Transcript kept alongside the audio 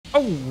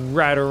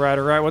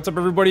Alright. What's up,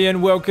 everybody,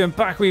 and welcome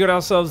back. We got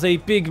ourselves a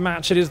big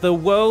match. It is the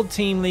World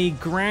Team League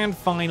Grand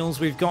Finals.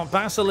 We've got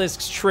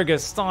Basilisk's Trigger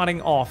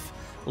starting off,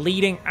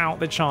 leading out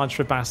the charge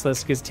for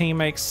Basilisk. His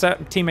teammates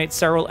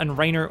SERRAL and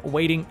Reynor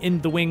waiting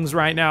in the wings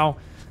right now.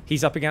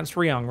 He's up against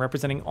Ryung,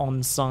 representing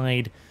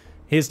Onsyde.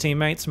 His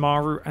teammates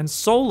MARU and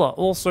Solar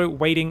also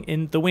waiting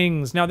in the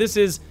wings. Now, this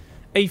is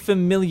a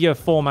familiar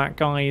format,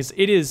 guys.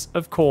 It is,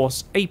 of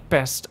course, a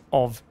best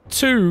of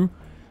 2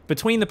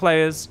 between the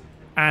players.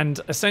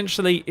 And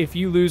essentially, if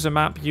you lose a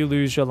map, you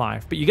lose your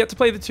life. But you get to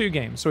play the 2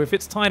 games. So if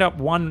it's tied up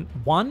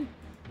 1-1,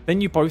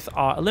 then you both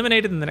are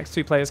eliminated and the next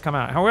 2 players come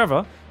out.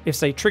 However, if,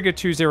 say, Trigger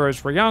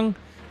 2-0s Ryung,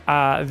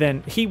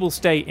 then he will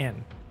stay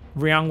in.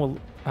 Ryung will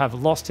have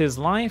lost his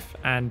life,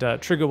 and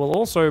Trigger will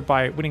also,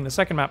 by winning the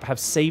second map, have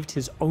saved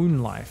his own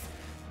life.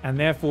 And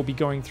therefore be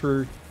going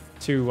through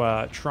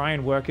to try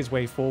and work his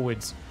way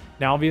forwards.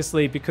 Now,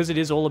 obviously, because it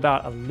is all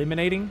about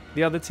eliminating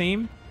the other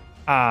team,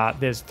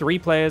 there's 3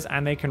 players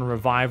and they can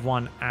revive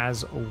one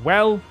as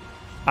well.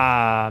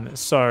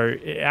 So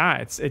yeah,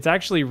 it's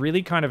actually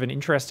really kind of an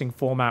interesting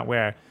format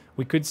where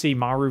we could see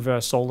MARU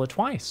versus Solar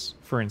twice,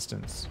 for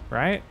instance,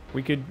 right?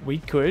 We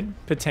could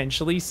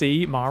potentially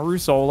see MARU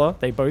Solar,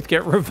 they both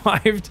get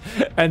revived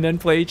and then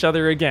play each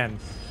other again.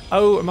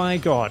 Oh my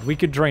god, we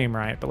could dream,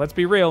 right? But let's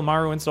be real,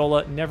 MARU and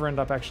Solar never end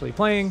up actually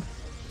playing,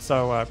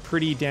 so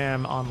pretty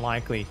damn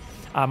unlikely.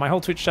 My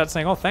whole Twitch chat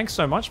saying, oh, thanks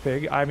so much,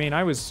 Pig. I mean,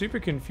 I was super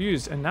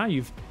confused, and now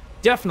you've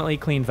definitely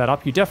cleaned that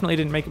up. You definitely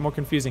didn't make it more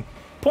confusing.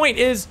 Point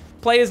is,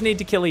 players need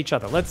to kill each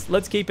other.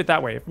 Let's keep it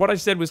that way. If what I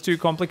said was too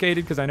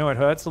complicated, because I know it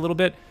hurts a little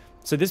bit,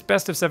 so this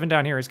best of 7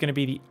 down here is going to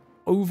be the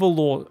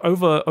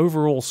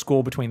overall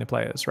score between the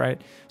players,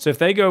 right? So if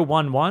they go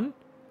 1-1,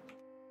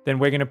 then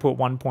we're going to put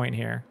 1 point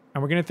here.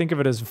 And we're going to think of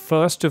it as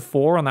first to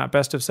 4 on that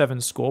best of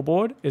 7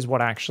 scoreboard is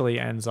what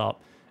actually ends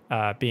up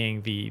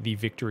being the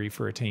victory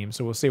for a team.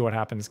 So we'll see what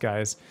happens,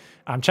 guys.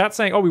 Chat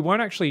saying, oh, we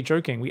weren't actually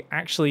joking. It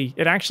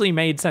actually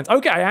made sense.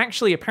 Okay, I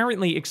actually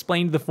apparently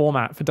explained the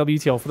format for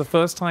WTL for the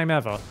first time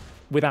ever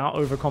without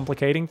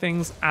overcomplicating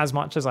things as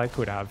much as I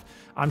could have.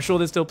 I'm sure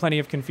there's still plenty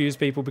of confused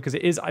people because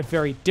it is a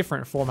very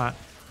different format.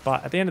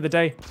 But at the end of the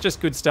day, it's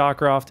just good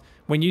StarCraft.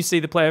 When you see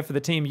the player for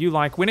the team you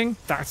like winning,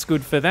 that's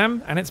good for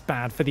them, and it's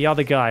bad for the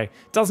other guy.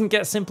 Doesn't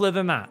get simpler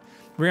than that.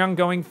 Ryung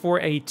going for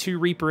a 2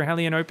 Reaper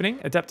Hellion opening.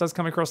 Adept does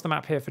come across the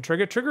map here for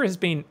Trigger. Trigger has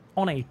been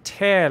on a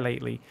tear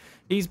lately.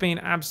 He's been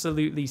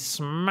absolutely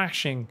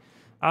smashing.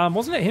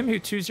 Wasn't it him who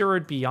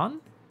 2-0'd Beyond?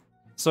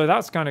 So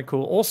that's kind of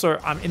cool. Also,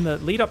 in the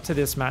lead up to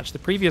this match, the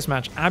previous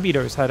match,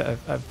 Abydos had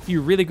a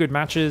few really good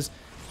matches.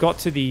 Got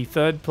to the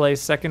 3rd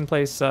place, 2nd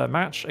place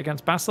match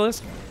against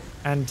Basilisk.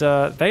 And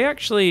they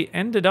actually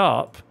ended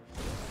up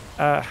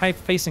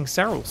facing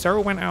SERRAL.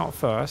 SERRAL went out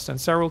first, and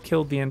SERRAL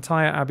killed the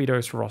entire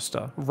Abydos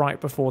roster right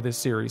before this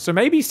series. So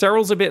maybe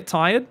SERRAL's a bit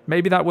tired.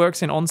 Maybe that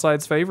works in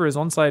Onsyde's favor, as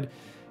Onsyde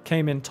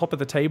came in top of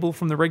the table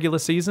from the regular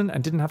season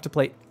and didn't have to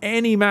play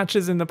any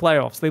matches in the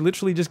playoffs. They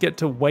literally just get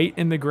to wait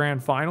in the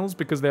grand finals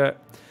because their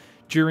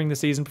during the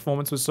season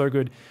performance was so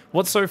good.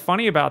 What's so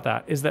funny about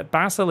that is that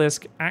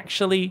Basilisk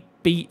actually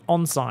beat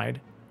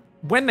Onsyde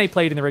when they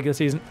played in the regular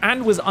season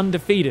and was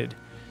undefeated.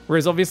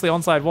 Whereas obviously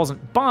Onsyde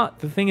wasn't. But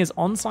the thing is,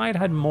 Onsyde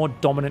had more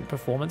dominant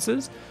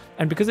performances.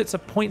 And because it's a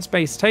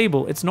points-based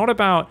table, it's not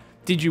about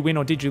did you win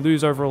or did you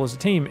lose overall as a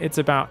team. It's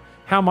about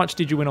how much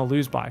did you win or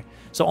lose by.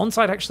 So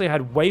Onsyde actually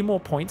had way more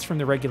points from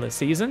the regular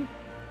season.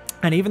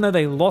 And even though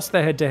they lost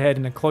their head-to-head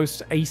in a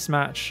close ace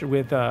match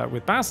with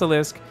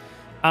Basilisk,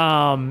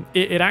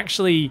 it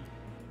actually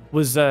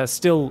was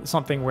still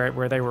something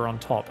where they were on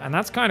top. And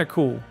that's kind of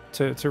cool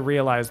to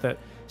realize that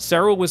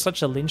SERRAL was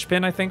such a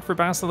linchpin, I think, for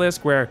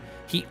Basilisk, where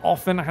he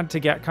often had to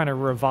get kind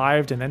of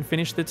revived and then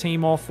finish the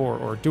team off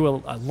or do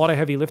a lot of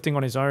heavy lifting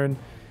on his own.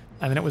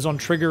 And then it was on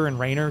Trigger and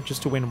Reynor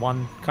just to win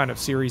one kind of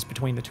series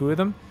between the 2 of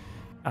them.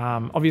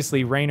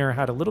 Obviously, Reynor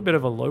had a little bit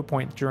of a low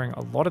point during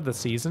a lot of the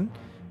season,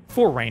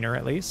 for Reynor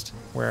at least,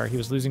 where he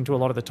was losing to a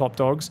lot of the top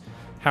dogs.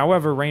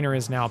 However, Reynor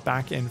is now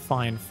back in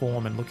fine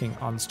form and looking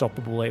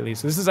unstoppable lately.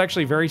 So this is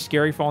actually very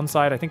scary for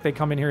Onsyde. I think they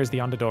come in here as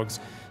the underdogs.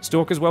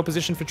 Stalker's well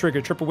positioned for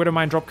Trigger. Triple Widow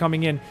Mine drop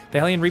coming in. The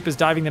Hellion Reaper's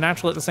diving the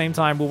natural at the same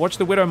time. We'll watch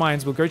the Widow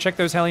Mines. We'll go check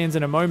those Hellions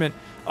in a moment.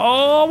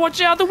 Oh,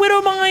 watch out, the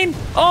Widow Mine!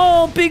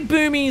 Oh, big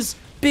boomies!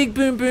 Big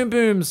boom, boom,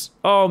 booms.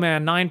 Oh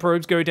man, 9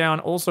 probes go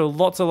down. Also,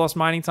 lots of lost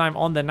mining time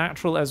on the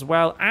natural as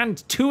well.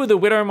 And 2 of the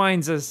Widow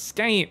Mines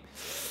escape.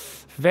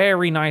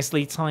 Very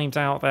nicely timed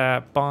out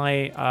there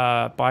by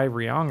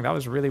Ryung. That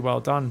was really well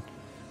done.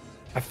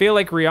 I feel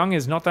like Ryung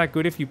is not that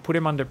good if you put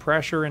him under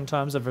pressure in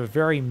terms of a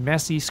very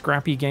messy,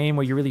 scrappy game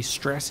where you really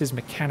stress his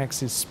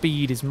mechanics, his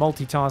speed, his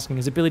multitasking,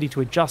 his ability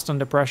to adjust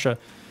under pressure.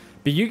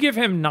 But you give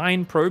him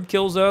 9 probe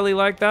kills early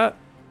like that,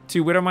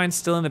 2 Widow Mines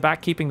still in the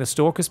back keeping the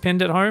Stalkers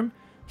pinned at home,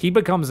 he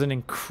becomes an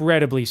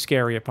incredibly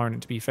scary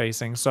opponent to be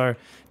facing. So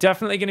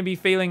definitely going to be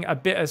feeling a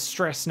bit of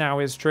stress now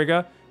is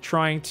Trigger,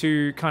 trying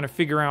to kind of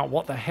figure out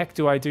what the heck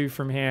do I do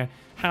from here?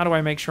 How do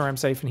I make sure I'm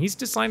safe? And he's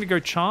deciding to go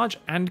charge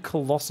and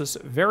Colossus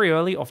very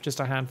early off just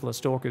a handful of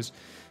Stalkers.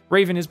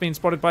 Raven is being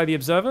spotted by the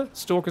Observer.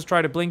 Stalkers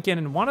try to blink in,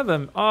 and one of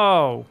them,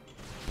 oh,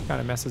 kind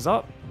of messes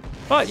up.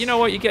 But you know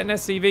what? You get an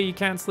SCV, you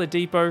cancel a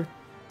depot.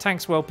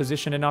 Tank's well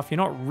positioned enough. You're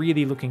not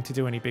really looking to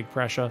do any big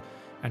pressure.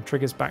 And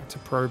Trigger's back to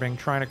probing,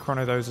 trying to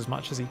chrono those as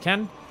much as he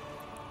can.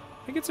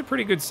 I think it's a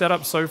pretty good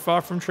setup so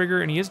far from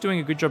Trigger, and he is doing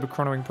a good job of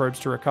chronoing probes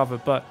to recover.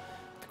 But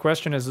the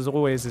question is, as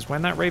always, is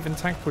when that Raven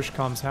tank push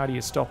comes, how do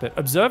you stop it?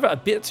 Observer a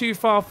bit too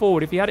far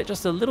forward. If he had it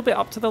just a little bit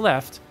up to the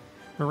left,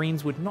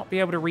 Marines would not be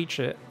able to reach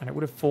it, and it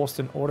would have forced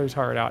an auto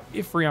turret out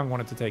if Ryung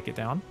wanted to take it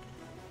down.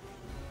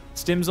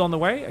 Stim's on the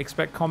way.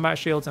 Expect combat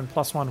shields and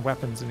 +1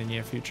 weapons in the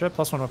near future.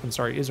 +1 weapon,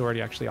 sorry, is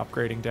already actually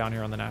upgrading down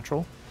here on the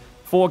natural.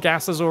 4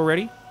 gases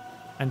already.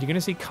 And you're going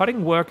to see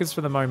cutting workers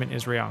for the moment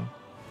is Ryung.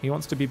 He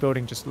wants to be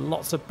building just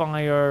lots of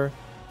bio.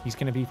 He's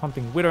going to be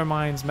pumping Widow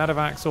Mines,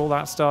 Medevacs, all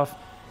that stuff.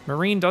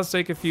 Marine does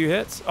take a few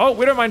hits. Oh,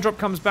 Widow Mine drop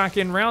comes back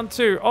in round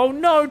 2. Oh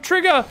no,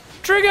 Trigger!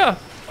 Trigger!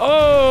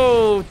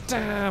 Oh,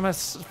 damn,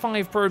 as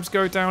 5 probes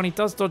go down. He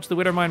does dodge the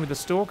Widow Mine with the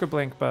Stalker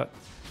Blink, but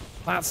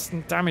that's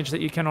damage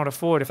that you cannot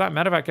afford. If that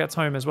Medevac gets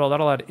home as well,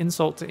 that'll add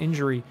insult to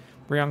injury.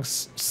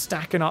 Ryung's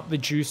stacking up the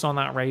juice on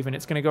that Raven.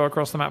 It's going to go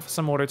across the map for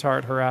some auto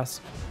turret harass.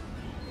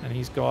 And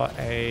he's got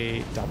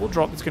a double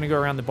drop that's going to go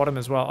around the bottom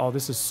as well. Oh,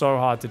 this is so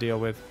hard to deal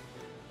with.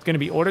 It's going to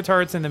be auto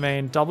turrets in the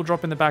main, double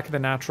drop in the back of the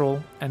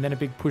natural, and then a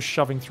big push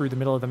shoving through the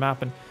middle of the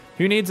map. And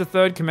who needs a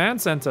third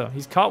command center?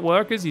 He's cut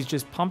workers. He's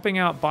just pumping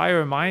out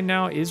bio mine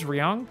now is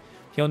Ryung.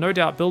 He'll no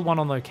doubt build one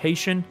on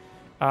location.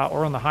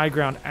 Or on the high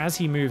ground as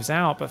he moves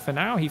out. But for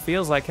now, he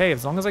feels like, hey,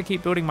 as long as I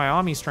keep building my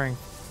army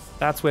strength,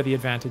 that's where the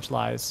advantage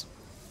lies.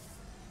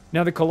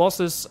 Now, the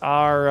Colossus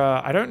are...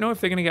 I don't know if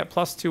they're going to get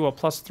 +2 or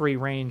 +3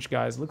 range,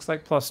 guys. Looks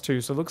like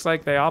 +2. So it looks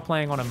like they are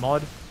playing on a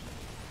mod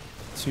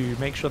to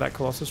make sure that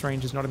Colossus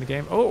range is not in the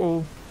game.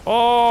 Uh-oh.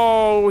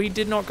 Oh, he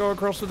did not go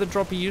across with the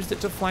drop. He used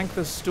it to flank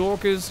the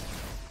Stalkers.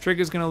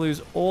 Trigger's going to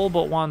lose all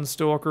but 1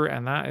 Stalker,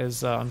 and that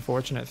is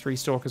unfortunate. 3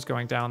 Stalkers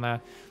going down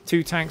there.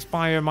 2 tanks,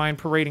 Biomine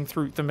parading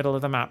through the middle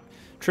of the map.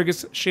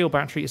 Trigger's shield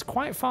battery is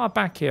quite far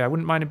back here. I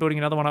wouldn't mind him building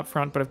another one up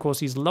front, but of course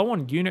he's low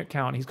on unit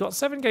count. He's got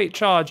 7-gate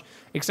charge.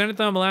 Extended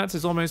Thermal Lance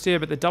is almost here,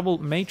 but the double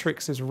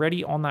Matrix is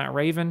ready on that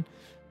Raven.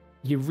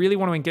 You really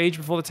want to engage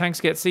before the tanks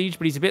get siege,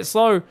 but he's a bit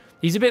slow.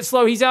 He's a bit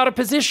slow. He's out of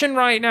position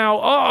right now.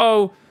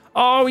 Uh-oh.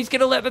 Oh, he's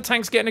going to let the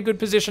tanks get in a good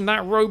position.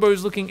 That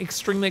Robo's looking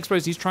extremely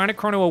exposed. He's trying to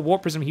chrono a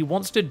Warp Prism. He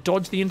wants to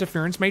dodge the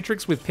Interference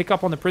Matrix with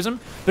pickup on the Prism,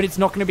 but it's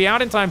not going to be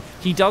out in time.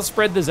 He does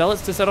spread the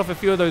Zealots to set off a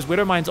few of those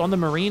Widow Mines on the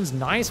Marines.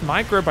 Nice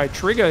micro by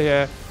Trigger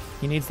here.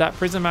 He needs that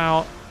Prism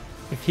out.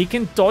 If he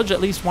can dodge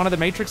at least one of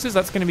the Matrixes,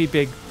 that's going to be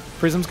big.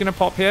 Prism's going to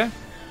pop here.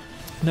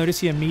 Notice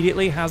he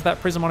immediately has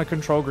that Prism on a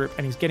control group,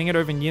 and he's getting it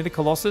over near the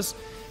Colossus.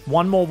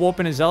 One more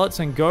Warp in his Zealots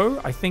and go,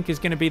 I think, is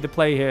going to be the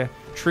play here.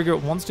 Trigger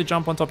wants to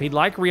jump on top. He'd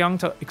like Ryung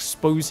to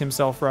expose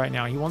himself right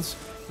now. He wants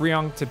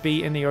Ryung to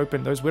be in the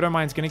open. Those Widow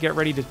Mines going to get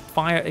ready to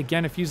fire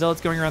again. A few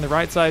Zealots going around the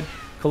right side.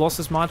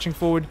 Colossus marching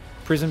forward.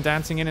 Prism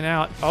dancing in and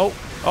out.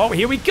 Oh,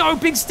 here we go.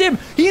 Big stim.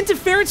 He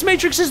Interference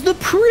Matrixes the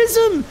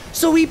Prism.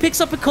 So he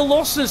picks up a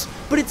Colossus,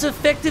 but it's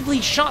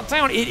effectively shut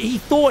down. He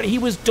thought he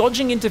was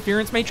dodging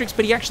Interference Matrix,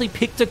 but he actually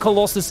picked a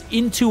Colossus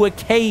into a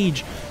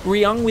cage.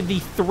 Ryung with the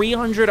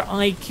 300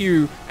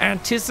 IQ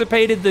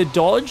anticipated the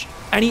dodge,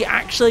 and he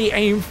actually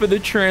aimed for the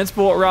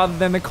transport rather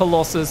than the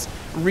Colossus.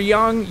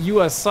 Ryung, you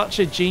are such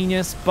a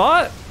genius,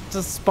 but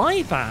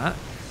despite that,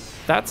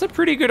 that's a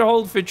pretty good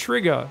hold for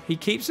Trigger. He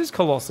keeps his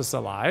Colossus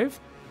alive.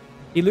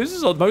 He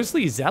loses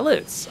mostly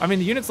Zealots. I mean,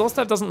 the units lost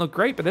that doesn't look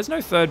great, but there's no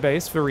third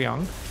base for Ryung.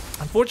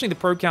 Unfortunately, the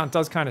probe count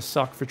does kind of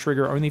suck for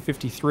Trigger, only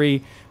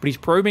 53, but he's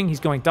probing, he's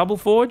going double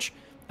forge,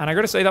 and I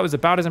gotta say that was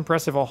about as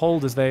impressive a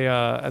hold as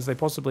they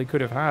possibly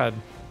could have had.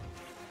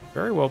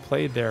 Very well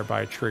played there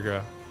by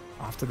Trigger.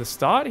 After the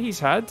start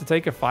he's had to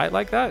take a fight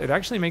like that, it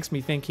actually makes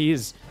me think he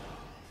is,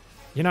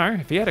 you know,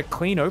 if he had a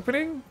clean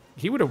opening,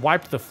 he would have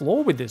wiped the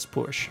floor with this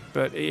push,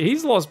 but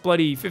he's lost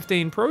bloody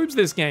 15 probes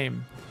this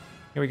game.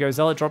 Here we go,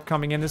 Zealot drop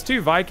coming in. There's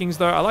 2 Vikings,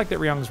 though. I like that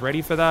Ryung's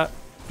ready for that.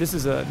 This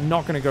is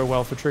not going to go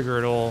well for Trigger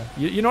at all.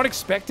 You're not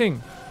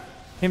expecting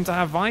him to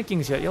have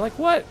Vikings yet. You're like,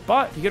 what?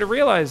 But you got to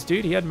realize,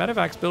 dude, he had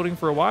Medevacs building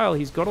for a while.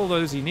 He's got all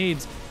those he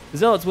needs. The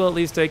Zealots will at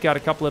least take out a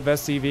couple of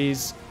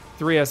SCVs.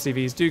 3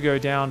 SCVs do go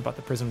down, but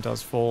the Prism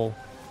does fall.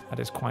 That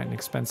is quite an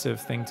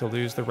expensive thing to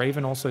lose. The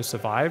Raven also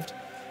survived,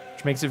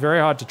 which makes it very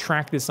hard to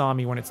track this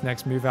army when its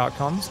next move out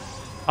comes.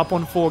 Up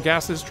on 4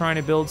 gases, trying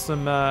to build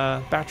some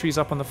batteries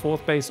up on the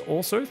 4th base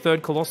also.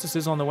 3rd Colossus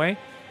is on the way.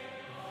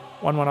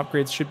 1-1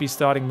 upgrades should be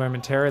starting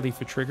momentarily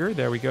for Trigger.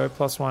 There we go.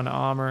 +1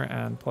 armor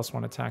and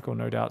 +1 attack will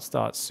no doubt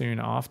start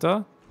soon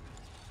after.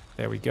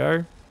 There we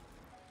go.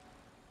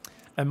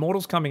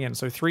 Immortals coming in.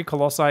 So 3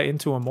 Colossi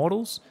into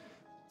Immortals.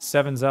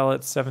 7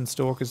 Zealots, 7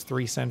 Stalkers,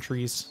 3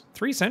 Sentries.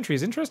 3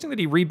 Sentries. Interesting that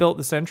he rebuilt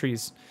the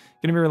Sentries.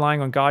 Going to be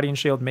relying on Guardian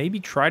Shield. Maybe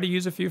try to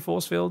use a few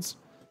Force Fields.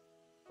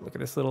 Look at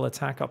this little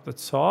attack up the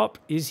top.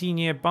 Is he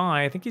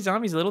nearby? I think his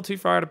army's a little too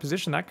far out of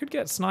position. That could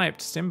get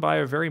sniped.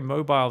 Simbio very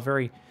mobile,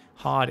 very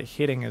hard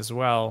hitting as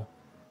well.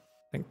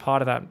 I think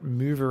part of that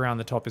move around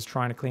the top is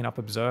trying to clean up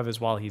observers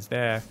while he's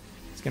there.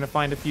 He's going to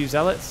find a few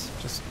Zealots.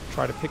 Just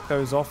try to pick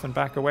those off and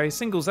back away.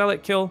 Single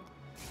Zealot kill.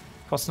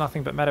 Costs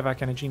nothing but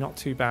medevac energy. Not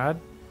too bad.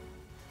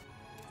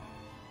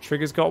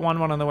 Trigger's got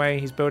 1-1 on the way.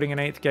 He's building an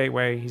 8th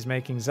gateway. He's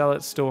making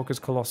Zealots, Stalkers,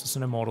 Colossus,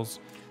 and Immortals.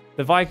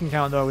 The Viking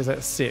count, though, is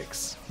at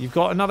 6. You've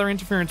got another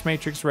Interference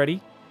Matrix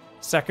ready.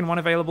 Second one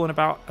available in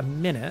about a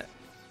minute.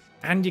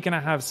 And you're going to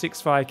have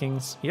 6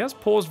 Vikings. He has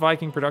paused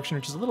Viking production,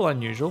 which is a little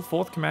unusual.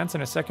 4th commands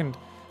and a 2nd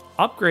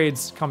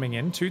upgrades coming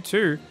in.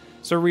 2-2.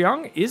 So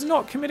Ryung is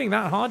not committing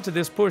that hard to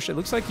this push. It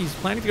looks like he's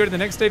planning to go to the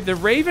next stage. The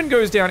Raven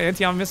goes down.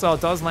 Anti-armor missile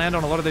does land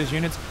on a lot of those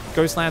units.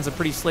 Ghost lands a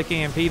pretty slick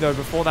EMP, though,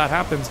 before that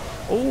happens.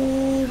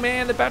 Oh,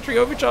 man, the battery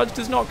overcharge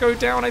does not go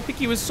down. I think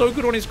he was so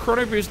good on his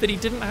chrono boost that he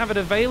didn't have it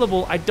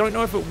available. I don't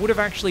know if it would have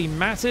actually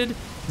mattered.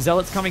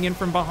 Zealots coming in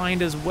from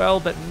behind as well,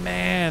 but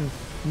man,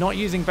 not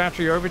using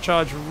battery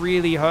overcharge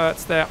really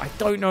hurts there. I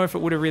don't know if it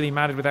would have really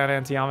mattered without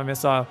anti-armor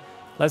missile.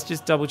 Let's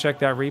just double check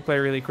that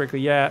replay really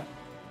quickly. Yeah.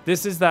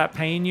 This is that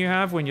pain you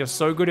have when you're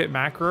so good at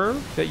macro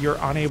that you're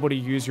unable to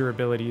use your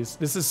abilities.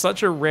 This is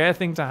such a rare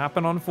thing to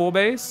happen on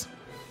 4-base.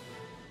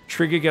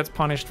 Trigger gets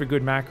punished for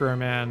good macro,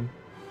 man.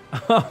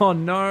 Oh,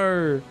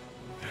 no.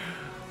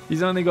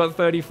 He's only got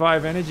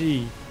 35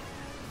 energy.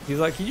 He's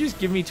like, can you just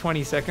give me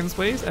 20 seconds,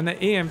 please? And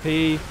the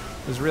EMP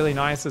was really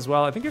nice as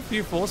well. I think a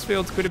few force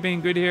fields could have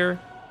been good here,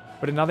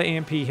 but another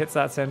EMP hits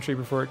that sentry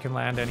before it can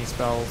land any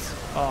spells.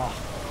 Oh,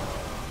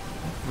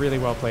 really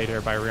well played here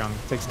by Ryung.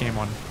 Takes game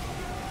 1.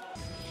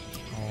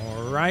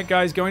 Alright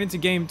guys, going into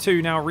game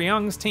 2. Now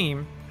Ryung's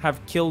team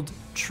have killed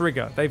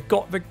Trigger. They've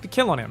got the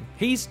kill on him.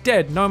 He's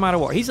dead no matter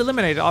what. He's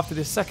eliminated after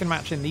this second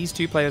match in these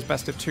two players'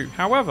 best of 2.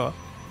 However,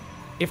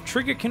 if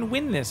Trigger can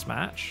win this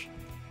match,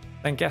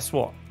 then guess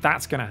what?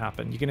 That's going to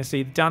happen. You're going to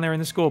see down there in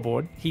the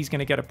scoreboard, he's going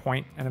to get a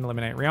point and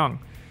eliminate Ryung.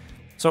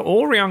 So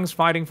all Ryung's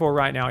fighting for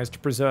right now is to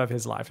preserve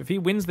his life. If he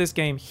wins this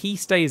game, he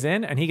stays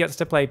in and he gets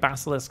to play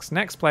Basilisk's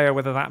next player,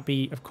 whether that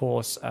be, of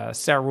course,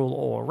 SERRAL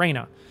or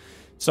Reynor.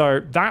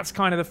 So that's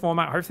kind of the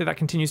format. Hopefully that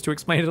continues to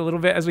explain it a little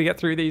bit as we get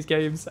through these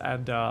games.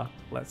 And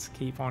let's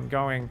keep on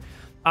going.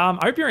 I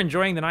hope you're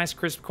enjoying the nice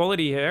crisp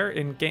quality here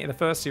in the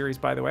first series,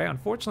 by the way.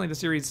 Unfortunately, the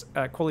series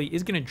quality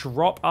is going to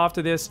drop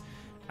after this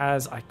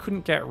as I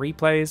couldn't get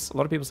replays. A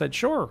lot of people said,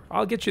 sure,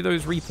 I'll get you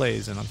those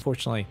replays. And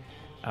unfortunately,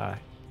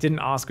 didn't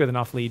ask with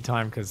enough lead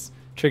time because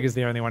Trigger's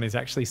the only one who's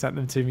actually sent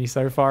them to me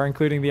so far,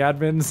 including the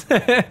admins.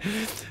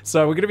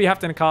 So we're going to be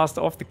having to cast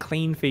off the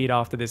clean feed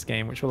after this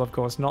game, which will, of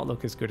course, not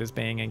look as good as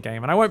being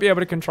in-game. And I won't be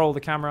able to control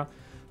the camera.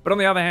 But on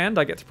the other hand,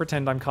 I get to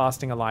pretend I'm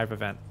casting a live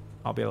event.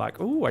 I'll be like,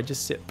 ooh, I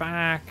just sit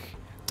back,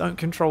 don't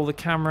control the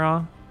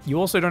camera. You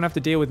also don't have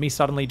to deal with me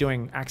suddenly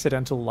doing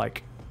accidental,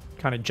 like,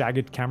 kind of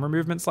jagged camera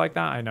movements like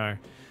that.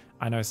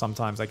 I know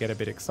sometimes I get a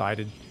bit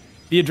excited.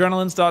 The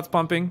adrenaline starts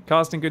pumping,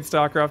 casting good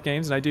StarCraft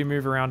games, and I do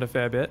move around a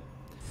fair bit.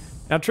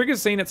 Now,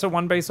 Trigger's seen it's a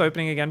 1-base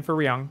opening again for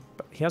Ryung,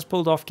 but he has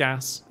pulled off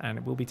gas,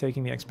 and we'll be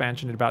taking the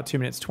expansion at about 2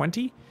 minutes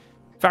 20.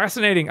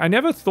 Fascinating. I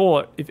never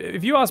thought,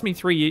 if you asked me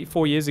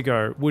 4 years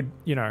ago, would,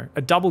 you know,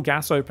 a double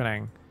gas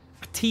opening,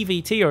 a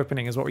TVT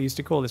opening is what we used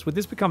to call this, would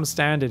this become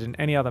standard in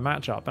any other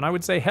matchup? And I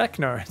would say, heck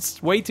no,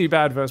 it's way too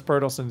bad versus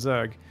Protoss and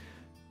Zerg.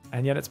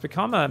 And yet it's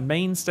become a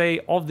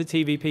mainstay of the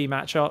TVP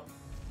matchup.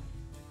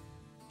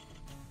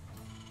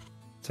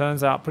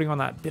 Turns out putting on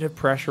that bit of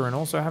pressure and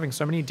also having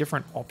so many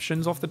different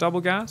options off the double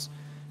gas,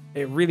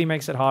 it really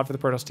makes it hard for the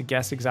Protoss to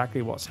guess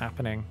exactly what's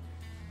happening.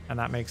 And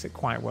that makes it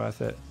quite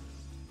worth it.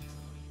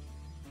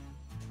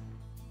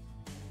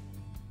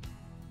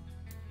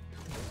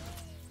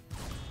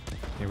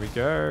 Here we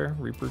go.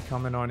 Reaper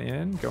coming on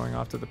in, going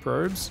after the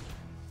probes.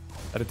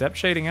 That Adept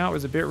shading out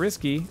was a bit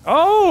risky.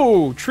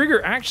 Oh!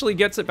 Trigger actually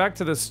gets it back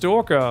to the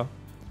Stalker.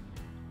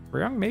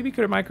 Ryung maybe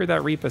could have microed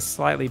that Reaper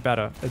slightly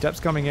better.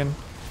 Adept's coming in.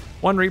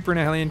 One Reaper and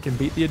a Hellion can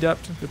beat the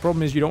Adept. The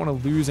problem is you don't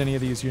want to lose any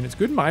of these units.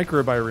 Good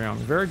micro by Ryung.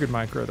 Very good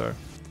micro, though.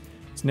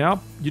 So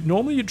now,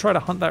 normally you'd try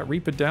to hunt that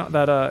Reaper down,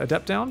 that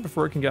Adept down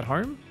before it can get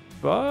home.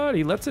 But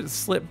he lets it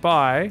slip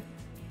by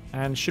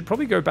and should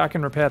probably go back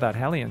and repair that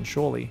Hellion,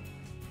 surely.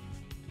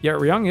 Yeah,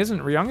 Ryung isn't.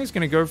 Ryung is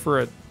going to go for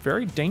a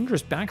very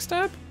dangerous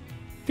backstab.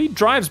 If he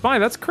drives by,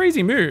 that's a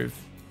crazy move.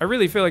 I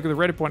really feel like with the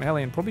Red Point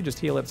Hellion, probably just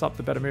heal it's up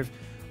the better move.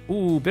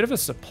 Ooh, bit of a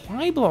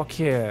supply block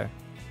here.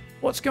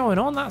 What's going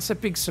on? That's a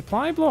big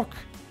supply block.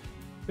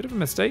 Bit of a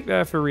mistake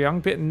there for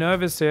Ryung. Bit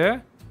nervous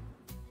here.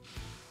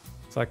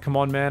 It's like, come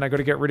on, man. I got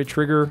to get rid of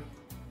Trigger.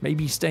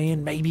 Maybe stay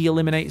in. Maybe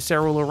eliminate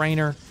SERRAL or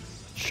Reynor.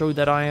 Show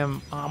that I'm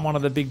one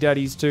of the big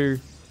daddies too.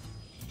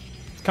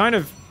 It's kind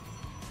of...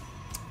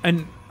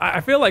 And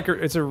I feel like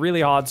it's a really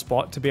hard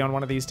spot to be on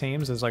one of these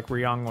teams as like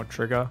Ryung or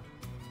Trigger.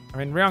 I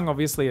mean, Ryung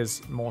obviously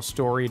is more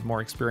storied,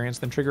 more experienced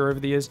than Trigger over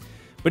the years.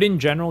 But in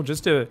general,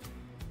 just to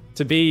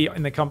be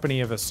in the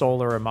company of a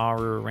Solar, a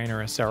MARU, a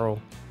Reynor, a SERRAL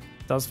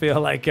does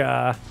feel like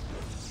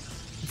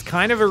it's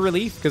kind of a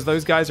relief because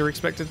those guys are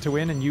expected to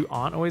win and you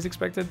aren't always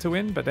expected to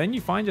win. But then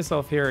you find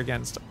yourself here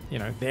against, you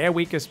know, their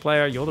weakest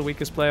player, you're the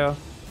weakest player.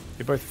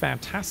 You're both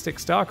fantastic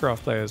StarCraft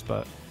players,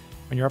 but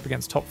when you're up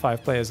against top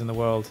 5 players in the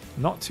world,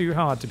 not too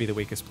hard to be the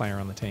weakest player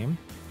on the team.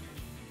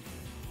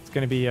 It's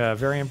going to be a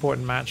very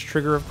important match.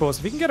 Trigger, of course,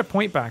 if he can get a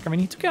point back. I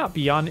mean, he took out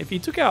Beyond. If he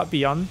took out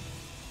Beyond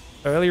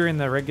earlier in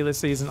the regular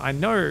season, I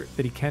know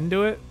that he can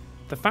do it.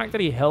 The fact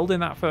that he held in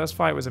that first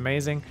fight was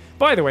amazing.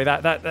 By the way,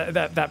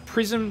 that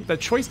prism, the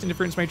choice to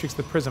difference matrix,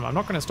 the prism, I'm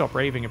not going to stop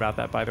raving about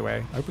that, by the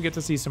way. I hope we get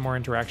to see some more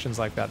interactions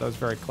like that. That was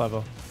very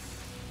clever.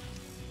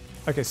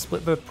 Okay,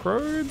 split the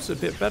probes a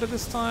bit better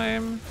this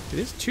time. It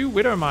is 2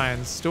 Widow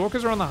Mines.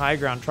 Stalkers are on the high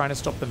ground trying to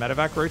stop the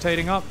medevac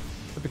rotating up.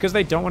 But because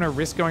they don't want to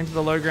risk going to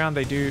the low ground,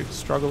 they do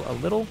struggle a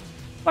little.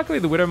 Luckily,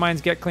 the Widow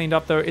Mines get cleaned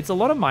up, though. It's a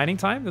lot of mining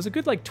time. There's a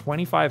good, like,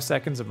 25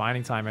 seconds of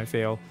mining time, I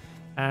feel.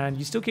 And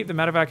you still keep the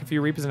medevac, a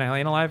few Reapers and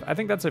Alien alive. I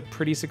think that's a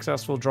pretty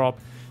successful drop.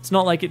 It's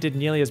not like it did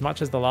nearly as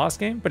much as the last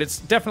game, but it's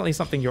definitely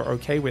something you're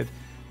okay with.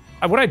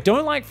 What I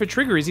don't like for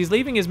Trigger is he's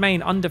leaving his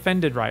main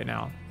undefended right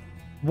now.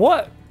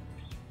 What?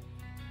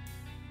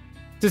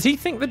 Does he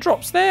think the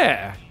drop's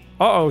there?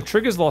 Uh-oh,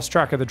 Trigger's lost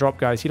track of the drop,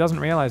 guys. He doesn't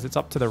realize it's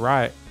up to the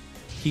right.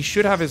 He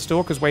should have his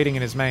Stalkers waiting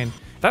in his main.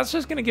 That's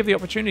just going to give the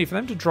opportunity for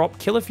them to drop,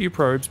 kill a few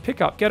probes,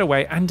 pick up, get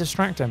away, and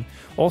distract him.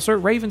 Also,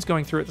 Raven's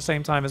going through at the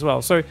same time as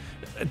well. So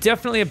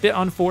definitely a bit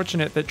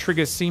unfortunate that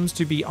Trigger seems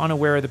to be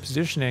unaware of the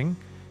positioning,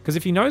 because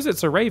if he knows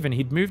it's a Raven,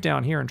 he'd move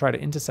down here and try to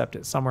intercept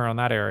it somewhere on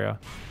that area.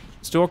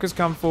 Stalkers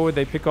come forward.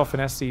 They pick off an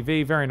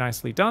SCV. Very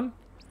nicely done.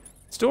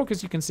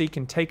 Stalkers, you can see,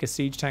 can take a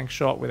siege tank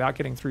shot without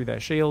getting through their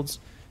shields.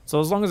 So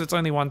as long as it's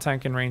only 1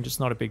 tank in range,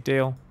 it's not a big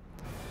deal.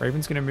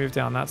 Raven's going to move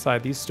down that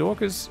side. These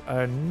Stalkers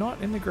are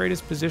not in the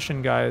greatest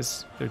position,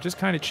 guys. They're just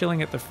kind of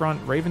chilling at the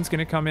front. Raven's going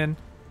to come in.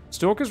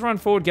 Stalkers run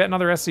forward, get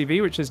another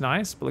SCV, which is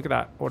nice. But look at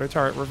that. Auto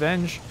turret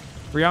revenge.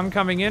 Ryung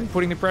coming in,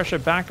 putting the pressure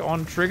back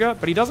on Trigger,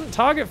 but he doesn't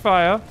target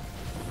fire.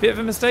 Bit of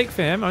a mistake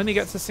for him. Only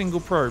gets a single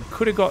probe.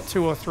 Could have got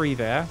 2 or 3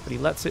 there, but he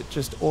lets it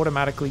just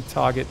automatically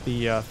target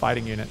the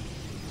fighting unit.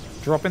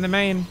 Drop in the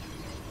main.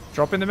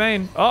 Drop in the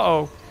main.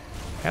 Uh-oh.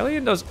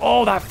 Hellion does...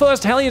 Oh, that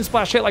first Hellion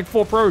splash hit like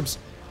 4 probes.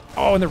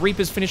 Oh, and the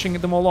Reaper's finishing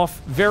them all off.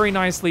 Very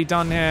nicely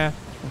done here.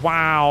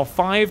 Wow,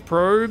 5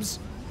 probes.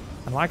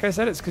 And like I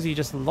said, it's because he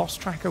just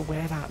lost track of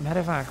where that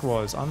medevac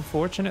was.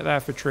 Unfortunate there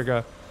for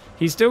Trigger.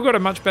 He's still got a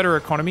much better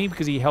economy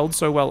because he held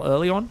so well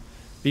early on.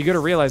 But you got to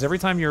realize, every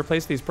time you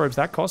replace these probes,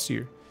 that costs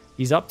you.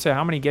 He's up to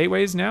how many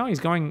gateways now? He's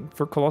going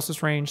for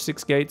Colossus range,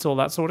 6 gates, all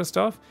that sort of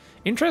stuff.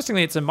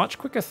 Interestingly, it's a much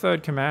quicker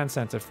 3rd command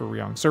center for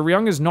Ryung. So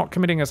Ryung is not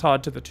committing as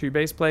hard to the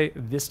 2-base play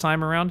this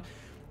time around.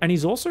 And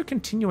he's also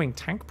continuing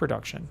tank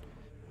production.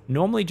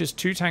 Normally just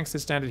 2 tanks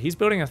is standard. He's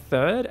building a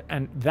 3rd,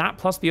 and that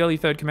plus the early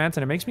 3rd command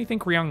center makes me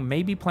think Ryung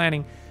may be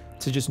planning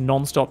to just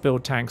non-stop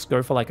build tanks,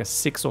 go for like a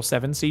 6 or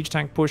 7 siege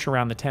tank push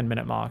around the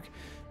 10-minute mark.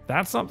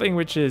 That's something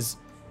which is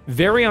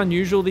very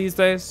unusual these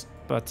days,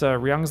 but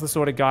Ryung's the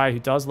sort of guy who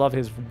does love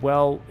his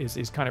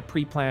kind of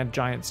pre-planned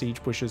giant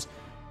siege pushes.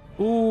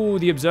 Ooh,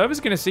 the Observer's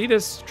going to see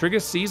this. Trigger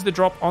sees the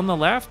drop on the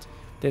left.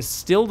 There's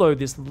still, though,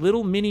 this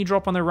little mini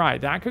drop on the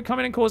right. That could come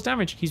in and cause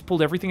damage. He's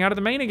pulled everything out of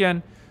the main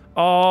again.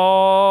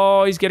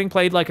 Oh, he's getting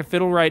played like a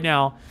fiddle right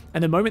now.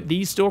 And the moment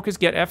these Stalkers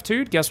get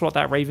F2'd, guess what?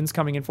 That Raven's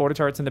coming in, 4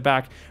 turrets in the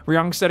back.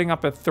 Ryung's setting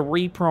up a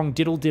 3-prong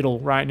diddle-diddle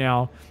right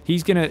now.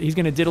 He's gonna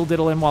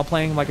diddle-diddle him while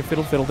playing like a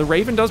fiddle-fiddle. The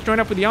Raven does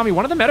join up with the army.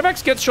 One of the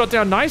medevacs gets shot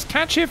down. Nice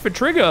catch here for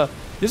Trigger.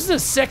 This is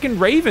a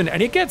 2nd Raven,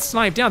 and it gets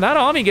sniped down. That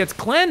army gets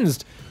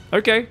cleansed.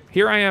 Okay,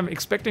 here I am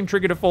expecting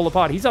Trigger to fall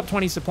apart. He's up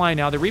 20 supply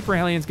now. The Reaper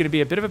Hellion's going to be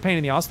a bit of a pain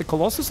in the ass. The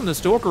Colossus and the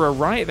Stalker are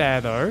right there,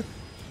 though.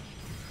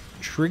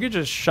 Trigger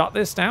just shut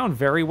this down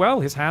very well.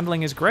 His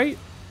handling is great.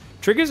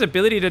 Trigger's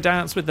ability to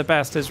dance with the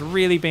best has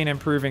really been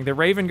improving. The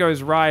Raven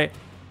goes right,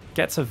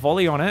 gets a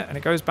volley on it, and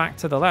it goes back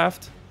to the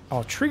left.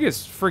 Oh,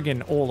 Trigger's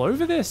friggin' all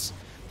over this.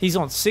 He's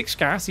on 6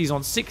 gas. He's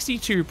on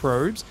 62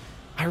 probes.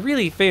 I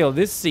really feel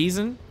this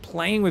season,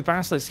 playing with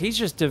Basilisk, he's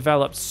just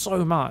developed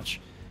so much.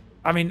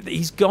 I mean,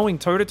 he's going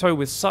toe-to-toe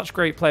with such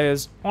great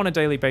players on a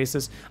daily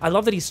basis. I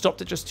love that he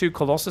stopped at just 2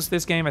 Colossus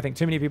this game. I think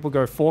too many people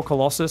go 4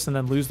 Colossus and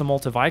then lose them all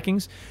to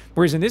Vikings.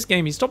 Whereas in this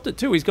game, he stopped at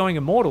 2. He's going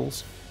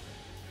Immortals.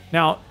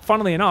 Now,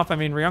 funnily enough, I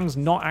mean, Ryung's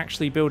not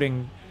actually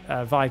building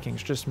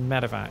Vikings, just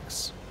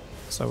medevacs.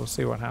 So we'll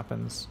see what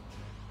happens.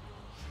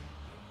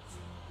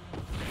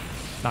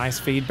 Nice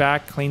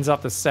feedback. Cleans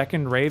up the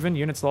 2nd Raven.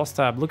 Units lost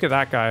tab. Look at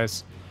that,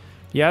 guys.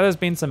 Yeah, there's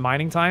been some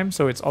mining time,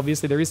 so it's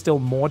obviously there is still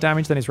more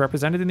damage than is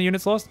represented in the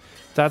units lost.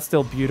 That's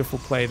still beautiful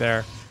play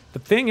there. The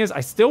thing is, I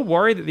still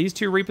worry that these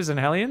 2 Reapers and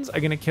Hellions are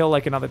going to kill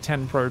like another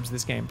 10 probes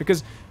this game,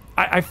 because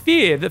I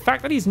fear the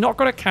fact that he's not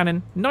got a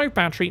cannon, no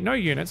battery, no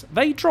units,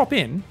 they drop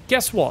in.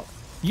 Guess what?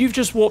 You've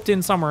just warped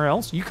in somewhere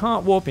else. You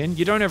can't warp in.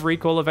 You don't have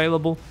recall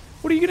available.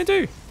 What are you going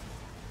to do?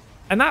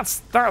 And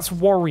that's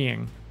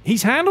worrying.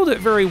 He's handled it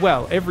very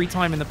well every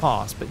time in the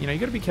past, but you know, you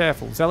got to be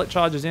careful. Zealot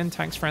charges in,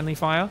 tanks friendly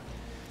fire.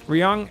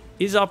 Ryung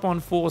is up on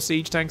 4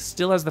 siege tanks,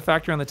 still has the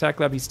factory on the tech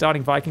lab. He's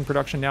starting Viking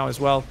production now as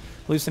well.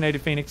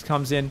 Hallucinated Phoenix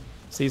comes in,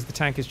 sees the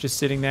tank is just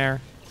sitting there.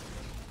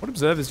 What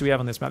observers do we have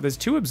on this map? There's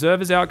 2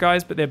 observers out,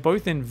 guys, but they're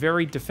both in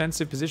very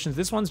defensive positions.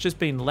 This one's just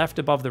been left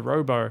above the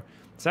robo.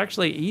 It's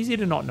actually easy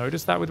to not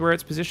notice that with where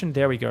it's positioned.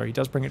 There we go. He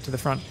does bring it to the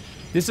front.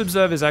 This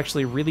observer is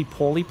actually really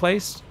poorly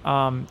placed. You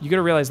got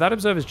to realize that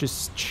observer is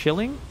just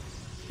chilling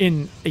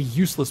in a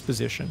useless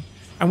position.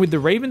 And with the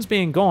Ravens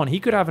being gone, he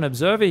could have an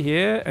observer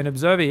here,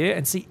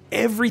 and see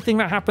everything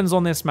that happens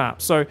on this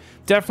map. So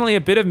definitely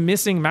a bit of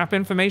missing map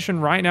information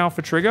right now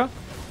for Trigger.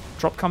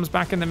 Drop comes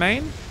back in the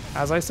main.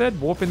 As I said,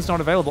 Warpin's not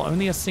available.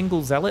 Only a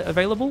single Zealot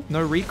available.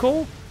 No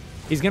recall.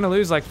 He's going to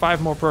lose like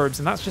 5 more probes,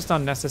 and that's just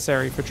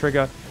unnecessary for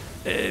Trigger.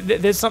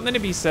 There's something to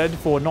be said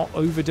for not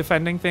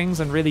over-defending things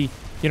and really,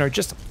 you know,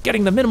 just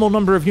getting the minimal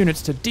number of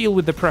units to deal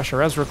with the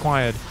pressure as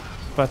required.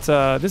 But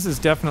this is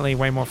definitely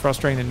way more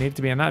frustrating than it needed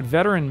to be. And that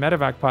veteran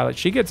medevac pilot,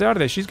 she gets out of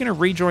there. She's going to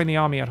rejoin the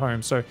army at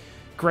home. So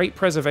great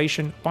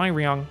preservation by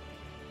Ryung.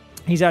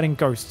 He's adding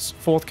ghosts.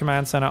 4th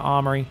command center,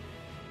 armory.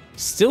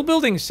 Still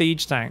building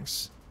siege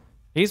tanks.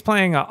 He's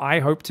playing a I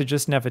hope to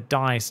just never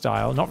die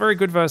style. Not very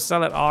good versus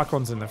Zealot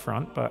Archons in the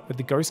front, but with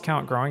the ghost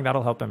count growing,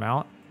 that'll help him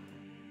out.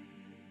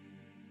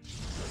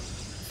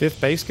 5th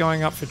base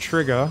going up for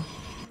Trigger.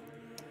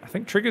 I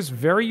think Trigger's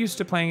very used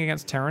to playing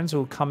against Terrans who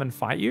will come and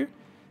fight you.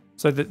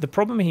 So the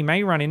problem he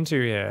may run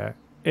into here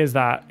is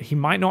that he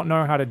might not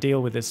know how to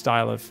deal with this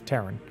style of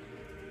Terran.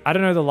 I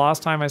don't know the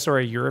last time I saw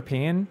a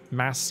European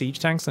mass siege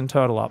tanks and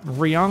turtle up.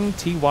 Ryung,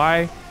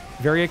 TY,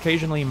 very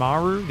occasionally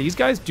MARU. These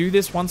guys do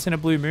this once in a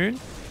blue moon.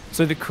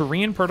 So the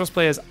Korean Protoss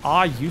players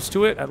are used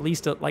to it, at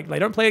least like they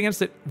don't play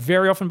against it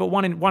very often, but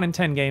one in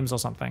 10 games or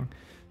something.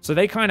 So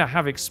they kind of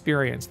have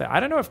experience there. I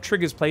don't know if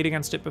Trigger's played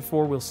against it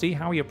before. We'll see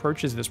how he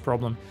approaches this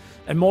problem.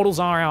 Immortals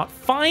are out.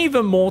 5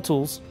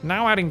 Immortals,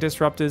 now adding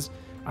Disruptors.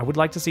 I would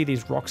like to see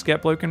these rocks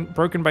get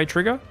broken by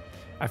Trigger.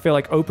 I feel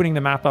like opening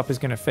the map up is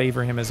going to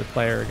favor him as a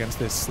player against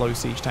this slow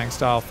siege tank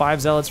style. 5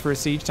 Zealots for a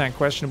siege tank,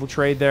 questionable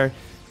trade there.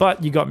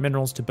 But you got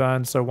minerals to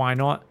burn, so why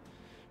not?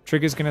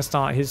 Trigger's going to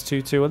start his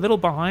 2-2 a little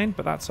behind,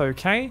 but that's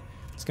okay.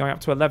 He's going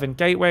up to 11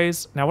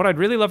 gateways. Now, what I'd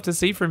really love to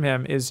see from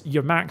him is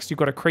you're maxed, you've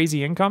got a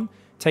crazy income,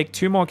 take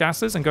 2 more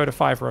gases and go to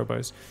 5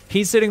 robos.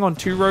 He's sitting on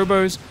 2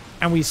 robos,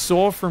 and we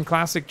saw from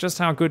Classic just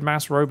how good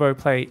mass robo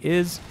play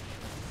is.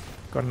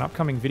 Got an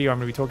upcoming video I'm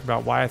going to be talking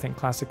about why I think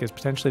Classic is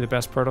potentially the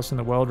best Protoss in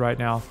the world right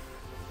now.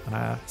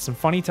 And some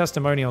funny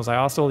testimonials. I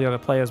asked all the other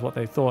players what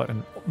they thought,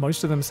 and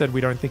most of them said we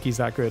don't think he's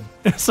that good.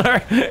 So,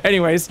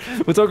 anyways,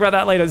 we'll talk about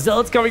that later.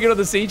 Zealots coming in on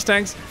the siege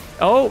tanks.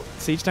 Oh,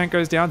 siege tank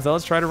goes down.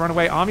 Zealots try to run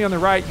away. Army on the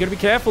right. You got to be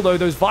careful, though.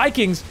 Those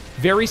Vikings,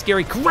 very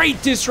scary.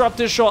 Great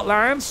disruptor shot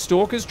lands.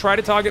 Stalkers try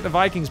to target the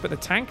Vikings, but the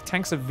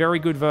tanks are very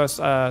good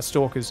versus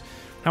Stalkers.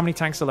 How many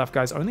tanks are left,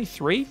 guys? Only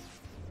 3?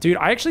 Dude,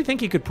 I actually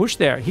think he could push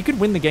there. He could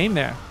win the game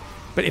there.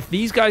 But if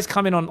these guys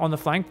come in on the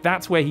flank,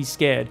 that's where he's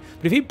scared.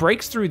 But if he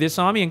breaks through this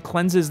army and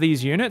cleanses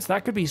these units,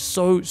 that could be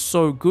so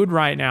good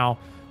right now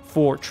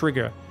for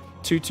Trigger.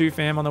 2-2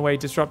 for him on the way.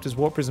 Disruptors,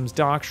 Warp Prisms,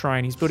 Dark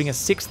Shrine. He's building a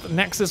 6th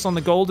Nexus on the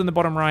gold in the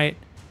bottom right.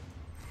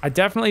 I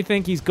definitely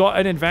think he's got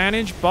an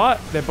advantage, but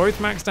they're both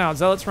maxed out.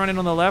 Zealots running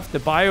on the left. The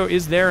bio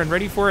is there and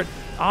ready for it.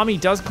 Army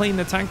does clean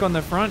the tank on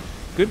the front.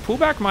 Good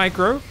pullback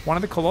micro. One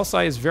of the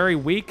Colossi is very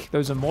weak.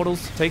 Those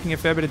Immortals taking a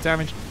fair bit of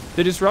damage.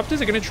 The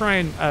Disruptors are going to try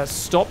and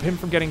stop him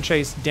from getting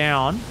chased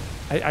down.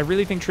 I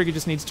really think Trigger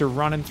just needs to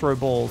run and throw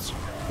balls.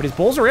 But his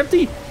balls are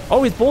empty.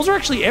 Oh, his balls are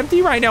actually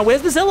empty right now.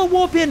 Where's the Zealot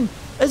Warpin?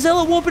 A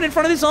Zealot Warpin in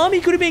front of this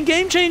army could have been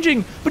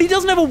game-changing, but he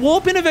doesn't have a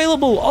Warpin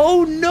available.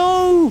 Oh,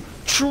 no.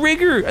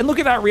 Trigger. And look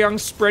at that.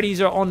 Ryung's spreadies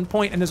are on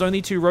point, and there's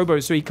only 2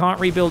 robos, so he can't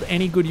rebuild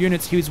any good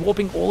units. He was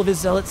warping all of his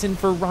Zealots in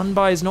for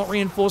run-bys, not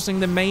reinforcing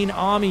the main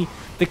army.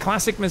 The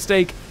classic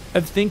mistake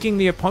of thinking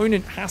the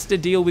opponent has to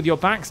deal with your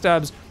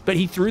backstabs, but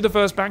he threw the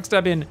first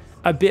backstab in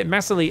a bit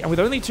messily, and with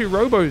only 2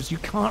 robos, you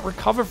can't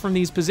recover from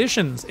these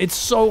positions. It's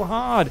so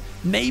hard.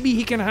 Maybe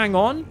he can hang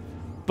on,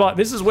 but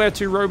this is where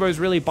 2 robos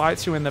really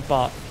bites you in the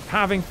butt.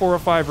 Having 4 or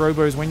 5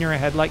 robos when you're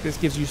ahead like this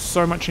gives you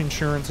so much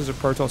insurance as a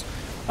Protoss.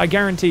 I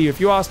guarantee you,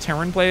 if you ask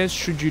Terran players,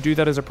 should you do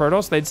that as a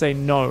Protoss, they'd say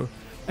no.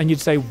 And you'd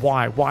say,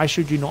 why? Why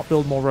should you not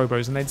build more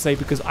robos? And they'd say,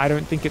 because I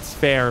don't think it's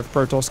fair if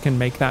Protoss can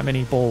make that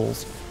many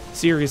balls.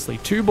 Seriously,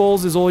 2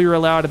 balls is all you're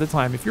allowed at a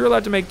time. If you're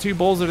allowed to make 2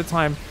 balls at a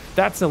time,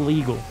 that's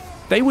illegal.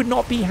 They would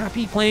not be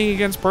happy playing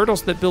against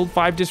Protoss that build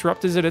 5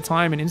 Disruptors at a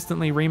time and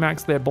instantly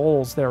remax their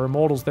balls, their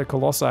Immortals, their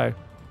Colossi.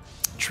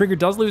 Trigger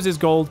does lose his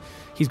gold.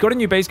 He's got a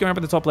new base going up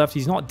at the top left.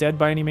 He's not dead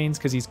by any means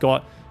because he's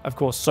got, of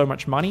course, so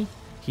much money.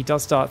 He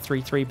does start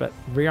 3-3, but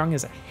Ryung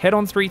is ahead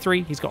on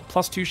 3-3. He's got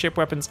 +2 ship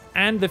weapons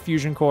and the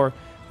fusion core,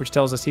 which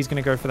tells us he's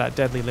going to go for that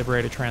Deadly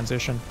Liberator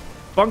transition.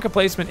 Bunker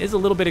placement is a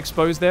little bit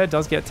exposed there,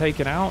 does get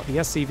taken out. The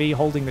SCV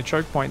holding the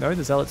choke point, though.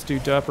 The Zealots do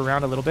derp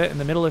around a little bit. In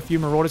the middle, a few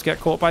Marauders get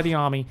caught by the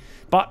army,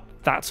 but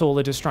that's all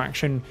a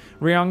distraction.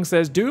 Ryung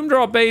says, Doom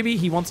Drop, baby.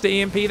 He wants to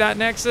EMP that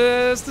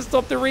Nexus to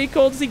stop the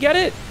recall. Does he get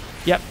it?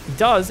 Yep, he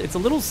does. It's a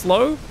little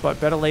slow, but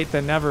better late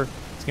than never.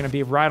 It's going to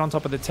be right on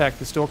top of the tech.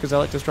 The Stalker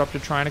Zealot Disruptor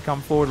trying to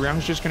come forward.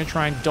 Ryung's just going to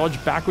try and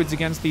dodge backwards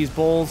against these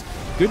balls.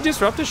 Good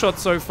Disruptor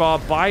shots so far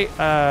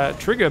by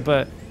Trigger,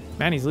 but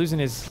man, he's losing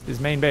his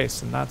main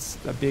base, and that's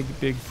a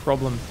big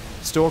problem.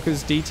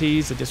 Stalkers,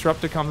 DTs, the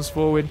Disruptor comes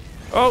forward.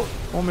 Oh,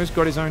 almost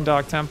got his own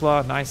Dark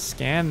Templar. Nice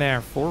scan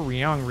there for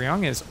Ryung.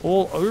 Ryung is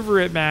all over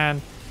it,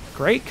 man.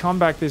 Great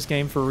comeback this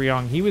game for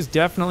Ryung. He was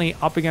definitely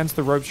up against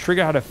the ropes.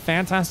 Trigger had a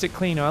fantastic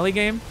clean early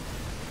game,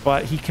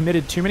 but he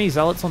committed too many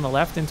zealots on the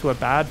left into a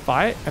bad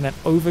fight and then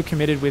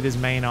overcommitted with his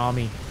main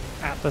army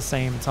at the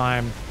same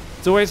time.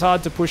 It's always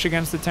hard to push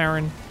against the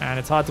Terran, and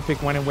it's hard to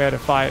pick when and where to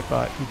fight,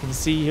 but you can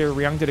see here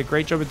Ryung did a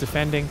great job of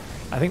defending.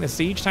 I think the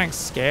siege tank's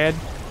scared.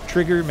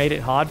 Trigger made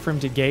it hard for him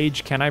to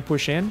gauge, can I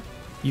push in?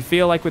 You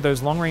feel like with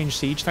those long-range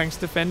siege tanks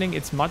defending,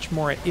 it's much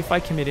more, if I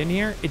commit in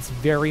here, it's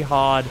very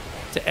hard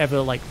to ever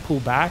like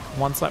pull back.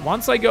 Once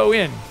I go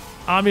in,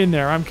 I'm in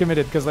there, I'm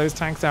committed, because those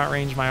tanks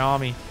outrange my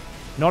army.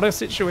 Not a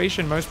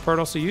situation most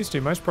Protoss are used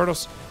to. Most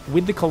Protoss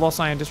with the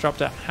Colossi and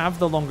Disruptor have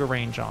the longer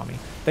range army.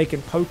 They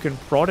can poke and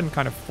prod and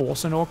kind of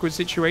force an awkward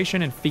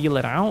situation and feel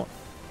it out.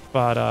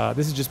 But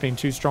this has just been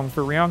too strong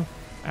for Ryung.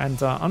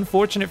 And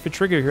unfortunate for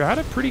Trigger, who had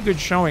a pretty good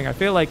showing. I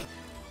feel like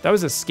that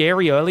was a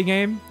scary early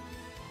game.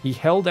 He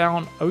held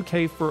down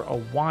okay for a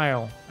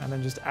while. And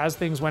then just as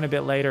things went a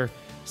bit later,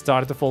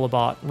 started to fall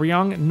apart.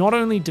 Ryung not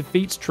only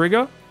defeats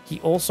Trigger, he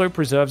also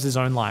preserves his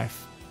own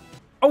life.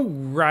 All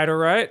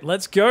right.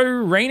 Let's go.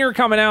 Reynor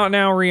coming out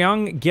now.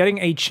 Ryung getting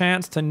a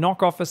chance to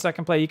knock off a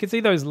second player. You can see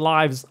those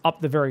lives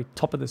up the very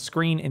top of the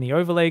screen in the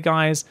overlay,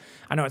 guys.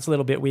 I know it's a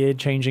little bit weird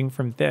changing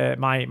from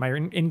my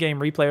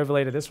in-game replay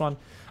overlay to this one.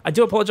 I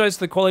do apologize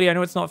for the quality. I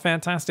know it's not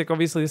fantastic.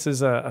 Obviously, this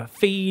is a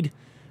feed,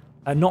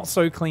 a not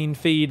so clean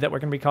feed that we're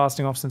going to be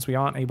casting off since we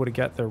aren't able to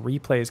get the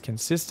replays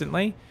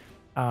consistently.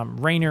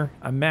 Reynor,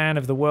 a man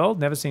of the world,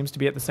 never seems to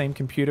be at the same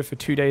computer for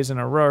 2 days in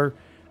a row.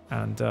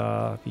 And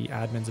the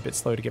admin's a bit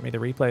slow to get me the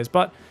replays.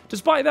 But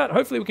despite that,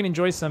 hopefully we can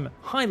enjoy some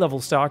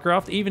high-level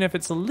StarCraft, even if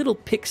it's a little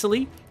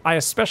pixely. I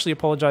especially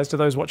apologize to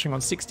those watching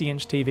on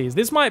 60-inch TVs.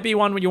 This might be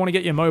one where you want to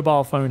get your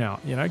mobile phone out.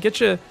 You know, get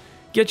your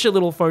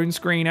little phone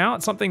screen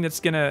out. Something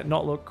that's going to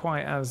not look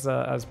quite as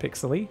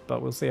pixely,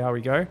 but we'll see how we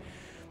go.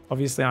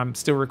 Obviously, I'm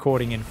still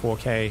recording in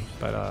 4K,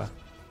 but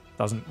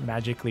doesn't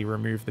magically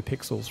remove the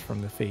pixels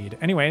from the feed.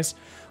 Anyways,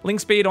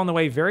 link speed on the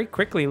way very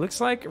quickly. Looks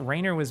like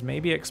Reynor was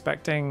maybe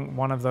expecting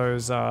one of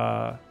those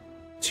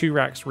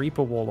 2-racks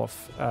Reaper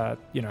wall-off,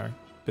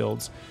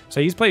 builds.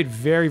 So he's played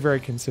very, very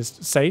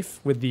safe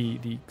with the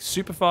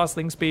super fast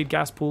link speed,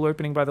 gas pool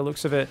opening by the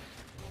looks of it.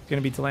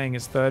 Going to be delaying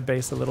his third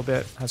base a little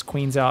bit, has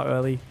queens out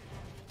early.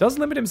 Does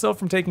limit himself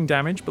from taking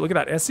damage, but look at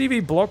that.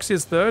 SCV blocks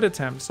his third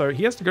attempt, so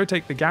he has to go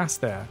take the gas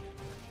there.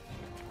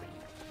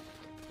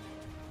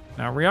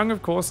 Now, Ryung,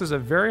 of course, is a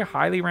very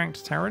highly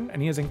ranked Terran,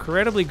 and he has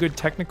incredibly good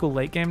technical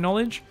late-game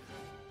knowledge,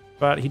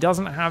 but he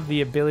doesn't have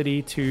the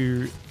ability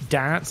to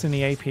dance in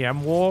the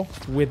APM war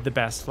with the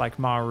best, like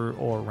MARU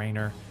or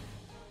Reynor.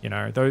 You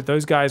know,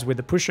 those guys with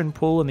the push and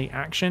pull and the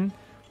action,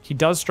 he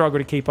does struggle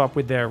to keep up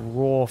with their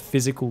raw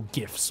physical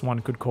gifts, one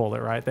could call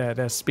it, right?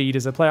 Their speed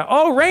as a player.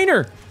 Oh,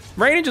 Reynor!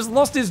 Reynor just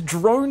lost his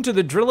drone to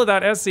the drill of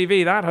that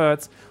SCV. That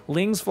hurts.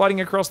 Lings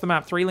flooding across the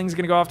map. 3 Lings are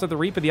going to go after the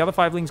Reaper. The other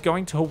 5 Lings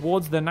going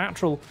towards the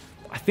natural.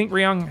 I think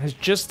Ryung has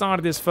just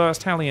started his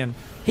first Hellion.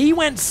 He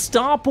went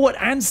starport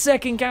and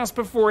second gas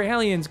before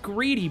Hellions.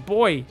 Greedy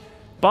boy.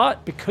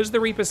 But because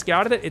the Reaper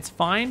scouted it, it's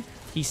fine.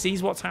 He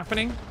sees what's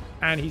happening,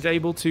 and he's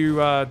able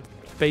to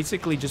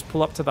basically just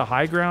pull up to the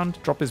high ground,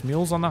 drop his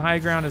mules on the high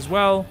ground as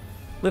well,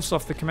 lifts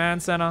off the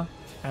command center,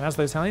 and as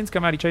those Hellions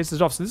come out, he chases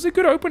off. So this is a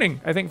good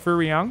opening, I think, for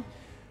Ryung.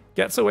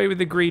 Gets away with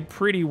the greed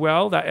pretty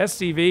well. That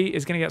SCV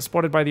is going to get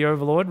spotted by the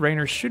Overlord.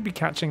 Reynor should be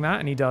catching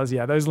that, and he does.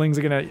 Yeah, those Lings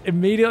are going to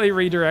immediately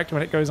redirect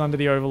when it goes under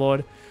the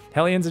Overlord.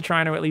 Hellions are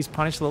trying to at least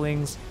punish the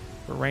Lings,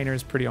 but Reynor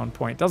is pretty on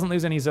point. Doesn't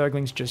lose any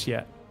Zerglings just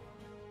yet.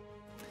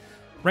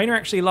 Reynor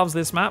actually loves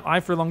this map.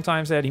 I, for a long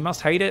time, said he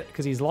must hate it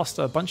because he's lost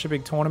a bunch of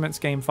big tournaments,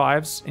 Game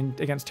 5s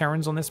against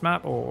Terrans on this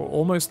map, or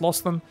almost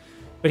lost them.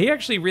 But he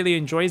actually really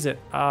enjoys it.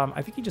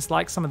 I think he just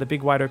likes some of the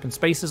big wide open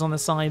spaces on the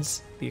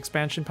sides. The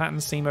expansion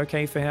patterns seem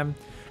okay for him.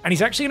 And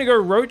he's actually going to go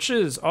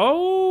Roaches.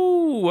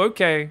 Oh,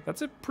 okay.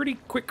 That's a pretty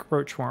quick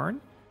Roach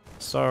Warren.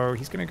 So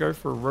he's going to go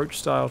for a Roach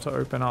style to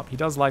open up. He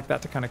does like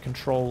that to kind of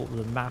control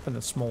the map and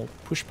the small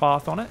push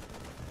path on it.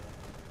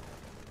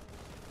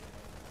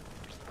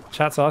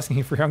 Chat's asking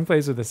if Ryung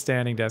plays with a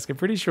standing desk. I'm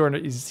pretty sure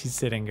he's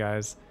sitting,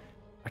 guys.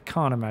 I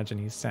can't imagine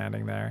he's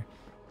standing there.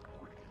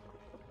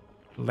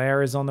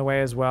 Lair is on the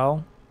way as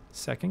well.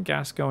 Second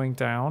gas going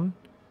down.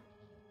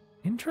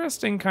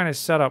 Interesting kind of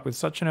setup with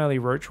such an early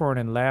Roach Warren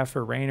and Lair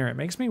for Reynor. It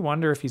makes me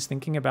wonder if he's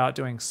thinking about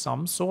doing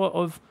some sort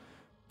of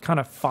kind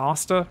of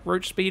faster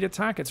Roach speed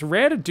attack. It's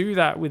rare to do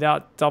that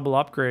without double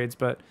upgrades,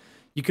 but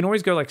you can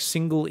always go like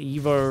single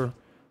Evo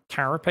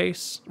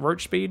Carapace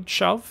Roach speed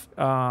shove.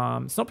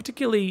 It's not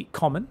particularly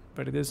common,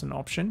 but it is an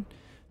option.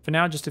 For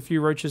now, just a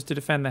few Roaches to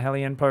defend the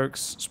Hellion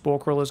pokes. Spore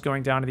Crawlers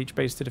going down at each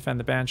base to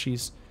defend the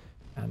Banshees.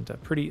 And a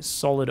pretty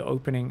solid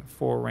opening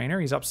for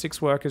Reynor. He's up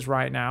 6 workers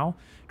right now,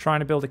 trying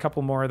to build a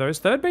couple more of those.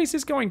 Third base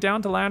is going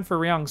down to land for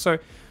Ryung, so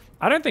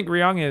I don't think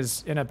Ryung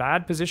is in a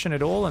bad position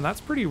at all, and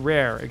that's pretty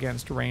rare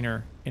against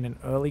Reynor in an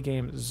early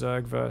game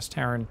Zerg versus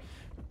Terran.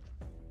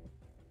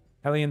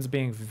 Hellions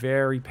being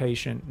very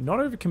patient, not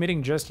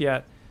overcommitting just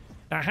yet.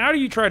 Now, how do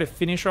you try to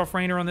finish off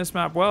Reynor on this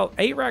map? Well,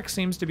 8-rack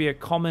seems to be a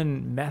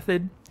common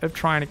method of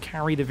trying to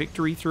carry the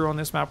victory through on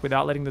this map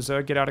without letting the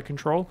Zerg get out of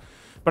control.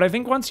 But I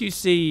think once you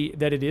see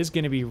that it is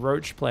going to be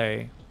Roach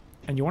play,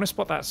 and you want to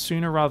spot that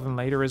sooner rather than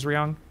later as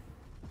Ryung.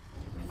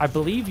 I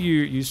believe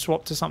you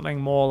swap to something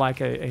more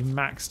like a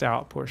maxed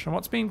out push. And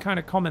what's been kind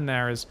of common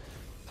there is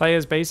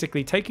players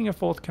basically taking a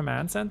 4th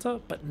command center,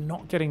 but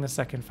not getting the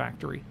 2nd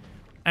factory.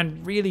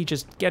 And really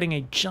just getting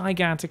a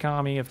gigantic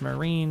army of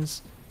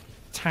Marines,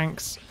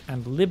 tanks,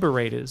 and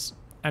Liberators,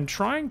 and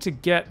trying to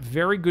get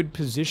very good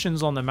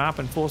positions on the map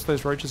and force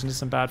those roaches into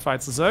some bad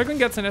fights. Zerglin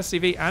gets an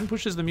SCV and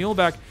pushes the mule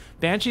back.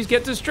 Banshees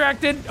get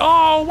distracted.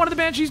 Oh, one of the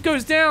Banshees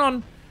goes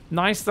down.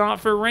 Nice start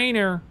for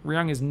Reynor.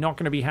 Ryung is not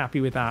going to be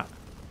happy with that.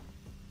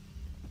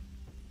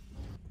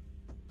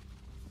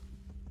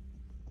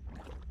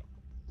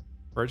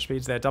 Roach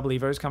speeds there. Double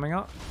Evos coming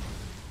up.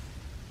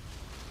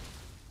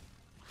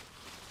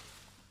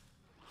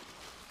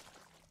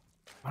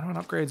 One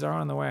upgrades are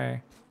on the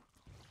way.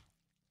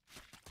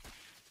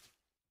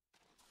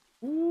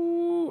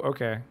 Ooh,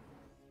 okay.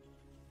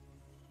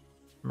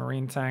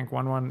 Marine tank,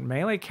 1-1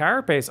 melee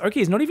carapace.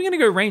 Okay, he's not even going to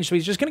go range, so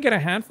he's just going to get a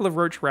handful of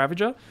Roach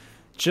Ravager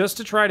just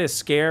to try to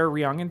scare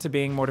Ryung into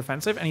being more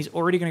defensive, and he's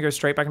already going to go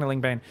straight back into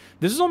Lingbane.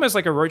 This is almost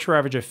like a Roach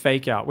Ravager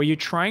fake out, where you're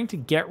trying to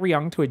get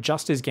Ryung to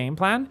adjust his game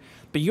plan,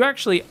 but you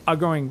actually are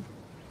going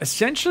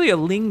essentially a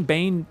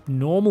Lingbane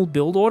normal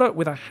build order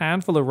with a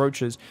handful of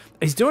Roaches.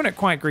 He's doing it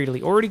quite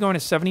greedily, already going to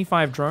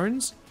 75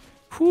 drones.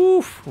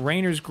 Whew,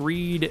 Reynor's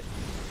greed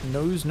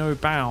knows no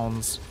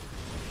bounds.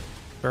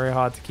 Very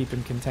hard to keep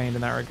him contained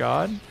in that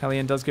regard.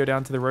 Hellion does go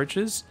down to the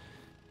Roaches.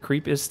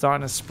 Creep is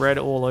starting to spread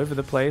all over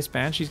the place.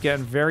 Banshee's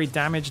getting very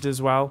damaged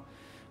as well.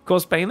 Of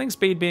course, Baneling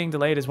speed being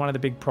delayed is one of the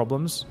big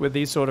problems with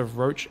these sort of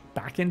Roach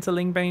back into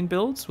Lingbane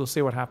builds. We'll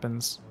see what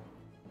happens.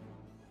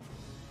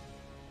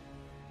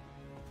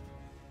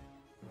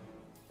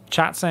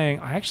 Chat saying,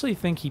 I actually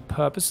think he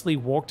purposely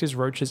walked his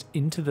Roaches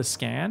into the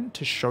scan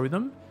to show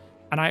them.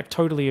 And I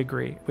totally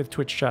agree with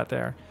Twitch chat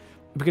there.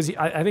 Because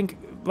I think,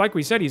 like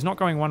we said, he's not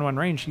going 1-1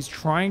 range. He's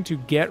trying to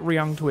get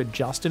Ryung to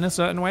adjust in a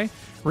certain way.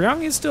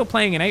 Ryung is still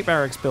playing an 8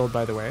 barracks build,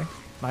 by the way.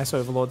 Nice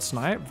Overlord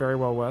snipe. Very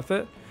well worth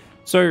it.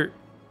 So,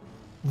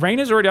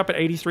 Reynor's already up at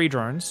 83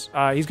 drones.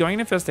 He's going in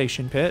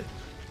Infestation Pit.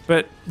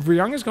 But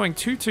Ryung is going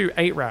 2-2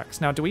 8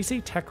 racks. Now, do we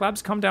see Tech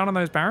Labs come down on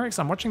those barracks?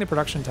 I'm watching the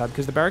production tab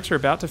because the barracks are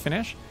about to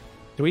finish.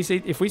 Do we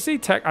see, if we see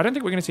Tech, I don't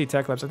think we're going to see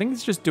Tech Labs. I think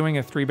it's just doing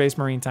a 3-base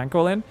Marine tank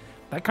all in.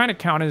 That kind of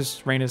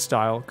counters Reynor's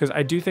style, because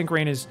I do think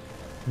Reynor's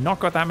not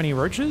got that many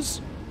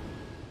Roaches.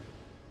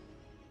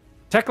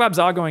 Tech Labs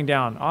are going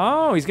down.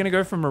 Oh, he's going to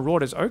go for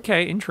Marauders.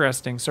 Okay,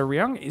 interesting. So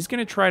Ryung is going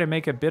to try to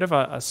make a bit of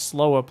a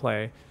slower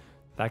play.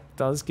 That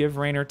does give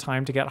Reynor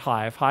time to get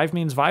Hive. Hive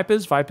means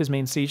Vipers. Vipers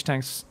means siege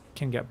tanks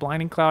can get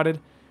blinding clouded.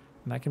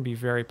 And that can be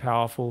very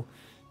powerful.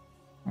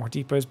 More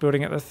depots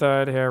building at the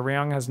 3rd here.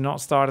 Ryung has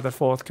not started the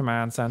 4th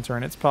command center,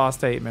 and it's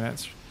past 8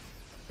 minutes.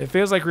 It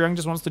feels like Ryung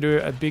just wants to do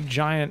a big,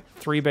 giant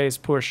 3-base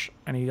push,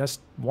 and he just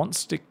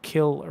wants to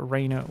kill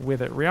Reynor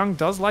with it. Ryung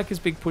does like his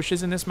big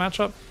pushes in this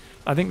matchup.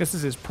 I think this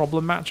is his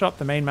problem matchup.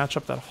 The main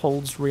matchup that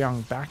holds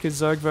Ryung back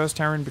is Zerg vs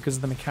Terran because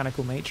of the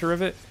mechanical nature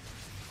of it.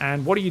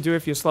 And what do you do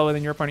if you're slower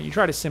than your opponent? You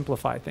try to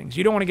simplify things.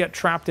 You don't want to get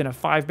trapped in a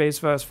 5-base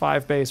versus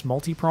 5-base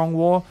multi-prong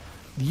war.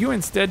 You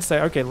instead say,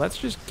 okay, let's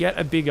just get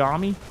a big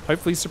army,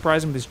 hopefully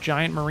surprise him with this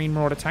giant Marine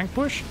Marauder tank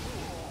push,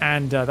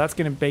 and that's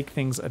going to make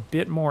things a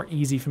bit more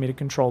easy for me to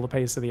control the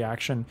pace of the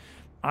action.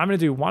 I'm going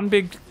to do one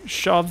big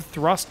shove,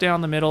 thrust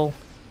down the middle,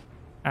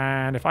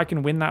 and if I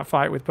can win that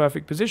fight with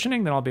perfect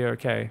positioning, then I'll be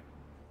okay.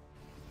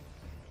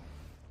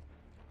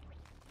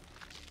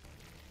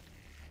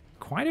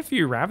 Quite a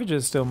few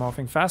Ravagers still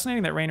morphing.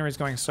 Fascinating that Reynor is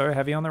going so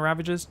heavy on the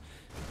Ravagers.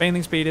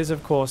 Baneling speed is,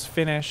 of course,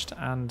 finished,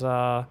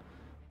 and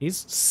he's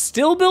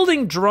still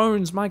building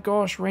drones. My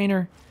gosh,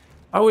 Reynor.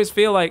 I always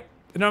feel like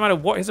no matter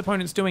what his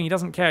opponent's doing, he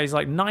doesn't care. He's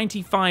like,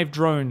 95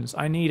 drones.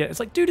 I need it. It's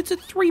like, dude, it's a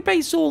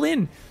 3-base all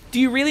in. Do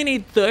you really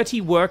need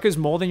 30 workers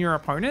more than your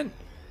opponent?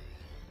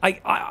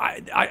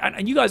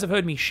 And you guys have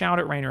heard me shout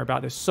at Reynor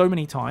about this so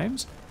many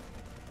times.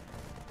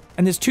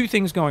 And there's two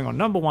things going on.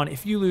 Number one,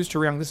 if you lose to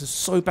Ryung, this is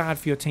so bad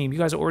for your team. You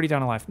guys are already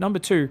down a life. Number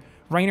two,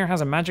 Reynor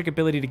has a magic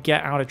ability to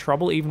get out of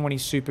trouble even when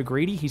he's super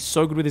greedy. He's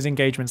so good with his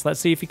engagements. Let's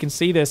see if he can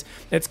see this.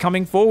 It's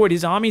coming forward.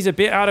 His army's a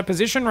bit out of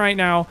position right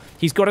now.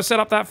 He's got to set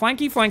up that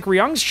flanky flank.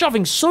 Ryung's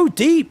shoving so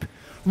deep.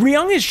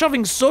 Ryung is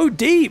shoving so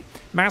deep.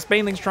 Mass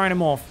Baneling's trying to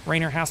morph.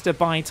 Reynor has to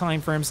buy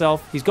time for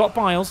himself. He's got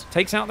Biles.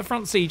 Takes out the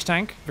front siege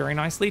tank. Very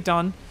nicely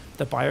done.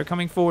 The bio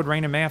coming forward.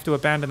 Reynor may have to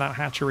abandon that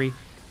hatchery.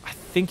 I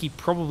think he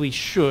probably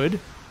should.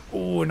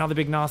 Oh, another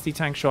big nasty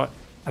tank shot.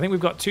 I think we've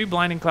got 2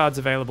 blinding clouds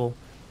available.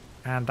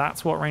 And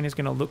that's what Reynor's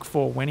going to look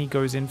for when he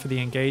goes in for the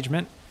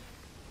engagement.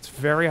 It's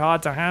very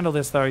hard to handle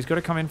this, though. He's got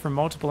to come in from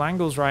multiple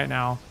angles right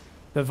now.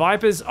 The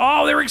Vipers...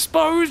 Oh, they're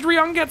exposed!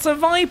 Ryung gets a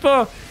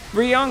Viper!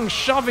 Ryung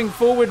shoving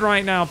forward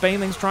right now.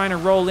 Banelings trying to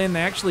roll in.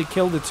 They actually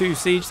killed the 2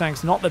 siege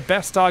tanks. Not the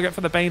best target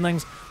for the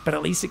Banelings, but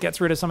at least it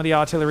gets rid of some of the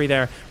artillery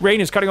there.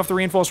 Reynor's cutting off the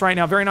reinforce right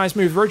now. Very nice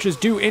move. Roaches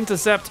do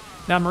intercept.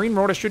 Now, Marine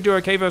Marauder should do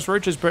okay versus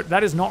Roaches, but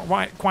that is not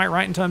quite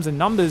right in terms of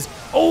numbers.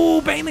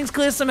 Oh, Banelings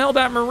clears some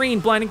Hellbat Marine.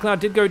 Blinding Cloud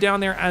did go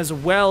down there as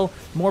well.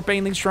 More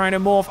Banelings trying to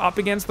morph. Up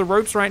against the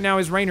ropes right now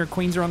is Reynor.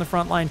 Queens are on the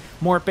front line.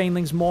 More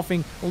Banelings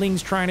morphing.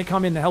 Lings trying to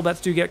come in. The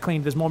Hellbats do get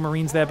cleaned. There's more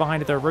Marines there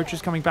behind it, though.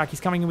 Roaches coming back. He's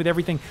coming in with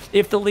everything.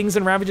 If the Lings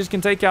and Ravagers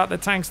can take out the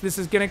tanks, this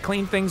is going to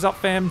clean things up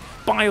for him.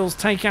 Biles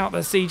take out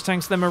the siege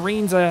tanks. The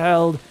Marines are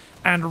held,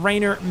 and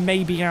Reynor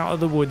may be out of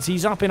the woods.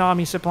 He's up in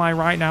army supply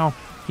right now.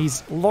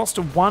 He's lost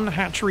 1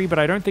 hatchery, but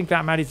I don't think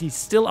that matters. He's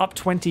still up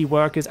 20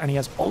 workers, and he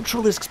has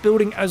Ultralisks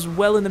building as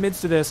well in the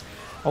midst of this.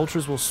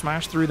 Ultras will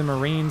smash through the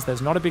Marines.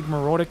 There's not a big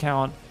Marauder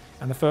count,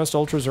 and the first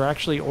Ultras are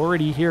actually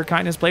already here.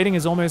 Chitinous Plating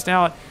is almost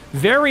out.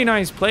 Very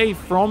nice play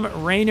from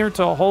Reynor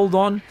to hold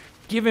on.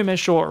 Give him a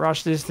short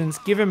rush distance.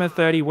 Give him a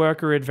 30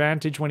 worker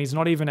advantage when he's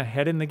not even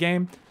ahead in the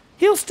game.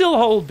 He'll still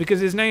hold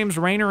because his name's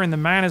Reynor, and the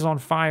man is on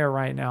fire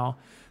right now.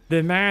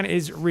 The man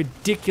is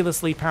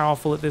ridiculously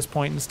powerful at this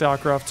point in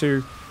StarCraft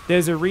 2.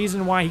 There's a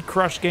reason why he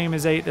crushed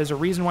Gamers 8. There's a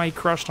reason why he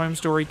crushed Home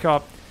Story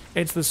Cup.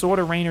 It's the sort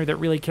of Reynor that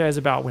really cares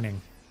about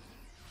winning.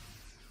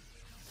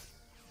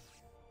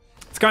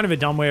 It's kind of a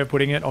dumb way of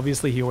putting it.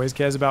 Obviously, he always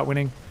cares about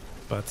winning.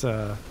 But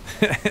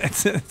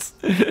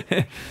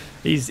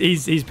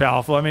he's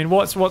powerful. I mean,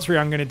 what's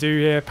Ryung going to do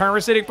here?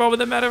 Parasitic Bomb with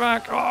the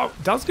Medevac. Oh,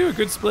 does do a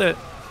good split.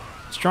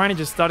 He's trying to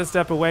just stutter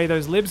step away.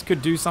 Those libs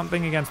could do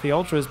something against the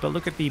Ultras, but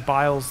look at the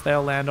Biles.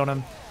 They'll land on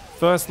him.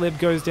 First lib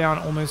goes down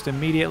almost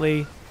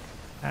immediately.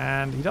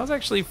 And he does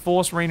actually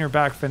force Reynor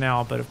back for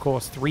now, but of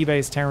course,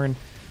 3-base Terran,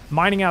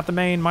 mining out the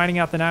main, mining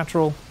out the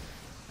natural,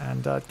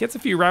 and gets a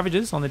few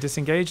Ravages on the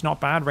disengage.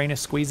 Not bad. Reynor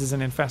squeezes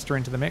an Infestor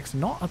into the mix.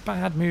 Not a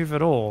bad move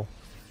at all.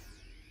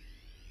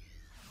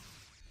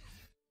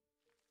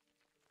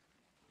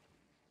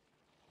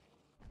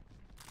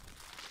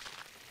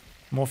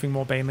 Morphing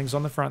more Banelings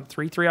on the front.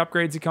 3-3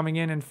 upgrades are coming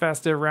in.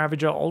 Infestor,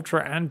 Ravager,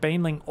 Ultra, and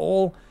Baneling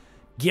all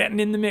getting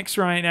in the mix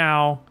right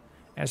now.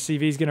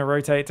 SCV is going to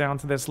rotate down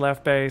to this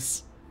left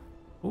base.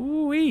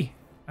 Ooh-wee.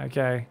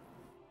 Okay.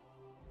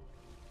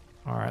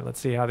 Alright, let's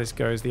see how this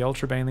goes. The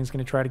Ultra Baneling's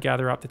going to try to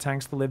gather up the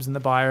tanks, the libs, and the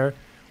bio.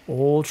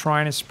 All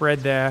trying to spread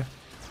there.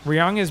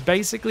 Ryung is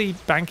basically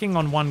banking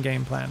on one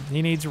game plan.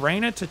 He needs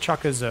Reynor to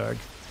chuck a Zerg.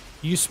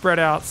 You spread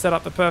out, set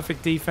up the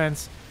perfect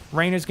defense.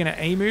 Reynor's going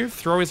to A-move,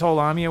 throw his whole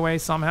army away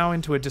somehow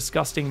into a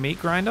disgusting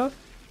meat grinder,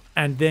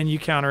 and then you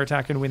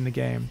counterattack and win the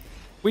game.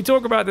 We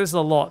talk about this a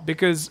lot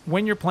because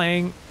when you're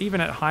playing,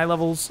 even at high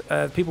levels,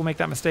 people make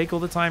that mistake all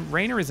the time.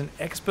 Reynor is an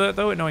expert,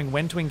 though, at knowing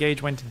when to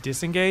engage, when to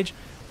disengage.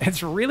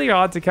 It's really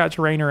hard to catch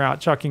Reynor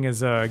out chucking a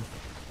Zerg.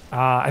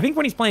 I think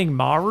when he's playing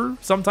MARU,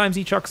 sometimes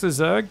he chucks a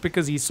Zerg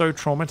because he's so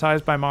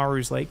traumatized by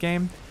MARU's late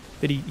game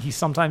that he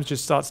sometimes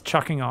just starts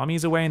chucking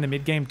armies away in the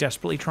mid-game,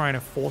 desperately trying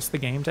to force the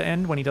game to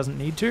end when he doesn't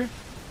need to.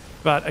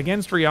 But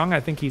against Ryung,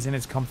 I think he's in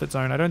his comfort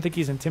zone. I don't think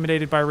he's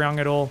intimidated by Ryung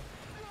at all.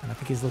 And I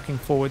think he's looking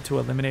forward to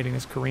eliminating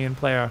this Korean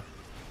player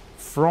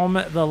from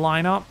the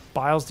lineup.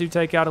 Biles do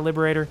take out a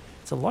Liberator.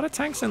 It's a lot of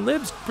tanks and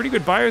libs. Pretty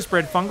good bio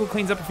spread. Fungal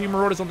cleans up a few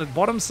Marauders on the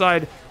bottom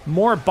side.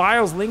 More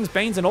Biles, Lings,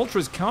 Banes, and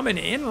Ultras coming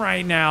in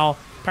right now.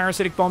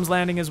 Parasitic Bombs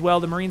landing as well.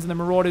 The Marines and the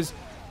Marauders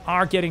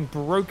are getting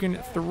broken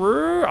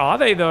through. Are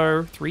they,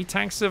 though? 3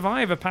 tanks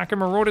survive. A pack of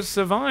Marauders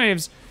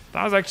survives.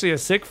 That was actually a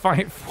sick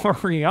fight for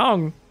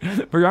Ryung.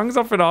 Ryung's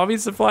off an army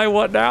supply.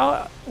 What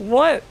now?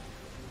 What?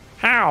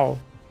 How?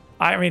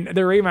 I mean,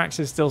 the rematch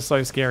is still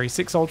so scary.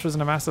 6 Ultras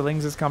and a Master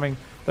Lings is coming.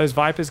 Those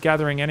Vipers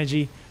gathering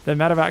energy. The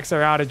Medevacs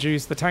are out of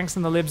juice. The tanks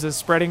and the libs are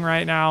spreading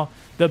right now.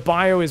 The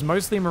bio is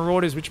mostly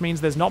Marauders, which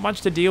means there's not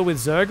much to deal with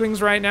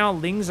Zerglings right now.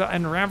 Lings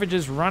and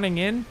Ravagers running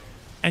in.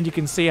 And you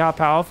can see how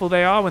powerful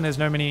they are when there's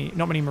not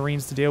many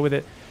Marines to deal with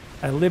it.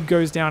 A lib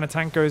goes down, a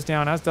tank goes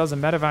down, as does a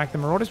Medevac. The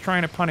Marauders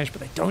trying to punish,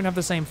 but they don't have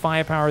the same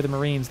firepower of the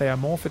Marines. They are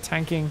more for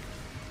tanking.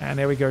 And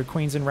there we go.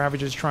 Queens and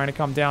Ravagers trying to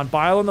come down.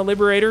 Bile on the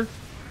Liberator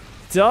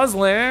does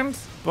land,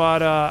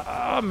 but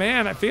oh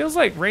man, it feels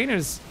like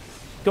Reynor's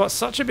got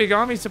such a big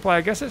army supply.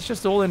 I guess it's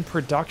just all in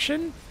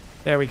production.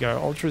 There we go.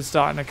 Ultra's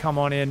starting to come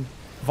on in.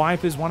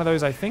 Viper's one of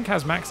those, I think,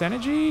 has max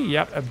energy.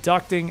 Yep,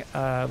 abducting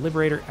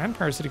Liberator and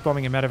Parasitic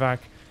Bombing a Medevac.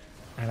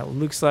 And it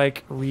looks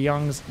like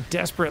Ryung's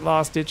desperate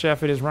last-ditch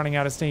effort is running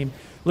out of steam.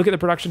 Look at the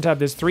production tab.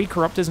 There's 3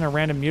 Corruptors and a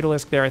random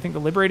Mutalisk there. I think the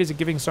Liberators are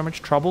giving so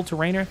much trouble to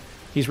Reynor.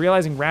 He's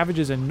realizing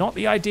Ravagers are not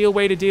the ideal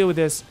way to deal with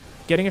this.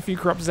 Getting a few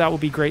Corruptors out will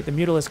be great. The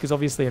Mutalisk is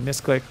obviously a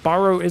misclick.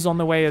 Burrow is on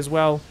the way as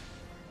well.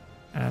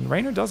 And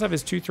Reynor does have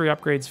his 2-3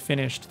 upgrades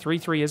finished.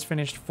 3-3 is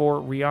finished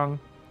for Ryung.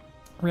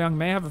 Ryung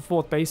may have a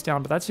 4th base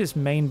down, but that's his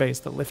main base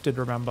that lifted,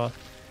 remember.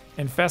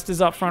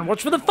 Infestors up front.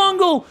 Watch for the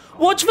fungal!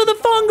 Watch for the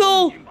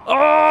fungal!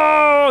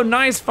 Oh,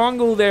 nice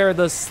fungal there.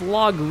 The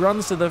slug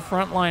runs to the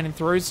front line and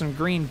throws some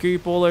green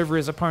goop all over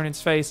his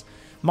opponent's face.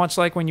 Much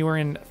like when you were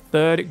in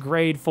 3rd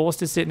grade, forced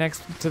to sit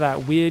next to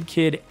that weird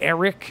kid,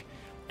 Eric.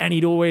 and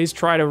he'd always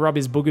try to rub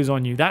his boogers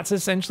on you. That's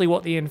essentially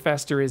what the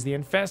Infestor is. The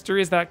Infestor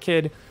is that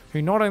kid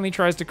who not only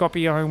tries to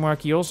copy your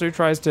homework, he also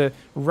tries to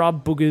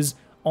rub boogers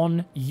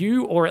on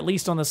you, or at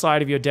least on the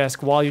side of your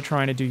desk while you're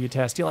trying to do your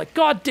test. You're like,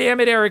 God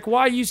damn it, Eric,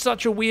 why are you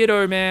such a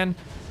weirdo, man?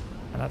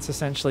 And that's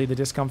essentially the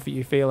discomfort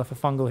you feel if a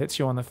fungal hits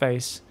you on the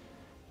face.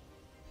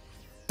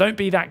 Don't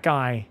be that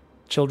guy,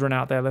 children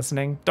out there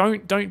listening.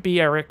 Don't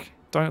be Eric.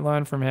 Don't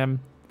learn from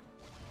him.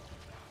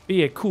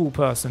 Be a cool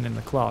person in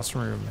the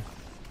classroom.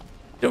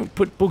 Don't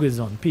put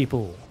boogers on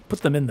people.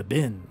 Put them in the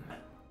bin.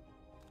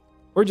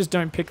 Or just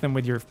don't pick them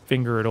with your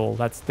finger at all.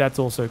 That's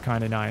also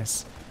kind of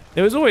nice.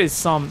 There was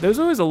always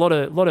a lot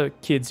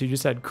of kids who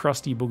just had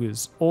crusty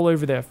boogers all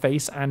over their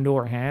face and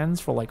or hands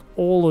for like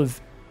all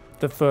of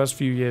the first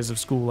few years of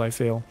school, I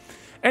feel.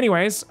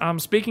 Anyways,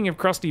 speaking of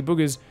crusty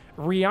boogers,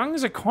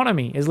 Ryung's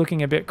economy is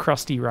looking a bit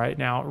crusty right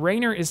now.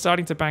 Reynor is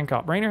starting to bank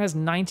up. Reynor has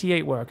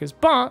 98 workers,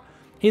 but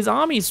his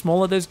army's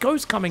smaller. There's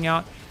ghosts coming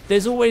out.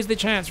 There's always the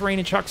chance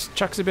Reynor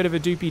chucks a bit of a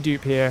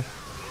doopy-doop here.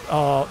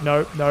 Oh,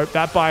 no.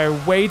 That bio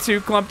way too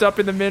clumped up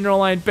in the mineral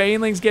line.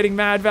 Baneling's getting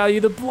mad value.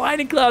 The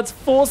Blinding Cloud's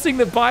forcing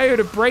the bio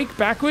to break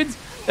backwards.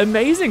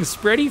 Amazing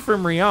spready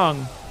from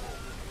Ryung.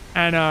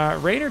 And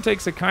Reynor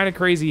takes a kind of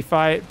crazy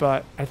fight,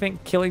 but I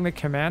think killing the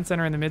command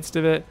center in the midst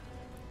of it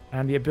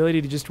and the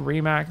ability to just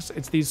remax,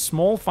 it's these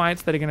small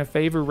fights that are going to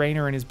favor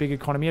Reynor and his big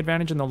economy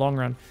advantage in the long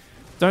run.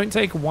 Don't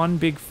take one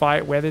big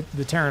fight where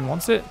the Terran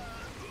wants it.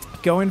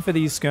 Go in for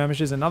these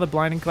skirmishes. Another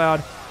Blinding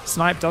Cloud.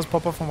 Snipe does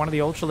pop off from one of the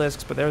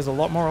Ultralisks, but there's a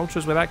lot more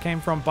Ultras where that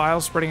came from.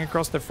 Bile spreading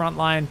across the front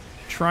line,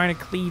 trying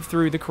to cleave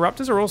through. The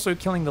Corruptors are also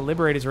killing the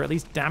Liberators, or at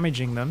least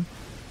damaging them.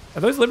 Are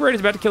those Liberators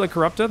about to kill a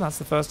Corruptor? That's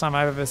the first time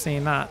I've ever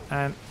seen that.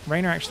 And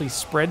Reynor actually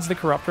spreads the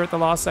Corruptor at the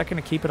last second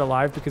to keep it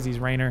alive because he's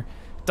Reynor.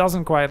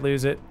 Doesn't quite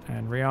lose it.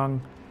 And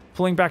Ryung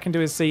pulling back into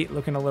his seat,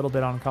 looking a little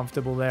bit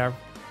uncomfortable there.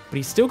 But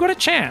he's still got a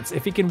chance.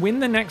 If he can win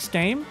the next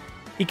game,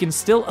 he can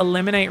still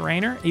eliminate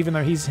Reynor, even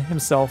though he's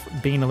himself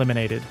been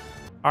eliminated.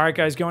 All right,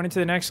 guys, going into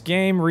the next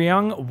game,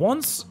 Ryung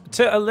wants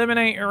to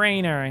eliminate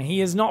Reynor.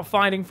 He is not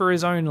fighting for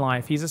his own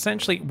life. He's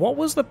essentially... What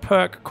was the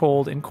perk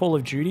called in Call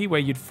of Duty where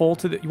you'd fall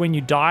to the... When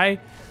you die,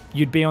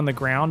 you'd be on the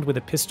ground with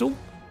a pistol?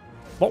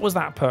 What was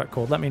that perk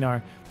called? Let me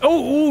know.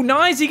 Oh,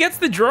 nice. He gets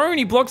the drone.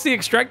 He blocks the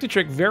extractor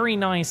trick. Very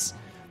nice.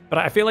 But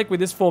I feel like with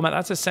this format,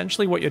 that's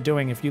essentially what you're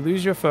doing. If you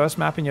lose your first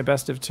map in your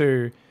best of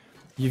 2,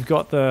 you've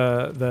got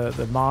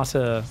the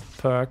martyr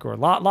perk, or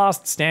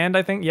last stand,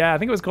 I think. Yeah, I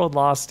think it was called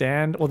last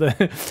stand, or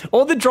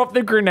the drop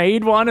the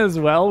grenade one as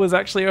well was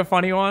actually a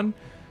funny one.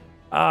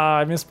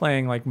 I miss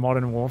playing like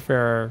Modern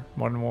Warfare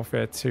 2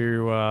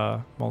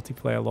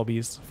 multiplayer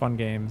lobbies, fun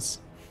games.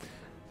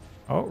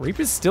 Oh,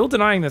 Reaper's still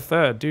denying the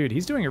third. Dude,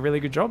 he's doing a really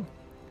good job.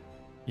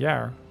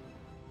 Yeah,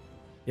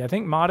 I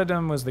think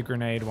Martyrdom was the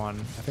grenade one.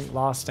 I think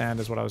Last Stand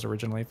is what I was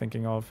originally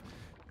thinking of.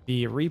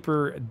 The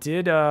Reaper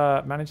did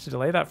manage to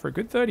delay that for a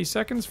good 30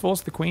 seconds,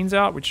 force the Queens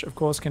out, which of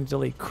course can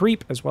delay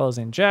creep as well as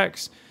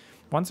injects.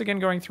 Once again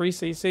going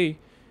 3cc.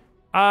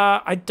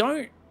 I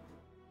don't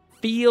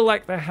feel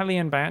like the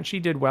Hellion Banshee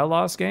did well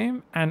last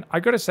game, and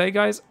I gotta say,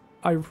 guys,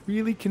 I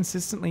really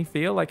consistently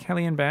feel like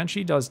Hellion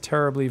Banshee does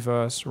terribly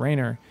versus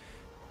Reynor.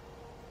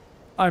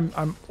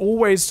 I'm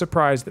always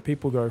surprised that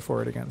people go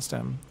for it against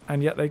him,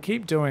 and yet they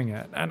keep doing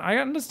it. And I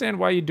understand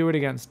why you do it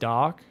against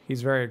Dark.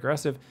 He's very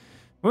aggressive.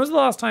 When was the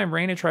last time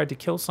Reynor tried to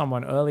kill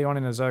someone early on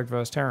in a Zerg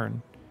vs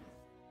Terran?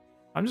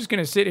 I'm just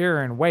going to sit here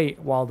and wait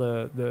while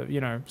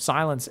the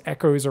silence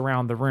echoes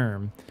around the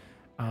room.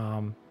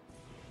 I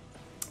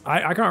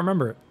can't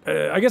remember.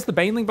 I guess the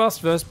Baneling bust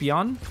versus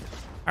Beyond,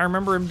 I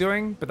remember him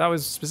doing, but that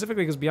was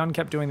specifically because Beyond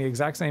kept doing the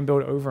exact same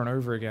build over and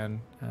over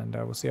again, and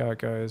we'll see how it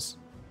goes.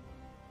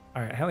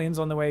 All right, Hellion's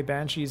on the way,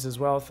 Banshees as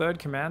well. Third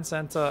command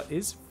center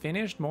is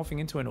finished, morphing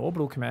into an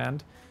orbital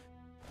command.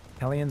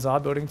 Hellions are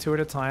building 2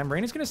 at a time.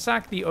 Reynor's going to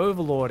sack the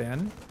Overlord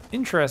in.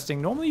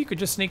 Interesting. Normally you could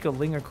just sneak a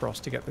Ling across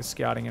to get the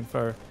scouting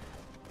info.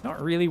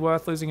 Not really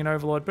worth losing an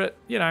Overlord, but,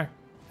 you know,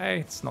 hey,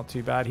 it's not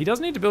too bad. He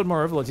does need to build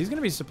more Overlords. He's going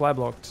to be supply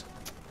blocked.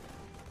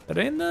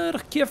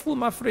 Reynor, careful,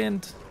 my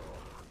friend.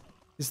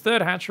 His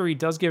third hatchery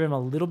does give him a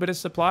little bit of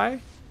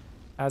supply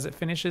as it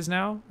finishes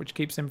now, which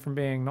keeps him from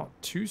being not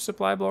too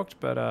supply blocked,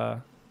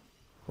 but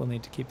we'll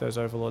need to keep those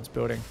Overlords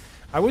building.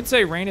 I would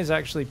say Reynor is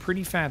actually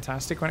pretty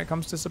fantastic when it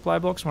comes to supply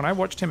blocks. When I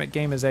watched him at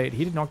Gamers 8,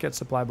 he did not get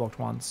supply blocked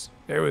once.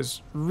 It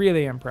was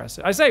really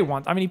impressive. I say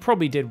once. I mean, he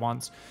probably did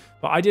once,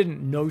 but I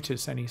didn't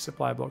notice any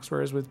supply blocks.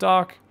 Whereas with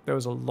Dark, there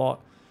was a lot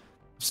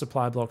of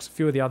supply blocks. A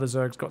few of the other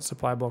Zergs got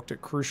supply blocked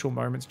at crucial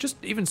moments. Just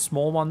even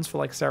small ones for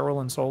like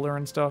SERRAL and Solar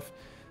and stuff.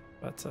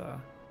 But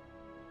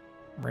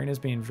Reynor's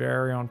been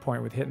very on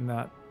point with hitting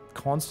that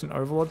constant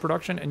Overlord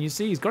production. And you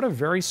see, he's got a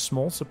very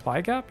small supply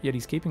gap, yet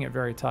he's keeping it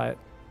very tight.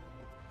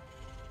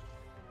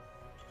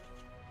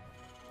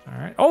 All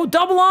right. Oh,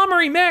 double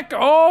armory mech.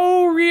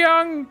 Oh,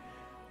 Ryung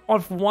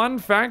off 1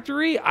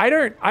 factory. I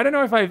don't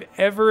know if I've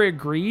ever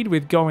agreed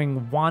with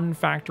going 1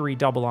 factory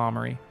double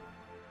armory.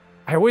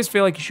 I always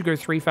feel like you should go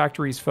 3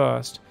 factories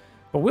first.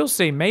 But we'll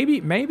see. Maybe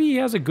he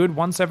has a good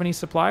 170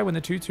 supply when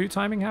the 2-2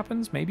 timing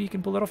happens. Maybe he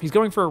can pull it off. He's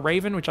going for a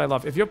Raven, which I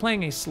love. If you're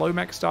playing a slow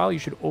mech style, you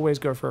should always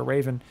go for a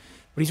Raven.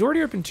 But he's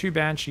already opened 2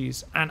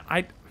 Banshees, and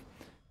I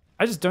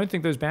just don't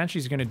think those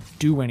Banshees are going to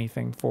do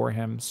anything for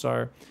him.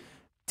 So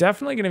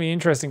definitely going to be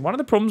interesting. One of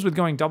the problems with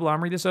going double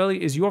armory this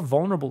early is you're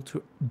vulnerable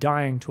to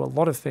dying to a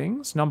lot of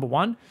things, number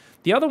one.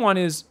 The other one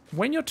is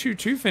when your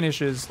 2-2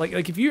 finishes, like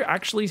if you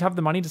actually have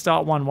the money to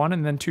start 1-1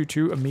 and then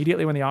 2-2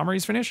 immediately when the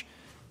armories finish,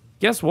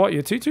 guess what?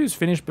 Your 2-2's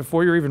finished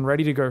before you're even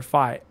ready to go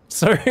fight.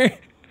 So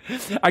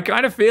I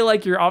kind of feel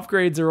like your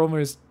upgrades are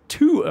almost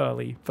too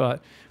early,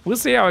 but we'll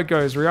see how it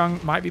goes.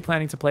 Ryung might be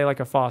planning to play like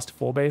a fast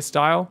 4-base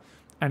style,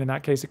 and in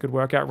that case, it could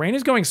work out.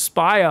 Reynor's going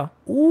Spire.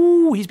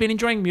 Ooh, he's been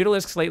enjoying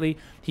Mutalisks lately.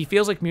 He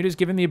feels like Muta's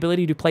given the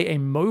ability to play a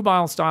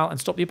mobile style and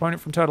stop the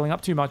opponent from turtling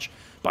up too much,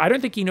 but I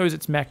don't think he knows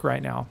it's mech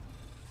right now.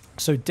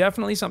 So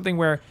definitely something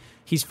where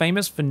he's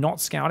famous for not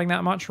scouting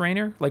that much,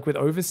 Reynor. Like with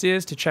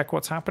Overseers to check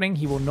what's happening,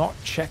 he will not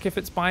check if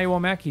it's bio or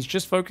mech. He's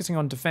just focusing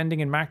on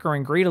defending and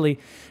macroing greedily.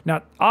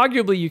 Now,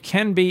 arguably, you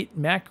can beat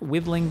mech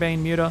with Lingbane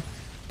Muta,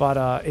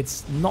 but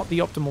it's not the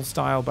optimal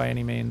style by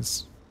any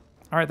means.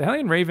 All right, the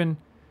Hellion Raven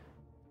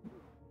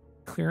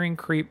clearing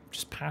creep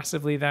just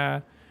passively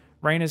there.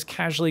 Reynor's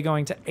casually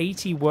going to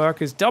 80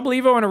 workers. Double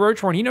Evo and a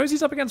Roachhorn. He knows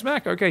he's up against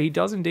mech. Okay, he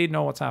does indeed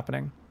know what's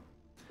happening.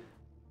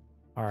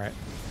 All right.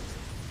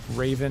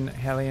 Raven,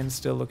 Hellion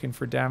still looking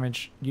for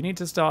damage. You need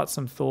to start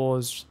some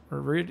Thors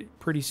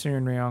pretty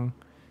soon, Ryung.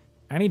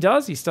 And he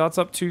does. He starts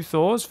up 2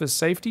 Thors for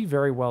safety.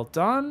 Very well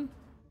done.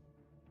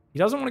 He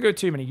doesn't want to go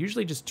too many.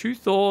 Usually just 2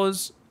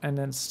 Thors and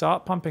then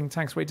start pumping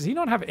tanks. Wait, does he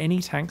not have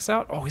any tanks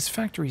out? Oh, his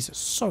factories are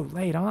so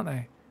late, aren't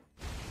they?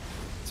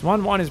 So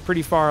 1-1 is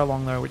pretty far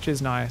along, though, which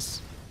is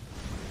nice.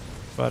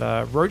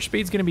 But Roach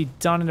Speed's going to be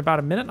done in about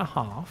a minute and a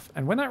half.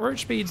 And when that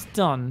Roach Speed's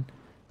done,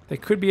 there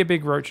could be a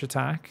big Roach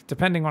attack,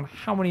 depending on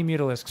how many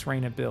Mutalisks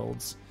Reynor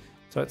builds.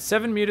 So it's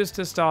 7 Mutas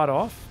to start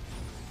off.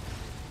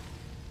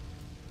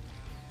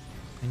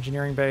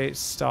 Engineering Bay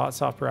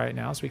starts up right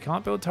now, so we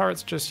can't build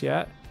turrets just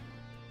yet.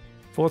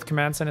 4th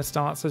Command Center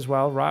starts as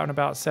well, right on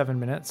about 7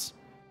 minutes.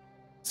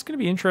 It's going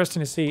to be interesting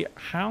to see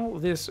how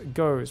this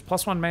goes.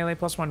 +1 melee,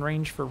 +1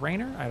 range for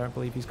Reynor. I don't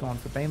believe he's gone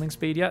for Baneling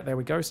speed yet. There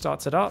we go,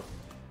 starts it up.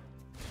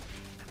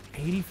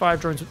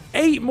 85 drones with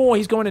 8 more.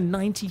 He's going to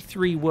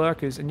 93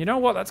 workers. And you know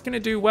what? That's going to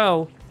do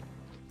well.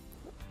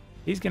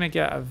 He's going to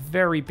get a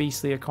very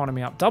beastly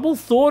economy up. Double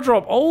Thor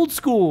drop. Old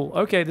school.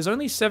 Okay, there's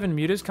only 7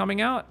 Mutas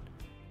coming out.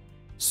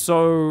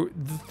 So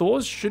the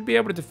Thors should be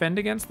able to defend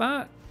against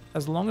that,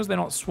 as long as they're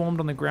not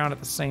swarmed on the ground at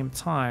the same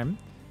time.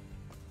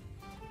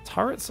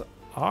 Turrets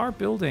are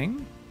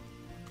building.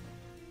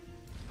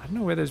 I don't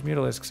know where those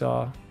Mutalisks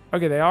are.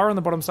 Okay, they are on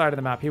the bottom side of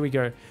the map. Here we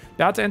go.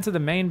 About to enter the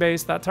main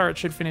base. That turret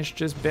should finish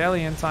just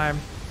barely in time.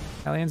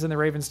 Hellions and the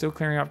Raven still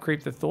clearing up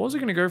creep. The Thors are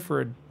going to go for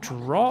a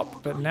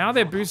drop, but now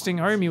they're boosting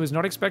home. He was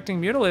not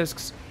expecting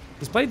Mutalisks.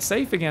 He's played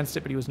safe against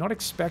it, but he was not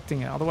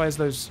expecting it. Otherwise,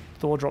 those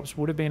Thor drops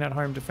would have been at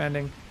home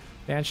defending.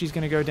 Banshee's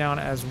going to go down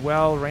as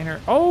well.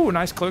 Reynor. Oh,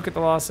 nice cloak at the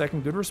last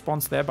second. Good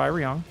response there by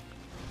Ryung.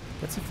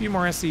 Gets a few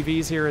more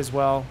SCVs here as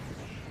well.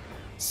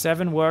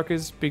 7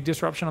 workers. Big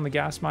disruption on the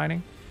gas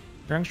mining.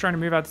 Ryung's trying to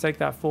move out to take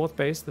that 4th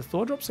base. The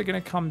Thor drops are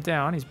going to come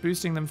down. He's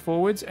boosting them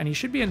forwards, and he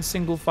should be in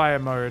single fire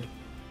mode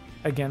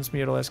against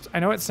Mutalisks. I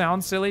know it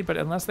sounds silly, but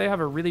unless they have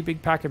a really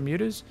big pack of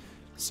Mutas,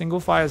 single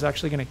fire is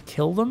actually going to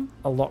kill them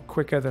a lot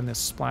quicker than this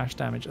splash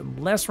damage,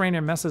 unless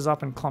Reynor messes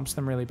up and clumps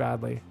them really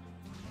badly.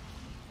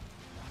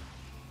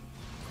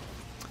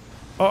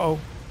 Uh-oh.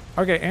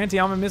 Okay,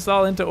 anti-armor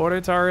missile into auto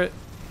turret,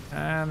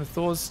 and the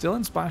Thor's still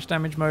in splash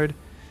damage mode.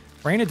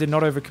 Reynor did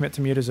not overcommit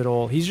to Mutas at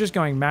all. He's just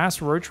going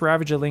mass Roach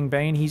Ravager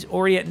Lingbane. He's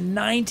already at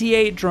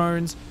 98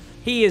 drones.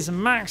 He is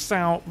maxed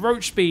out.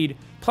 Roach speed.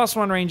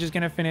 +1 range is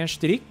going to finish.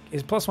 Did he?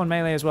 His +1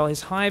 melee as well.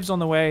 His Hive's on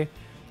the way.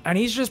 And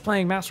he's just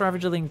playing mass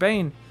Ravager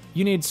Lingbane.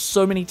 You need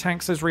so many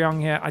tanks as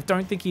Ryung here. I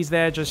don't think he's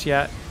there just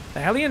yet. The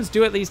Hellions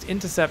do at least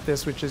intercept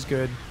this, which is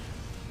good.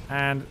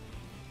 And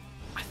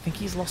I think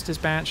he's lost his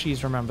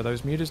Banshees, remember.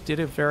 Those Mutas did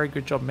a very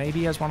good job. Maybe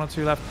he has 1 or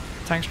 2 left.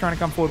 Tanks trying to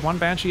come forward. 1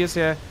 Banshee is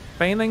here.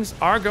 Banelings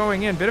are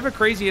going in. Bit of a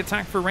crazy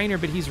attack for Reynor,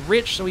 but he's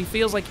rich, so he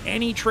feels like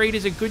any trade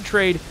is a good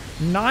trade.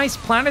 Nice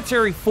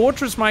planetary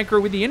fortress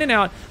micro with the in and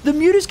out. The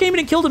Mutas came in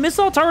and killed a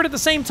missile turret at the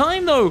same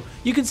time, though.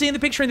 You can see in the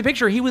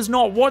picture, he was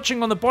not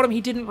watching on the bottom.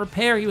 He didn't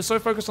repair. He was so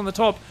focused on the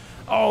top.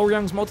 Oh,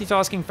 Ryung's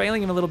multitasking,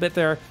 failing him a little bit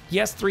there.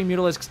 Yes, 3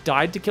 Mutalisks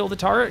died to kill the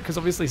turret, because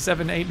obviously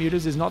 7, 8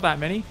 Mutas is not that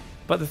many.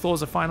 But the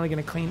Thors are finally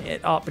going to clean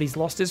it up. But he's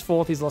lost his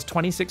 4th. He's lost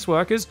 26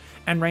 workers.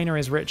 And Reynor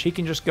is rich. He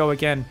can just go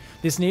again.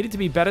 This needed to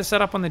be better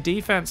set up on the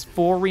defense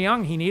for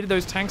Ryung. He needed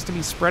those tanks to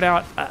be spread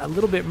out a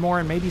little bit more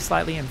and maybe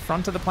slightly in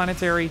front of the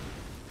planetary.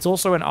 It's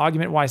also an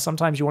argument why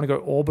sometimes you want to go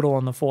orbital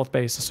on the 4th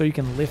base so you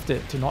can lift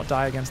it to not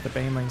die against the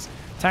Banelings.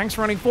 Tanks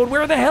running forward.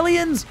 Where are the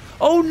Hellions?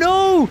 Oh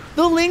no!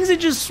 The Lings are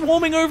just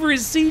swarming over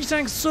his siege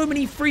tanks. So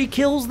many free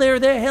kills there.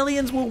 Their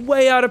Hellions were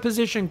way out of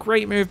position.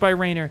 Great move by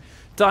Reynor.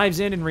 Dives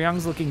in, and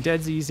Ryung's looking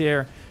deadsies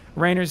here.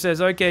 Reynor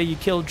says, okay, you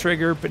killed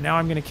Trigger, but now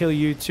I'm going to kill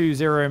you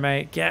 2-0,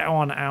 mate. Get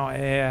on out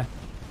here.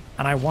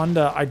 And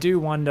I do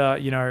wonder,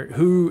 you know,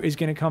 who is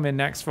going to come in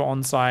next for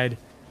Onsyde.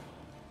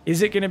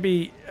 Is it going to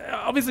be,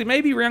 obviously,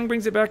 maybe Ryung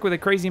brings it back with a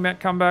crazy mech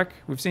comeback.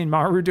 We've seen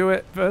MARU do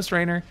it versus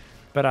Reynor.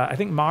 But I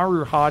think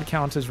MARU hard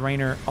counters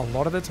Reynor a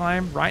lot of the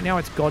time. Right now,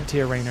 it's God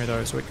tier Reynor,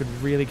 though, so it could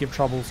really give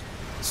troubles.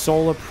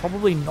 Solar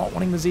probably not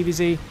wanting the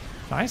ZVZ.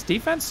 Nice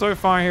defense so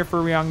far here for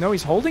Ryung. No,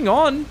 he's holding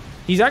on.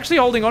 He's actually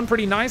holding on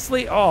pretty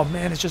nicely. Oh,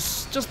 man, it's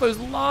just those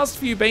last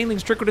few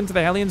Banelings trickled into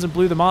the Hellions and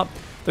blew them up.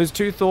 Those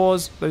 2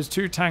 Thors, those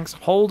 2 tanks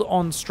hold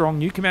on strong.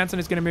 New Command Center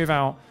is going to move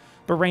out.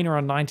 But Reynor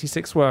on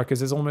 96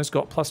 workers has almost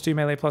got +2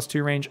 melee,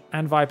 +2 range,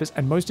 and Vipers.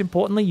 And most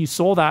importantly, you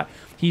saw that.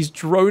 He's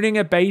droning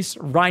a base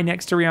right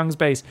next to Ryung's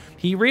base.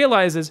 He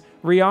realizes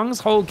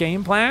Ryung's whole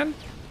game plan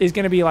is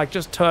going to be like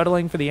just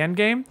turtling for the end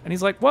game. And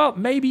he's like, well,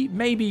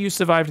 maybe you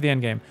survived the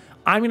end game.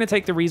 I'm going to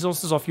take the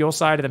resources off your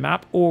side of the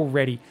map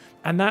already.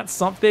 And that's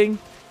something,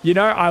 you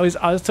know, I was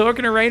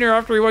talking to Reynor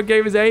after he won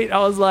Game 8. I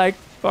was like,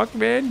 fuck,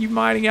 man, you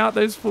mining out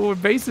those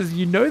forward bases.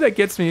 You know that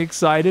gets me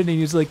excited. And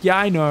he was like, yeah,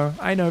 I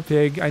know,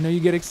 Pig. I know you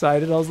get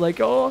excited. I was like,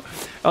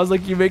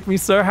 you make me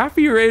so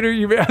happy,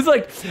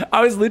 Reynor.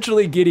 I was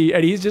literally giddy.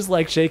 And he's just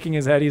like shaking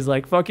his head. He's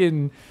like,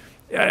 fucking,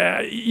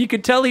 you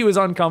could tell he was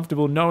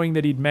uncomfortable knowing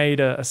that he'd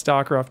made a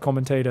StarCraft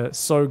commentator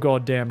so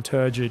goddamn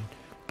turgid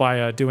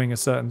by doing a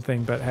certain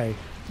thing. But hey,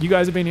 you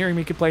guys have been hearing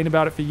me complain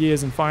about it for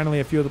years. And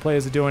finally, a few of the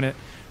players are doing it.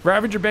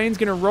 Ravager Bane's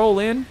going to roll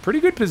in. Pretty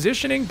good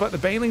positioning, but the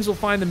Banelings will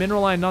find the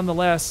mineral line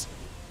nonetheless.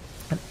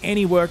 And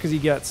any workers he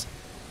gets,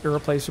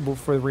 irreplaceable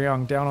for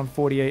Ryung. Down on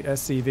 48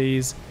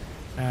 SCVs.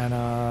 And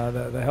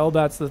the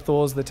Hellbats, the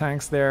Thors, the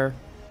tanks there,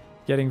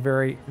 getting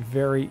very,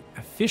 very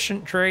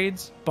efficient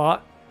trades.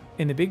 But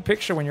in the big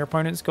picture, when your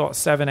opponent's got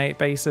 7, 8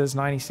 bases,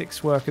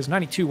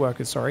 92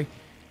 workers, sorry,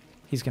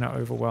 he's going to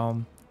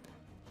overwhelm.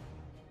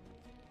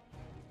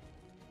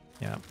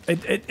 Yeah,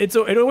 it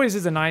always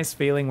is a nice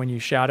feeling when you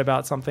shout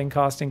about something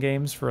casting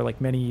games for like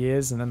many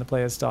years and then the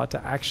players start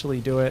to actually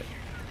do it.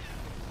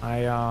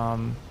 I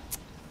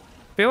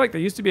feel like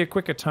there used to be a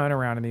quicker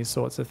turnaround in these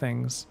sorts of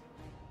things.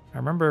 I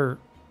remember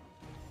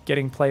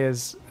getting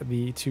players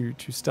to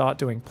start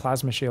doing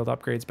plasma shield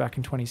upgrades back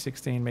in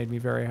 2016 made me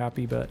very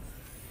happy, but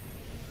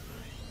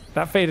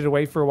that faded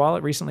away for a while.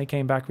 It recently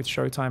came back with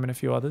Showtime and a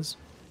few others.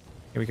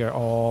 Here we go.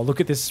 Oh,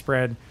 look at this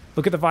spread.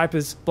 Look at the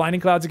Vipers.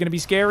 Blinding Clouds are going to be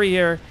scary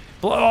here.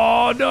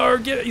 Oh, no.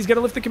 He's going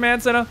to lift the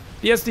command center.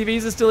 The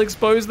SDVs are still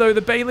exposed, though.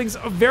 The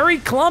Banelings are very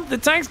clumped. The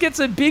tanks get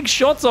some big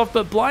shots off,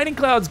 but Blinding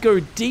Clouds go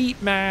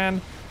deep,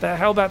 man. The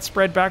Hellbat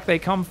spread back. They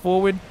come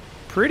forward.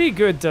 Pretty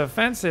good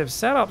defensive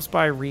setups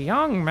by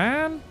Ryung,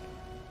 man.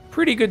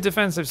 Pretty good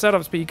defensive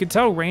setups, but you could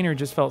tell Reynor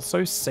just felt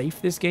so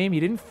safe this game. He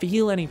didn't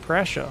feel any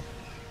pressure.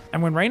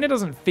 And when Reynor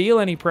doesn't feel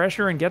any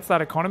pressure and gets that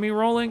economy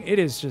rolling, it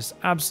is just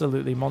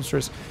absolutely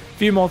monstrous. A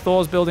few more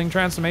Thors building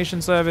transformation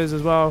servers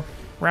as well.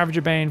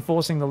 Ravager Bane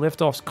forcing the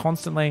liftoffs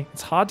constantly.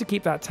 It's hard to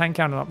keep that tank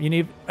count up. You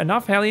need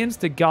enough Hellions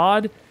to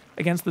guard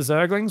against the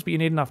Zerglings, but you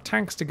need enough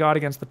tanks to guard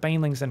against the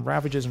Banelings and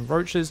Ravagers and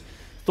Roaches.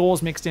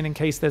 Thors mixed in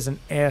case there's an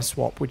air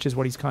swap, which is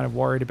what he's kind of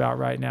worried about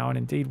right now. And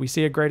indeed, we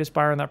see a Great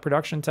Aspire in that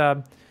production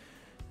tab.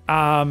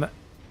 Yeah,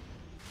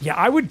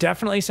 I would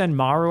definitely send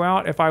MARU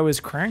out if I was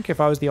Crank, if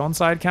I was the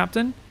Onsyde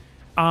captain.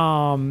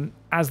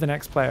 As the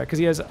next player, because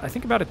he has, I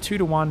think, about a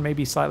 2-to-1,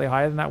 maybe slightly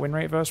higher than that win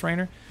rate versus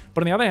Reynor.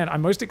 But on the other hand,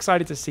 I'm most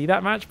excited to see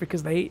that match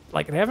because they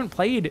haven't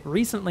played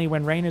recently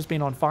when Reynor's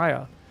been on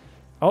fire.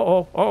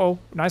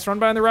 Nice run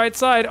by on the right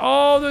side.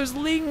 Oh, those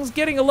Lings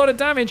getting a lot of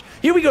damage.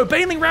 Here we go,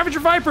 Baneling,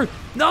 Ravager, Viper.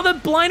 Another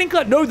Blinding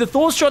Cloud. No, the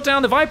Thor's shot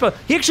down the Viper.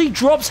 He actually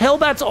drops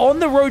Hellbats on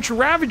the Roach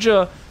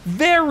Ravager.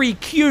 Very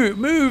cute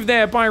move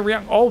there by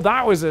Ryung. Oh,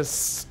 that was a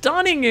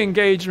stunning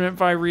engagement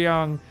by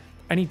Ryung.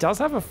 And he does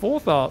have a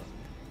 4th up.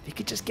 He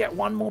could just get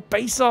one more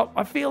base up.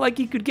 I feel like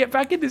he could get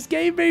back in this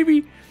game,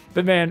 maybe.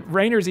 But man,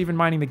 Reynor's even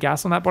mining the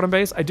gas on that bottom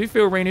base. I do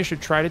feel Reynor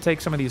should try to take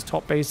some of these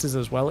top bases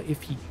as well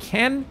if he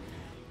can.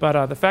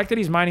 But the fact that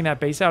he's mining that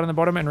base out on the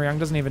bottom and Ryung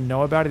doesn't even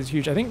know about it is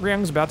huge. I think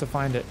Ryung's about to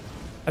find it.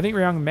 I think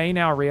Ryung may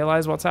now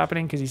realize what's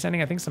happening because he's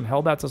sending, I think, some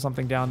Hellbats or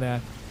something down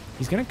there.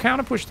 He's going to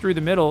counter push through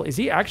the middle. Is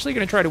he actually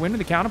going to try to win with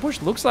the counter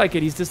push? Looks like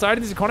it. He's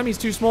decided his economy is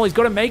too small. He's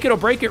got to make it or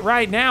break it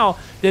right now.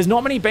 There's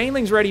not many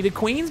Banelings ready. The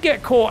Queens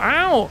get caught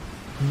out.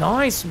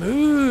 Nice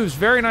moves.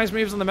 Very nice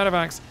moves on the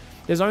medevacs.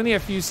 There's only a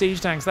few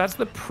siege tanks. That's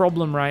the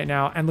problem right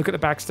now. And look at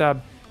the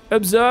backstab.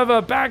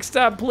 Observer,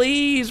 backstab,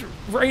 please.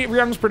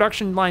 Ryung's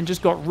production line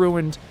just got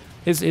ruined.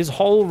 His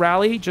whole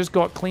rally just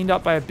got cleaned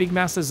up by a big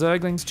mass of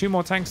Zerglings. 2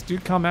 more tanks do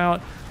come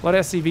out. A lot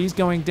of SCVs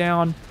going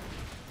down.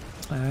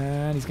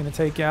 And he's going to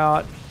take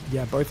out,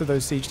 yeah, both of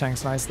those siege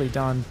tanks. Nicely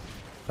done.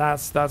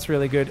 That's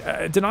really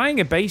good.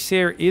 Denying a base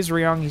here is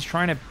Ryung. He's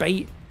trying to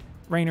bait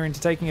Reynor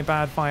into taking a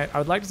bad fight. I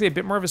would like to see a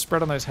bit more of a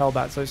spread on those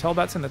Hellbats. Those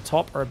Hellbats in the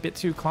top are a bit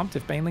too clumped.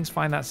 If Banelings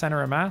find that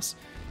center of mass,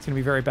 it's going to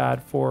be very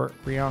bad for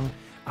Ryung.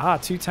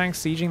 2 tanks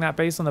sieging that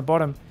base on the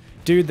bottom.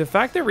 Dude, the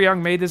fact that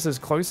Ryung made this as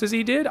close as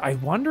he did, I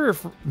wonder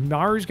if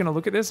MARU's going to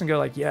look at this and go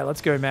like, yeah,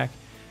 let's go mech.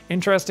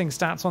 Interesting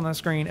stats on the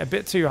screen. A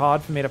bit too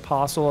hard for me to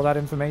pass all of that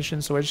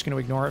information, so we're just going to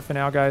ignore it for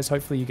now, guys.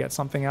 Hopefully you get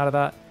something out of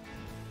that.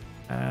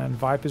 And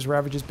Viper's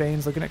Ravager's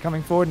Bane's looking at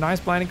coming forward. Nice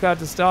Blinding Cloud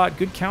to start.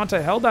 Good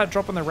counter. Hellbat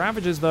drop on the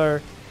Ravagers, though.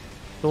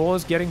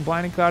 Thor's getting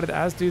Blinding Clouded,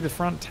 as do the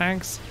front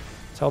tanks.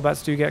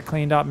 Hellbats do get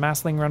cleaned up.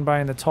 Massling run by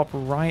in the top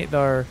right,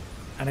 though.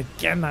 And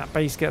again, that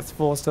base gets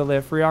forced to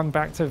live. Ryung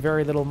back to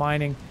very little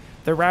mining.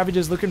 The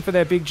Ravagers looking for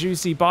their big,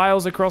 juicy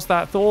biles across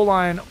that Thor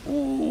line.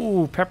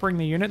 Ooh, peppering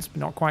the units,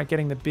 but not quite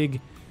getting the big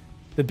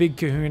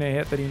kahuna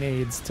hit that he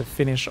needs to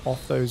finish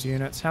off those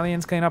units.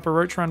 Hellions clean up a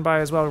Roach run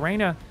by as well.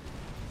 Reynor,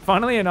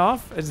 funnily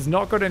enough, has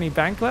not got any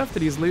bank left,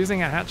 that he's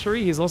losing a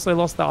hatchery. He's also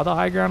lost the other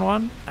high ground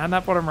one, and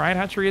that bottom right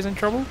hatchery is in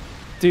trouble.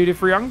 Dude,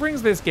 if Ryung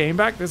brings this game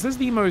back, this is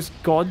the most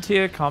god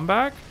tier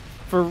comeback.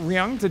 For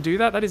Ryung to do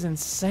that, that is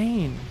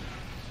insane.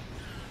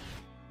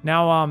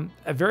 Now,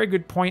 a very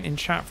good point in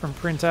chat from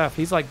PrintF.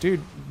 He's like, dude,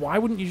 why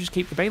wouldn't you just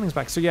keep the Banelings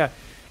back? So yeah,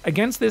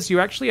 against this, you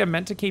actually are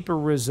meant to keep a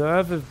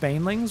reserve of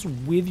Banelings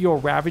with your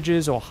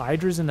Ravagers or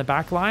Hydras in the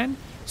back line,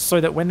 so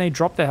that when they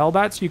drop the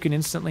Hellbats, you can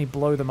instantly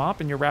blow them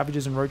up, and your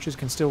Ravagers and Roaches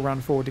can still run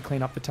forward to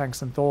clean up the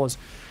tanks and Thors.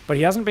 But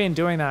he hasn't been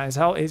doing that.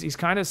 He's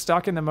kind of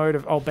stuck in the mode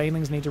of, oh,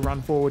 Banelings need to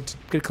run forward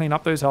to clean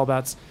up those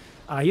Hellbats.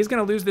 He's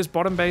going to lose this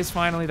bottom base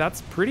finally.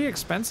 That's pretty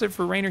expensive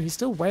for Reynor. He's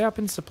still way up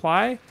in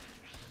supply.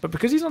 But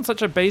because he's on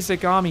such a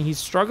basic army, he's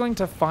struggling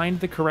to find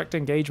the correct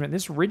engagement.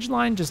 This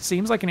ridgeline just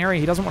seems like an area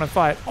he doesn't want to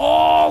fight.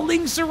 Oh,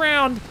 links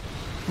around.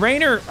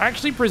 Reynor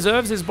actually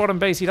preserves his bottom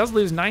base. He does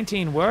lose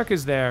 19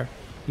 workers there.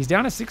 He's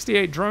down to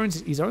 68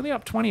 drones. He's only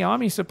up 20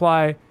 army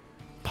supply.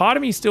 Part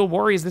of me still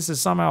worries this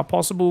is somehow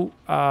possible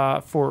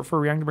for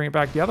Ryung to bring it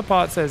back. The other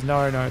part says,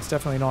 no, it's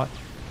definitely not.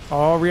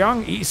 Oh,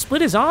 Ryung, he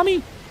split his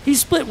army. He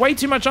split way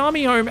too much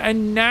army home.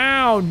 And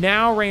now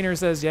Reynor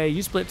says, yeah,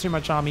 you split too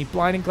much army.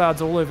 Blinding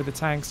clouds all over the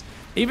tanks.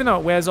 Even though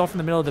it wears off in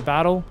the middle of the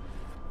battle,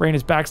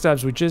 Reynor's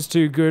backstabs were just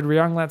too good.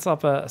 Ryung lets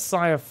up a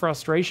sigh of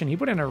frustration. He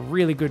put in a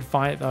really good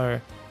fight, though.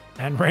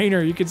 And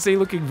Reynor, you can see,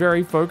 looking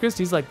very focused.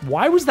 He's like,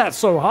 why was that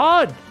so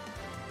hard?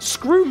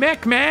 Screw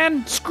mech,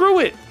 man. Screw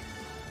it.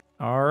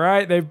 All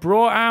right, they've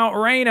brought out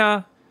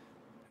Reynor.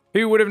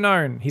 Who would have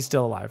known? He's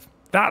still alive.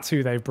 That's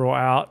who they've brought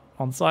out.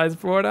 Onsyde's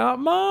brought out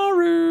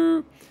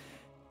MARU.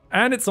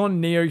 And it's on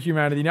Neo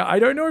Humanity. Now, I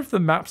don't know if the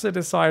maps are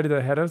decided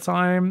ahead of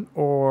time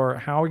or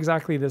how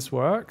exactly this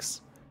works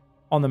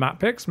on the map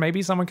picks.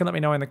 Maybe someone can let me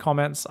know in the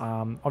comments.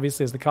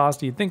 Obviously, as the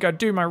caster, you'd think I'd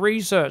do my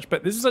research,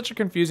 but this is such a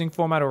confusing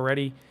format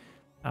already.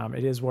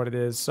 It is what it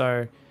is.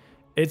 So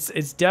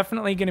it's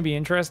definitely going to be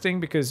interesting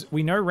because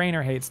we know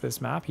Reynor hates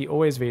this map. He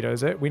always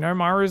vetoes it. We know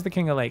MARU is the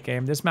king of late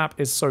game. This map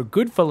is so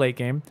good for late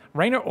game.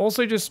 Reynor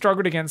also just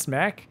struggled against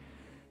mech.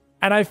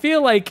 And I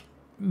feel like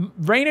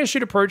Reynor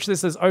should approach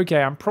this as, okay,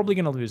 I'm probably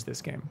going to lose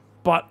this game.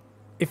 But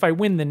if I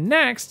win the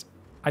next,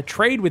 I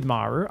trade with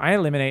MARU. I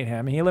eliminate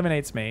him. He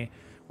eliminates me.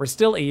 We're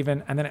still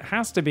even. And then it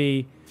has to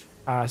be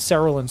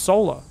SERRAL and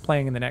Solar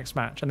playing in the next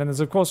match. And then there's,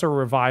 of course, a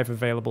revive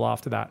available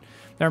after that.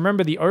 Now,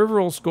 remember, the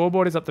overall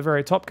scoreboard is up the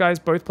very top, guys.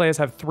 Both players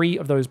have 3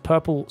 of those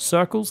purple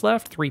circles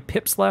left, 3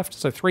 pips left,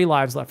 so 3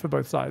 lives left for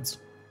both sides.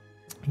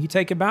 You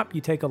take a map,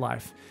 you take a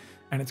life.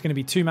 And it's going to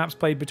be 2 maps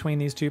played between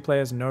these 2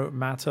 players no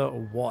matter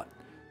what.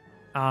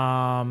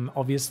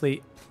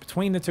 Obviously,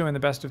 between the 2 and the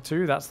best of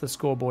 2, that's the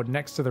scoreboard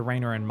next to the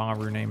Reynor and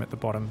MARU name at the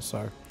bottom.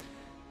 So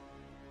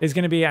there's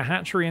going to be a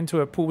hatchery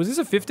into a pool. Was this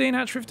a 15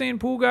 hatch, 15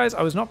 pool, guys?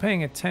 I was not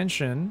paying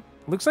attention.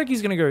 Looks like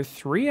he's going to go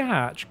 3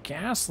 hatch,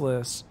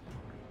 gasless.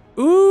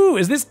 Ooh,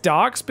 is this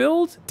Dark's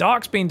build?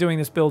 Dark's been doing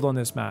this build on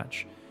this map.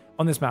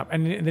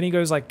 And then he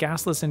goes like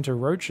gasless into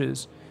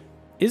roaches.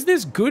 Is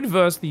this good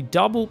versus the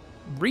double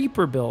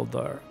Reaper build,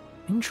 though?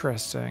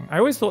 Interesting. I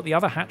always thought the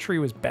other hatchery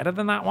was better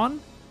than that one.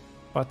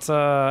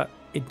 But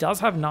it does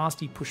have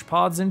nasty push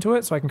paths into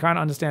it, so I can kind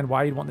of understand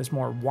why you'd want this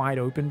more wide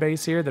open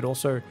base here that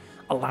also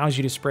allows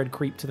you to spread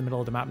creep to the middle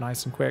of the map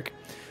nice and quick.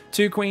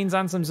 2 queens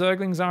and some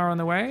zerglings are on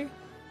the way.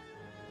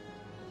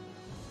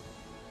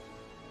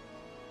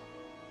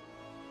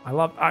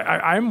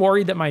 I'm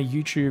worried that my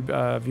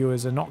YouTube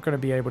viewers are not going to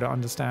be able to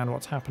understand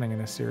what's happening in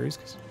this series,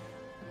 because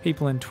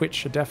people in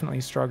Twitch are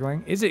definitely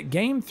struggling. Is it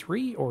game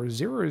 3 or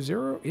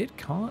 0-0? It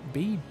can't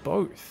be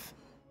both.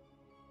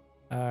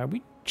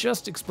 We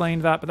just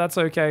explained that, but that's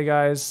okay,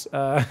 guys.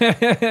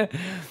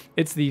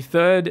 It's the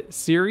 3rd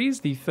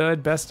series, the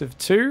 3rd best of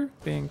 2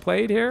 being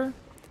played here.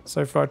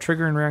 So far,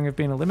 Trigger and Ryung have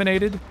been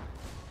eliminated.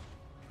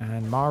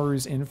 And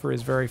MARU's in for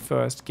his very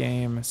first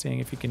game, seeing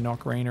if he can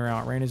knock Reynor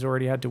out. Reynor's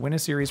already had to win a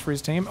series for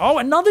his team. Oh,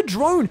 another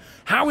drone!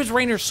 How is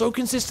Reynor so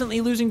consistently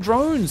losing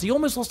drones? He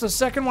almost lost a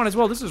second one as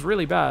well. This is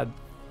really bad.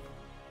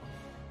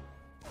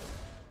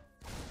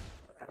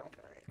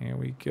 Here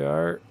we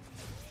go.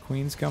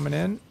 Queen's coming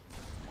in.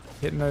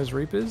 Hitting those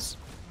Reapers.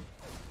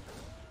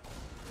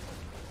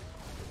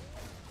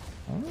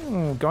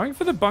 Oh, going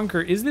for the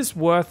bunker. Is this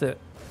worth it?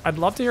 I'd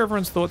love to hear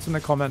everyone's thoughts in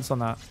the comments on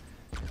that.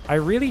 I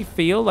really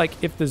feel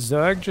like if the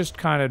Zerg just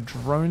kind of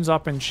drones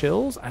up and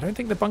chills, I don't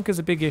think the bunker's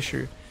a big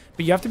issue.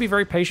 But you have to be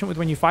very patient with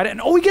when you fight it.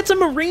 And oh, he gets a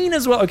Marine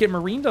as well. Okay,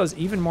 Marine does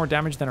even more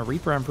damage than a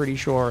Reaper, I'm pretty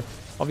sure.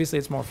 Obviously,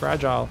 it's more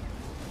fragile.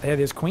 Yeah,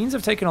 these queens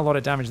have taken a lot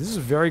of damage. This is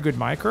a very good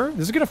micro.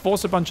 This is going to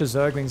force a bunch of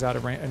Zerglings out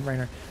of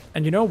Reynor.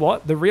 And you know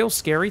what? The real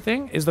scary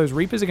thing is those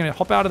Reapers are going to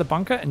hop out of the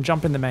bunker and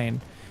jump in the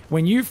main.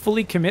 When you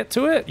fully commit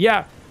to it,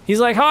 yeah, he's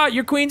like, ha,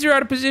 your queens are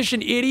out of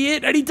position,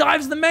 idiot. And he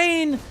dives the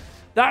main.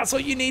 That's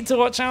what you need to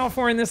watch out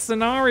for in this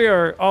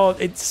scenario. Oh,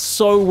 it's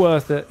so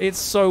worth it. It's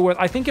so worth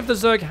it. I think if the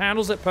Zerg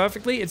handles it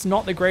perfectly, it's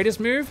not the greatest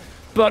move.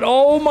 But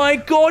oh my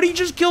god, he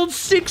just killed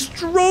 6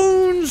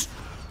 drones.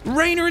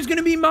 Reynor is going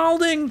to be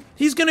moulding.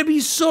 He's going to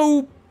be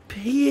so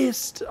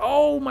pissed.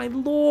 Oh my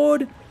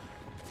lord.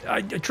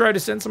 I tried to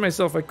censor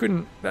myself. I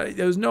couldn't.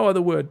 There was no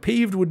other word.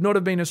 Peeved would not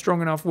have been a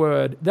strong enough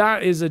word.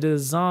 That is a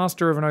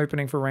disaster of an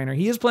opening for Reynor.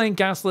 He is playing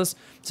gasless.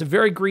 It's a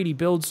very greedy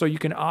build, so you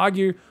can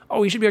argue,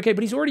 oh, he should be okay,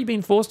 but he's already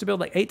been forced to build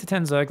like 8 to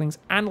 10 Zerglings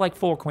and like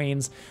 4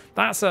 queens.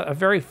 That's a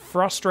very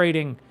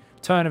frustrating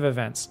turn of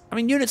events. I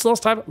mean, units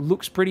lost type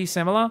looks pretty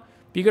similar,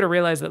 but you got to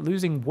realize that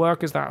losing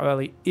workers that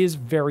early is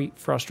very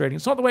frustrating.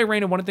 It's not the way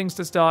Reynor wanted things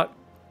to start,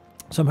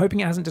 so I'm hoping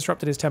it hasn't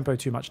disrupted his tempo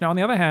too much. Now, on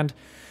the other hand,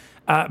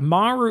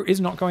 MARU is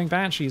not going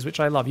Banshees, which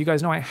I love. You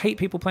guys know I hate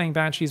people playing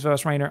Banshees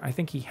versus Reynor. I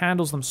think he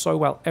handles them so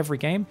well every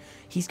game.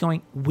 He's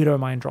going Widow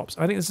Mine drops.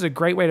 I think this is a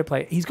great way to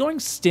play it. He's going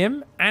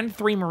Stim and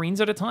 3 Marines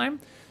at a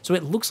time, so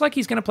it looks like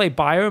he's going to play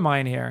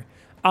Biomine here.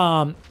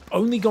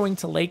 Only going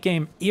to late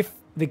game if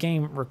the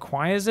game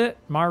requires it.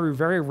 MARU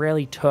very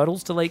rarely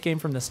turtles to late game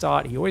from the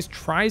start. He always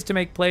tries to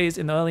make plays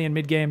in the early and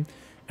mid game,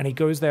 and he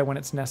goes there when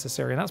it's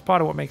necessary, and that's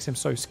part of what makes him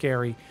so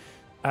scary.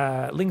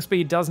 Link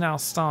speed does now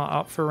start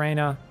up for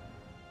Reynor.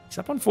 He's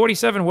up on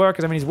 47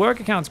 workers. I mean, his work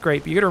account's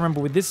great, but you got to remember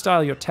with this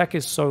style, your tech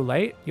is so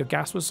late, your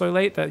gas was so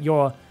late that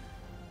your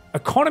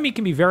economy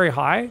can be very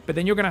high, but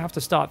then you're going to have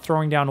to start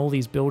throwing down all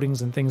these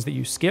buildings and things that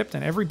you skipped,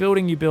 and every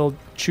building you build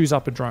chews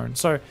up a drone.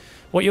 So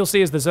what you'll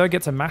see is the Zerg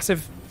gets a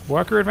massive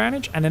worker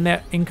advantage, and then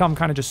their income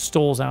kind of just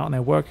stalls out, and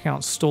their work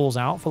account stalls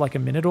out for like a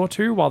minute or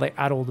two while they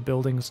add all the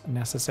buildings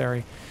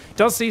necessary.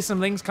 Does see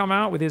some Lings come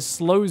out with his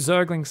slow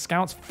Zergling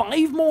scouts.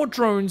 5 more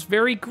drones,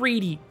 very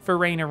greedy for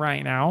Reynor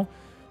right now.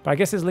 But I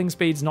guess his Ling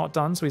speed's not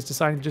done, so he's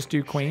deciding to just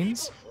do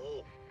queens.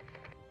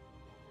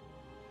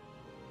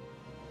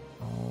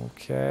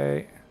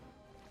 Okay.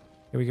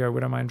 Here we go.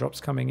 Widowmine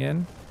drops coming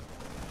in.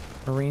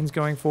 Marines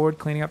going forward,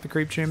 cleaning up the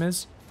creep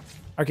tumors.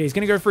 Okay, he's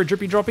going to go for a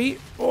drippy droppy.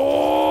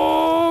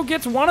 Oh,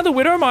 gets one of the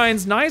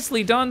Widowmines.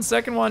 Nicely done.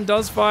 Second one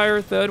does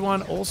fire. Third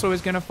one also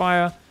is going to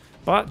fire,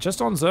 but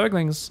just on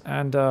Zerglings.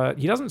 And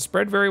he doesn't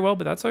spread very well,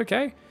 but that's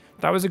okay.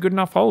 That was a good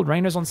enough hold.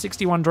 Reynor's on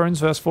 61 drones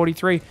versus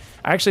 43.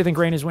 I actually think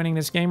Reynor's winning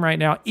this game right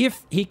now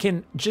if he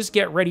can just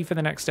get ready for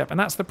the next step. And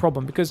that's the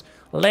problem because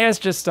Lairs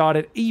just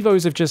started.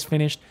 Evos have just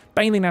finished.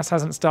 Baneling Nest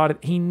hasn't started.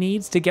 He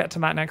needs to get to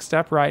that next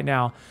step right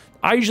now.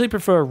 I usually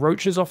prefer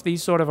Roaches off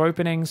these sort of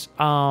openings.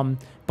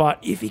 But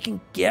if he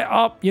can get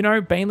up, you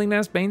know, Baneling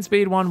Nest, Bane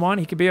Speed 1-1,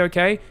 he could be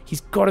okay.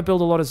 He's got to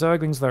build a lot of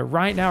Zerglings though.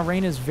 Right now,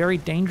 Reynor's very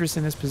dangerous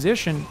in this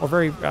position, or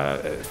very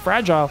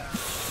fragile.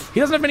 He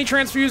doesn't have many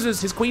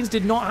transfuses. His queens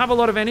did not have a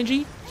lot of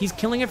energy. He's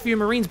killing a few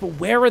Marines, but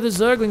where are the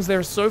Zerglings?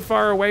 They're so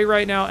far away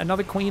right now.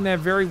 Another queen there,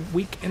 very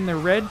weak in the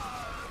red.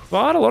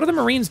 But a lot of the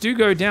Marines do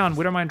go down.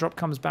 Widowmine drop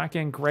comes back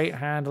in. Great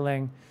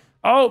handling.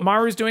 Oh,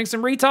 MARU's doing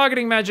some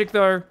retargeting magic,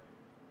 though.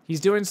 He's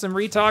doing some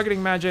retargeting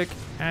magic.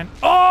 And,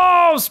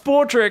 oh,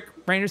 Spore Trick.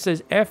 Reynor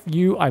says, F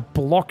you, I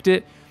blocked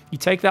it. You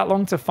take that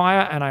long to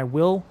fire, and I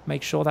will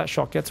make sure that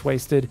shot gets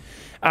wasted.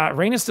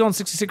 Reynor's still on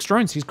 66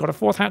 drones. He's got a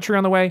 4th hatchery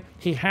on the way.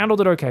 He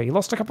handled it okay. He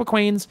lost a couple of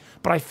queens,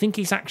 but I think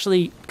he's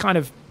actually kind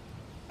of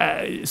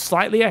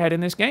slightly ahead in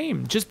this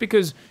game, just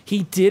because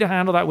he did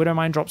handle that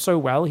Widowmine drop so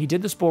well. He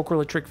did the Spore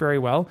Crawler trick very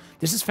well.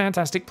 This is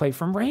fantastic play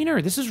from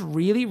Reynor. This is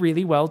really,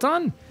 really well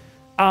done.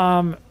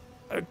 Got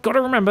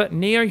to remember,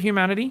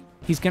 Neo-Humanity,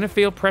 he's going to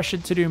feel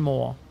pressured to do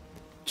more.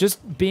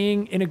 Just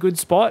being in a good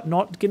spot,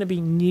 not going to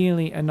be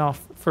nearly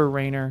enough for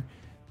Reynor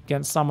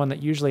against someone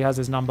that usually has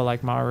his number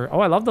like MARU. Oh,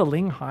 I love the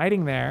Ling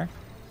hiding there.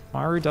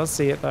 MARU does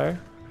see it, though.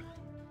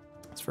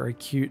 It's a very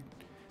cute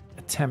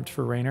attempt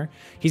for Reynor.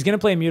 He's going to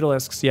play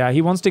Mutalisks. Yeah,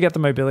 he wants to get the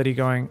mobility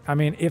going. I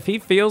mean, if he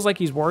feels like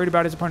he's worried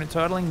about his opponent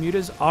turtling,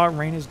 Mutas are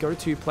Reynor's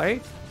go-to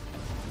play.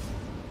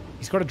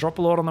 He's got a drop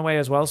a lot on the way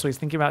as well, so he's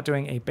thinking about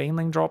doing a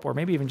Baneling drop or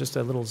maybe even just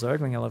a little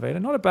Zergling elevator.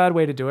 Not a bad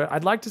way to do it.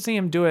 I'd like to see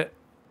him do it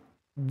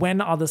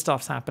when other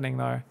stuff's happening,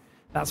 though.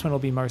 That's when it'll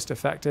be most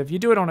effective. You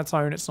do it on its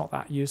own, it's not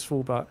that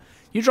useful, but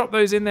you drop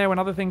those in there when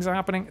other things are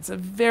happening. It's a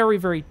very,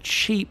 very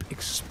cheap,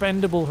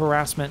 expendable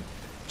harassment.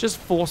 Just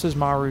forces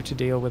MARU to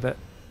deal with it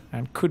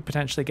and could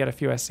potentially get a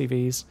few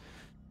SCVs.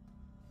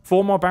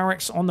 4 more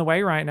barracks on the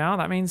way right now.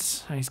 That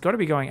means he's got to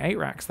be going 8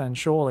 racks then,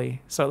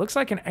 surely. So it looks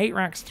like an 8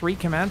 racks, 3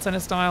 command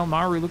center style.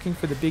 MARU looking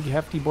for the big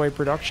hefty boy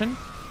production.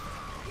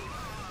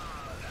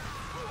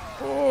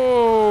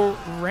 Oh,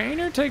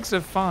 Reynor takes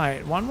a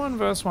fight. 1-1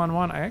 versus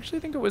 1-1. I actually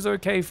think it was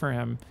okay for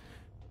him.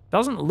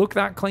 Doesn't look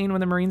that clean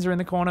when the Marines are in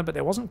the corner, but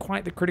there wasn't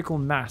quite the critical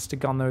mass to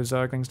gun those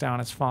Zerglings down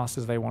as fast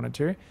as they wanted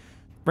to.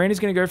 Reynor's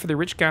going to go for the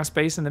rich gas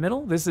base in the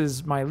middle. This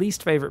is my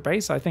least favorite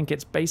base. I think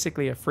it's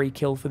basically a free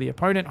kill for the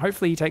opponent.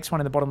 Hopefully he takes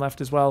one in the bottom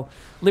left as well.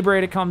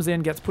 Liberator comes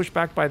in, gets pushed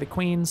back by the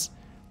queens.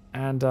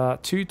 And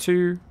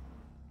 2-2,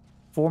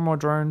 4 more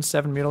drones,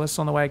 7 mutalisks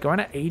on the way. Going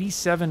at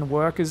 87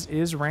 workers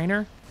is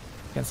Reynor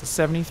against a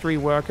 73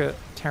 worker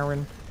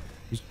Terran,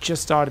 who's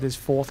just started his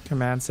 4th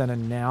command center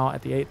now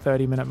at the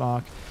 8:30 minute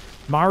mark.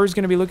 MARU's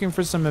going to be looking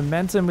for some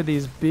momentum with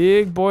these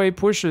big boy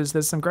pushes.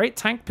 There's some great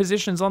tank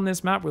positions on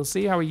this map. We'll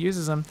see how he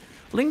uses them.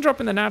 Ling drop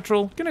in the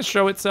natural, going to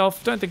show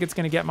itself. Don't think it's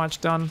going to get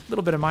much done. A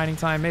little bit of mining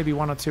time, maybe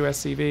 1 or 2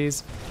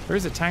 SCVs. There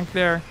is a tank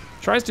there.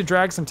 Tries to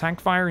drag some tank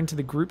fire into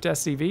the grouped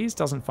SCVs.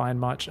 Doesn't find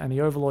much, and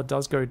the Overlord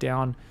does go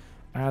down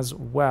as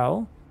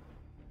well.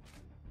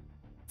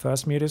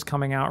 First mutas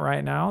coming out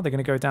right now. They're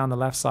going to go down the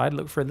left side,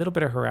 look for a little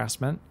bit of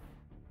harassment.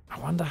 I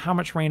wonder how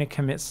much Reynor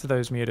commits to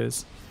those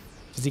mutas.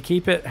 Does he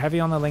keep it heavy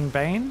on the Ling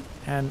Bane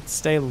and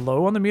stay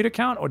low on the muta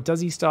count, or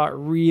does he start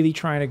really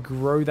trying to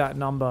grow that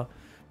number?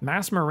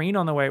 Mass Marine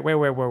on the way.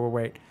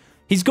 Wait.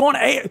 He's gone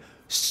 8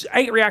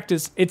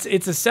 reactors. It's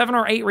a 7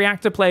 or 8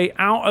 reactor play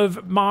out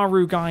of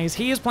MARU, guys.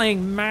 He is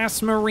playing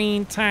Mass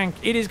Marine tank.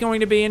 It is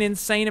going to be an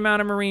insane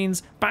amount of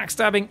Marines.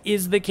 Backstabbing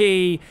is the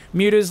key.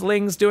 Mutas,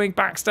 Lings doing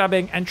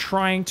backstabbing and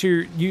trying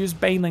to use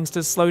Banelings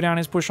to slow down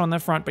his push on the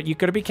front. But you've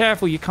got to be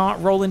careful. You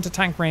can't roll into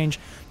tank range.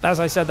 As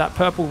I said, that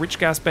purple rich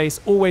gas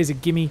base, always a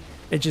gimme.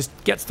 It just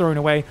gets thrown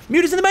away.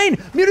 Mutas in the main!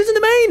 Mutas in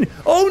the main!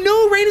 Oh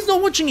no, Reynor's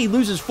not watching. He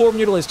loses 4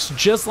 Mutalisks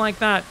just like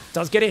that.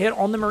 Does get a hit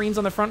on the Marines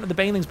on the front of the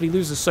Banelings, but he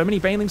loses so many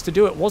Banelings to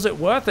do it. Was it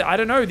worth it? I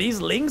don't know. These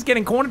Lings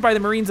getting cornered by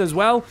the Marines as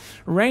well.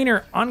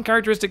 Reynor,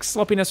 uncharacteristic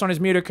sloppiness on his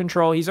muta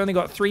control. He's only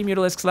got 3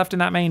 Mutalisks left in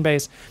that main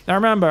base. Now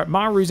remember,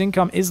 MARU's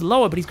income is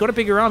lower, but he's got a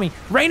bigger army.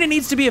 Reynor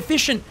needs to be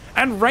efficient,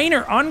 and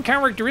Reynor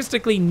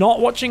uncharacteristically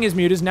not watching his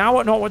mutas,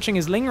 now not watching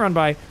his Ling run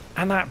by.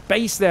 And that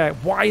base there,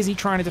 why is he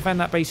trying to defend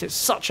that base? It's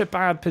such a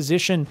bad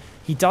position.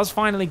 He does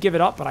finally give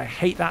it up, but I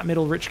hate that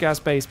middle rich gas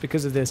base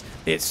because of this.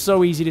 It's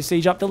so easy to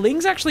siege up. The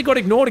Lings actually got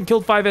ignored and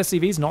killed 5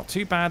 SCVs. Not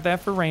too bad there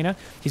for Reynor.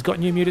 He's got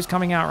new mutas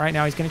coming out right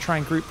now. He's going to try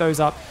and group those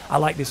up. I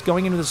like this.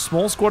 Going in with a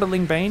small squad of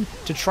Ling Bane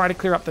to try to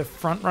clear up the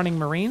front-running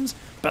Marines,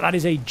 but that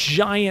is a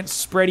giant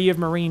spready of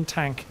Marine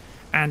tank.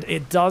 And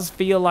it does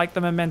feel like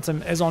the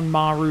momentum is on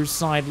MARU's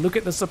side. Look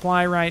at the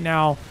supply right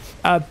now.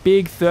 A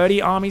big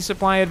 30 army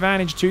supply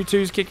advantage.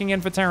 2-2's kicking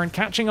in for Terran,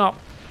 catching up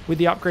with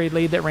the upgrade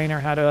lead that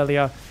Reynor had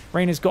earlier.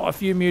 Reynor's got a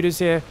few mutas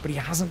here, but he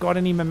hasn't got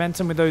any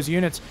momentum with those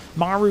units.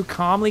 MARU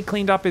calmly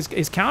cleaned up his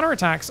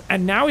counterattacks,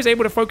 and now he's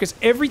able to focus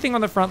everything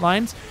on the front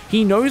lines.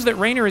 He knows that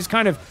Reynor is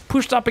kind of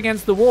pushed up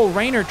against the wall.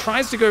 Reynor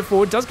tries to go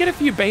forward, does get a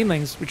few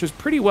Banelings, which was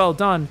pretty well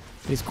done.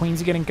 His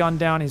Queens are getting gunned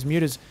down, his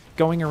mutas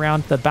going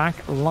around the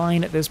back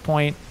line at this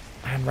point.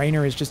 And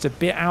Reynor is just a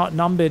bit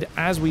outnumbered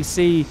as we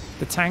see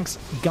the tanks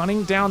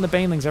gunning down the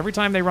Banelings every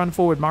time they run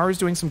forward. MARU's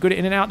doing some good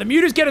in and out. The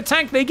mutas get a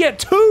tank. They get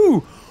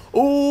 2.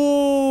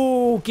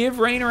 Oh, give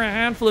Reynor a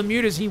handful of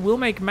mutas. He will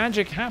make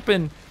magic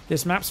happen.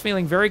 This map's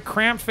feeling very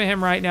cramped for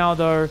him right now,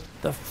 though.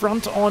 The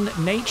front on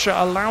nature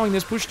allowing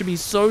this push to be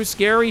so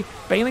scary.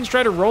 Banelings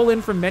try to roll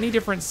in from many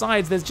different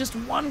sides. There's just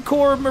one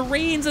core of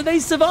Marines, and they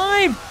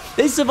survive.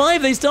 They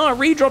survive. They start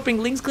redropping.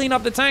 Lings clean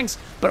up the tanks.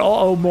 But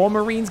uh-oh, more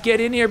Marines get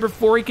in here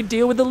before he can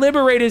deal with the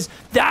Liberators.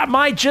 That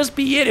might just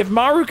be it. If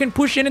MARU can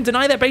push in and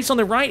deny that base on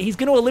the right, he's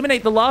going to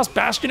eliminate the last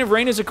bastion of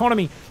Reynor's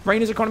economy.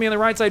 Reynor's economy on the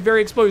right side,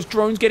 very exposed.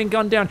 Drones getting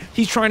gunned down.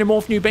 He's trying to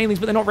morph new Banelings,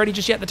 but they're not ready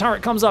just yet. The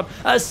turret comes up.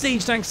 A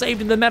siege tank saved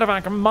in the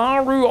medevac.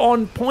 MARU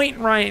on point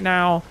right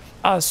now.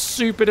 A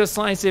super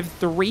decisive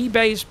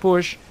 3-base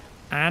push.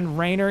 And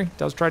Reynor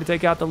does try to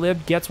take out the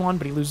Lib, gets one,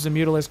 but he loses a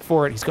Mutalisk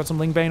for it. He's got some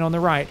Ling Bane on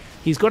the right.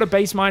 He's got a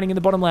base mining in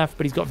the bottom left,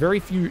 but he's got very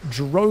few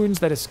drones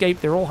that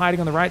escape. They're all hiding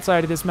on the right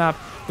side of this map.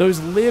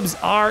 Those Libs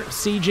are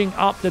sieging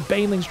up. The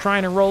Banelings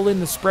trying to roll in.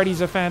 The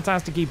spreadies are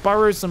fantastic. He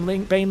burrows some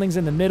Banelings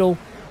in the middle.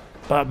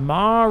 But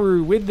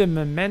MARU, with the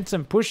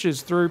momentum,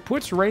 pushes through,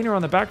 puts Reynor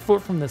on the back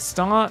foot from the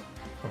start,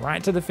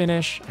 right to the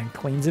finish, and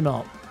cleans him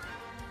up.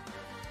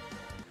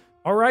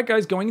 All right,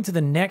 guys, going into the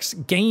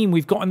next game,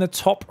 we've got in the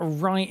top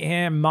right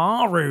here,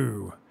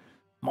 MARU.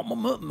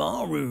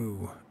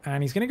 MARU.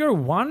 And he's going to go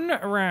 1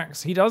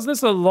 Rax. He does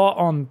this a lot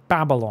on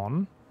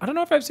Babylon. I don't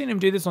know if I've seen him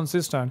do this on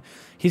Cistern.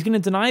 He's going to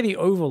deny the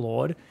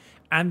Overlord.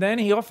 And then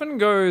he often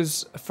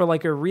goes for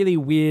like a really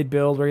weird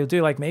build where he'll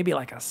do like maybe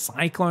like a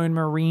Cyclone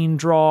Marine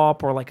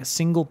drop or like a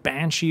single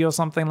Banshee or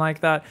something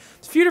like that.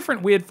 It's a few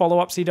different weird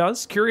follow-ups he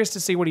does. Curious to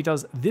see what he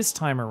does this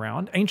time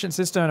around. Ancient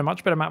Cistern, a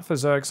much better map for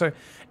Zerg. So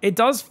it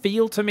does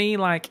feel to me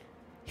like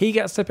he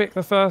gets to pick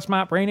the first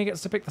map, Reynor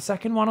gets to pick the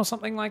second one or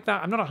something like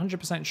that. I'm not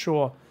 100%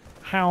 sure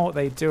how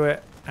they do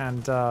it.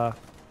 And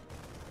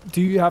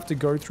do you have to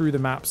go through the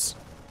maps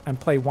and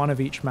play one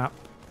of each map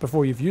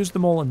before you've used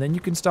them all, and then you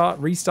can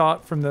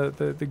restart from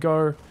the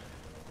go?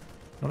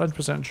 Not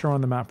 100% sure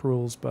on the map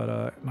rules,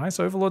 but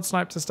nice Overlord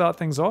snipe to start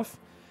things off.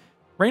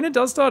 Reynor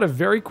does start a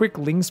very quick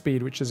Ling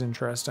speed, which is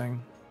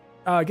interesting.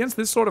 Against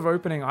this sort of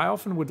opening, I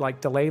often would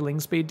like delay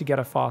Ling speed to get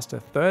a faster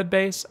third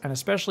base, and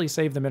especially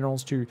save the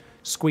minerals to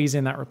squeeze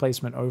in that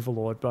replacement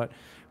Overlord. But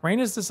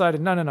Reynor's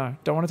decided, no,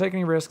 don't want to take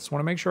any risks,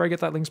 want to make sure I get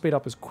that Ling speed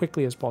up as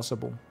quickly as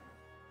possible.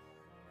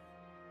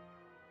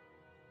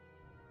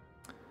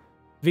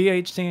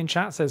 VHT in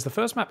chat says the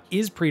first map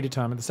is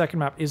predetermined, the second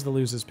map is the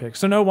loser's pick.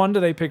 So no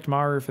wonder they picked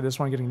MARU for this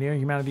one, getting near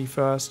humanity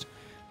first.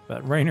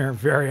 But Reynor,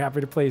 very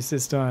happy to place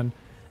this turn.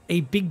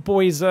 A big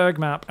boy Zerg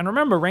map. And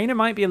remember, Reynor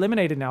might be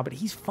eliminated now, but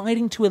he's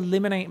fighting to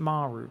eliminate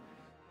MARU.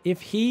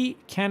 If he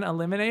can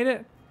eliminate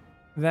it,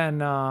 then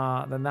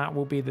that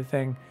will be the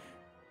thing.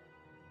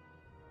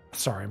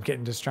 Sorry, I'm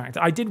getting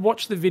distracted. I did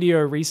watch the video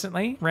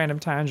recently, random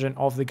tangent,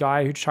 of the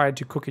guy who tried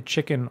to cook a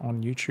chicken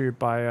on YouTube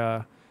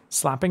by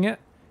slapping it.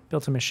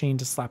 Built a machine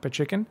to slap a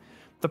chicken.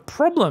 The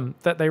problem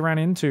that they ran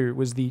into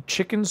was the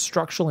chicken's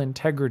structural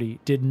integrity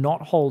did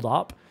not hold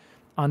up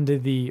under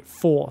the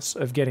force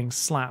of getting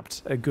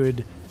slapped a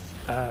good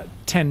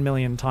 10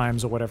 million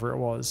times or whatever it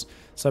was.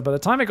 So by the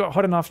time it got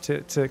hot enough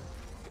to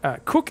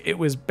cook, it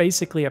was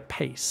basically a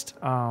paste.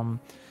 So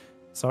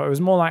it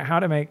was more like how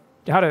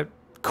to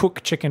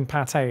cook chicken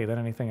pate than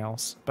anything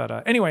else.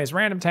 But anyways,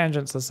 random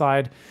tangents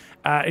aside,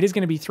 it is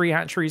going to be 3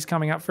 hatcheries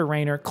coming up for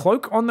Reynor.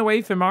 Cloak on the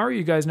way for MARU.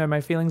 You guys know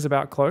my feelings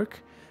about Cloak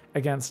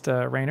against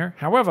Reynor.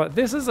 However,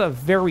 this is a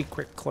very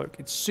quick Cloak.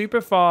 It's super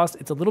fast.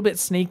 It's a little bit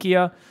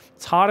sneakier.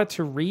 It's harder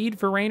to read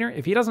for Reynor.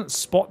 If he doesn't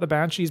spot the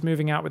Banshees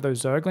moving out with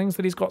those Zerglings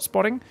that he's got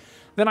spotting,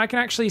 then I can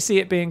actually see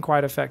it being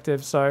quite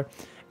effective. So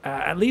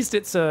at least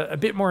it's a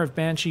bit more of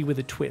Banshee with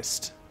a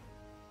twist.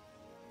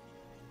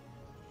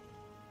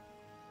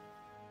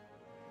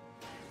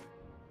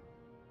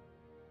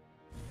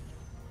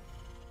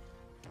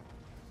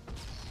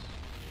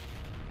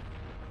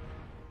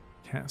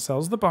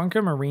 Sells the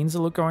bunker. Marines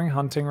are going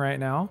hunting right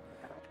now.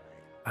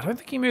 I don't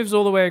think he moves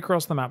all the way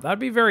across the map. That'd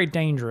be very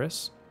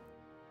dangerous.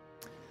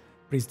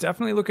 But he's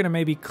definitely looking to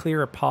maybe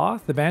clear a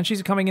path. The Banshees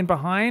are coming in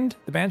behind.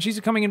 The Banshees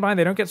are coming in behind.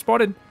 They don't get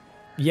spotted.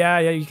 Yeah,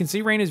 you can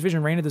see Reynor's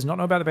vision. Reynor does not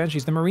know about the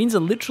Banshees. The Marines are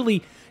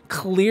literally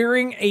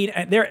clearing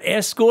they're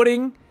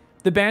escorting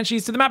the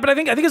Banshees to the map. But I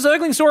think a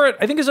Zergling saw it.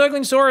 I think a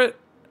Zergling saw it.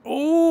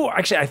 Oh,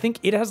 actually, I think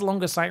it has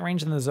longer sight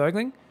range than the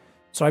Zergling.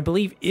 So I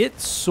believe it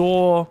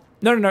saw...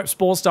 No.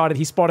 Spore started.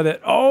 He spotted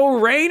it. Oh,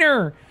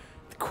 Reynor!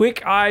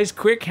 Quick eyes,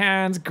 quick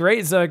hands.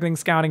 Great Zergling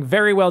scouting.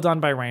 Very well done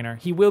by Reynor.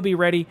 He will be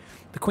ready.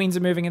 The Queens are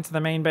moving into the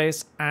main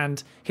base,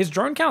 and his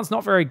drone count's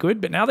not very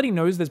good, but now that he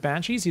knows there's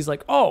Banshees, he's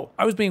like, oh,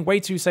 I was being way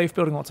too safe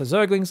building lots of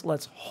Zerglings.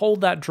 Let's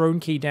hold that drone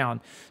key down.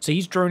 So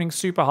he's droning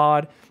super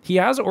hard. He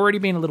has already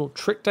been a little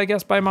tricked, I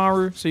guess, by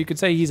MARU, so you could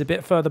say he's a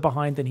bit further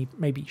behind than he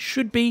maybe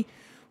should be.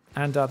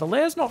 And the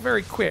lair's not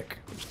very quick,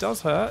 which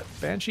does hurt.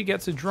 Banshee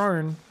gets a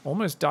drone,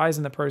 almost dies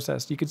in the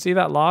process. You could see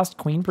that last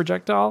Queen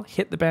projectile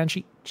hit the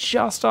Banshee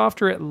just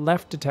after it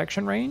left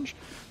detection range.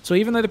 So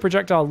even though the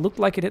projectile looked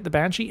like it hit the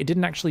Banshee, it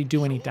didn't actually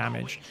do any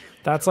damage.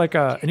 That's like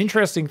an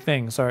interesting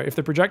thing. So if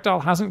the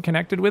projectile hasn't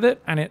connected with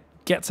it and it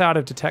gets out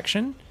of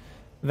detection,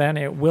 then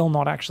it will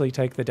not actually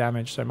take the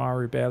damage. So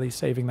MARU barely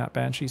saving that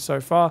Banshee so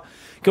far.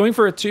 Going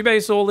for a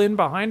 2-base all-in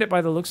behind it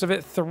by the looks of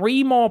it.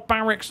 3 more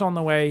barracks on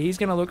the way. He's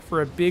going to look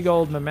for a big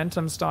old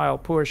momentum-style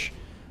push.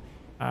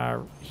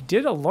 He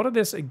did a lot of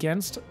this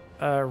against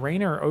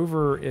Reynor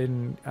over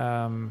in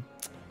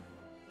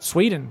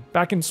Sweden.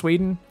 Back in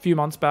Sweden a few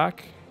months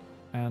back.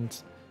 And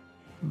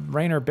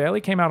Reynor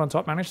barely came out on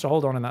top. Managed to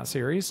hold on in that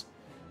series.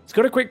 He's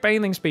got a quick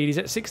baneling speed. He's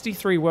at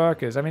 63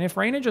 workers. I mean, if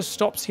Reynor just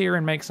stops here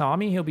and makes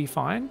army, he'll be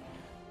fine.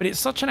 But it's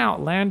such an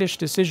outlandish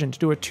decision to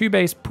do a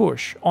 2-base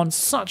push on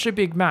such a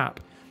big map.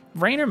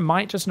 Reynor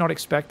might just not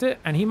expect it,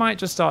 and he might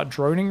just start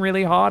droning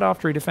really hard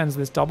after he defends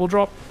this double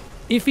drop.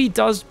 If he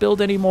does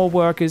build any more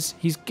workers,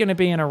 he's going to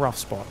be in a rough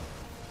spot.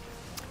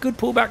 Good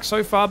pullback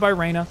so far by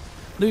Reynor.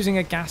 Losing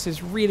a gas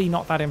is really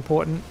not that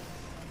important.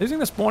 Losing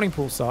the spawning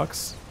pool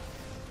sucks.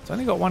 It's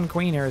only got 1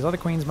 queen here. His other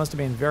queens must have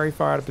been very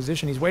far out of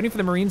position. He's waiting for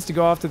the Marines to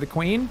go after the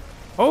queen.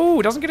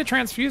 Oh, doesn't get a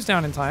transfuse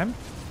down in time.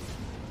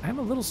 I'm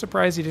a little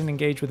surprised he didn't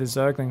engage with his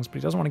Zerglings, but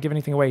he doesn't want to give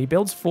anything away. He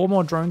builds 4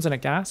 more drones and a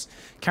gas.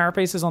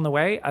 Carapace is on the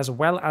way, as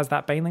well as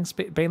that baneling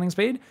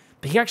speed.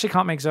 But he actually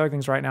can't make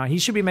Zerglings right now. He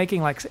should be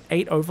making like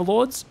 8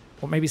 Overlords,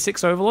 or maybe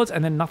 6 Overlords,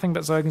 and then nothing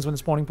but Zerglings when the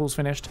spawning pool's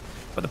finished.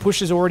 But the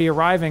push is already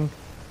arriving.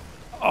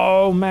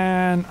 Oh,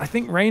 man. I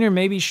think Reynor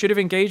maybe should have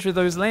engaged with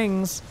those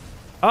Lings.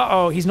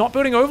 Uh-oh, he's not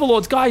building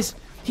Overlords, guys.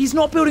 He's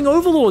not building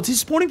Overlords. His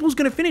spawning pool's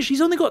going to finish.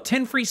 He's only got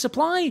 10 free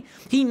supply.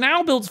 He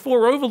now builds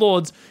 4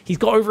 Overlords. He's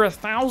got over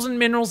 1,000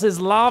 minerals. His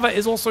lava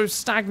is also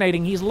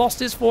stagnating. He's lost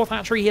his 4th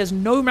hatchery. He has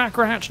no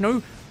macro hatch,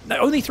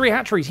 only 3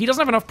 hatcheries. He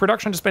doesn't have enough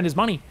production to spend his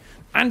money.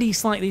 And he's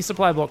slightly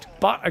supply blocked.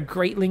 But a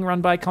great Ling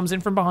run by comes in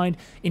from behind,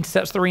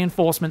 intercepts the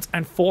reinforcements,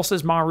 and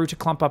forces MARU to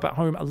clump up at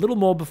home a little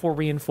more before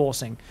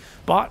reinforcing.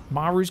 But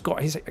MARU's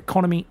got his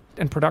economy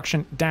and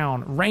production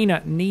down.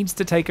 Reynor needs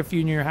to take a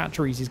few new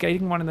hatcheries. He's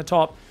gating 1 in the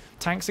top.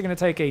 Tanks are going to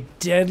take a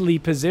deadly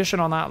position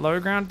on that low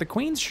ground. The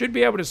Queens should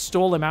be able to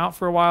stall him out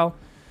for a while.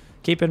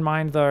 Keep in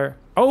mind, though...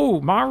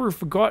 Oh, MARU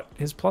forgot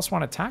his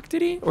 +1 attack,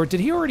 did he? Or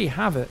did he already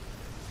have it?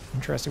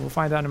 Interesting. We'll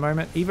find out in a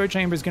moment. Evo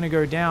Chamber is going to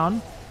go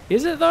down.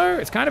 Is it, though?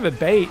 It's kind of a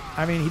bait.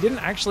 I mean, he didn't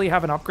actually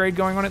have an upgrade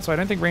going on it, so I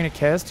don't think Reynor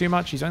cares too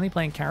much. He's only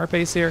playing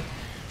Carapace here.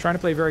 trying to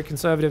play very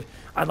conservative.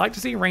 I'd like to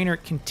see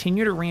Reynor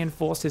continue to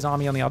reinforce his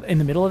army on in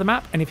the middle of the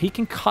map, and if he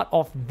can cut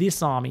off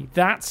this army,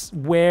 that's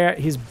where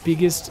his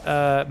biggest,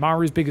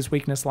 MARU's biggest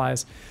weakness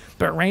lies.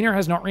 But Reynor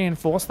has not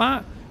reinforced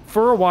that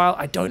for a while.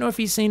 I don't know if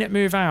he's seen it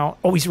move out.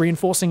 Oh, he's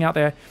reinforcing out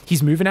there.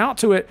 He's moving out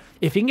to it.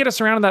 If he can get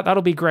us around that,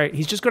 that'll be great.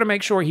 He's just got to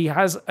make sure he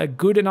has a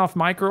good enough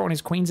micro on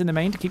his queens in the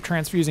main to keep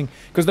transfusing,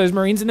 because those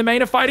Marines in the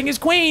main are fighting his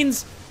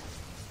queens.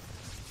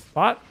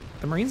 But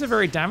the Marines are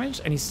very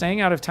damaged, and he's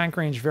staying out of tank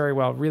range very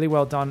well. Really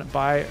well done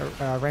by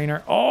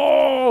Reynor.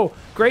 Oh,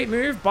 great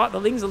move, but the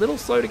Ling's a little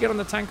slow to get on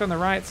the tank on the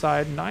right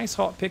side. Nice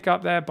hot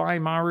pickup there by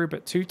MARU,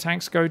 but 2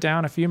 tanks go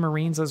down, a few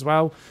Marines as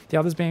well. The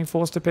others being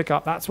forced to pick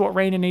up. That's what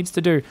Reynor needs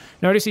to do.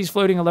 Notice he's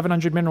floating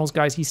 1,100 minerals,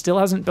 guys. He still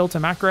hasn't built a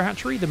macro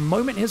hatchery. The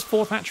moment his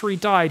 4th hatchery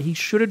died, he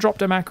should have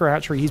dropped a macro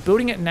hatchery. He's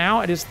building it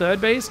now at his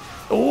 3rd base.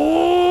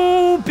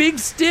 Oh, big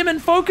stim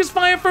and focus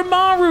fire from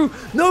MARU.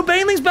 No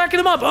banelings backing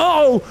him up.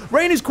 Oh,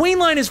 Reynor's queen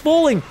line is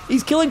falling.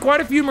 He's killing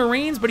quite a few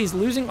Marines, but he's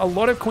losing a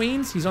lot of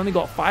queens. He's only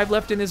got 5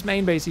 left in his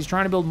main base. He's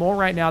trying to build more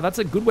right now. That's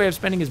a good way of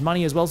spending his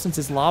money as well, since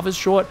his lava's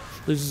short.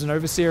 Loses an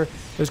overseer.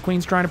 Those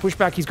queens trying to push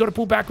back. He's got to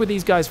pull back with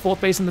these guys. 4th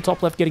base in the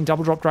top left getting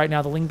double dropped right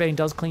now. The Lingbane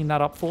does clean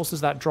that up,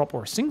 forces that drop,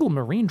 or a single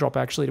Marine drop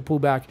actually, to pull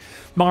back.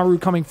 MARU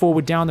coming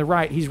forward down the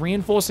right. He's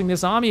reinforcing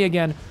this army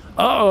again.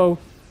 Uh-oh.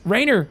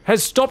 Reynor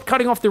has stopped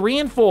cutting off the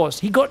reinforce.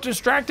 He got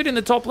distracted in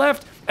the top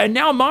left, and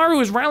now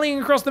MARU is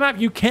rallying across the map.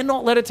 You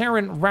cannot let a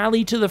Terran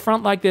rally to the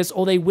front like this,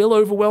 or they will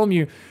overwhelm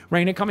you.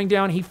 Reynor coming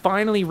down. He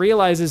finally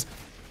realizes,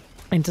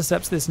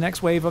 intercepts this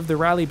next wave of the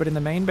rally, but in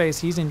the main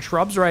base, he's in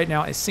shrubs right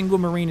now. A single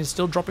Marine is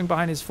still dropping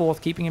behind his 4th,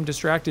 keeping him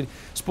distracted.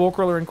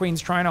 Sporecrawler and Queens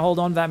trying to hold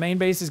on. That main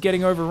base is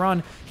getting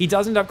overrun. He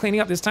does end up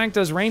cleaning up this tank,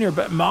 does Reynor,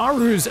 but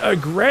MARU's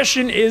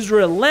aggression is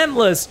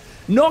relentless,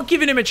 not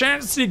giving him a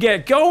chance to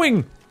get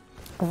going.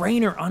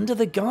 Reynor under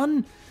the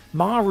gun.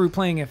 MARU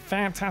playing a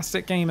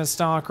fantastic game of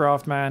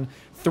StarCraft, man.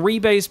 3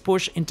 base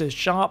push into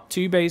sharp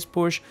 2 base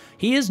push.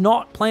 He is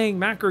not playing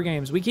macro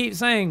games. We keep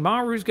saying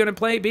MARU's going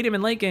to beat him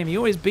in late game. He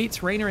always beats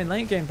Reynor in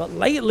late game, but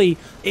lately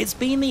it's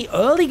been the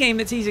early game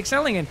that he's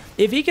excelling in.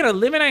 If he can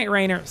eliminate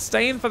Reynor,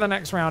 stay in for the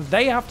next round,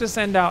 they have to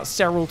send out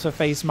SERRAL to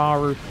face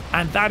MARU,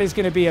 and that is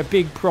going to be a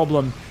big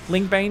problem.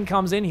 Lingbane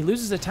comes in, he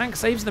loses a tank,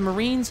 saves the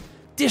Marines,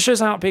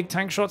 dishes out big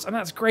tank shots, and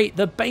that's great.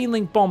 The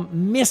Baneling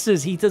bomb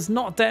misses. He does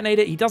not detonate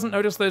it. He doesn't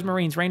notice those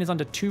Marines. Reynor is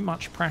under too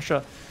much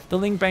pressure. The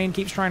Lingbane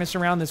keeps trying to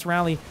surround this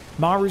rally.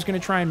 MARU's going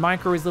to try and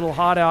micro his little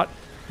heart out.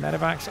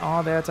 Medevacs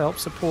are there to help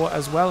support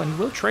as well, and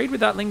will trade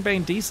with that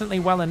Lingbane decently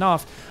well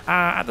enough.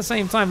 At the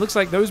same time, looks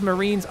like those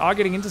Marines are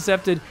getting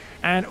intercepted,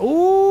 and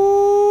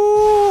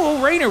ooh,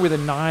 Reynor with a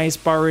nice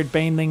burrowed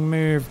Baneling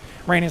move.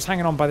 Reynor's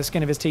hanging on by the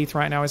skin of his teeth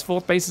right now. His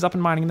 4th base is up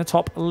and mining in the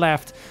top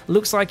left.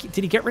 Looks like,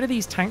 did he get rid of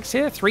these tanks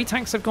here? 3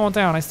 tanks have gone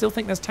down. I still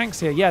think there's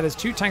tanks here. Yeah, there's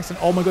 2 tanks, and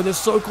oh my god, they're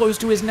so close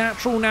to his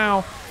natural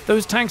now.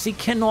 Those tanks, he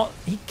cannot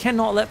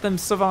let them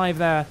survive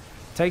there.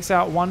 Takes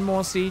out 1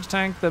 more siege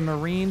tank. The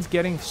Marines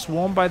getting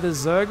swarmed by the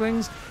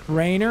Zerglings.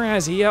 Reynor,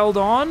 has he held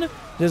on?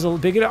 There's a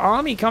bigger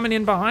army coming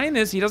in behind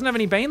this. He doesn't have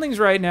any Banelings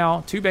right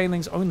now. 2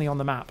 Banelings only on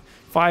the map.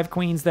 5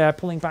 queens there,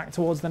 pulling back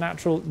towards the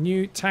natural.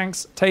 New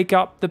tanks take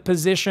up the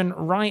position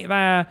right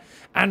there,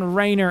 and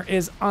Reynor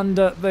is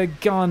under the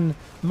gun.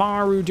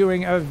 MARU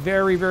doing a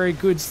very, very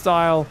good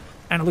style.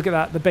 And look at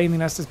that, the Baneling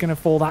nest is going to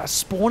fall. That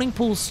spawning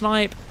pool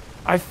snipe,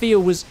 I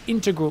feel, was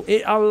integral.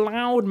 It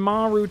allowed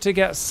MARU to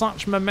get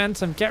such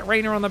momentum, get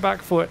Reynor on the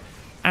back foot,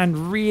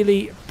 and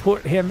really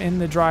put him in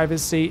the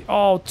driver's seat.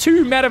 Oh,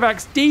 2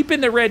 medevacs deep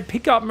in the red,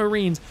 pick up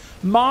Marines.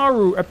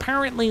 MARU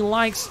apparently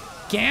likes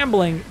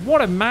gambling.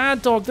 What a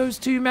mad dog. Those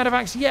 2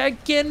 medevacs, yet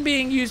again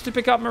being used to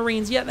pick up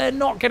Marines, yet they're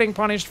not getting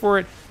punished for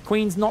it.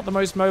 Queen's not the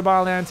most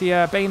mobile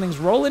anti-air.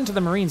 Banelings roll into the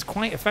Marines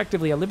quite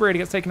effectively. A Liberator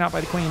gets taken out by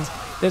the Queens.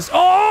 There's...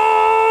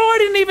 oh, I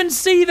didn't even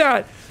see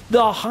that.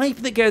 The hype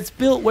that gets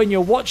built when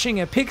you're watching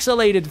a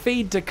pixelated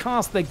feed to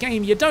cast the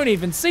game. You don't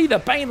even see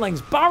the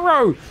Banelings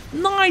burrow.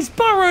 Nice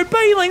burrowed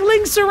Baneling.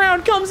 Link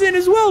Surround comes in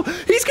as well.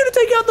 He's going to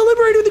take out the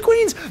Liberator with the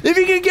Queens. If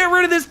he can get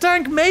rid of this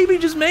tank, maybe,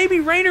 just maybe,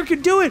 Reynor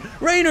could do it.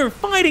 Reynor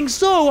fighting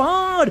so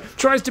hard.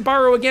 Tries to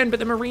burrow again, but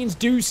the Marines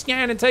do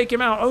scan and take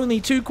him out.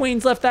 Only 2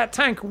 Queens left. That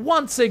tank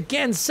once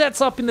again sets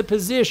up in the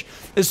position.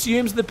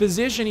 Assumes the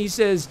position. He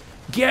says,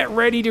 get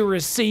ready to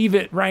receive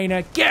it,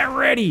 Reynor. Get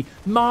ready.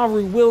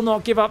 MARU will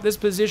not give up this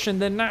position.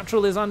 The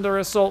natural is under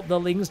assault. The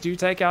Lings do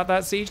take out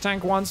that siege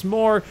tank once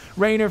more.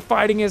 Reynor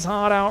fighting his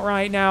heart out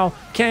right now.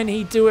 Can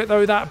he do it,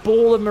 though? That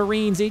ball of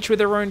Marines, each with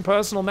their own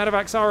personal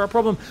medevacs, are a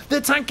problem.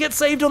 The tank gets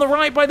saved on the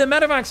right by the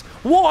medevacs.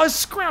 What a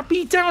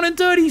scrappy, down and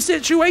dirty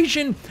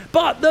situation.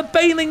 But the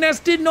Baneling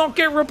nest did not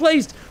get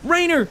replaced.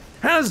 Reynor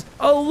has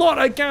a lot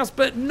of gas,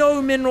 but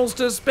no minerals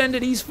to spend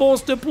it. He's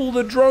forced to pull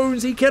the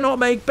drones. He cannot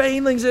make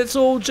Banelings. It's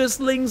all just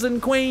Lings and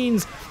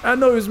Queens.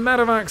 And those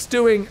medevacs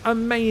doing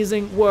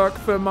amazing work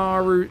for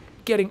MARU.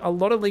 Getting a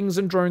lot of Lings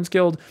and drones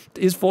killed.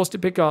 Is forced to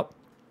pick up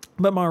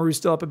But MARU's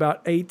still up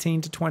about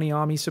 18 to 20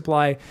 army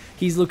supply.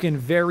 He's looking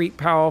very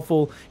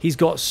powerful. He's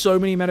got so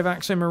many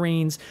medevacs and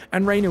marines.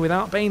 And Reynor,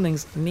 without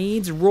banelings,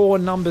 needs raw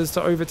numbers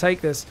to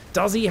overtake this.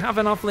 Does he have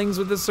enough lings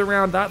with the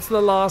surround? That's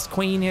the last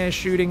queen here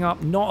shooting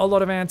up. Not a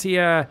lot of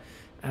anti-air.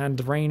 And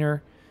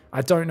Reynor,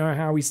 I don't know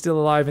how he's still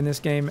alive in this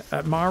game.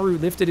 MARU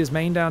lifted his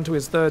main down to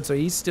his third, so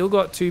he's still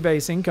got 2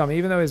 base income,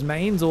 even though his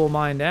main's all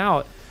mined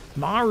out.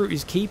 MARU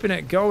is keeping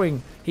it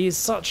going. He is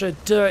such a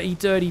dirty,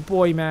 dirty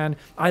boy, man.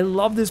 I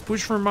love this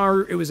push from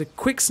MARU. It was a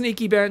quick,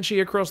 sneaky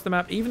Banshee across the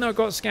map, even though it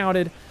got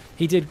scouted.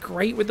 He did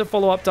great with the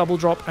follow-up double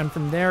drop, and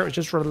from there, it was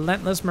just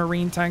relentless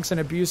marine tanks and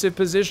abusive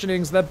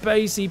positionings. The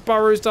base, he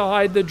burrows to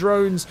hide the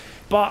drones,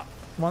 but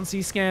once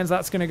he scans,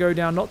 that's going to go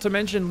down. Not to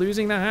mention,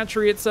 losing the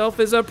hatchery itself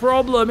is a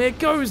problem. It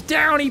goes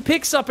down. He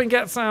picks up and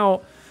gets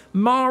out.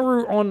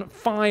 MARU on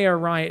fire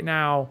right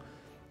now.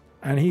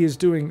 And he is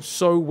doing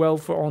so well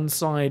for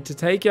Onsyde. To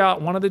take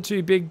out one of the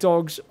 2 big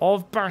dogs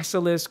of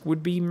Basilisk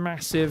would be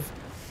massive.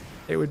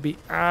 It would be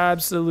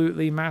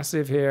absolutely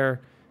massive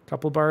here. A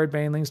couple burrowed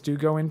banelings do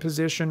go in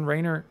position.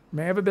 Reynor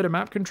may have a bit of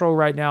map control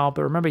right now,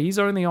 but remember, he's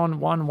only on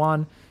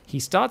 1-1. He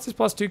starts his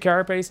 +2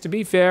 carapace. To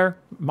be fair,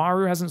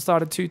 MARU hasn't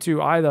started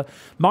 2-2 either.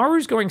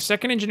 MARU's going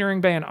 2nd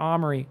Engineering Bay and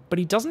Armory, but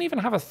he doesn't even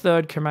have a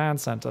 3rd command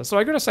center. So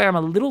I gotta say, I'm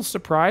a little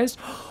surprised.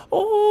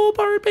 Oh,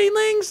 burrowed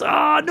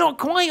banelings! Not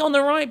quite on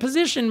the right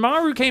position.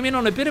 MARU came in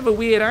on a bit of a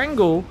weird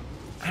angle,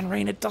 and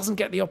Reynor doesn't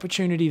get the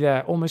opportunity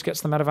there. Almost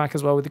gets the medevac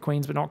as well with the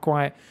queens, but not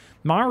quite.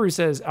 MARU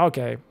says,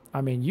 okay, I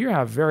mean, you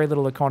have very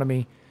little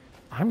economy.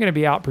 I'm gonna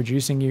be out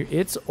producing you.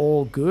 It's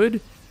all good.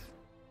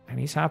 And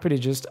he's happy to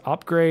just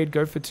upgrade,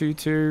 go for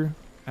 2-2.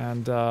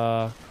 And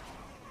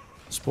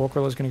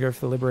Sporkrill is going to go for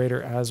the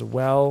Liberator as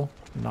well.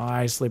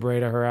 Nice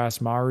Liberator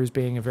harass. MARU's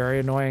being very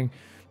annoying.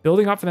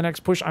 Building up for the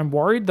next push. I'm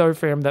worried, though,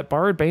 for him that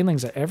burrowed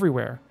banelings are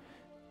everywhere.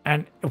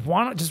 And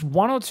just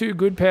one or 2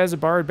 good pairs of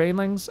burrowed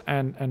banelings,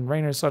 and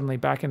Reynor's suddenly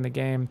back in the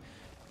game.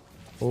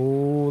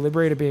 Oh,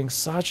 Liberator being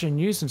such a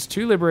nuisance.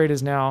 2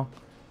 Liberators now.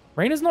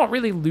 Reynor's not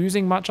really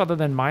losing much other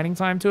than mining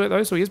time to it,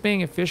 though, so he is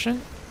being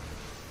efficient.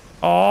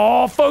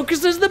 Oh,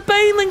 focuses the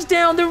banelings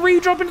down. The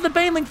redrop into the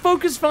baneling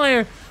focus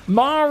fire.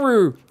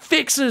 MARU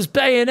fixes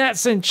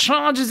bayonets and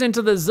charges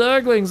into the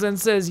Zerglings and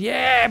says,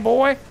 yeah,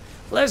 boy,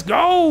 let's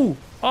go.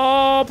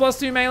 Oh,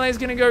 +2 melee is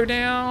going to go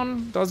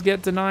down. Does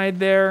get denied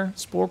there.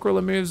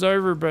 Sporkriller moves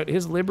over, but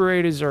his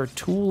Liberators are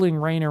tooling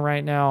Reynor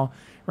right now.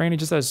 Reynor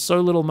just has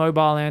so little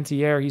mobile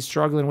anti-air. He's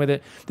struggling with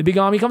it. The big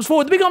army comes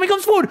forward. The big army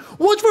comes forward.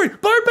 Watch for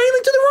it. Burrowed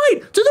baneling to the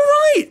right. To the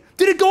right.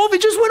 Did it go off?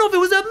 It just went off. It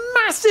was a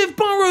massive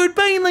burrowed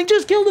baneling.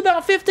 Just killed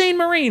about 15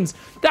 Marines.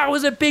 That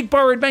was a big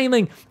burrowed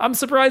baneling. I'm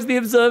surprised the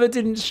Observer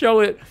didn't show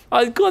it.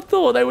 I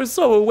thought they were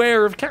so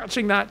aware of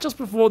catching that just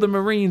before the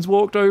Marines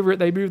walked over it.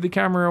 They moved the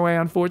camera away,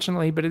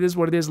 unfortunately, but it is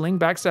what it is. Ling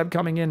backstab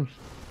coming in.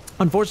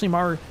 Unfortunately,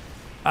 MARU...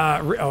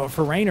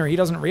 for Reynor, he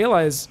doesn't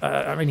realize,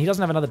 I mean, he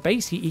doesn't have another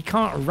base. He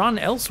can't run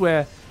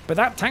elsewhere, but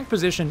that tank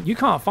position, you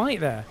can't fight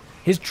there.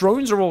 His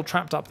drones are all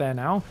trapped up there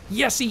now.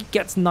 Yes, he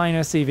gets 9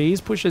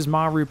 SCVs, pushes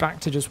MARU back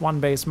to just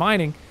 1 base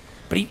mining,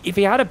 but if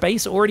he had a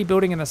base already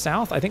building in the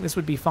south, I think this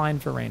would be fine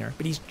for Reynor,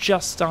 but he's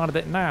just started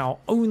it now,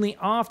 only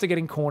after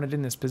getting cornered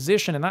in this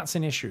position, and that's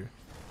an issue.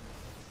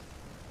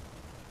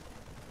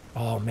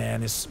 Oh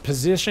man, his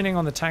positioning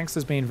on the tanks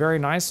has been very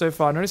nice so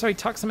far. Notice how he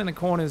tucks them in the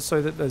corners so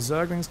that the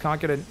Zerglings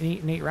can't get a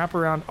neat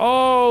wraparound.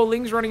 Oh,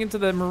 Ling's running into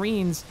the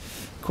Marines.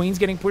 Queen's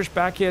getting pushed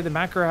back here. The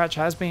macro hatch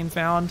has been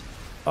found.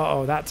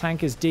 Uh-oh, that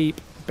tank is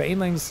deep.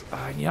 Banelings,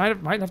 I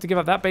might have to give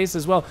up that base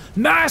as well.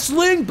 Mass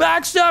Ling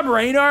backstab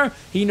Reynor.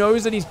 He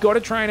knows that he's got to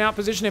try and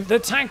outposition him. The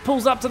tank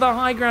pulls up to the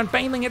high ground.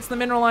 Baneling hits the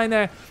mineral line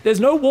there. There's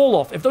no wall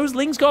off. If those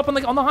Lings go up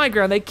on the high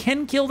ground, they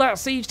can kill that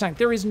siege tank.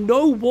 There is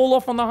no wall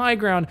off on the high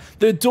ground.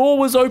 The door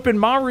was open.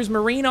 MARU's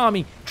Marine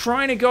army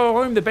trying to go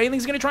home. The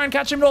Baneling's going to try and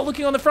catch him, not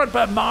looking on the front,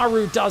 but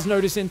MARU does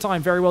notice in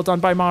time. Very well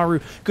done by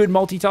MARU. Good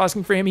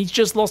multitasking for him. He's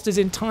just lost his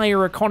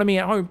entire economy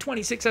at home.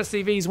 26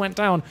 SCVs went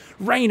down.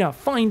 Reynor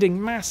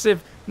finding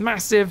massive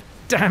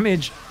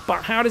damage,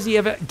 but how does he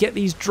ever get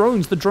these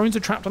drones? The drones are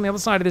trapped on the other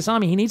side of this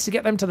army. He needs to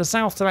get them to the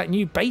south to that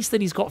new base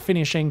that he's got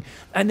finishing,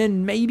 and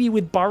then maybe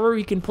with Burrow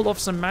he can pull off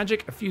some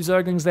magic. A few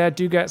Zerglings there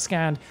do get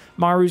scanned.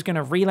 MARU's going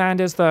to re-land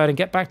his third and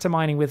get back to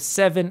mining with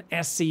 7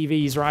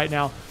 SCVs right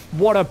now.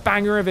 What a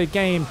banger of a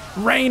game.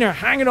 Reynor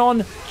hanging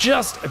on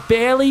just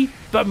barely,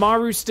 but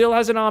MARU still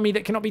has an army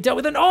that cannot be dealt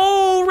with. And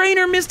oh,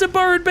 Reynor missed a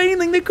burrowed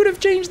baneling that could have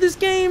changed this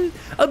game.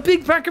 A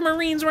big pack of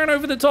Marines ran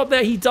over the top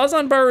there. He does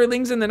unburrow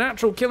Lings in the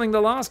natural, killing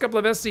the last couple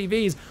of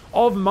SCVs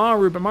of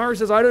MARU. But MARU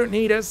says, I don't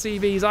need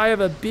SCVs. I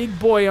have a big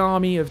boy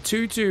army of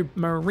 2-2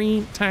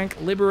 Marine Tank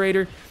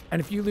Liberator. And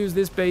if you lose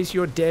this base,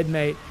 you're dead,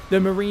 mate. The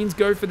Marines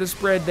go for the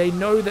spread. They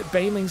know that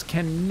banelings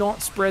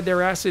cannot spread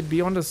their acid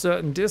beyond a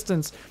certain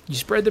distance. You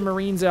spread the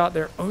Marines out,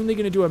 they're only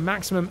going to do a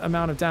maximum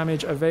amount of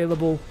damage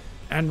available.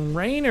 And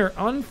Reynor,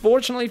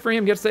 unfortunately for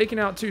him, gets taken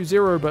out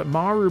 2-0, but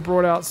MARU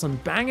brought out some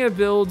banger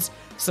builds,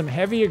 some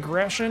heavy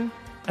aggression,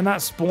 and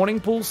that spawning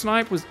pool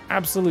snipe was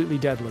absolutely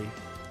deadly.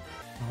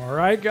 All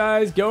right,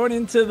 guys, going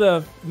into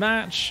the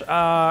match,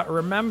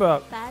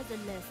 remember,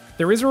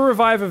 There is a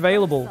revive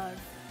available,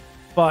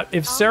 but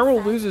if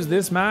SERRAL loses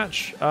this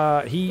match,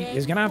 he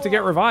is going to have to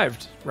get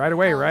revived right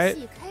away, right?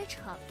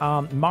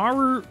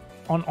 MARU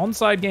on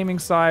Onsyde Gaming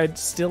side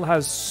still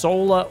has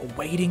Solar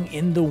waiting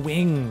in the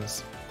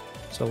wings.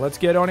 So let's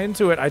get on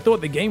into it. I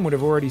thought the game would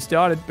have already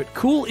started, but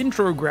cool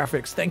intro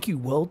graphics. Thank you,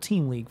 World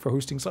Team League, for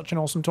hosting such an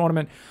awesome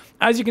tournament.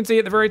 As you can see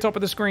at the very top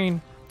of the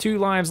screen, 2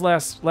 lives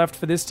left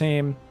for this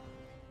team.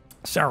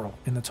 SERRAL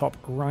in the top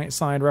right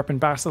side,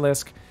 repping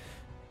Basilisk.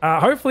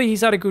 Hopefully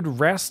he's had a good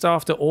rest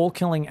after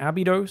all-killing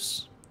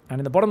Abydos. And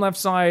in the bottom left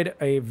side,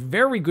 a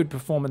very good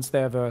performance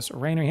there versus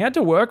Reynor. He had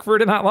to work for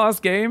it in that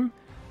last game.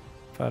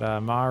 But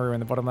MARU in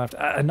the bottom left.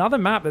 Another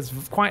map that's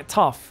quite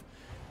tough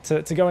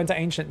to go into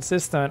Ancient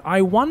Cistern.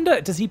 I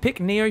wonder, does he pick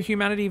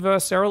Neo-Humanity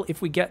versus SERRAL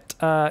if we get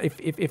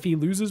if he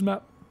loses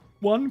map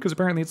 1? Because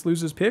apparently it's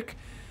loser's pick.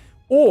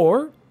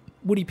 Or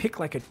would he pick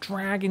like a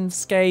Dragon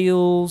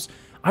Scales?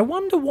 I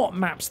wonder what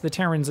maps the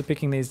Terrans are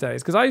picking these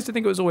days. Because I used to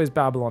think it was always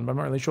Babylon, but I'm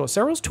not really sure.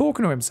 SERRAL's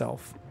talking to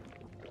himself.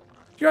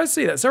 Did you guys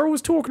see that? SERRAL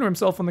was talking to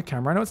himself on the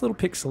camera. I know it's a little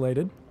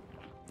pixelated.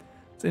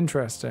 It's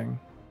interesting.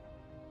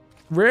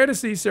 Rare to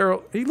see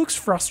SERRAL. He looks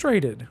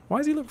frustrated. Why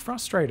does he look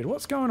frustrated?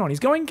 What's going on?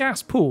 He's going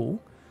gas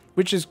pool,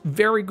 which is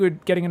very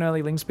good getting an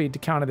early link speed to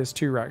counter this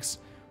 2-Rex.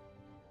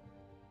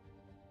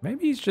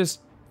 Maybe he's just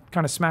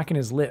kind of smacking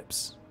his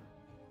lips.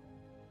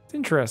 It's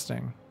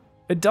interesting.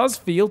 It does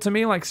feel to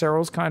me like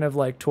SERRAL's kind of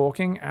like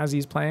talking as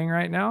he's playing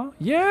right now.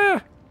 Yeah! Yeah,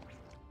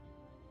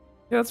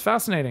 that's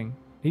fascinating.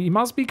 He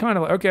must be kind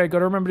of like, okay, I got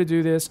to remember to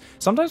do this.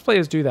 Sometimes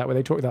players do that where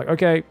they talk like,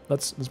 okay,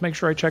 let's make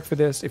sure I check for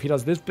this. If he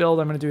does this build,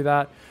 I'm going to do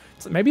that.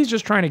 So maybe he's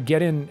just trying to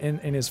get in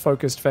his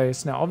focused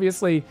face. Now,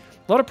 obviously,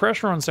 a lot of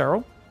pressure on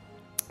SERRAL.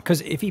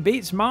 Because if he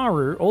beats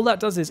MARU, all that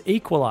does is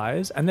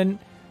equalize, and then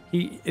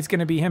it's going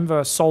to be him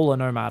versus Solar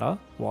no matter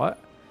what.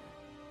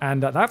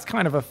 And that's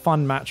kind of a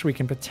fun match we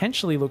can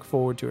potentially look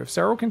forward to. If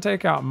SERRAL can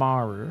take out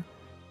MARU,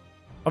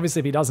 obviously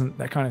if he doesn't,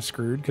 they're kind of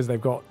screwed because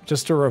they've got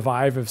just a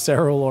revive of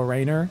SERRAL or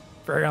Reynor.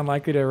 Very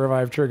unlikely to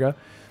revive Trigger.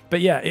 But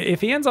yeah, if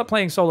he ends up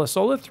playing Solar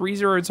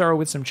 3-0'd SERRAL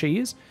with some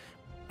cheese,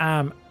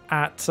 and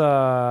like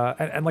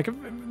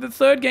the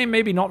third game,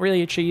 maybe not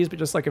really a cheese, but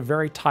just like a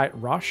very tight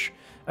rush,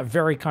 a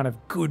very kind of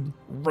good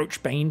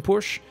Roach Bane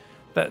push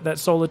that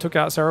Solar took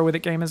out SERRAL with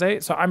at Gamers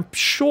 8. So I'm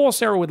sure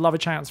SERRAL would love a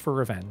chance for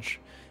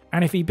revenge.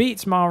 And if he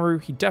beats MARU,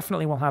 he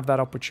definitely will have that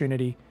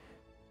opportunity.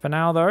 For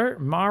now, though,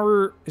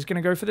 MARU is going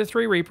to go for the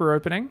 3 Reaper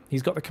opening.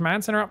 He's got the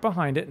command center up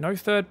behind it. No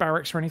third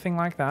barracks or anything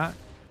like that.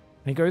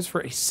 And he goes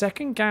for a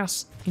second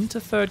gas into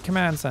third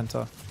command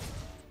center.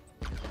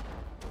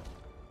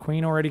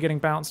 Queen already getting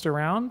bounced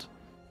around.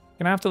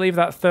 Gonna have to leave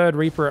that third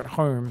Reaper at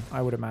home,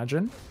 I would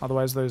imagine.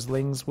 Otherwise, those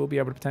Lings will be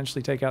able to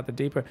potentially take out the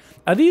Depot.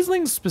 Are these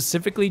Lings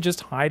specifically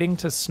just hiding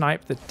to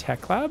snipe the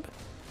Tech Lab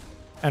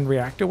and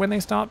Reactor when they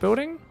start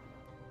building?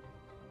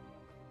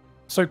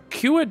 So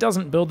Cure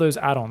doesn't build those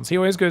add-ons. He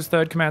always goes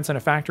third command center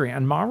factory,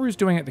 and Maru's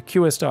doing it the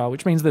Cure style,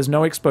 which means there's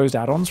no exposed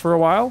add-ons for a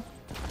while.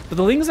 But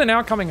the Lings are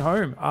now coming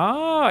home.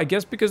 Ah, I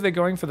guess because they're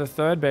going for the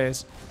third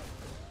base.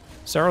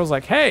 SERRAL's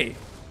like, hey,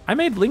 I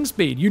made Ling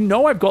speed. You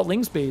know I've got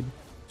Ling speed.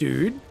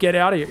 Dude, get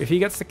out of here. If he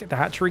gets the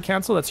hatchery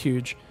cancel, that's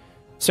huge.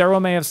 SERRAL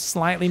may have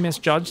slightly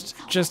misjudged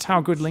just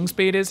how good Ling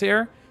speed is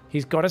here.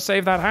 He's got to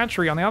save that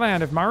hatchery. On the other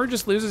hand, if MARU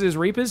just loses his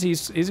Reapers,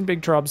 he's in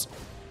big troubles.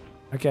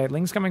 Okay,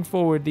 Ling's coming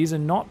forward. These are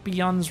not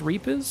Beyond's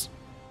Reapers,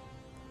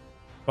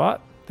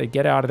 but they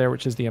get out of there,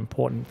 which is the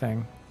important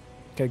thing.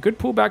 Okay, good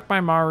pullback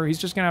by MARU. He's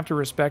just going to have to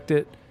respect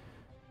it.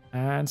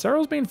 And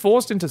SERRAL's been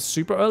forced into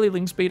super early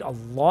Ling speed. A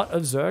lot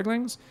of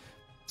Zerglings.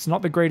 It's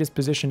not the greatest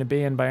position to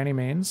be in by any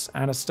means.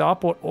 And a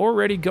starport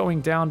already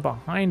going down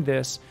behind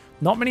this.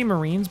 Not many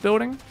Marines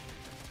building.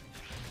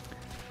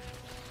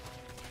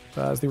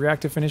 But as the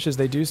reactor finishes,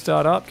 they do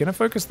start up. Going to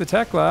focus the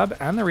Tech Lab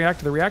and the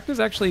reactor. The reactor is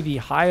actually the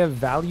higher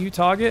value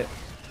target.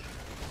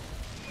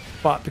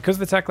 But because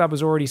the Tech Lab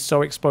was already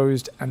so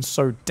exposed and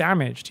so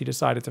damaged, he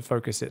decided to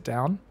focus it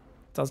down.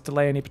 Does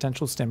delay any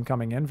potential stim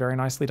coming in. Very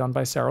nicely done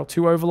by SERRAL.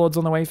 2 Overlords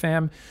on the way for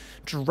him.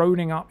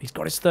 Droning up. He's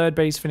got his third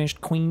base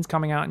finished. Queen's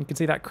coming out. And you can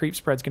see that creep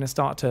spread's going to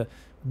start to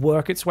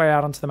work its way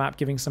out onto the map,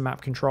 giving some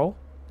map control.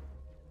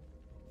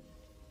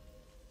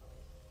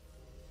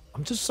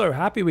 I'm just so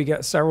happy we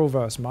get SERRAL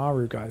versus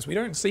MARU, guys. We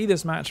don't see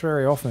this match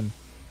very often.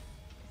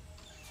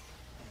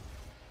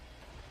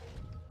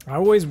 I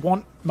always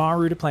want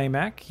MARU to play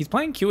mech. He's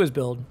playing Cure's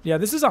build. Yeah,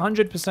 this is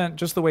 100%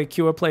 just the way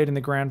Cure played in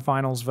the Grand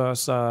Finals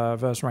versus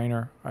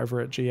Reynor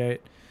over at G8.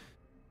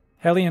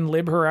 Hellion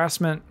lib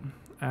harassment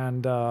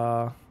and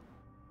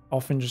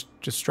often just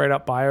straight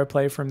up bio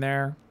play from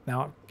there.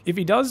 Now, if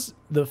he does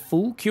the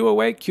full Cure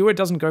way, Cure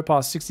doesn't go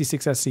past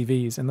 66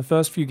 SCVs. In the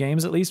first few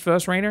games, at least,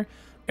 versus Reynor,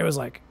 it was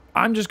like,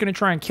 I'm just going to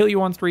try and kill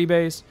you on 3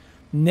 base,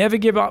 never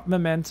give up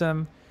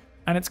momentum.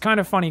 And it's kind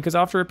of funny because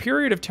after a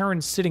period of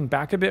Terran sitting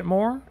back a bit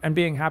more and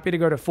being happy to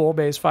go to 4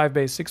 base, 5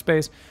 base, 6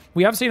 base,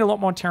 we have seen a lot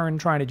more Terran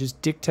trying to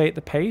just dictate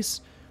the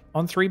pace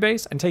on 3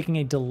 base and taking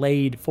a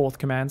delayed 4th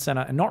command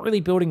center and not really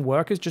building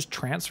workers, just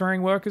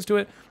transferring workers to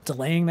it,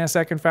 delaying their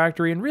second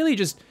factory and really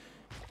just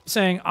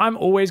saying, I'm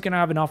always going to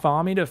have enough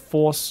army to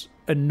force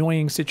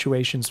annoying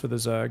situations for the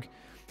Zerg.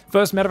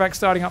 First medevac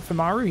starting up for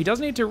MARU. He does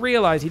need to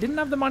realize he didn't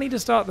have the money to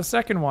start the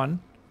second one.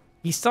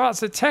 He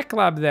starts a tech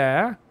lab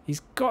there.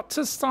 He's got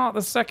to start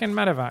the second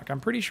medevac. I'm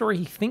pretty sure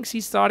he thinks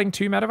he's starting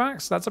 2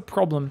 medevacs. That's a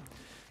problem.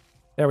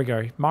 There we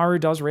go. MARU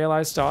does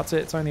realize, starts it.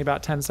 It's only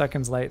about 10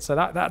 seconds late. So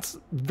that's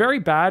very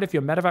bad. If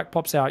your medevac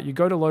pops out, you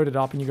go to load it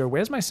up and you go,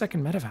 where's my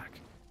second medevac?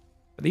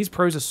 But these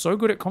pros are so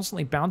good at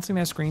constantly bouncing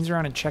their screens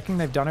around and checking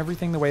they've done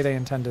everything the way they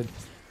intended.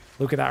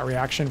 Look at that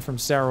reaction from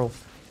SERRAL.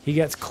 He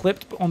gets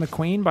clipped on the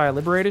Queen by a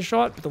Liberator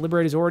shot, but the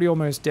Liberator's already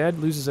almost dead,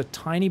 loses a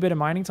tiny bit of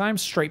mining time,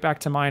 straight back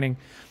to mining.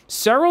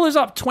 SERRAL is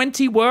up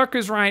 20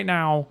 workers right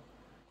now.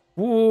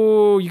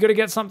 Ooh, you got to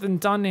get something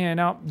done here.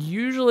 Now,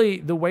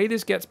 usually the way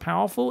this gets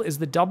powerful is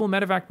the double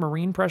medevac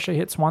marine pressure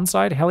hits one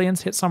side,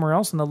 Hellions hit somewhere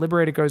else, and the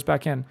Liberator goes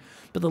back in.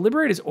 But the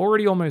Liberator's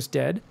already almost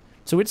dead,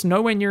 so it's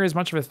nowhere near as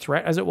much of a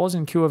threat as it was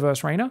in Cure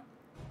vs. Reynor.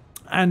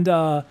 And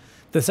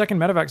the second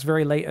medevac's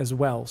very late as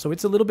well, so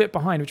it's a little bit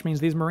behind, which means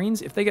these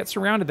Marines, if they get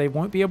surrounded, they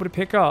won't be able to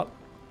pick up.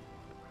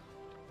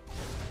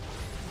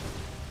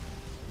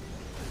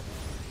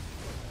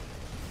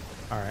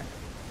 All right.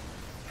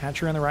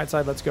 Hatchery on the right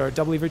side, let's go.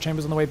 Double Evo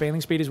Chambers on the way,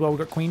 Bailing Speed as well. We've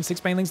got Queen, 6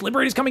 Bailings.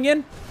 Liberator's coming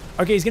in.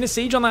 Okay, he's going to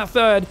siege on that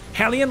third.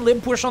 Hellion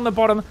Lib push on the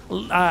bottom.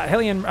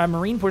 Hellion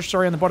Marine push,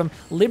 sorry, on the bottom.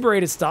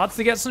 Liberator starts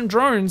to get some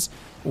drones.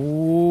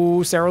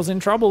 Ooh, SERRAL's in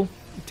trouble.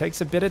 He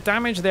takes a bit of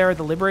damage there.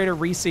 The Liberator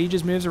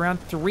re-sieges, moves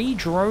around. 3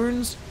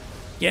 drones.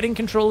 Getting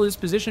control of this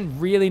position.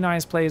 Really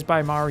nice plays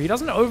by MARU. He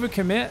doesn't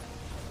overcommit.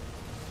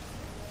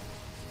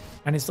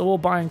 And it's all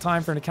buying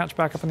time for him to catch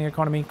back up on the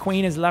economy.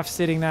 Queen is left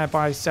sitting there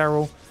by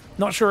SERRAL.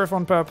 Not sure if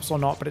on purpose or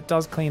not, but it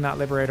does clean that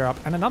Liberator up.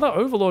 And another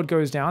Overlord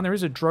goes down. There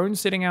is a drone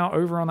sitting out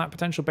over on that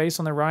potential base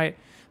on the right.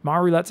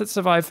 MARU lets it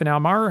survive for now.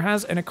 MARU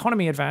has an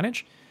economy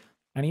advantage,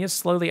 and he is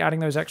slowly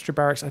adding those extra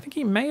barracks. I think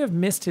he may have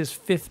missed his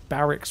 5th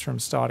barracks from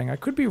starting. I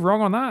could be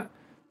wrong on that,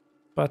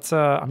 but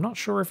I'm not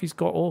sure if he's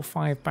got all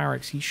 5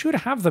 barracks. He should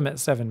have them at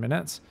 7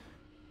 minutes.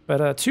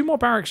 But 2 more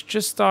barracks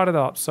just started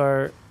up,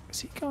 so is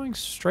he going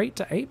straight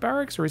to 8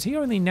 barracks, or is he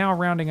only now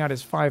rounding out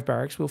his 5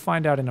 barracks? We'll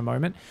find out in a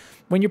moment.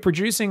 When you're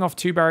producing off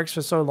 2 barracks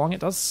for so long,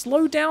 it does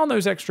slow down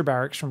those extra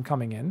barracks from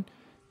coming in.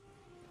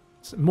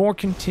 It's more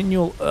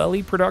continual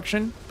early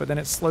production, but then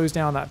it slows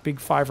down that big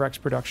 5 racks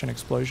production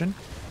explosion.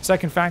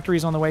 Second factory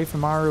is on the way for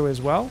MARU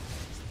as well.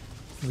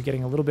 We're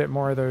getting a little bit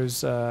more of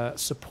those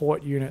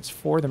support units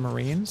for the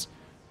Marines.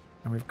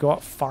 And we've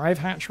got 5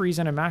 hatcheries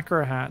and a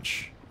macro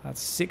hatch. That's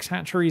 6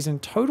 hatcheries in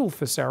total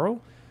for SERRAL.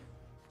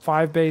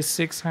 5 base,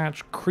 6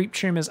 hatch. Creep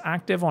Tomb is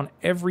active on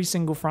every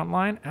single front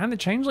line. And the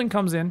Changeling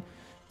comes in,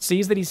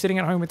 sees that he's sitting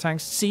at home with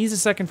tanks, sees a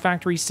second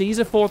factory, sees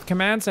a 4th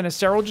command center.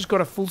 SERRAL just got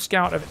a full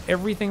scout of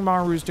everything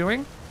MARU's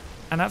doing.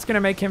 And that's going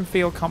to make him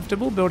feel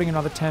comfortable building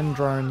another 10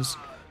 drones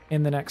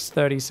in the next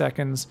 30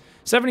 seconds.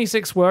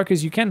 76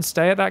 workers. You can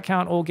stay at that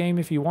count all game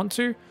if you want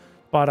to.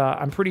 But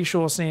I'm pretty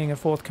sure seeing a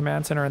 4th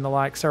command center and the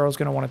like, SERRAL's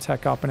going to want to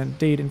tech up. And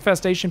indeed,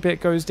 Infestation Pit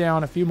goes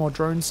down. A few more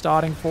drones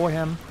starting for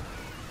him.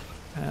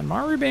 And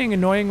MARU being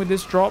annoying with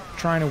this drop,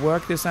 trying to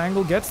work this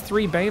angle. Gets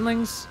 3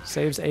 Banelings,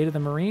 saves 8 of the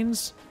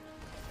Marines.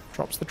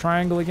 Drops the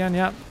triangle again,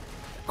 yeah.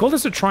 Call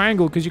this a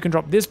triangle because you can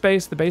drop this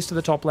base, the base to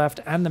the top left,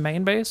 and the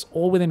main base,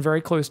 all within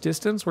very close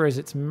distance, whereas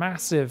it's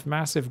massive,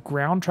 massive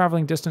ground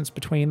traveling distance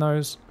between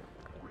those.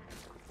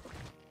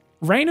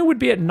 Reynor would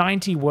be at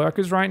 90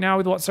 workers right now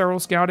with what SERRAL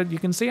scouted. You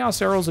can see how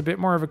SERRAL's a bit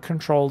more of a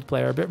controlled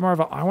player, a bit more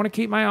of a, I want to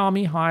keep my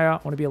army higher, I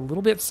want to be a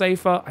little bit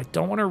safer, I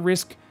don't want to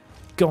risk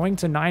going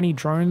to 90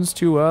 drones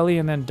too early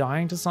and then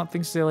dying to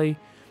something silly.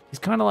 He's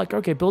kind of like,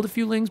 okay, build a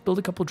few Lings, build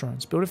a couple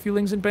drones, build a few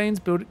Lings and Banes,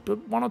 build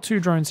 1 or 2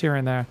 drones here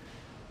and there.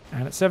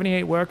 And at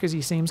 78 workers,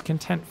 he seems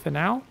content for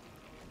now.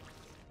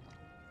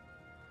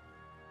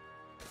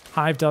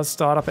 Hive does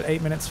start up at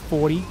 8 minutes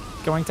 40,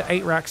 going to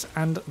 8 racks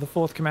and the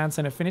 4th command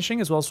center finishing,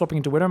 as well as swapping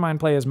into Widowmine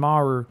play as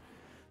MARU.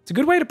 It's a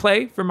good way to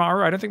play for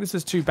MARU. I don't think this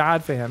is too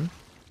bad for him.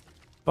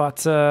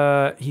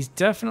 But he's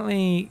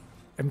definitely...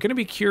 I'm going to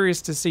be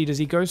curious to see, does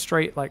he go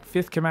straight like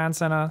 5th command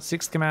center,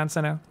 6th command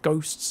center,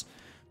 ghosts?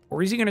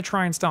 Or is he going to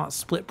try and start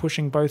split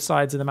pushing both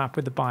sides of the map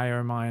with the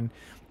biomine?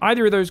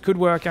 Either of those could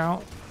work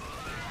out.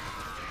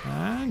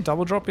 And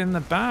double drop in the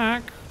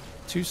back.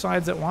 2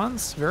 sides at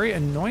once. Very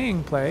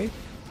annoying play.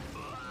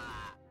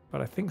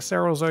 But I think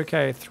SERRAL's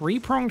okay.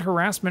 3-pronged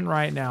harassment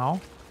right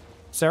now.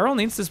 SERRAL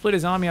needs to split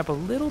his army up a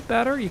little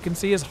better. You can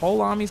see his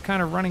whole army's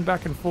kind of running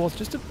back and forth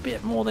just a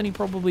bit more than he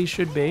probably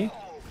should be.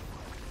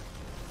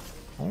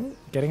 Oh,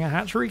 getting a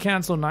hatchery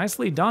cancel.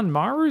 Nicely done.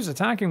 MARU's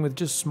attacking with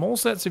just small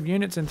sets of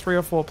units in 3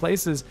 or 4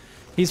 places.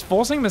 He's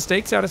forcing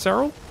mistakes out of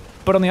SERRAL,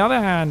 but on the other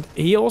hand,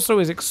 he also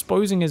is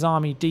exposing his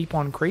army deep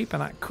on creep,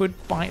 and that could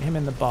bite him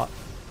in the butt.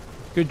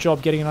 Good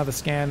job getting another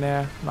scan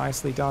there.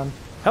 Nicely done.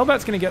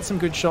 Hellbat's going to get some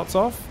good shots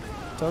off.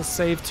 Does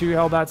save 2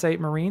 Hellbats, 8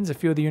 Marines. A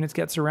few of the units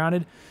get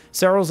surrounded.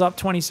 SERRAL's up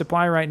 20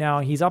 supply right now.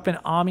 He's up in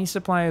army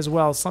supply as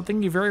well.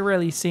 Something you very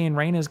rarely see in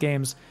Reynor's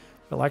games.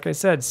 But like I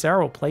said,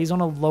 SERRAL plays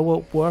on a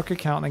lower worker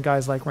count than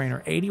guys like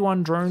Reynor.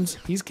 81 drones,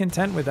 he's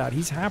content with that.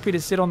 He's happy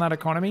to sit on that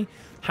economy,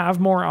 have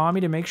more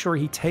army to make sure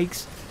he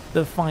takes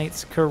the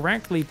fights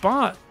correctly.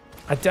 But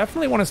I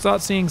definitely want to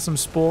start seeing some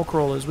Spore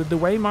Crawlers. With the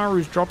way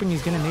MARU's dropping,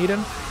 he's going to need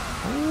him.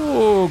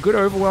 Oh, good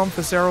overwhelm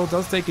for SERRAL.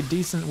 Does take a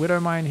decent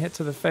Widowmine hit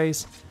to the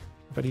face,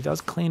 but he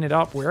does clean it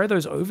up. Where are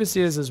those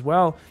Overseers as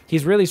well?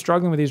 He's really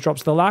struggling with these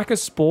drops. The lack of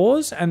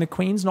spores and the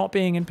Queens not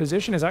being in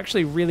position is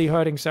actually really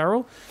hurting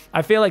SERRAL.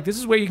 I feel like this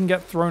is where you can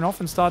get thrown off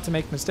and start to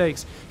make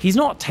mistakes. He's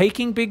not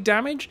taking big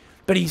damage,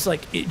 but he's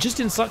like just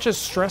in such a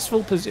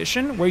stressful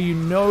position where you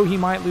know he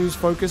might lose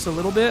focus a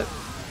little bit.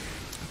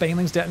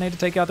 Banelings detonate to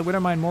take out the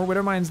Widowmine. More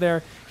Widowmines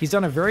there. He's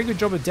done a very good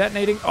job of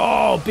detonating.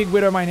 Oh, big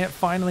Widowmine hit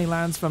finally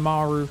lands for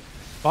MARU.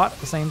 But at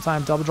the same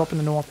time, double drop in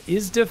the north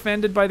is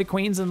defended by the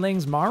Queens and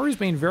Lings. MARU's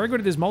been very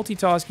good at his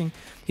multitasking.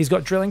 He's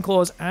got Drilling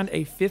Claws and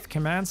a 5th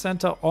command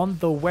center on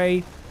the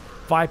way.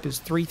 Vipers,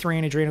 3-3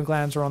 and Adrenal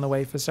Glands are on the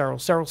way for SERRAL.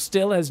 SERRAL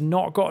still has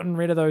not gotten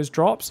rid of those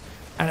drops.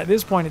 And at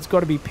this point, it's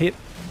got to be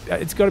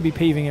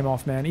peeving him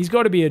off, man. He's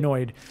got to be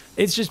annoyed.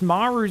 It's just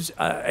MARU's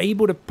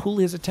able to pull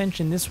his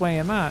attention this way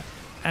and that.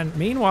 And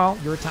meanwhile,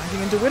 you're attacking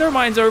into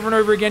Widowmines over and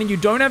over again, and you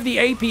don't have the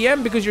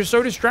APM because you're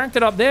so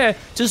distracted up there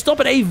to stop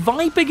it. A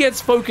Viper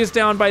gets focused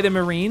down by the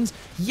Marines.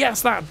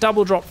 Yes, that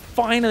double drop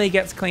finally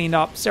gets cleaned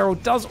up.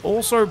 SERRAL does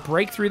also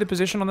break through the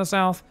position on the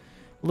south.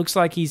 Looks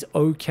like he's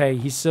okay.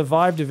 He's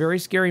survived a very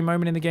scary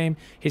moment in the game.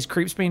 His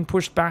creep's been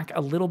pushed back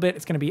a little bit.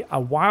 It's going to be a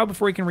while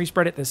before he can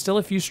respread it. There's still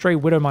a few stray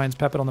Widowmines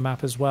peppered on the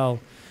map as well.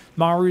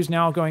 MARU's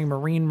now going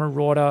Marine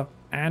Marauder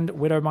and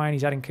Widowmine.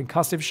 He's adding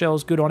concussive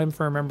shells. Good on him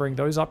for remembering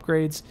those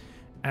upgrades.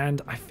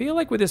 And I feel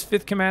like with his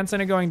 5th command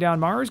center going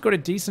down, MARU's got a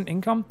decent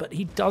income, but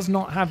he does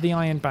not have the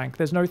Iron Bank.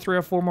 There's no 3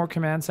 or 4 more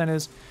command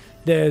centers.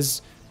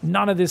 There's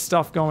none of this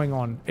stuff going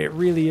on. It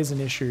really is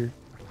an issue.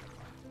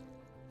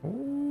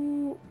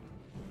 Ooh.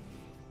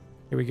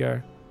 Here we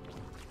go.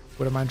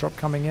 Widowmine drop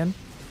coming in.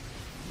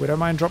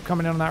 Widowmine drop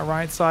coming in on that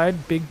right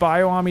side. Big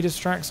Bio Army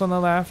distracts on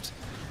the left.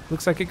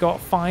 Looks like it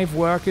got 5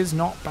 workers.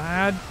 Not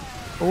bad.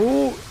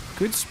 Oh,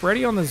 good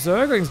spready on the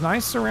Zerglings.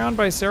 Nice surround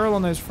by SERRAL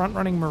on those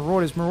front-running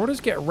Marauders. Marauders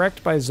get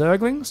wrecked by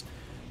Zerglings,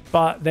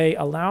 but they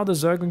allow the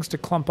Zerglings to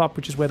clump up,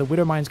 which is where the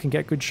Widowmines can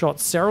get good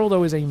shots. SERRAL,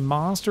 though, is a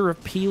master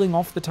of peeling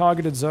off the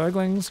targeted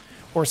Zerglings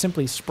or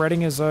simply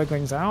spreading his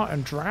Zerglings out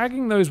and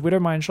dragging those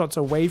Widowmine shots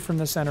away from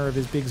the center of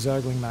his big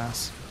Zergling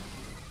mass.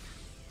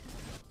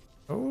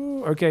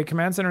 Oh, okay.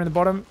 Command center in the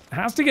bottom.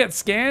 Has to get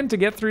scanned to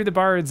get through the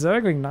burrowed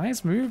Zergling.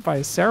 Nice move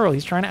by SERRAL.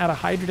 He's trying to add a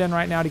Hydra Den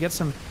right now to get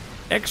some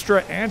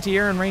extra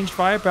anti-air and ranged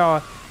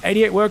firepower.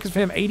 88 workers for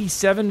him,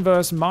 87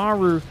 versus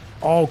MARU.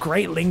 Oh,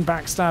 great Ling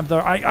backstab though.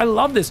 I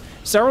love this.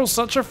 SERRAL's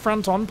such a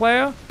front-on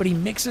player, but he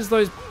mixes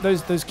those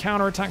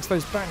counterattacks,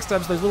 those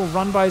backstabs, those little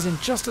run-bys in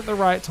just at the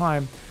right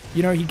time.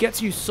 You know, he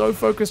gets you so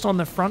focused on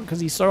the front because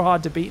he's so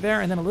hard to beat there,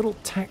 and then a little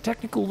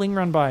technical Ling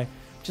run-by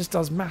just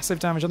does massive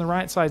damage. On the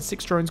right side,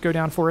 6 drones go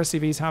down, 4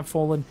 SCVs have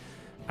fallen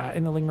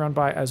in the Ling run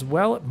by as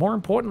well. More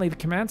importantly, the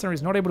command center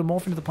is not able to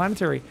morph into the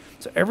planetary.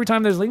 So every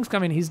time those Lings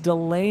come in, he's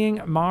delaying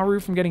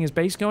MARU from getting his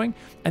base going,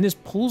 and this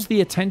pulls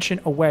the attention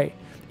away.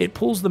 It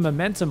pulls the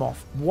momentum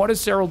off. What is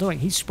SERRAL doing?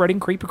 He's spreading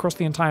creep across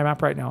the entire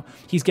map right now.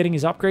 He's getting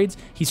his upgrades.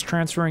 He's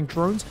transferring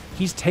drones.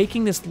 He's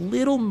taking this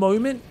little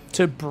moment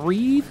to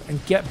breathe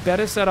and get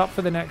better set up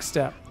for the next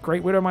step.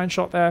 Great Widowmine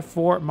shot there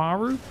for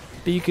MARU.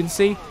 But you can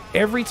see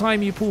every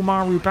time you pull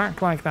MARU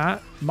back like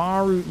that,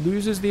 MARU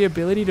loses the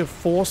ability to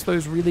force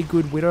those really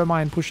good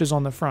Widowmine pushes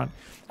on the front.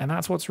 And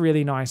that's what's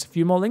really nice. A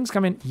few more Lings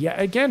come in yet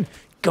again,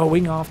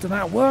 going after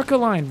that worker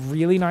line.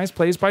 Really nice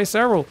plays by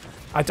SERRAL.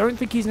 I don't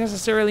think he's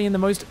necessarily in the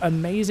most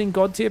amazing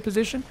god tier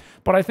position,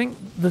 but I think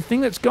the thing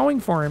that's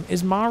going for him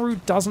is MARU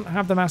doesn't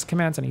have the mass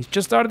command center. He's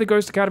just started the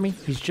Ghost Academy.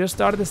 He's just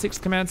started the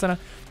 6th command center.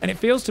 And it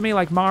feels to me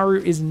like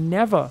MARU is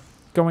never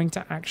going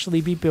to actually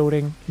be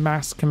building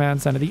mass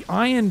command center. The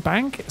Iron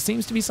Bank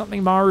seems to be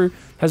something MARU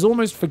has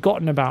almost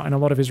forgotten about in a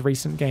lot of his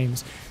recent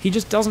games. He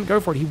just doesn't go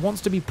for it. He wants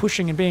to be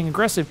pushing and being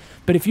aggressive.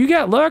 But if you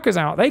get lurkers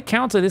out, they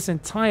counter this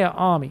entire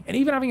army. And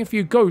even having a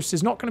few ghosts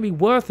is not going to be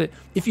worth it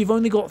if you've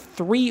only got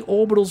 3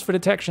 orbitals for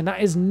detection.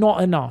 That is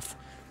not enough.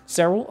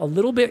 SERRAL, a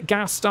little bit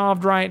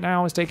gas-starved right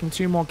now, is taking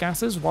 2 more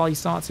gases while he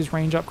starts his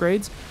range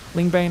upgrades.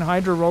 Lingbane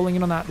Hydra rolling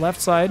in on that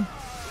left side.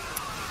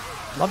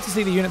 Love to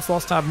see the units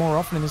lost tab more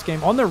often in this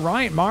game. On the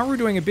right, MARU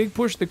doing a big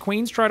push. The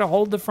Queens try to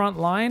hold the front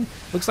line.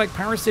 Looks like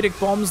Parasitic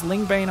Bombs,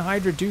 Lingbane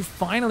Hydra do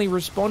finally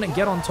respond and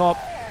get on top.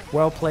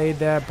 Well played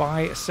there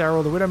by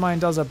SERRAL. The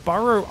Widowmine does a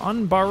burrow,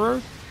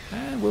 unburrow,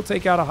 and we'll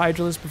take out a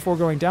Hydralisk before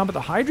going down. But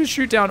the Hydras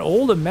shoot down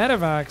all the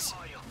medevacs.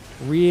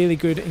 Really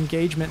good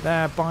engagement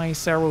there by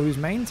SERRAL, who's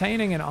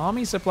maintaining an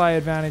army supply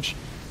advantage.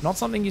 Not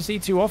something you see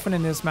too often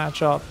in this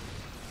matchup,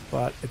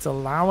 but it's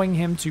allowing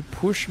him to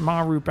push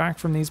MARU back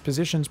from these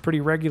positions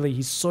pretty regularly.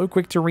 He's so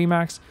quick to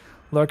remax.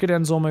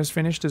 Lurkaden's almost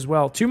finished as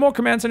well. 2 more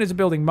command centers are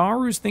building.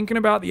 MARU's thinking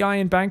about the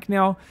Iron Bank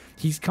now.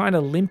 He's kind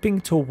of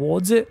limping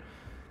towards it.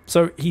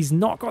 So he's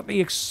not got the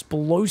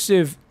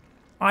explosive,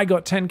 I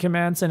got 10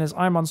 command centers,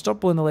 I'm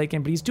unstoppable in the late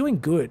game, but he's doing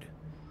good.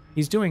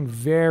 He's doing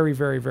very,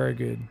 very, very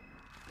good.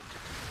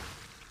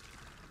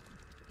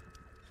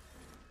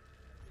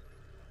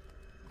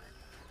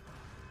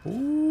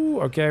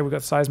 Ooh, okay, we've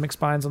got Seismic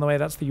Spines on the way.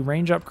 That's the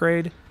range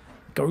upgrade.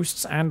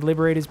 Ghosts and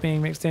Liberators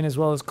being mixed in, as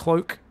well as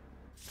Cloak.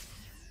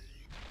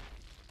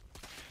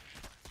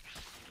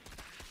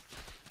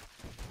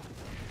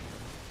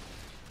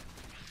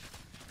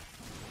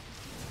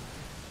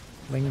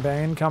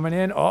 Lingbane coming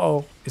in.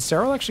 Uh-oh. Is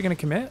SERRAL actually going to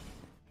commit?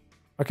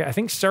 Okay, I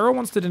think SERRAL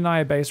wants to deny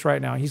a base right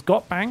now. He's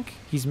got bank.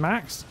 He's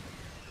maxed.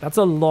 That's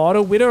a lot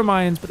of Widow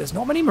Mines, but there's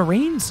not many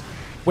Marines.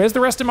 Where's the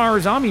rest of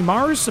MARU's army?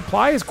 MARU's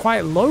supply is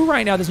quite low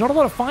right now. There's not a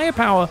lot of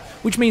firepower,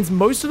 which means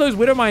most of those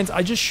Widow Mines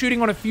are just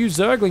shooting on a few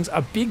Zerglings.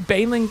 A big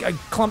Baneling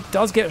clump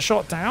does get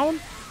shot down,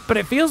 but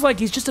it feels like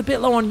he's just a bit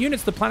low on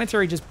units. The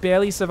Planetary just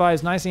barely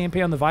survives. Nice EMP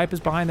on the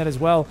Vipers behind that as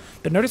well.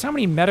 But notice how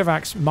many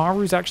medevacs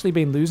MARU's actually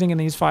been losing in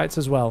these fights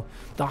as well.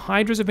 The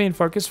Hydras have been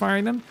focus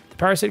firing them. The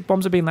Parasitic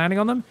Bombs have been landing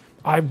on them.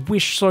 I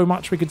wish so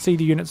much we could see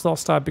the units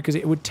lost tab because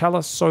it would tell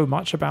us so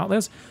much about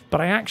this.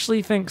 But I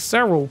actually think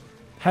SERRAL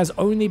has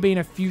only been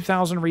a few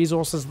thousand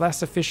resources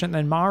less efficient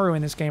than MARU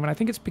in this game. And I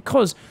think it's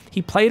because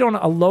he played on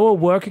a lower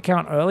work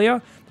account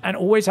earlier and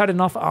always had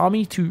enough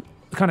army to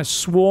kind of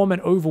swarm and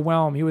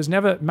overwhelm. He was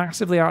never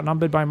massively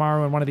outnumbered by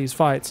MARU in one of these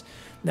fights.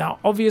 Now,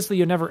 obviously,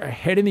 you're never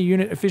ahead in the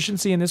unit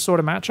efficiency in this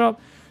sort of matchup,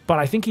 but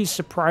I think he's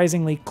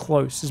surprisingly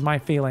close, is my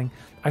feeling.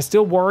 I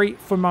still worry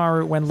for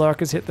MARU when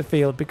Lurkers hit the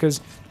field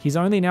because he's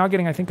only now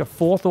getting, I think, a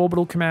 4th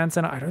orbital command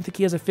center. I don't think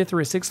he has a 5th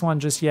or a 6th one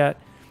just yet.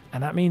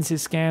 And that means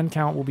his scan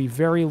count will be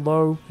very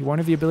low. He won't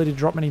have the ability to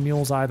drop many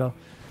mules either.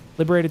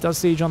 Liberator does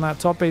siege on that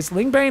top base.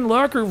 Lingbane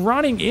Lurker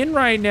running in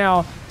right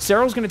now.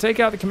 SERRAL's going to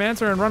take out the command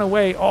center and run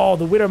away. Oh,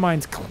 the Widow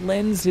Mines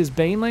cleanse his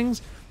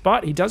Banelings.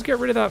 But he does get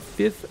rid of that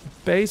 5th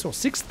base, or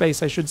 6th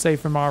base, I should say,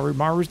 for MARU.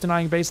 MARU's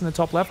denying base in the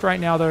top left right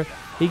now, though.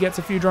 He gets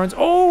a few drones.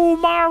 Oh,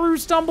 MARU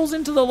stumbles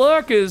into the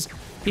Lurkers.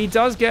 He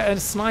does get a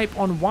snipe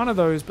on one of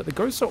those, but the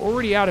Ghosts are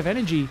already out of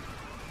energy.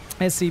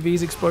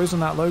 SCVs exposed on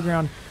that low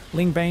ground.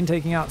 Lingbane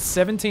taking out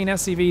 17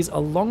 SCVs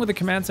along with the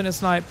command center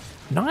snipe.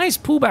 Nice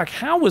pullback.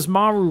 How was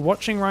MARU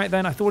watching right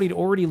then? I thought he'd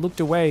already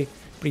looked away,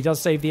 but he does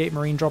save the 8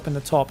 Marine drop in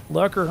the top.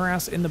 Lurker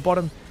harass in the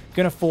bottom,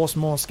 going to force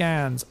more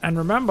scans. And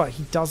remember,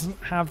 he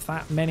doesn't have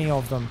that many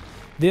of them.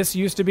 This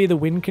used to be the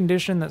win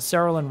condition that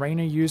SERRAL and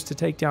Reynor used to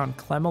take down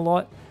Clem a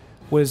lot,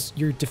 was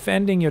you're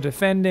defending,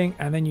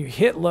 and then you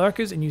hit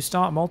Lurkers and you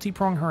start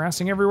multi-prong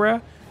harassing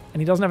everywhere,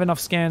 and he doesn't have enough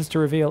scans to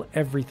reveal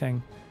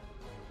everything.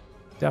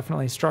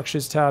 Definitely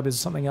Structures tab is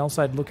something else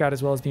I'd look at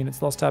as well as the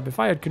Units Lost tab if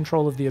I had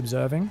control of the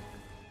Observing.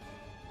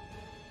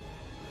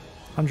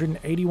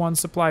 181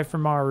 supply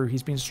from MARU.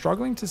 He's been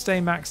struggling to stay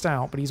maxed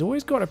out, but he's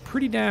always got a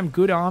pretty damn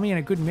good army and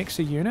a good mix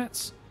of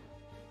units.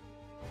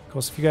 Of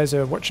course, if you guys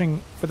are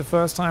watching for the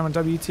first time on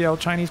WTL,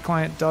 Chinese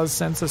client does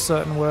censor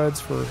certain words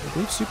for, I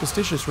believe,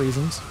 superstitious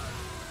reasons.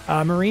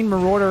 Marine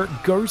Marauder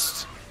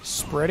Ghost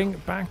spreading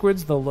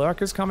backwards. The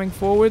Lurkers coming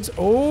forwards.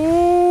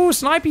 Oh,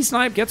 Snipey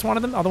Snipe gets one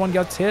of them. Other one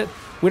gets hit.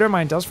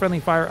 Widowmine does friendly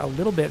fire a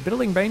little bit.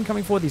 Biddling Bane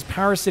coming forward. These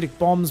parasitic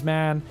bombs,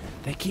 man.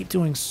 They keep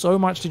doing so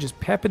much to just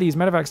pepper these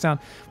medevacs down.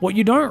 What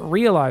you don't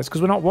realize,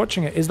 because we're not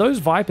watching it, is those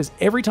Vipers,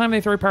 every time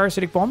they throw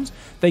parasitic bombs,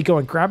 they go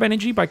and grab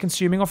energy by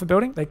consuming off a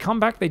building. They come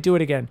back, they do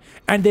it again.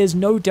 And there's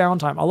no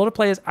downtime. A lot of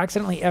players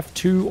accidentally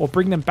F2 or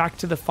bring them back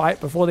to the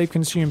fight before they've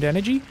consumed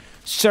energy.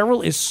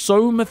 SERRAL is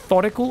so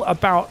methodical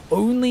about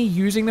only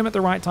using them at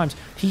the right times.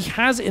 He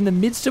has, in the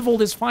midst of all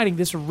this fighting,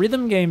 this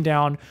rhythm game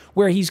down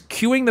where he's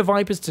queuing the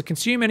Vipers to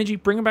consume energy,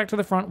 bring them back to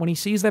the front. When he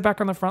sees they're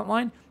back on the front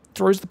line,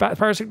 throws the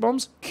parasitic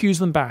bombs, cues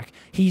them back.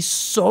 He's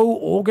so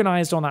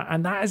organized on that,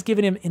 and that has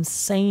given him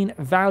insane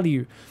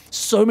value.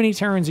 So many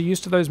Terrans are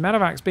used to those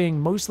medevacs being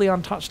mostly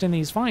untouched in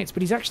these fights,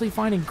 but he's actually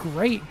finding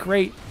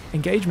great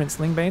engagements.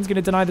 Lingbane's going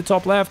to deny the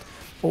top left.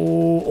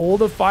 Oh, all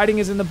the fighting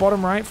is in the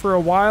bottom right for a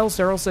while.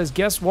 SERRAL says,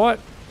 guess what?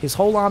 His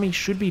whole army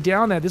should be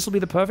down there. This will be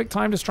the perfect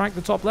time to strike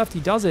the top left. He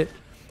does it.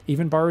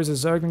 Even burrows a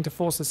Zergling to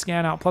force the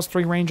scan out.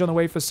 +3 range on the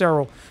way for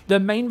SERRAL. The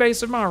main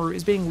base of MARU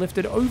is being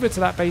lifted over to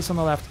that base on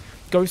the left.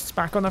 Ghosts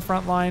back on the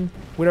front line.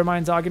 Widow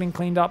Mines are getting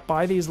cleaned up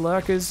by these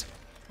Lurkers.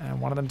 And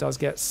one of them does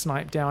get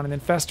sniped down. And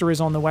Infestor is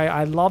on the way.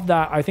 I love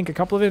that. I think a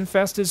couple of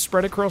Infestors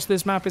spread across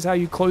this map is how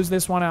you close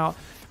this one out.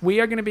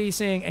 We are going to be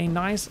seeing a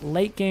nice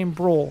late game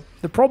brawl.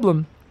 The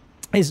problem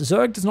is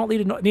Zerg does not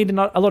need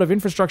a lot of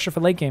infrastructure for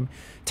late game.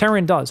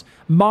 Terran does.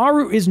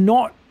 MARU is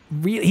not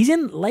really... He's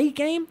in late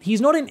game. He's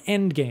not in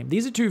end game.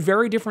 These are two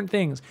very different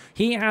things.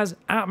 He has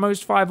at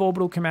most 5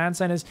 orbital command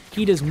centers.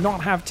 He does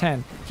not have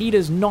 10. He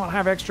does not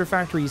have extra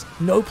factories.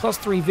 No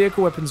 +3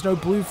 vehicle weapons. No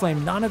blue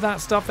flame. None of that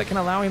stuff that can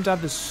allow him to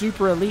have the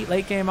super elite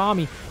late game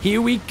army.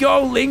 Here we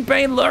go.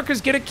 Lingbane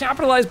Lurkers get it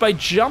capitalized by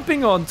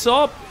jumping on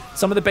top.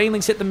 Some of the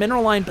Banelings hit the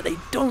mineral line, but they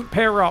don't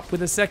pair up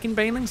with a second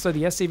Baneling, so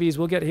the SCVs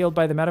will get healed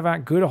by the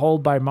medevac. Good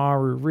hold by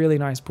MARU. Really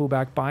nice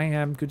pullback by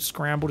him. Good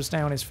scramble to stay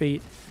on his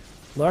feet.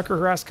 Lurker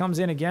Harass comes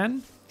in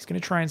again. He's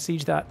going to try and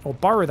siege that, or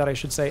burrow that, I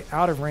should say,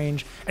 out of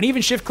range. And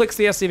even shift clicks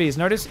the SCVs.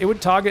 Notice it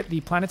would target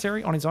the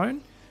Planetary on its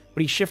own,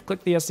 but he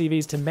shift-clicked the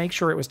SCVs to make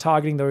sure it was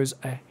targeting those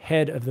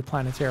ahead of the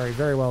planetary.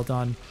 Very well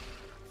done.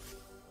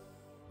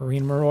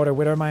 Marine Marauder,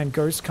 Widowmine,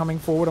 Ghost coming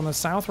forward on the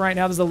south right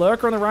now. There's a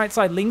Lurker on the right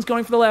side. Ling's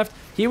going for the left.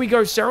 Here we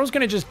go. Serral's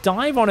going to just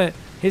dive on it.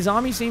 His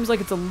army seems like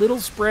it's a little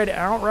spread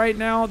out right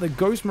now. The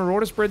Ghost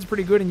Marauder spread's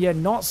pretty good, and yet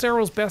not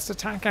Serral's best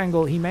attack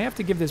angle. He may have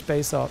to give this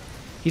base up.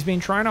 He's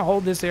been trying to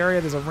hold this area.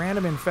 There's a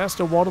random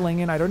Infestor waddling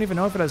in. I don't even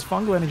know if it has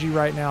fungal energy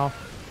right now.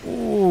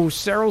 Ooh,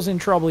 Serral's in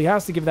trouble. He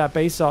has to give that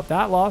base up.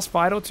 That last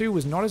fight or two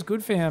was not as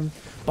good for him,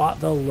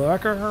 but the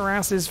Lurker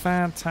harass is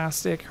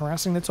fantastic.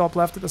 Harassing the top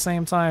left at the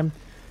same time.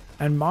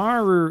 And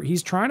MARU,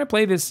 he's trying to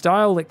play this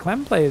style that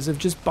Clem plays of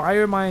just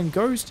Biomine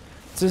Ghost.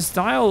 It's a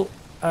style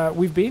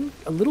we've been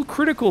a little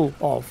critical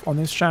of on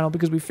this channel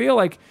because we feel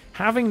like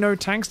having no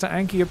tanks to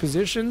anchor your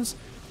positions,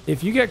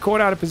 if you get caught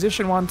out of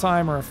position one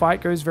time or a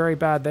fight goes very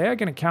bad, they are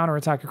going to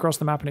counterattack across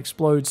the map and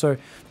explode. So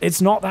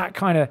it's not that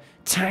kind of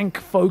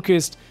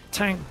tank-focused,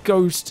 tank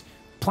ghost,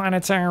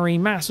 planetary,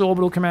 mass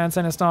orbital command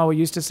center style we're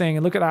used to seeing.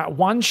 And look at that.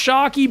 One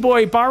Sharky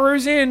boy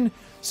burrows in.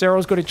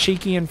 Serral's got a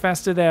cheeky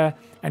Infestor there.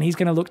 And he's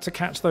going to look to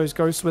catch those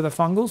ghosts with a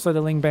fungal so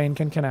the Lingbane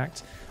can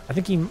connect. I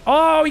think he...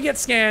 Oh, he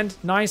gets scanned.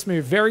 Nice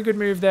move. Very good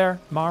move there.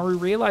 MARU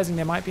realizing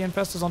there might be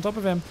Infestors on top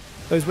of him.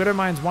 Those Widow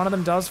Mines, one of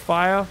them does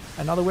fire.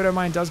 Another Widow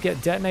Mine does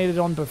get detonated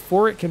on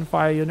before it can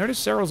fire. You'll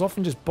notice Serral's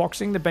often just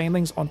boxing the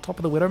Banelings on top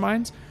of the Widow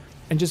Mines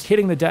and just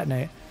hitting the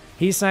detonate.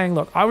 He's saying,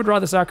 look, I would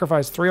rather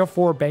sacrifice 3 or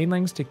 4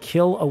 Banelings to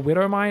kill a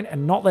Widow Mine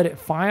and not let it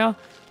fire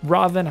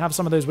rather than have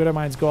some of those Widow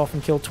Mines go off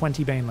and kill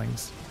 20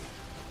 Banelings.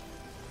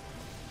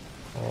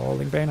 Oh,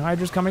 Lingbane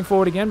Hydra's coming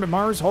forward again, but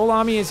MARU's whole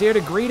army is here to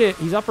greet it.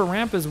 He's up a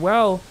ramp as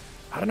well.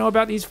 I don't know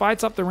about these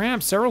fights up the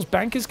ramp. Serral's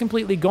bank is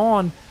completely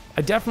gone.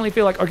 I definitely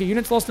feel like, okay,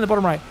 units lost in the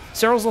bottom right.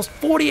 Serral's lost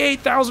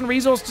 48,000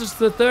 resources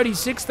to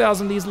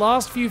 36,000. These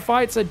last few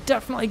fights are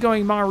definitely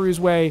going MARU's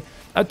way.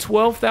 A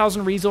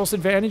 12,000 resource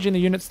advantage in the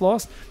units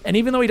lost. And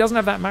even though he doesn't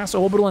have that mass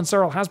orbital and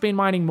Serral has been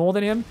mining more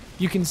than him,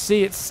 you can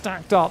see it's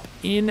stacked up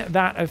in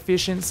that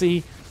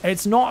efficiency.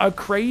 It's not a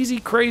crazy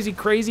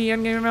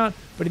endgame amount,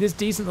 but it is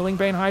decent. The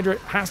Lingbane Hydra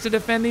has to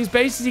defend these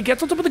bases. He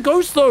gets on top of the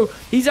Ghost, though.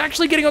 He's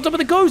actually getting on top of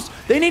the Ghost.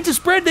 They need to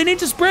spread. They need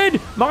to spread.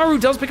 MARU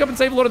does pick up and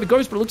save a lot of the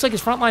Ghost, but it looks like his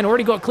front line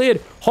already got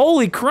cleared.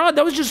 Holy crud.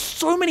 That was just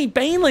so many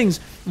Banelings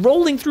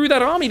rolling through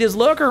that army. There's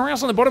Lurker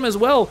harass on the bottom as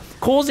well,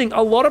 causing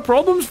a lot of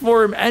problems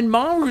for him. And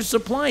MARU's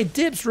supply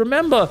dips.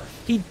 Remember,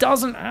 he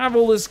doesn't have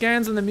all the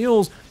scans and the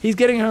mules. He's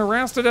getting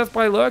harassed to death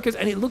by Lurkers,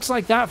 and it looks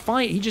like that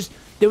fight,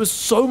 there was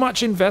so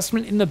much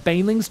investment in the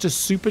Banelings to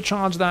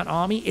supercharge that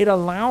army. It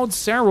allowed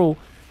Serral,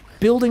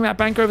 building that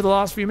bank over the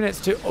last few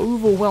minutes, to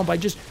overwhelm by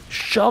just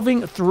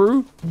shoving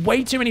through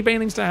way too many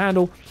Banelings to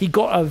handle. He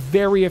got a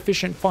very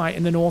efficient fight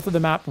in the north of the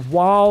map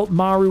while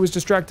MARU was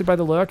distracted by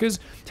the Lurkers.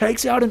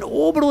 Takes out an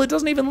orbital. It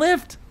doesn't even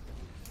lift.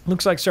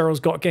 Looks like Serral's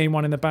got game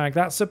one in the bag.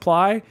 That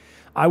supply,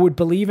 I would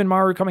believe in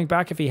MARU coming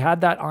back if he had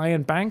that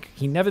Iron Bank.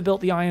 He never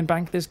built the Iron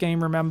Bank this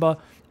game, remember?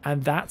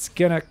 And that's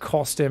going to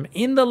cost him.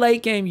 In the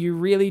late game, you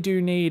really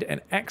do need an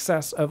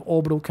excess of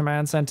orbital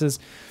command centers.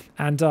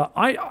 And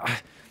I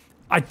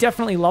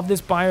definitely love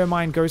this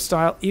Biomine Ghost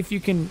style if you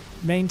can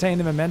maintain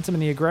the momentum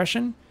and the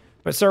aggression.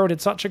 But Serral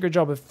did such a good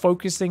job of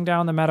focusing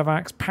down the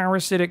Metavacs,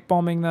 parasitic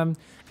bombing them,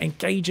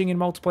 engaging in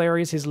multiple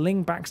areas. His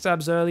Ling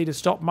backstabs early to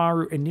stop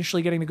MARU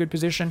initially getting the good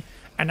position.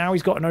 And now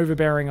he's got an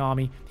overbearing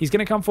army. He's going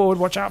to come forward.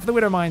 Watch out for the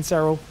Widow Mine,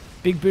 Serral.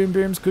 Big boom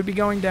booms could be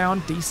going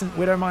down. Decent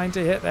Widow Mine to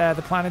hit there.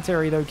 The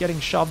planetary, though, getting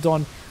shoved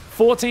on.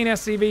 14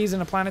 SCVs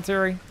in a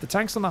planetary. The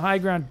tanks on the high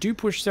ground do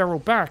push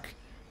Serral back,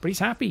 but he's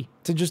happy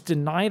to just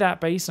deny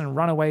that base and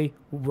run away,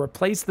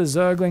 replace the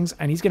Zerglings,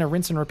 and he's going to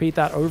rinse and repeat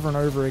that over and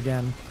over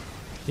again.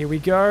 Here we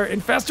go.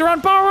 Infestor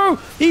on burrow.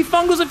 He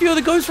fungles a few of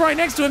the ghosts right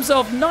next to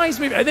himself. Nice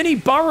move. And then he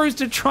burrows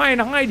to try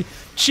and hide.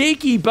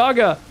 Cheeky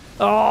bugger.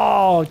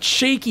 Oh,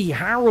 cheeky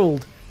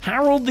Harold.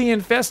 Harold the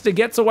Infestor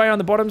gets away on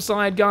the bottom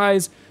side,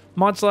 guys.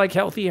 Much like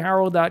Healthy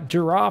Harold, that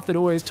giraffe that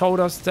always told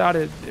us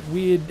that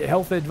weird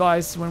health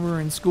advice when we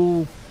were in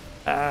school.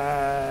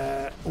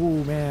 Oh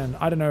man,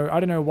 I don't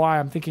know why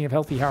I'm thinking of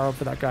Healthy Harold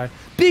for that guy.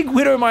 Big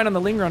Widow Mine on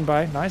the Ling run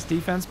by. Nice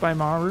defense by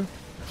MARU.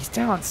 He's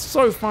down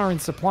so far in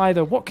supply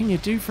though. What can you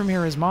do from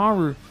here as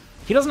MARU?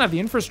 He doesn't have the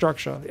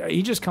infrastructure.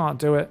 He just can't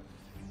do it.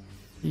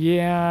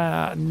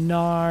 Yeah,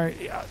 no.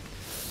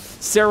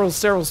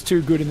 Serral's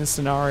too good in this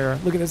scenario.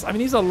 Look at this. I mean,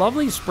 these are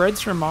lovely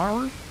spreads from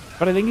MARU.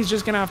 But I think he's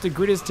just going to have to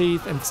grit his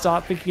teeth and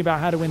start thinking about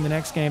how to win the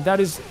next game.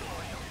 That is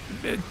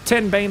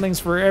 10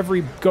 Banelings for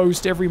every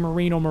Ghost, every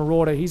Marine or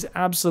Marauder. He's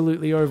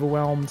absolutely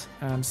overwhelmed.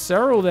 And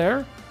Serral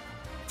there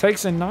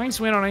takes a nice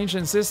win on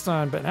Ancient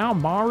Cistern. But now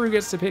MARU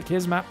gets to pick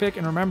his map pick.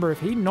 And remember,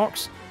 if he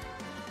knocks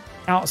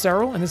out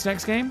Serral in this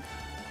next game,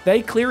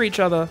 they clear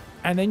each other.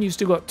 And then you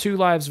still got 2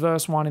 lives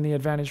versus 1 in the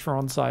advantage for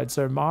Onsyde.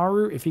 So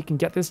MARU, if he can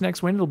get this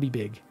next win, it'll be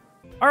big.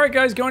 Alright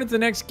guys, going into the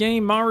next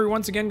game, MARU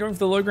once again going for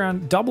the low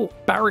ground double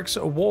barracks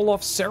wall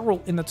off.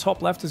 Serral in the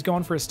top left has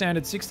gone for a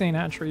standard 16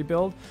 hatchery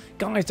build.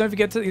 Guys, don't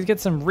forget to get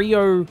some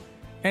Rio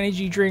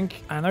energy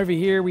drink. And over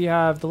here we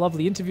have the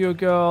lovely interviewer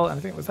girl, and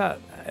I think it was that,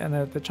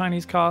 and the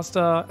Chinese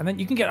caster. And then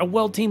you can get a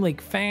World Team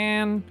League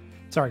fan.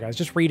 Sorry, guys,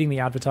 just reading the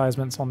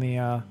advertisements on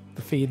the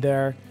feed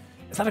there.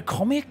 Is that a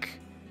comic?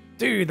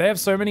 Dude, they have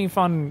so many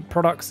fun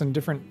products and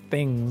different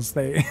things.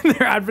 They're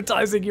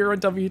advertising here on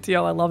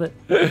WTL. I love it.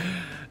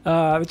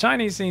 The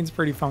Chinese scene's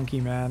pretty funky,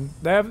 man.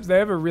 They have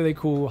a really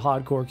cool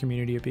hardcore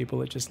community of people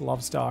that just love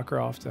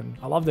StarCraft, and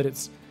I love that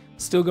it's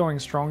still going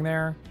strong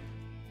there.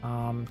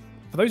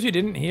 For those who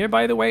didn't hear,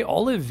 by the way,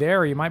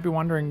 Oliveira, you might be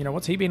wondering, you know,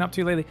 what's he been up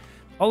to lately?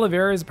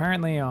 Oliveira is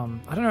apparently, I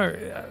don't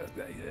know,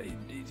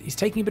 he's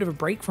taking a bit of a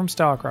break from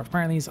StarCraft.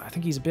 Apparently, I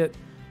think he's a bit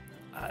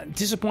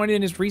disappointed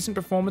in his recent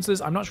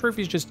performances. I'm not sure if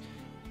he's just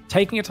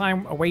taking a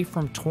time away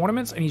from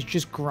tournaments and he's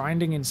just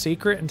grinding in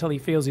secret until he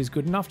feels he's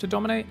good enough to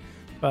dominate.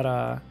 But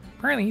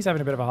apparently he's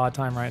having a bit of a hard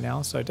time right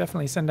now. So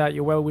definitely send out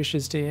your well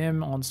wishes to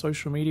him on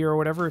social media or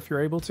whatever if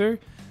you're able to.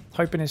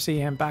 Hoping to see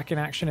him back in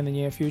action in the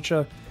near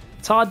future.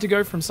 It's hard to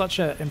go from such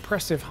an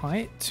impressive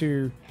height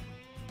to,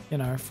 you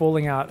know,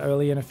 falling out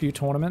early in a few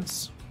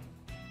tournaments.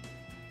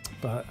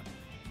 But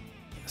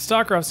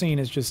StarCraft scene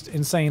is just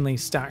insanely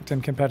stacked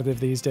and competitive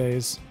these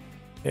days.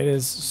 It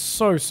is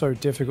so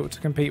difficult to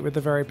compete with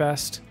the very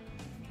best.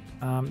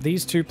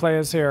 These two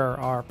players here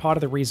are part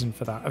of the reason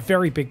for that. A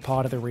very big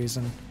part of the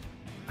reason.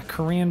 A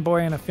Korean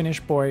boy and a Finnish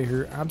boy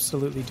who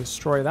absolutely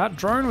destroy that.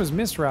 Drone was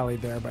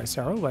misrallied there by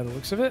SERRAL by the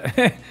looks of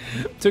it.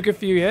 Took a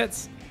few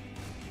hits.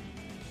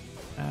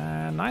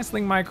 Nice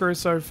Ling micro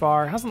so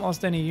far. Hasn't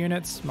lost any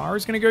units.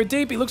 MARU's going to go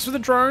deep. He looks for the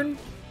drone.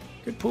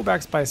 Good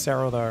pullbacks by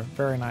SERRAL though.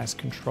 Very nice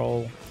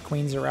control.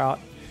 Queens are out.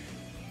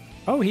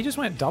 Oh, he just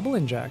went double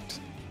inject.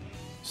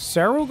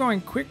 SERRAL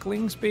going quick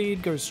Ling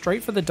speed, goes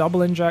straight for the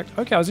double inject.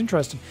 Okay, I was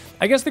interested.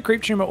 I guess the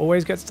creep tumor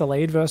always gets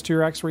delayed versus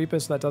 2x Reaper,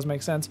 so that does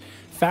make sense.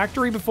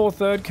 Factory before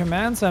third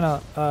command center,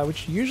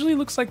 which usually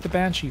looks like the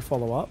Banshee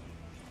follow-up.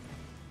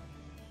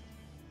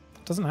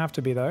 Doesn't have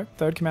to be though.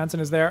 Third command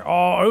center is there.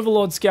 Oh,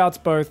 Overlord scouts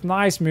both.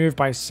 Nice move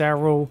by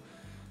SERRAL.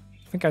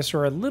 I think I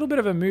saw a little bit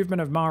of a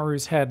movement of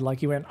MARU's head, like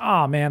he went,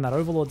 ah, man, that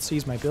Overlord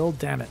sees my build.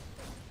 Damn it.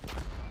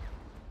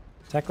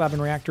 Tech Lab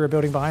and Reactor are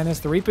building behind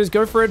this. The Reapers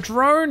go for a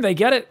drone. They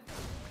get it.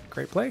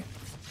 Great play.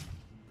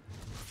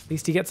 At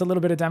least he gets a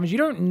little bit of damage. You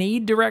don't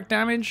need direct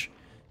damage,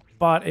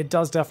 but it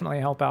does definitely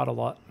help out a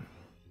lot.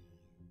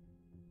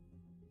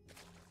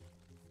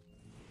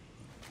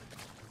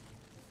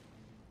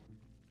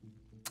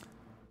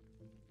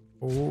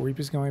 Oh,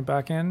 Reaper's going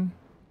back in.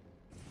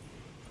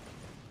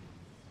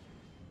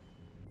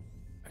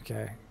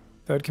 Okay.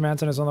 Third command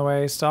center is on the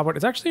way. Starboard.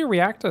 It's actually a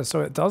reactor, so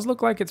it does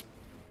look like it's...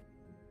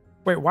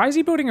 Wait, why is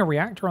he building a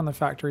reactor on the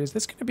factory? Is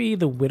this going to be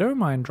the Widow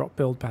Mine drop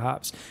build,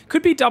 perhaps?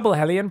 Could be double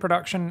Hellion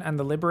production and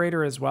the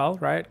Liberator as well,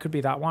 right? Could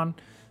be that one.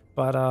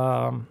 But,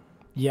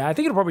 yeah, I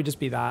think it'll probably just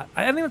be that.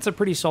 I think that's a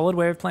pretty solid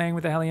way of playing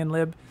with the Hellion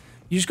Lib.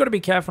 You just got to be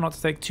careful not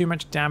to take too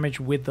much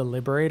damage with the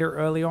Liberator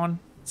early on.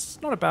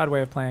 It's not a bad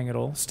way of playing at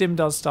all. Stim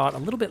does start a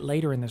little bit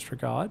later in this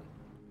regard.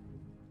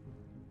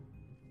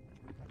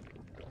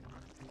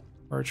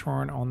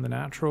 Roachhorn on the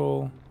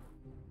natural.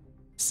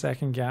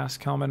 Second gas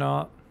coming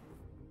up.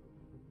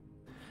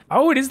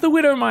 Oh, it is the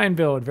Widow Mine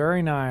build.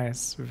 Very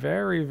nice.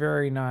 Very,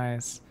 very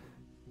nice.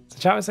 So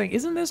chat was saying,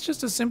 isn't this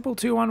just a simple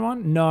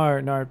 2-1-1?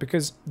 No,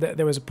 because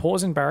there was a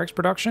pause in barracks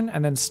production,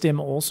 and then Stim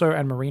also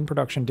and Marine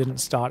production didn't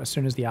start as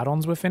soon as the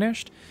add-ons were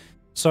finished.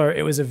 So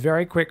it was a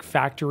very quick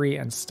factory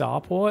and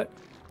starport.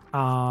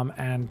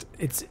 And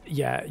it's,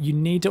 yeah, you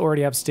need to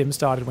already have Stim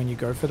started when you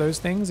go for those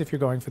things if you're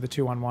going for the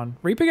 2-1-1.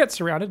 Reaper gets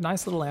surrounded.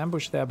 Nice little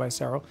ambush there by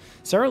SERRAL.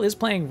 SERRAL is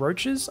playing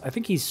Roaches. I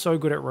think he's so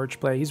good at Roach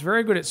play. He's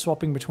very good at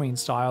swapping between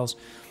styles.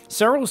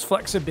 SERRAL's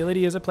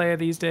flexibility as a player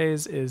these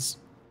days is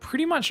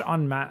pretty much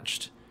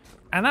unmatched.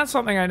 And that's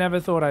something I never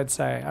thought I'd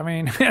say. I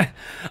mean,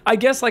 I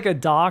guess like a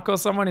Dark or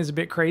someone is a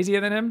bit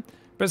crazier than him,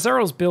 but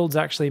SERRAL's builds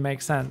actually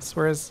make sense.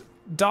 Whereas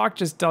Dark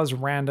just does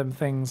random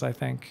things, I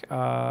think,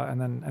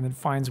 and then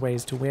finds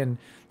ways to win.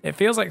 It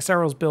feels like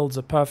SERRAL's builds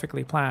are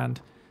perfectly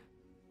planned.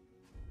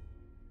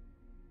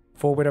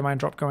 4 Widow Mine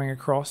drop going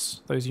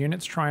across those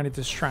units, trying to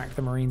distract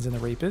the Marines and the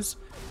Reapers.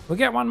 We'll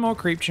get one more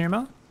Creep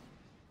Tumor.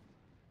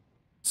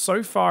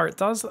 So far, it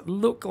does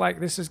look like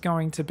this is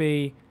going to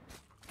be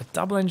a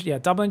double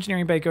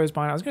engineering bay goes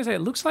by. I was going to say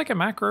it looks like a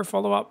macro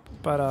follow-up,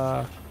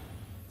 but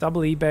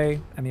double eBay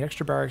and the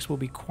extra barracks will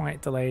be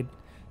quite delayed.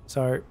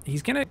 So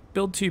he's going to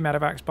build 2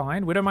 medevacs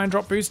behind. Widow Mine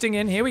drop boosting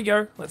in. Here we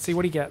go. Let's see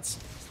what he gets.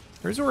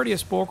 There's already a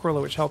Spore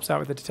Crawler, which helps out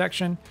with the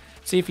detection.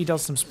 See if he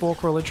does some Spore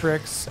Crawler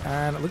tricks.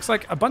 And it looks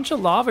like a bunch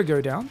of lava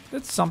go down.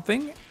 That's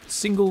something.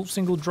 Single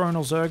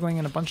dronal Zergling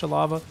and a bunch of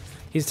lava.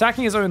 He's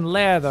attacking his own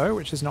lair, though,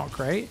 which is not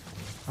great.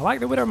 I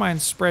like the Widow Mine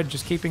spread,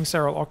 just keeping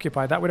SERRAL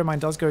occupied. That Widow Mine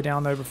does go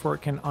down, though, before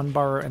it can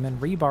unburrow and then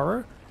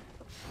reburrow.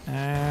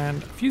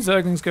 And a few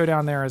Zerglings go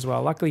down there as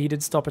well. Luckily, he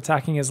did stop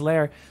attacking his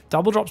lair.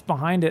 Double drops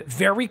behind it.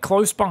 Very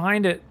close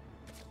behind it.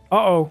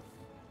 Uh-oh.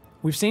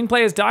 We've seen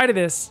players die to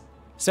this.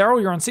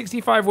 SERRAL, you're on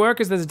 65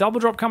 workers. There's a double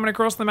drop coming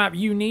across the map.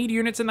 You need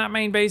units in that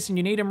main base, and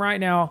you need them right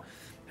now.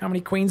 How many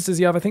queens does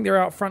he have? I think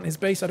they're out front his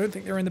base. I don't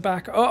think they're in the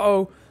back.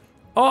 Uh-oh.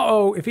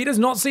 Uh-oh, if he does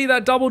not see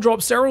that double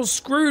drop, SERRAL's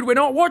screwed. We're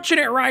not watching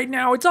it right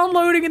now. It's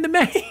unloading in the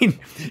main.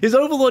 His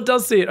Overlord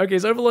does see it. Okay,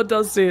 his Overlord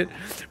does see it.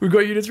 We've got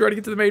units ready to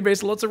get to the main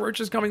base. Lots of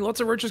roaches coming, lots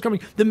of roaches coming.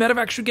 The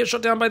medevac should get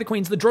shot down by the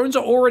queens. The drones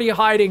are already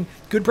hiding.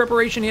 Good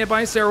preparation here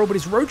by SERRAL, but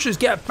his roaches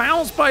get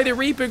bounced by the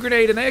Reaper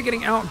Grenade, and they are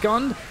getting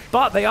outgunned,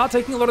 but they are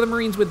taking a lot of the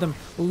Marines with them,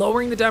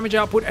 lowering the damage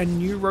output, and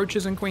new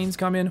roaches and queens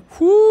come in.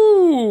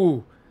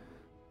 Whoo!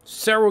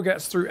 SERRAL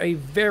gets through a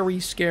very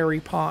scary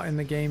part in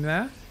the game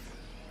there.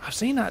 I've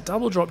seen that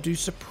double drop do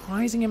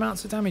surprising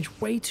amounts of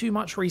damage way too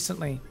much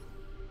recently.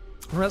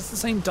 That's the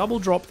same double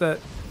drop that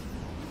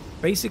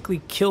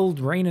basically killed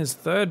Reynor's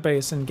third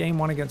base in game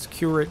 1 against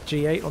Cure at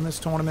G8 on this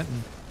tournament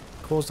and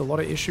caused a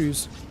lot of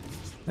issues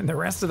in the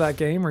rest of that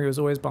game where he was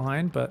always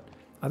behind. But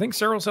I think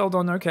SERRAL's held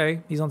on okay.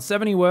 He's on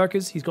 70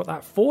 workers. He's got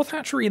that 4th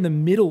hatchery in the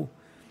middle,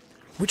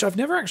 which I've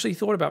never actually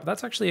thought about. But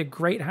that's actually a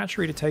great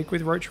hatchery to take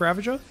with Roach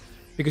Ravager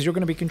because you're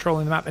going to be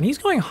controlling the map. And he's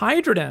going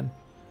Hydroden.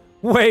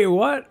 Wait,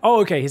 what?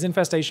 Oh, okay, his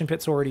Infestation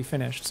Pit's already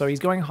finished, so he's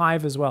going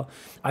Hive as well.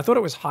 I thought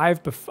it was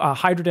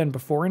Hydroden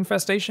before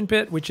Infestation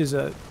Pit, which is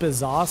a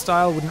bizarre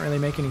style, wouldn't really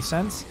make any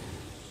sense.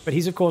 But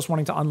he's, of course,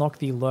 wanting to unlock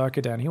the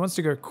Lurker Den. He wants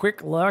to go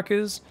quick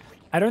Lurkers.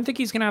 I don't think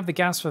he's going to have the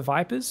gas for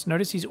Vipers.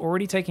 Notice he's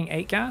already taking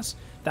 8 gas.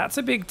 That's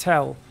a big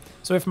tell.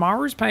 So if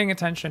MARU's paying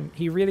attention,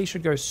 he really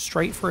should go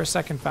straight for a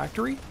second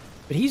factory.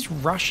 But he's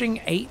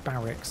rushing 8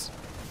 barracks.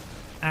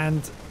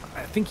 And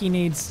I think he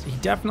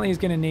definitely is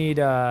going to need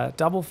a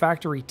double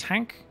factory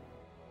tank.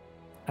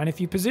 And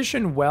if you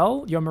position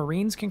well, your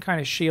Marines can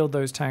kind of shield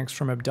those tanks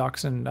from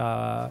abducts and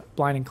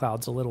blinding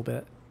clouds a little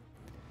bit.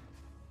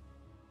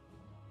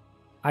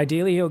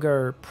 Ideally, he'll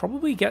go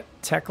probably get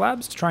Tech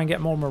Labs to try and get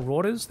more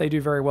Marauders. They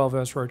do very well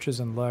versus Roaches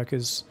and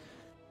Lurkers.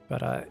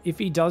 But if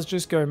he does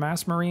just go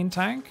Mass Marine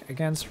tank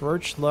against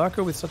Roach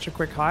Lurker with such a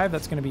quick hive,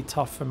 that's going to be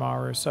tough for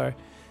MARU. So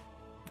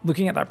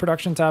looking at that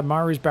production tab,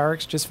 MARU's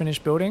barracks just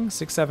finished building,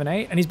 6, 7,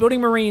 8. And he's building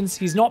Marines.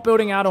 He's not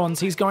building add-ons.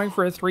 He's going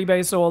for a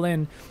 3-base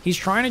all-in. He's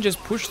trying to just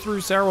push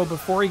through SERRAL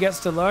before he gets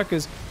to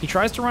Lurkers. He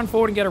tries to run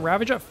forward and get a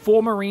Ravager.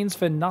 4 Marines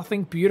for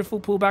nothing. Beautiful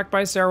pullback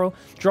by SERRAL.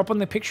 Drop on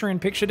the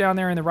picture-in-picture down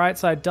there in the right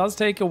side. Does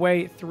take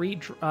away 3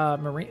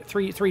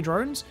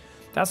 drones.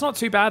 That's not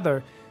too bad,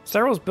 though.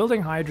 SERRAL's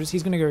building Hydras.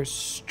 He's going to go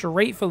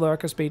straight for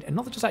Lurker speed. And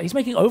not just that, he's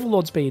making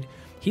Overlord speed.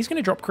 He's going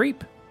to drop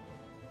Creep.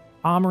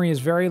 Armory is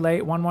very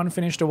late. 1-1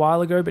 finished a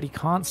while ago, but he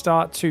can't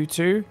start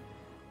 2-2.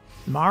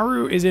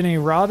 MARU is in a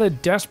rather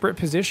desperate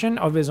position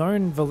of his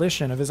own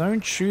volition, of his own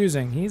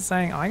choosing. He's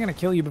saying, I'm going to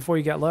kill you before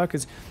you get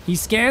Lurkers. He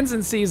scans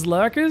and sees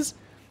Lurkers.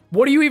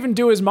 What do you even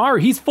do as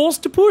MARU? He's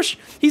forced to push.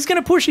 He's going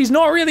to push. He's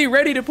not really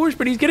ready to push,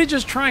 but he's going to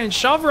just try and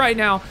shove right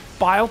now.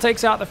 Bile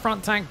takes out the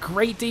front tank.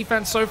 Great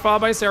defense so far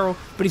by SERRAL,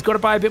 but he's got to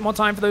buy a bit more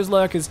time for those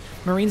Lurkers.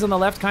 Marines on the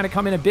left kind of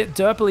come in a bit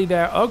derpily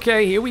there.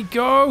 Okay, here we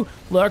go.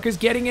 Lurkers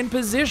getting in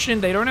position.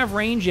 They don't have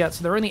range yet,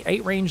 so they're only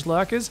 8 range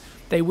Lurkers.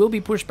 They will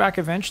be pushed back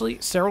eventually.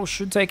 SERRAL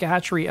should take a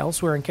hatchery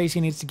elsewhere in case he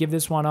needs to give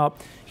this one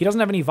up. He doesn't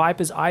have any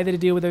Vipers either to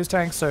deal with those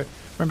tanks, so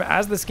remember,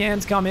 as the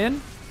scans come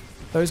in,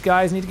 those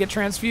guys need to get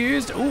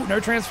transfused. Oh,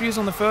 no transfuse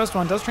on the first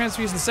one. Does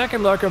transfuse the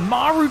second Lurker.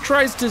 MARU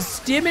tries to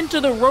stim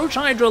into the Roach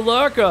Hydra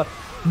Lurker.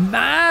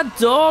 Mad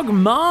Dog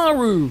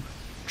MARU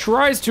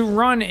tries to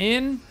run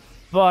in,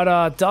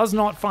 but does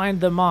not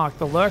find the mark.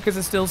 The Lurkers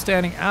are still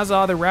standing, as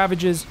are the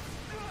Ravagers.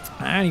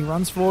 And he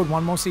runs forward.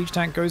 1 more siege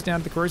tank goes down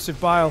to the Corrosive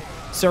Bile.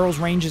 SERRAL's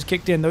range is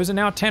kicked in. Those are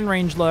now 10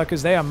 range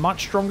Lurkers. They are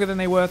much stronger than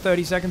they were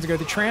 30 seconds ago.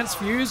 The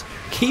transfuse,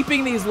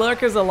 keeping these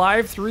Lurkers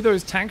alive through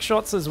those tank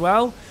shots as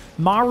well.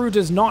 MARU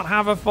does not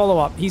have a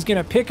follow-up. He's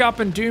going to pick up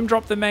and doom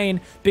drop the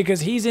main because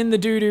he's in the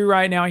doo-doo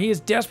right now. He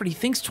is desperate. He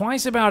thinks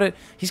twice about it.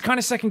 He's kind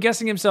of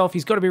second-guessing himself.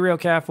 He's got to be real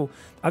careful.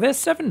 Are there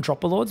 7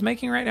 Dropper Lords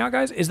making right now,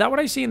 guys? Is that what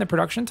I see in the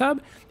production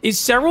tab? Is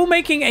SERRAL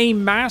making a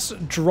mass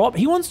drop?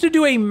 He wants to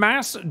do a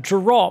mass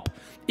drop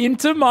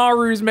into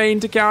MARU's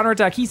main to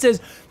counterattack. He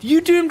says,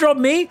 you doom drop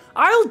me,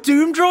 I'll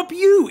doom drop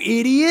you,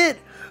 idiot.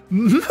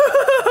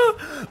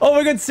 Oh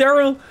my god,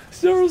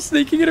 SERRAL's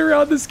sneaking it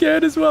around the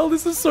scan as well.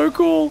 This is so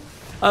cool.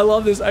 I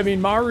love this. I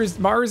mean, MARU's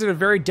in a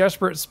very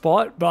desperate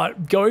spot,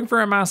 but going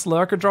for a mass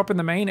Lurker drop in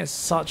the main is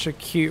such a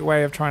cute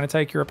way of trying to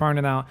take your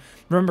opponent out.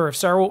 Remember, if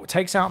SERRAL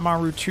takes out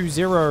MARU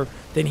 2-0,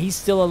 then he's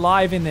still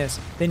alive in this.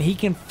 Then he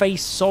can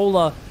face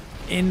Solar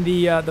in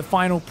the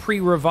final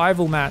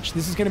pre-revival match.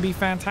 This is going to be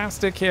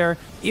fantastic here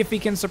if he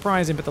can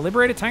surprise him. But the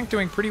Liberator tank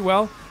doing pretty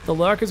well. The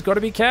Lurkers got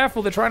to be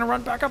careful. They're trying to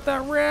run back up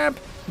that ramp.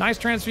 Nice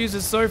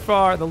transfuses so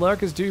far. The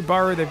Lurkers do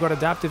burrow. They've got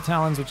adaptive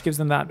talons, which gives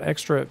them that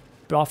extra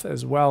buff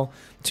as well.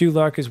 2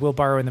 Lurkers will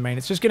burrow in the main.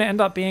 It's just going to end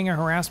up being a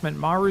harassment.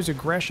 MARU's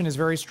aggression is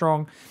very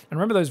strong. And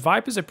remember, those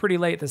Vipers are pretty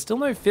late. There's still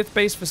no 5th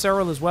base for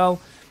SERRAL as well.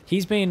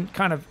 He's been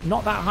kind of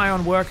not that high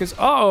on workers.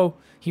 Uh-oh.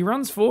 He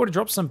runs forward to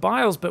drop some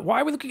biles, but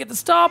why are we looking at the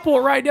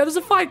starport right now? There's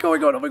a fight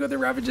going on. Oh my god, the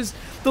Ravagers.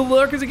 The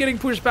Lurkers are getting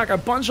pushed back. A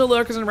bunch of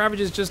Lurkers and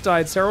Ravagers just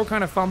died. SERRAL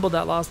kind of fumbled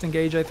that last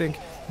engage, I think.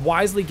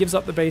 Wisely gives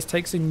up the base,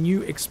 takes a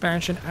new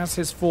expansion as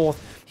his 4th.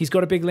 He's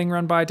got a big Ling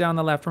run by down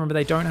the left. Remember,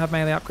 they don't have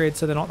melee upgrades,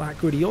 so they're not that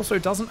good. He also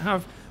doesn't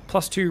have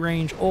 +2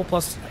 range, all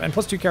plus, and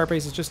 +2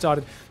 carapace has just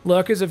started.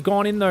 Lurkers have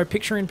gone in though,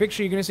 picture in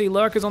picture. You're going to see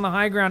Lurkers on the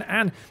high ground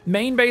and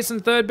main base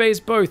and third base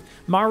both.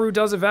 MARU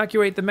does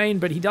evacuate the main,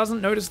 but he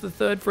doesn't notice the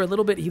third for a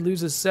little bit. He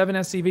loses 7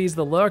 SCVs,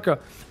 the Lurker.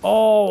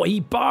 Oh,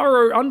 he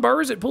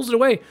unburrows it, pulls it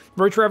away.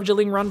 Roach Ravager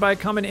Ling run by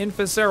coming in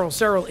for SERRAL.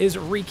 SERRAL is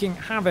wreaking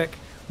havoc.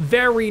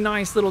 Very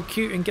nice little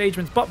cute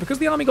engagements, but because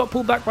the army got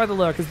pulled back by the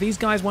Lurkers, these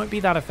guys won't be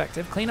that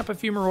effective. Clean up a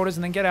few Marauders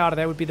and then get out of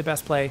there would be the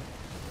best play.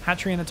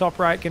 Hatchery in the top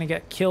right, going to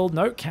get killed.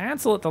 No,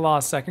 cancel at the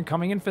last second.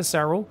 Coming in for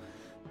SERRAL.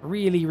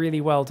 Really,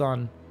 really well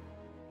done.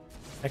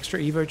 Extra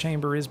Evo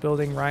chamber is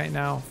building right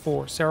now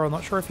for SERRAL.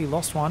 Not sure if he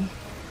lost one.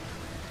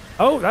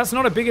 Oh, that's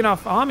not a big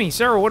enough army.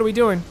 SERRAL, what are we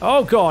doing?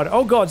 Oh, God.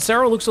 Oh, God.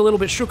 SERRAL looks a little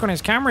bit shook on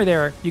his camera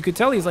there. You could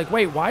tell he's like,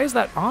 wait, why is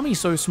that army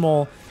so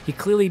small? He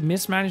clearly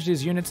mismanaged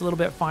his units a little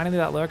bit. Finally,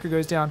 that Lurker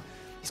goes down.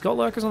 He's got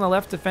Lurkers on the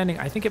left defending.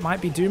 I think it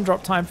might be Doom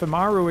Drop time for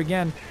MARU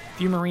again. A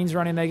few Marines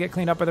run in. They get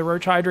cleaned up by the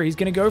Roach Hydra. He's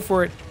going to go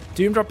for it.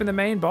 Doom Drop in the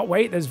main, but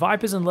wait, there's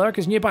Vipers and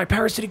Lurkers nearby.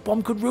 Parasitic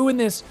Bomb could ruin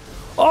this.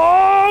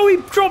 Oh, he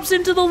drops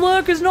into the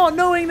Lurkers not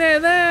knowing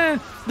they're there.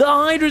 The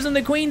Hydras and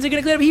the Queens are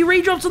going to clear up. He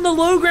redrops on the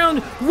low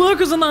ground.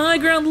 Lurkers on the high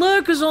ground.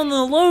 Lurkers on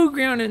the low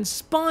ground and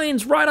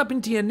spines right up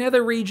into your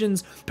nether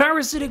regions.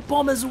 Parasitic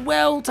Bomb as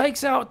well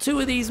takes out 2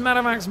 of these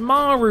Metamax.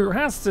 MARU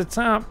has to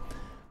tap.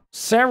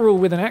 SERRAL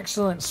with an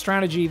excellent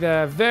strategy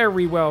there.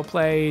 Very well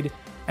played.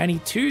 And he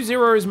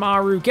 2-0s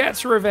MARU,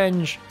 gets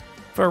revenge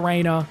for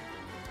Reynor.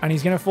 And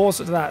he's going to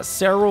force it to that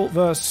SERRAL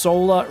vs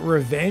Solar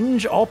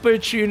revenge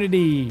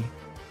opportunity.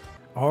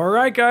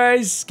 Alright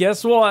guys,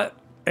 guess what?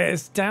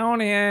 It's down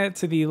here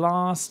to the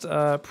last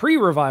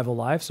pre-revival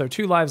life. So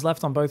 2 lives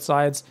left on both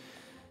sides.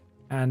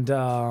 And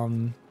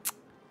for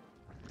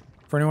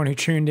anyone who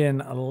tuned in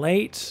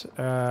late,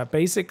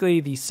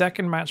 basically the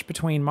second match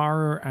between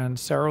MARU and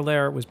SERRAL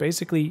there was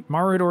basically,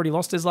 MARU had already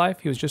lost his life.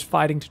 He was just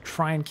fighting to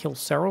try and kill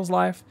SERRAL's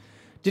life.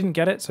 Didn't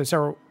get it, so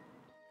SERRAL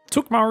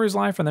took MARU's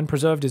life and then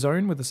preserved his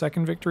own with the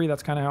second victory.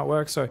 That's kind of how it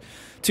works. So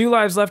 2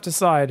 lives left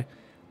aside,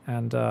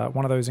 and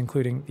one of those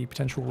including the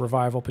potential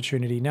revive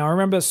opportunity. Now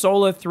remember,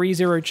 Solar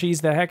 3-0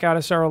 cheesed the heck out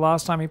of SERRAL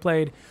last time he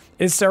played.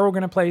 Is SERRAL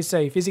going to play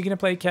safe? Is he going to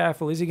play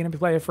careful? Is he going to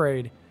play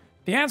afraid?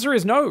 The answer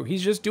is no.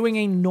 He's just doing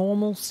a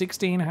normal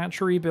 16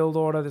 hatchery build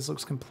order. This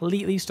looks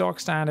completely stock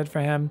standard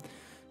for him.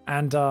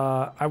 And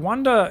I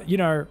wonder, you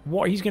know,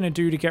 what he's going to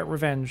do to get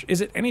revenge.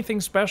 Is it anything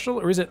special,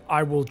 or is it,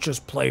 I will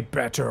just play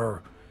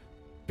better?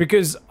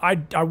 Because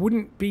I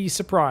wouldn't be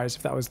surprised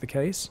if that was the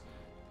case.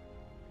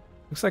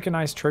 Looks like a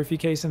nice trophy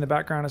case in the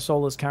background of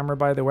Solar's camera,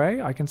 by the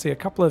way. I can see a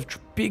couple of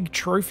big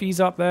trophies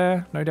up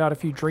there. No doubt a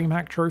few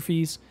DreamHack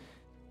trophies.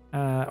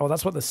 Oh,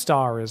 that's what the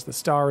star is. The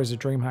star is a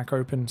DreamHack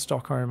Open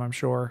Stockholm, I'm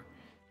sure.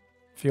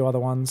 A few other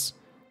ones.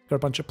 Got a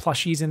bunch of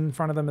plushies in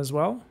front of them as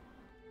well.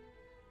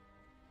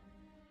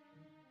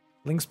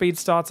 Link speed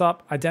starts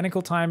up,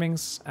 identical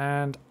timings,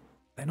 and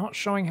they're not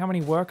showing how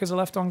many workers are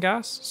left on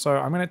gas. So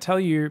I'm going to tell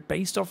you,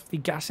 based off the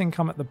gas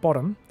income at the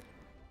bottom,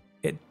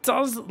 it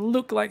does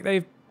look like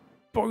they've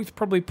both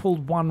probably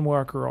pulled 1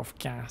 worker off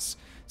gas.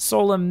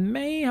 Solar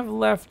may have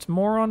left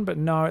more on, but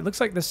no, it looks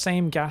like the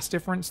same gas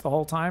difference the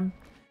whole time.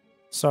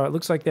 So it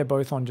looks like they're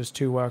both on just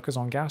 2 workers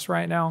on gas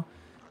right now.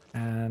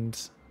 And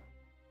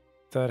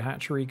third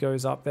hatchery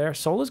goes up there.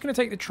 Solar's going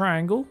to take the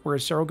triangle,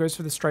 whereas SERRAL goes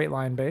for the straight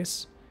line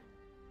base.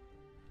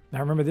 Now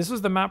remember, this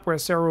was the map where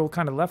SERRAL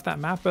kind of left that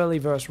map early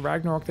versus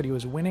Ragnarok that he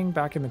was winning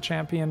back in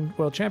the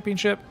World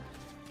Championship.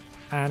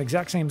 And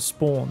exact same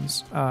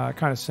spawns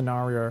kind of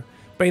scenario.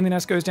 Bailey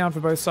Nest goes down for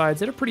both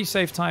sides at a pretty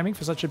safe timing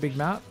for such a big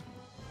map.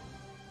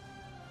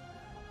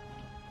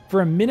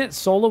 For a minute,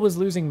 Solar was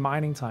losing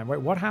mining time.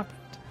 Wait, what happened?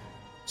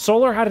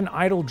 Solar had an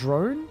idle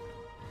drone?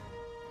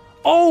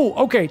 Oh,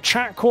 okay,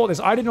 chat caught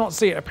this. I did not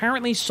see it.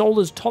 Apparently,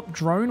 Solar's top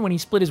drone, when he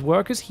split his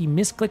workers, he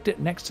misclicked it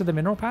next to the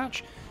mineral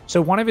patch.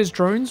 So one of his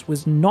drones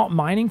was not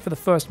mining for the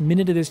first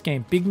minute of this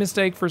game. Big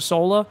mistake for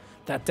Solar.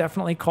 That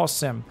definitely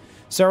costs him.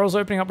 SERRAL's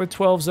opening up with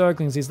 12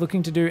 Zerglings. He's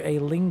looking to do a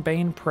Ling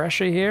Bane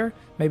pressure here.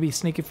 Maybe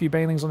sneak a few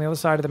Banelings on the other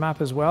side of the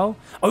map as well.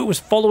 Oh, it was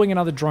following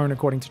another drone,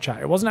 according to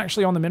chat. It wasn't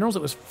actually on the minerals.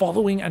 It was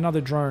following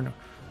another drone.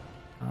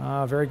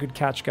 Ah, very good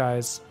catch,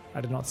 guys.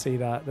 I did not see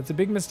that. That's a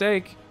big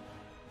mistake.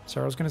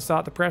 SERRAL's going to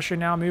start the pressure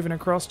now, moving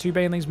across. 2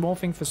 Banelings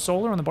morphing for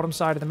Solar on the bottom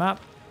side of the map.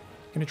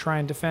 Going to try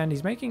and defend.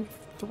 He's making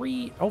 5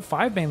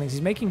 Banelings. He's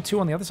making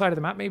 2 on the other side of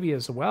the map maybe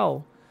as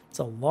well. It's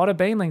a lot of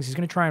Banelings. He's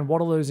going to try and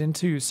waddle those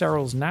into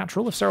SERRAL's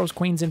natural. If SERRAL's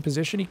Queen's in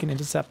position, he can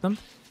intercept them.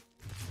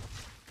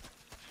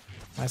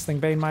 Nice thing,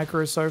 Bane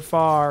micro so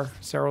far.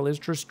 SERRAL is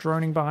just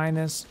droning behind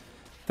this.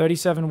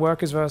 37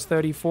 workers versus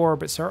 34,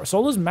 but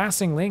Solar's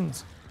massing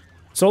Lings.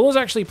 Solar's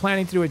actually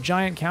planning to do a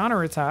giant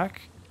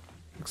counterattack.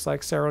 Looks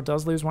like SERRAL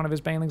does lose one of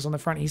his Banelings on the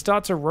front. He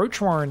starts a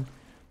Roach Warren.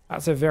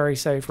 That's a very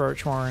safe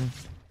Roach Warren.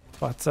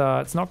 But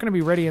it's not going to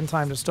be ready in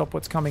time to stop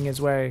what's coming his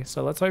way.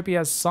 So let's hope he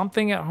has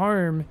something at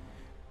home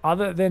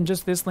other than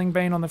just this Ling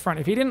Bane on the front.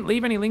 If he didn't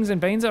leave any Lings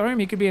and Banes at home,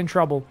 he could be in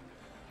trouble.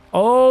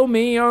 Oh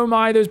me, oh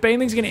my. Those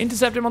Banelings are going to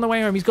intercept him on the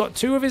way home. He's got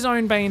 2 of his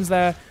own Banes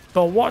there.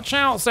 But watch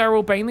out,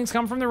 SERRAL. Banelings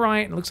come from the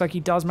right. It looks like he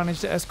does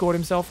manage to escort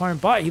himself home,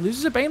 but he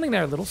loses a Baneling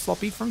there. A little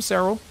sloppy from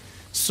SERRAL.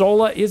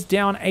 Solar is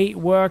down 8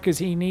 workers.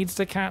 He needs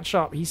to catch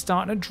up. He's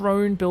starting to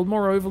drone, build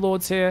more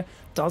overlords here.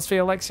 Does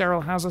feel like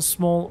SERRAL has a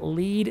small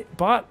lead,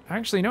 but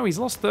actually, no, he's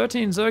lost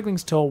 13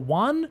 Zerglings to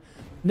 1.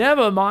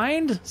 Never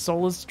mind.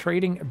 Solar's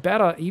trading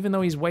better, even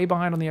though he's way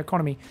behind on the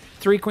economy.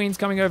 3 queens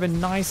coming over.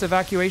 Nice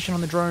evacuation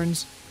on the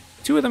drones.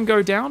 2 of them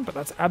go down, but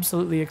that's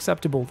absolutely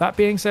acceptable. That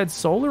being said,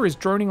 Solar is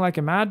droning like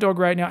a mad dog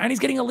right now, and he's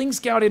getting a Link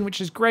Scout in,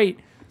 which is great.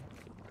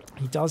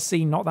 He does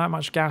see not that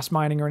much gas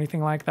mining or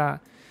anything like that.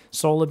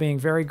 Solar being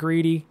very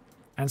greedy.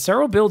 And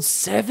SERRAL builds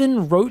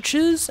 7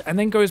 roaches and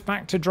then goes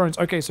back to drones.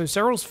 Okay, so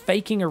SERRAL's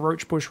faking a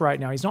roach bush right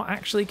now. He's not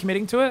actually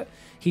committing to it.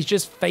 He's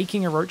just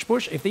faking a roach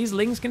bush. If these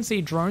lings can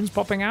see drones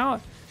popping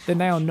out, then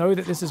they'll know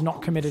that this is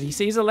not committed. He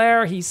sees a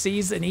lair, he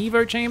sees an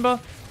Evo chamber,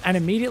 and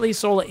immediately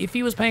Solar, if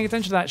he was paying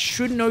attention to that,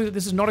 should know that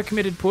this is not a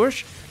committed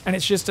push, and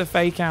it's just a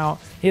fake out.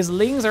 His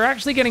lings are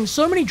actually getting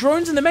so many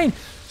drones in the main.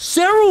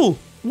 SERRAL!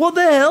 What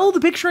the hell? The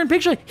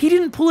picture-in-picture. He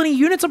didn't pull any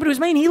units up into his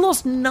main. He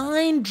lost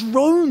 9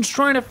 drones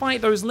trying to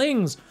fight those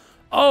lings.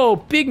 Oh,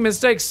 big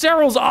mistake.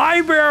 SERRAL's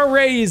eyebrow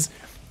raise.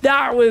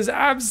 That was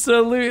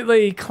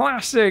absolutely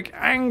classic.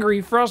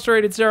 Angry,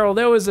 frustrated SERRAL.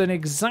 There was an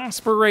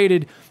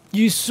exasperated...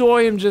 You saw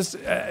him just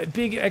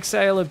big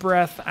exhale of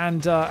breath,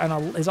 and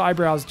his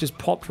eyebrows just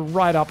popped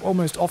right up,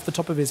 almost off the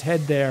top of his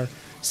head there.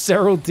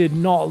 SERRAL did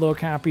not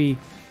look happy,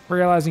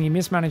 realizing he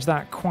mismanaged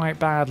that quite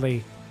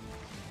badly.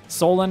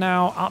 Solar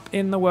now up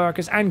in the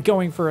workers and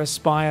going for a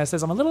Spire.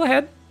 Says, I'm a little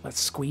ahead. Let's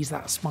squeeze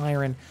that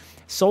Spire in.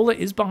 Solar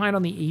is behind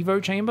on the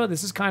Evo chamber.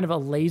 This is kind of a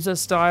laser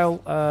style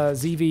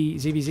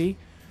ZVZ.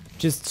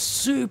 Just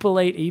super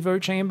late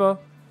Evo chamber.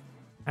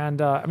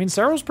 And, I mean,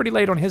 SERRAL's pretty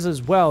late on his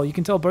as well. You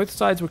can tell both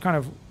sides were kind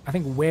of, I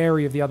think,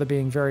 wary of the other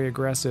being very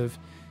aggressive.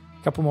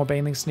 A couple more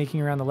Banelings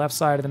sneaking around the left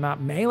side of the map.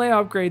 Melee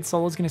upgrade.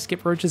 Solar's going to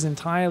skip roaches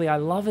entirely. I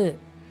love it.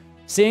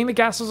 Seeing the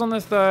gases on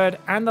the third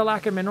and the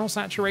lack of mineral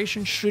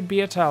saturation should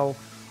be a tell.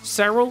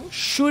 SERRAL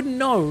should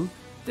know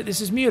that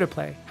this is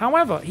mutaplay.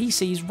 However, he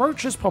sees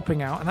roaches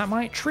popping out, and that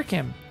might trick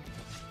him.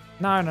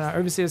 No.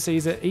 Overseer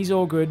sees it. He's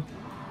all good.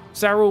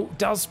 SERRAL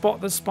does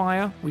spot the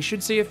Spire. We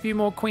should see a few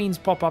more queens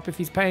pop up if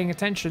he's paying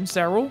attention.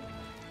 SERRAL.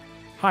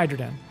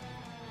 Hydroden.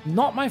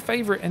 Not my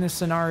favorite in this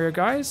scenario,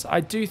 guys.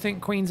 I do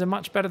think queens are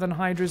much better than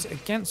Hydras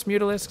against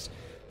Mutalisks.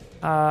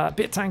 A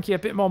bit tankier, a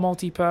bit more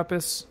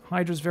multi-purpose.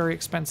 Hydra's very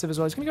expensive as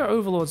well. He's going to go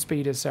Overlord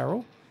speed as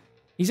SERRAL.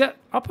 He's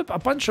up a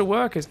bunch of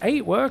workers.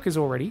 8 workers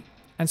already.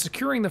 And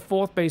securing the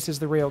 4th base is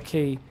the real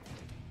key.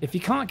 If you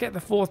can't get the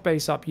 4th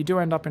base up, you do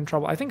end up in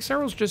trouble. I think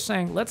SERRAL's just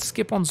saying, let's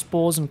skip on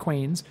spores and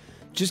queens.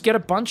 Just get a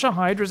bunch of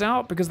Hydras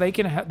out because they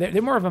can.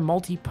 They're more of a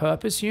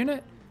multi-purpose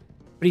unit.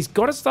 But he's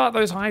got to start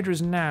those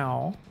Hydras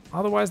now.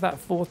 Otherwise, that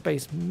 4th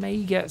base may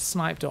get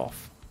sniped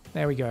off.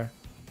 There we go.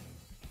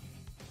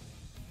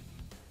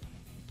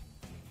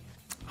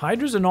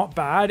 Hydras are not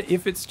bad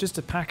if it's just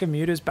a pack of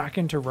mutas back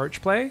into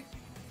roach play.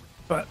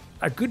 But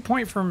a good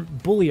point from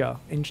Bullier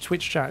in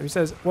Twitch chat, who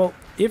says, well,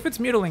 if it's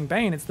Mutaling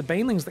Bane, it's the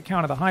Banelings that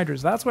counter the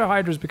Hydras. That's where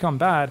Hydras become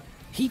bad.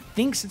 He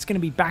thinks it's going to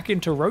be back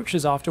into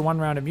roaches after 1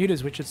 round of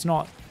mutas, which it's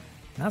not.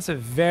 And that's a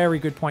very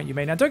good point you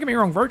made. Now, don't get me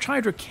wrong, Roach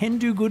Hydra can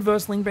do good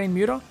versus Lingbane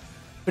Muta,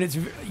 but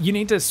you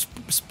need to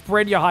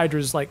spread your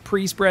Hydras, like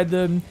pre-spread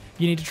them.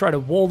 You need to try to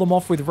wall them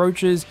off with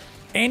roaches.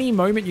 Any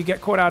moment you get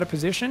caught out of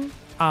position,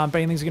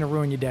 Banelings are going to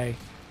ruin your day.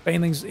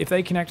 Banelings, if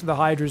they connect to the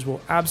Hydras,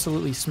 will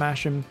absolutely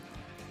smash them.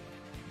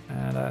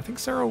 And I think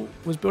SERRAL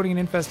was building an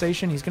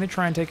infestation. He's going to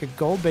try and take a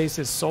gold base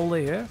as Solar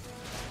here.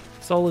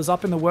 Solar's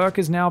up in the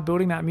workers now,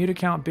 building that muta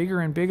count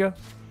bigger and bigger.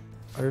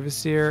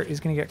 Overseer is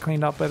going to get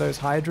cleaned up by those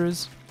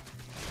Hydras.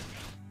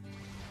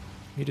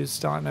 Muta's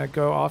starting to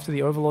go after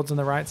the Overlords on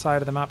the right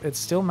side of the map. It's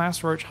still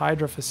Mass Roach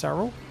Hydra for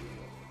SERRAL.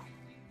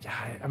 Yeah,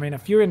 I mean, a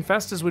few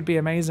Infestors would be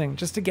amazing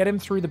just to get him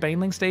through the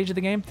Baneling stage of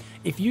the game.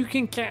 If you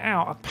can get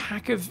out a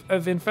pack of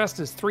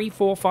Infestors, 3,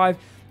 4, 5,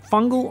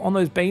 Fungal on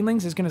those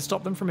Banelings is going to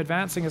stop them from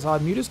advancing as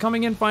hard. Muta's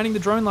coming in, finding the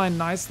drone line.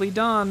 Nicely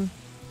done.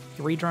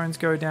 3 drones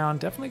go down.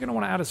 Definitely going to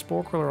want to add a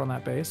Spore Crawler on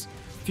that base.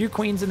 A few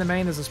queens in the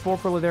main. There's a Spore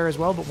Crawler there as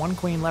well, but 1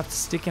 queen left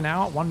sticking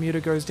out. 1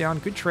 Muta goes down.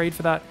 Good trade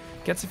for that.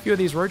 Gets a few of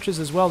these roaches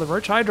as well. The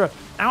Roach Hydra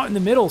out in the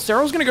middle.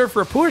 SERRAL's going to go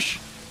for a push.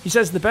 He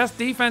says the best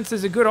defense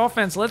is a good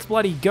offense. Let's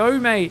bloody go,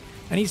 mate.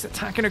 And he's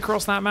attacking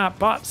across that map,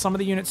 but some of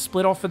the units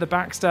split off for the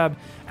backstab.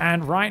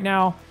 And right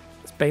now,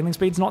 Baneling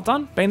speed's not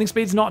done. Baneling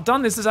speed's not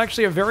done. This is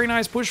actually a very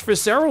nice push for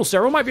SERRAL.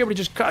 SERRAL might be able to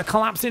just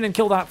collapse in and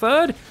kill that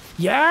 3rd.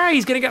 Yeah,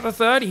 he's going to get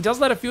the 3rd. He does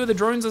let a few of the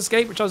drones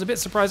escape, which I was a bit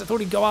surprised. I thought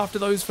he'd go after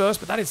those first,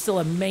 but that is still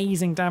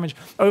amazing damage.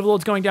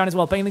 Overlord's going down as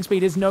well. Baneling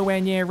speed is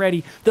nowhere near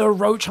ready. The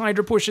Roach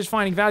Hydra push is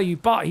finding value,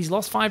 but he's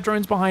lost 5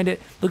 drones behind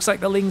it. Looks like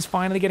the Ling's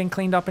finally getting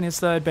cleaned up in his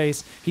 3rd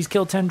base. He's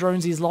killed 10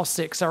 drones. He's lost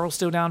 6. SERRAL's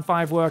still down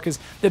 5 workers.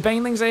 The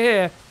Banelings are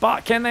here,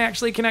 but can they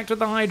actually connect with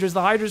the Hydras?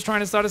 The Hydra's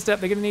trying to start a step.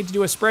 They're going to need to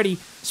do a spready.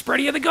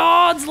 Spready of the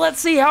gods! Let's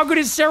see how good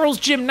is SERRAL's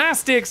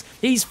gymnastics.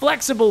 He's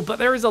flexible, but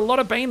there is a lot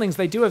of Banelings.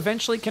 They do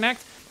eventually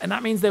connect. and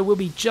that means there will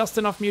be just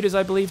enough mutas,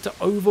 I believe, to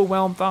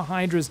overwhelm the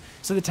Hydras.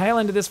 So the tail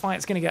end of this fight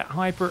is going to get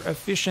hyper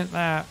efficient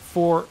there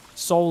for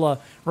Solar.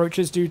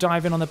 Roaches do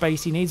dive in on the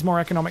base. He needs more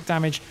economic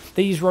damage.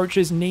 These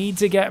Roaches need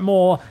to get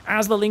more.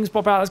 As the Lings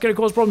pop out, that's going to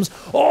cause problems.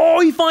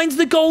 Oh, he finds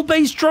the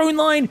gold-based drone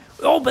line.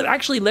 Oh, but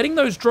actually letting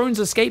those drones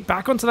escape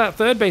back onto that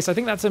third base, I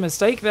think that's a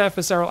mistake there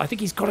for SERRAL. I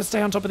think he's got to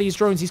stay on top of these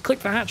drones. He's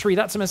clicked the hatchery.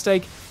 That's a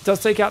mistake.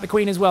 Does take out the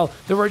Queen as well.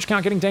 The Roach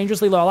count getting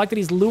dangerously low. I like that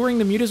he's luring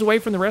the mutas away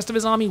from the rest of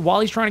his army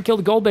while he's trying to kill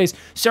the gold base.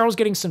 SERRAL's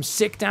getting some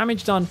sick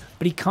damage done,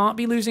 but he can't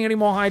be losing any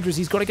more Hydras.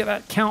 He's got to get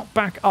that count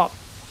back up.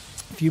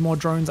 A few more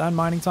drones and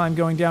mining time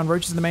going down.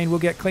 Roaches in the main will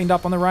get cleaned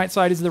up. On the right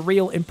side is the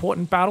real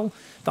important battle.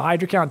 The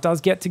Hydra count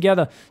does get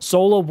together.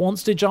 Solar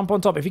wants to jump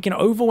on top. If he can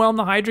overwhelm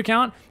the Hydra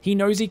count, he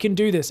knows he can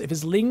do this. If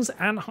his Lings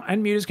and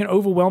mutas can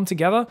overwhelm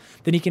together,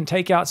 then he can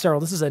take out SERRAL.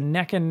 This is a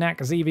neck-and-neck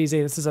ZVZ.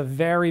 This is a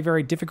very,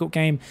 very difficult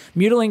game.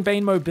 Mutiling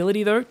Bane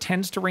mobility, though,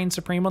 tends to reign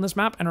supreme on this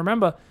map. And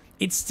remember,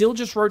 it's still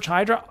just Roach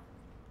Hydra.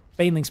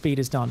 Baneling speed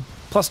is done.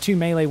 +2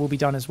 melee will be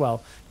done as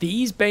well.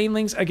 These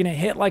Banelings are going to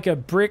hit like a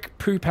brick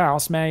poop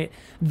house, mate.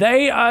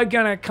 They are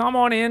going to come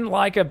on in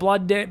like a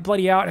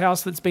bloody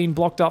outhouse that's been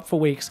blocked up for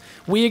weeks.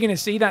 We are going to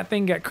see that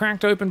thing get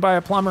cracked open by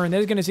a plumber, and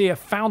there's going to see a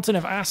fountain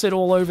of acid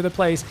all over the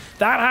place.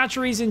 That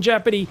hatchery's in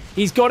jeopardy.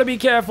 He's got to be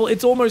careful.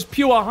 It's almost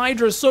pure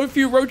Hydra. So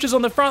few Roaches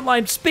on the front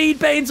line. Speed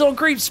Banes on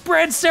creep.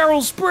 Spread,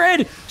 SERRAL.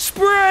 Spread.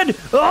 Spread.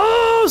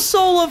 Oh,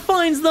 Solar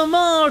finds the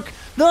mark.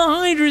 The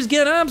Hydras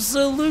get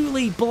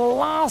absolutely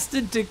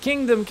blasted to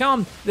Kingdom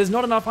Come. There's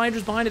not enough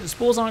Hydras behind it. The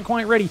spores aren't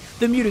quite ready.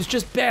 The mutas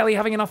just barely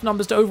having enough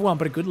numbers to overwhelm,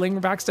 but a good Ling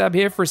backstab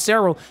here for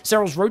SERRAL.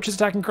 SERRAL's Roaches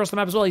attacking across the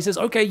map as well. He says,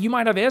 okay, you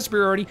might have air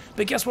superiority,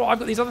 but guess what? I've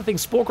got these other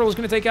things. Spore Crawler's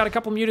going to take out a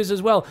couple mutas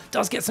as well.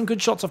 Does get some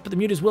good shots off, but the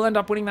mutas will end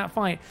up winning that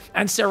fight.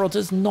 And SERRAL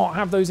does not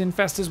have those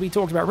infestors we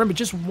talked about. Remember,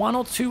 just 1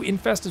 or 2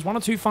 infestors, 1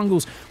 or 2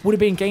 fungals would have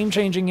been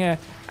game-changing here.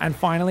 And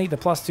finally, the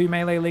 +2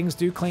 melee Lings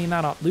do clean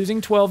that up.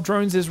 Losing 12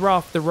 drones is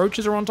rough. The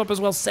Roaches are on top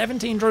as well.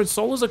 17 drones.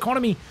 Solar's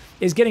economy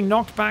is getting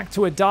knocked back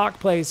to a dark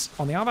place.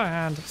 On the other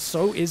hand,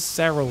 so is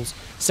SERRAL's.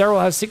 SERRAL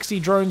has 60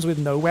 drones with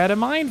nowhere to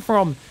mine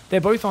from. They're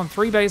both on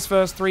 3 base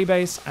first, 3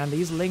 base, and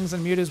these Lings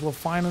and mutas will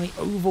finally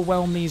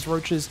overwhelm these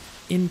Roaches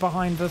in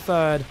behind the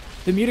third.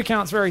 The muta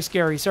count's very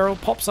scary. SERRAL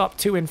pops up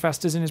 2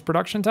 infestors in his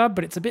production tab,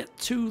 but it's a bit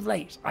too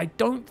late. I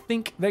don't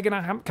think they're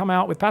going to come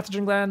out with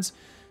pathogen glands.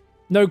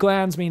 No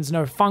glands means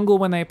no fungal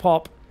when they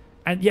pop.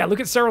 And yeah, look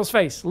at SERRAL's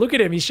face. Look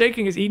at him. He's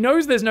shaking his... He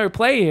knows there's no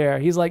play here.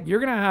 He's like, you're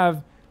going to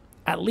have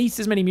at least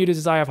as many mutas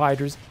as I have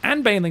Hydras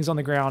and Banelings on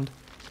the ground,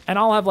 and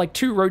I'll have like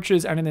 2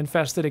 Roaches and an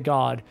infestor to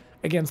guard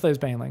against those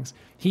Banelings.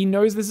 He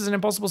knows this is an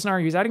impossible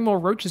scenario. He's adding more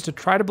Roaches to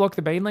try to block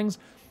the Banelings.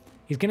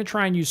 He's going to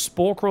try and use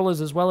Spore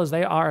Crawlers as well, as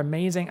they are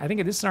amazing. I think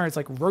in this scenario, it's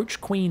like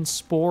Roach Queen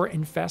Spore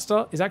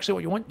Infestor is actually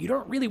what you want. You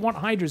don't really want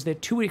Hydras. They're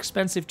too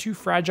expensive, too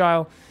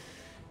fragile.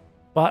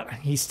 But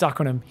he's stuck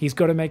on him. He's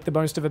got to make the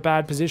most of a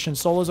bad position.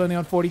 Solar's only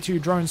on 42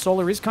 drones.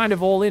 Solar is kind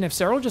of all in. If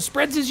SERRAL just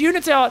spreads his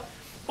units out...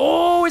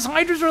 Oh, his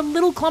Hydras are a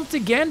little clumped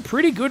again.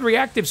 Pretty good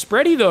reactive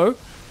spready, though.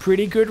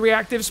 Pretty good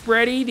reactive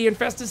spready. The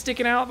infestor's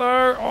sticking out,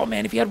 though. Oh,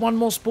 man, if he had 1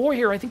 more Spore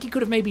here, I think he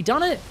could have maybe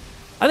done it.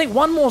 I think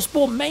 1 more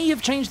Spore may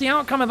have changed the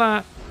outcome of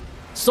that.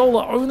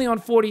 Solar only on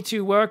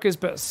 42 workers,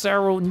 but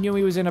SERRAL knew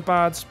he was in a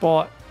bad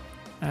spot.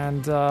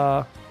 And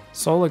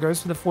Solar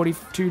goes for the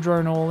 42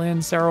 drone all in.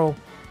 SERRAL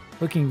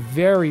looking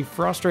very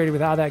frustrated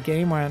with how that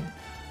game went.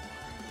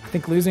 I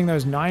think losing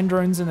those 9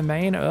 drones in the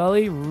main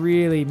early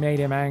really made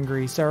him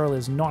angry. SERRAL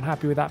is not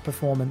happy with that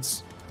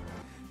performance.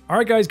 All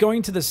right, guys,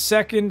 going to the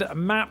second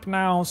map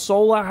now.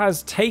 Solar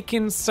has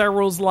taken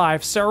SERRAL's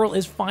life. SERRAL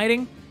is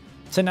fighting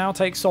to now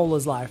take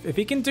Solar's life. If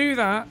he can do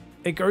that,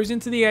 it goes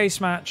into the ace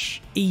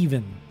match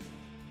even.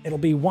 It'll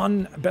be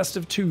 1 best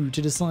of 2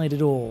 to decide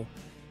it all.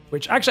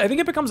 Which, actually, I think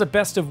it becomes a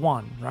best of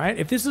 1, right?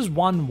 If this is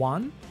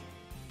 1-1,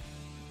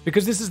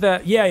 because this is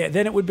the... Yeah,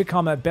 then it would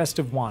become a best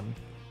of 1.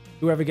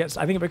 Whoever gets...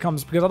 I think it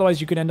becomes... Because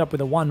otherwise you could end up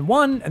with a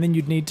 1-1, and then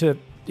you'd need to...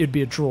 It'd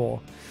be a draw.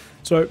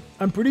 So,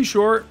 I'm pretty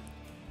sure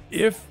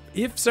if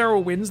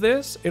SERRAL wins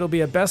this, it'll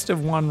be a best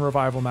of 1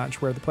 revival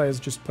match where the players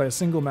just play a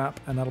single map,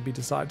 and that'll be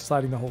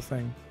deciding the whole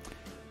thing.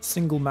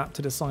 Single map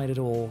to decide it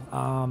all.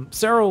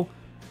 SERRAL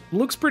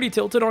looks pretty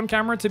tilted on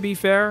camera, to be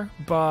fair,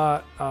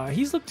 but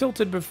he's looked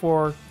tilted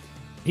before.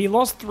 He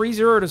lost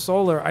 3-0 to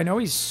Solar. I know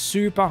he's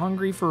super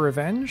hungry for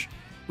revenge.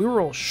 We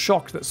were all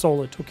shocked that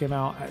Solar took him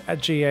out at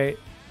G8.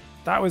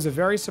 That was a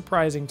very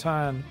surprising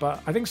turn,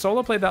 but I think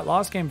Solar played that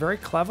last game very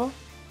clever.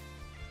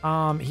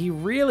 He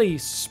really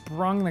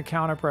sprung the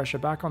counter pressure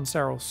back on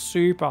SERRAL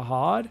super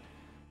hard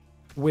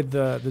with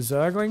the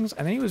Zerglings,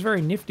 and then he was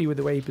very nifty with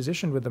the way he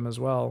positioned with them as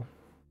well.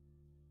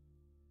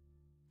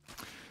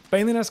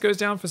 Baneliness goes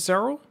down for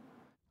SERRAL.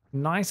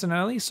 Nice and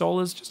early.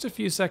 Solar's just a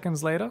few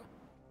seconds later.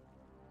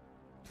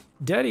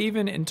 Dead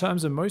even in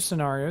terms of most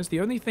scenarios. The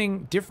only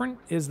thing different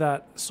is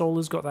that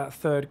Solar's got that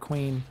 3rd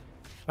queen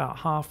about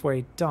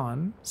halfway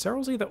done.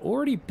 SERRAL's either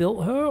already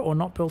built her or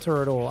not built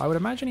her at all. I would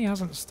imagine he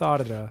hasn't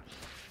started her.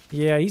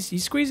 Yeah,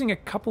 he's squeezing a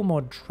couple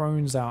more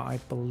drones out, I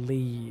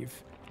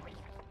believe.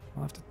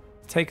 I'll have to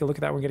take a look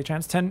at that when we get a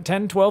chance. 10,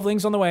 12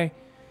 Lings on the way.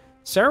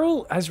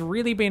 SERRAL has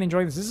really been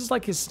enjoying this. This is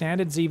like his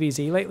standard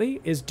ZVZ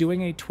lately, is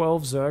doing a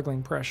 12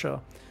 Zergling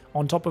pressure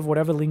on top of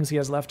whatever Lings he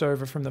has left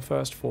over from the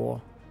first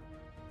 4.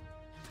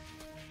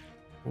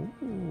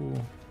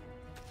 Ooh.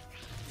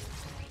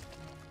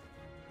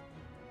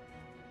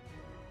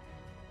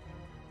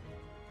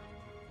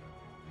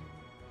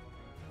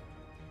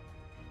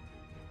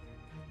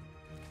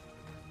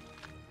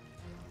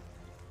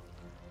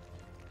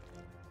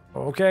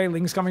 Okay,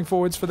 Ling's coming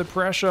forwards for the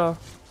pressure.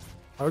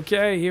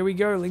 Okay, here we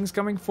go. Ling's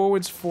coming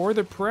forwards for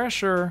the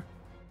pressure.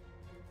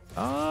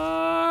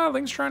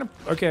 Ling's trying to...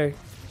 Okay.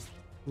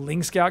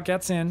 Ling Scout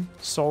gets in.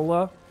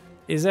 Solar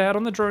is ahead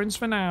on the drones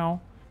for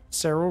now.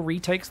 SERRAL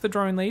retakes the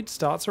drone lead.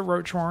 Starts a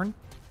Roach Warren.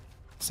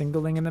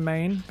 Single Ling in the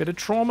main. Bit of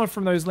trauma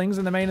from those Lings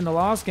in the main in the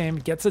last game.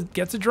 Gets a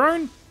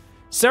drone.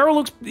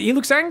 SERRAL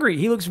looks angry.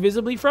 He looks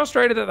visibly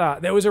frustrated at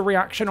that. There was a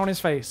reaction on his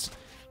face.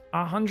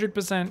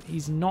 100%.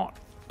 He's not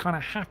kind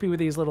of happy with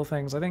these little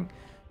things. I think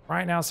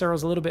right now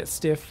SERRAL's a little bit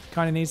stiff.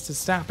 Kind of needs to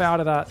snap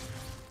out of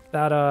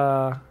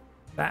that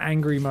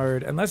angry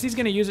mode. Unless he's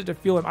going to use it to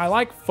fuel him. I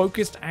like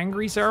focused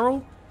angry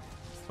SERRAL,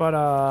 but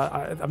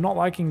I'm not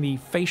liking the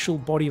facial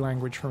body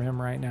language from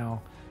him right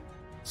now.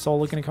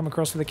 Solar going to come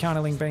across with a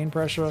counterling Bane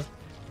pressure.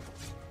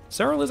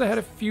 SERRAL is ahead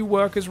of a few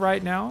workers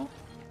right now.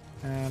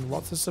 And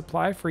lots of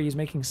supply free. He's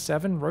making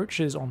 7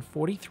 roaches on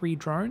 43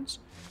 drones.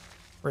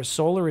 Whereas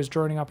Solar is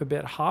droning up a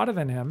bit harder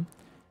than him.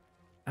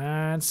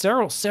 And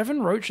SERRAL,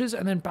 7 roaches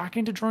and then back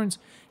into drones.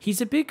 He's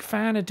a big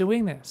fan of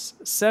doing this.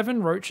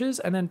 7 roaches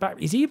and then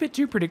back. Is he a bit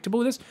too predictable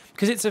with this?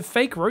 Because it's a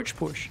fake roach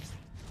push.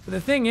 But the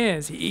thing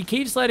is, he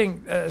keeps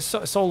letting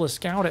Solar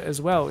scout it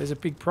as well, is a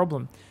big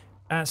problem.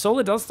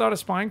 Solar does start a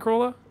spine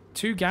crawler.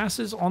 2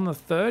 gases on the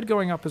 3rd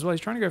going up as well.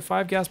 He's trying to go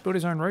 5 gas, build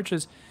his own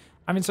roaches.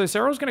 I mean, so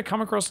SERRAL's going to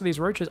come across to these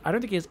roaches. I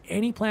don't think he has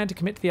any plan to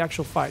commit to the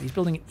actual fight. He's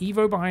building an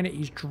Evo behind it.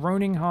 He's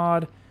droning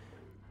hard.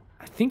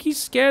 I think he's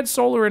scared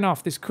Solar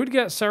enough. This could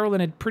get SERRAL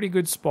in a pretty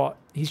good spot.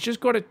 He's just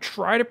got to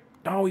try to...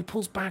 Oh, he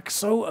pulls back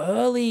so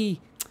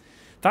early.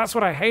 That's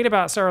what I hate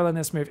about SERRAL in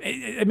this move.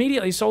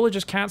 Immediately, Solar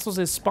just cancels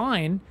his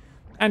spine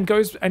and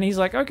goes... And he's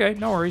like, okay,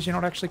 no worries. You're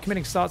not actually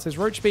committing. Starts his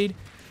roach speed.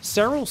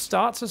 SERRAL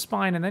starts a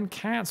spine and then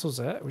cancels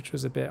it, which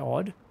was a bit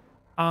odd.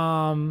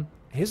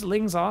 His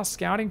Lings are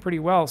scouting pretty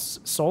well.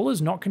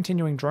 Solar's not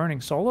continuing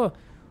droning. Solar...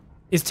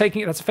 is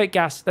taking it. That's a fake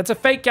gas. That's a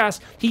fake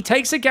gas. He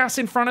takes a gas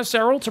in front of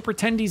SERRAL to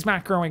pretend he's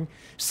macroing.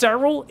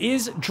 SERRAL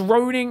is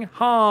droning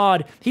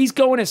hard. He's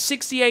going to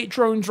 68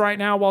 drones right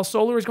now while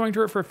Solar is going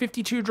through it for a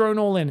 52 drone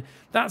all-in.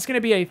 That's going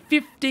to be a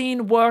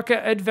 15 worker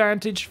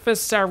advantage for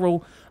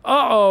SERRAL.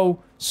 Uh-oh.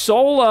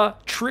 Solar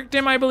tricked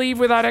him, I believe,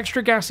 with that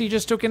extra gas he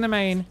just took in the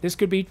main. This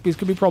could be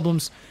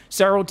problems.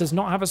 SERRAL does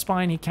not have a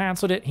spine. He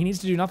cancelled it. He needs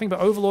to do nothing but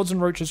overlords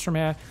and roaches from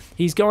here.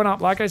 He's going up,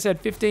 like I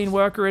said, 15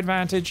 worker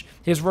advantage.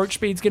 His roach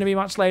speed's going to be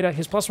much later.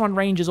 His +1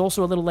 range is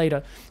also a little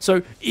later.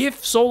 So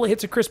if Solar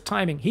hits a crisp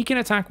timing, he can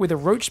attack with a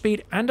roach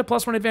speed and a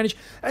 +1 advantage.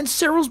 And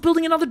SERRAL's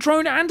building another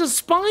drone and a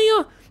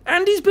spire.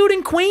 And he's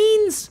building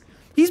queens.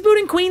 He's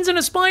building queens and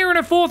a spire and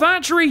a 4th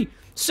archery.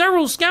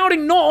 SERRAL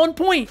scouting not on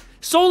point.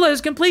 Solar has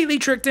completely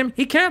tricked him.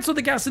 He cancelled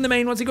the gas in the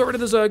main once he got rid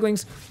of the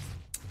Zerglings.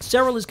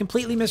 SERRAL has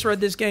completely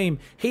misread this game.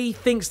 He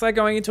thinks they're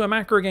going into a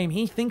macro game.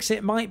 He thinks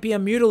it might be a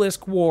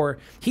Mutalisk war.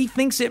 He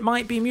thinks it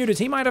might be Mutas.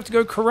 He might have to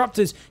go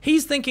Corruptors.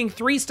 He's thinking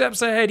 3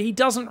 steps ahead. He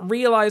doesn't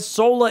realize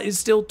Solar is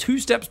still 2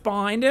 steps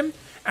behind him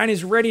and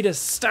is ready to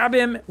stab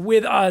him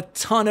with a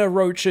ton of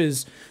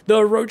roaches.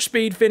 The roach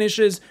speed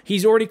finishes.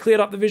 He's already cleared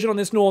up the vision on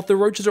this north. The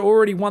roaches are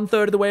already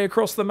 1/3 of the way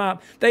across the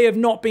map. They have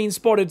not been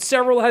spotted.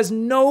 SERRAL has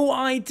no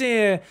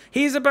idea.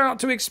 He's about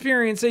to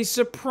experience a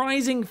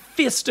surprising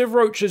fist of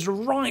roaches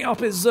right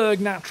up his Zerg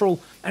natural,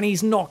 and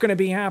he's not going to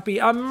be happy.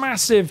 A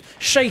massive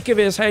shake of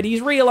his head.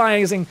 He's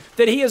realizing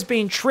that he has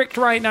been tricked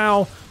right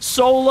now.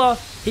 Solar,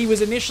 he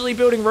was initially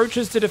building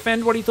roaches to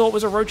defend what he thought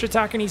was a roach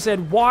attack, and he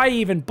said, why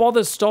even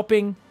bother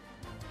stopping?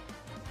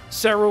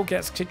 SERRAL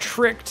gets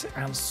tricked,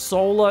 and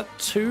Solar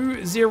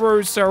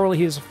 2-0 SERRAL.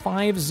 He is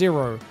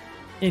 5-0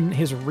 in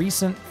his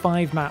recent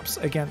 5 maps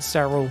against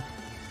SERRAL.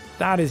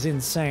 That is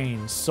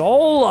insane.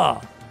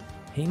 Solar!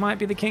 He might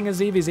be the king of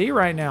ZVZ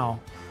right now.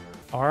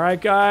 All right,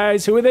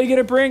 guys, who are they going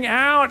to bring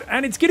out?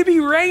 And it's going to be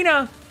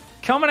Reynor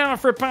coming out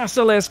for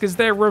Basilisk as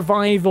their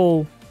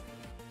revival.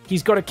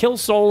 He's got to kill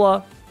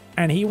Solar,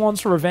 and he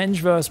wants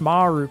revenge versus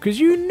MARU,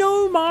 because you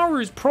know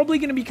MARU is probably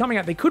going to be coming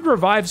out. They could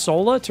revive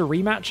Solar to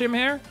rematch him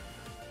here.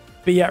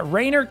 But yeah,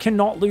 Reynor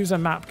cannot lose a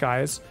map,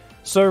 guys.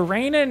 So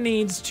Reynor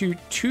needs to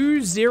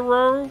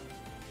 2-0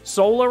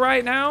 Solar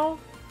right now.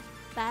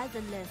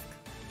 Basilisk.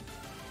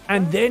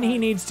 And then he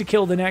needs to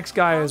kill the next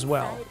guy as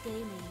well.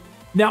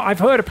 Now, I've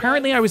heard,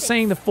 apparently I was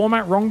saying the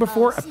format wrong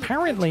before.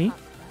 Apparently,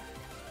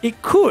 it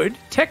could,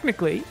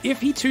 technically, if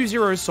he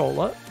 2-0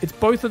 Solar, it's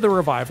both of the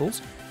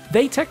revivals,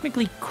 they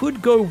technically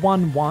could go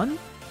 1-1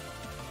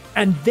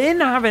 and then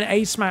have an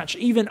ace match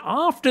even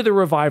after the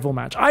revival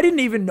match. I didn't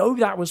even know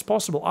that was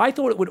possible. I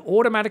thought it would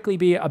automatically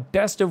be a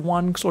best of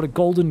 1 sort of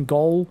golden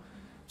goal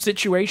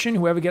situation.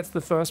 Whoever gets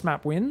the first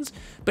map wins.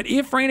 But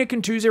if Reynor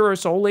can 2-0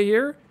 Solar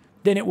here,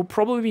 then it will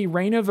probably be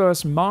Reynor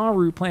versus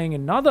MARU playing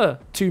another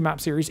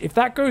 2-map series. If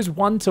that goes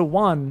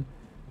 1-1,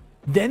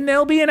 then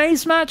there'll be an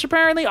ace match,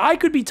 apparently. I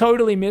could be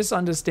totally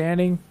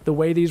misunderstanding the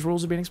way these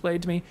rules have been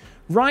explained to me.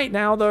 Right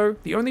now, though,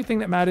 the only thing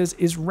that matters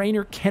is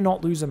Reynor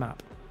cannot lose a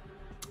map.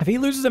 If he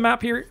loses a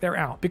map here, they're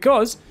out,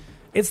 because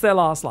it's their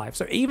last life.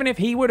 So even if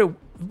he were to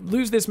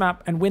lose this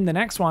map and win the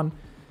next one,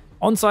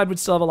 Onsyde would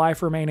still have a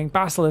life remaining,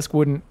 Basilisk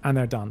wouldn't, and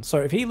they're done. So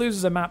if he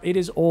loses a map, it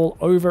is all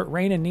over.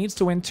 Reynor needs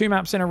to win 2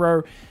 maps in a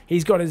row.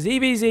 He's got a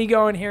ZVZ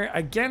going here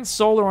against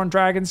Solar on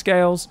Dragon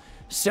Scales.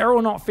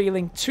 SERRAL not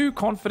feeling too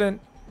confident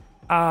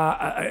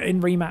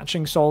in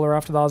rematching Solar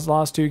after those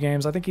last 2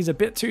 games. I think he's a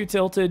bit too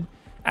tilted.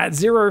 At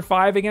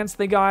 0-5 against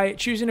the guy,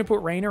 choosing to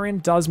put Reynor in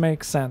does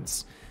make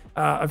sense.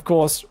 Of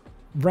course,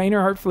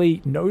 Reynor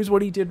hopefully knows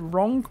what he did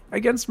wrong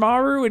against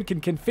MARU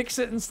and can fix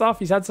it and stuff.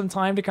 He's had some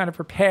time to kind of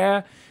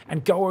prepare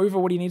and go over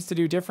what he needs to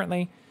do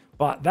differently.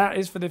 But that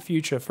is for the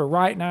future. For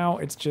right now,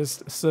 it's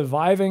just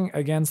surviving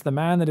against the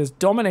man that is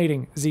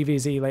dominating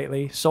ZVZ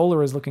lately.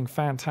 Solar is looking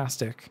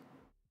fantastic.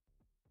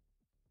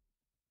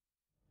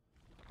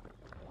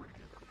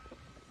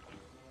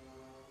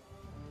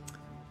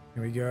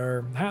 Here we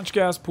go. Hatch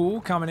gas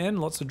pool coming in.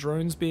 Lots of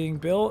drones being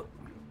built.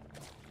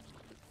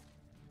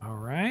 All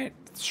right.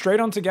 Straight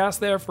onto gas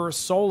there for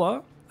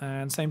Solar,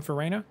 and same for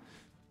Reynor.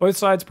 Both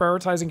sides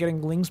prioritizing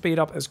getting Ling speed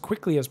up as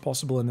quickly as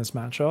possible in this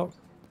matchup.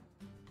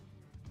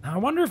 Now, I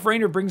wonder if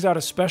Reynor brings out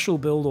a special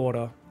build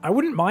order. I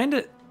wouldn't mind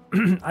it.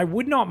 I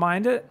would not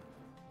mind it.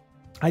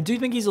 I do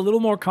think he's a little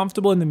more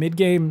comfortable in the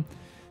mid-game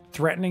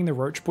threatening the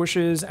roach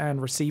pushes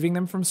and receiving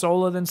them from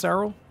Solar than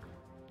SERRAL.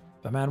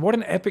 But man, what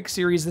an epic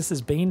series this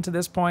has been to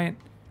this point.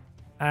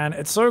 And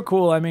it's so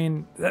cool. I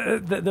mean,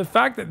 the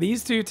fact that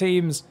these two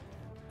teams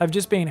have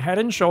just been head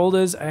and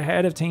shoulders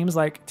ahead of teams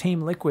like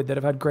Team Liquid that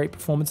have had great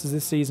performances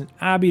this season.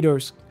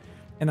 Abydos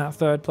in that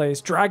 3rd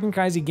place. Dragon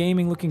Kaiser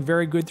Gaming looking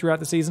very good throughout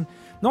the season.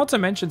 Not to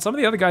mention some of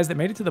the other guys that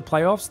made it to the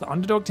playoffs, the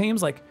underdog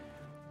teams, like,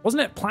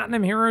 wasn't it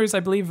Platinum Heroes,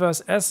 I believe,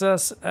 versus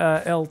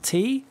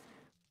SSLT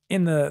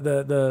in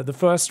the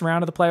first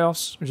round of the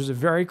playoffs, which was a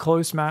very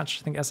close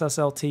match. I think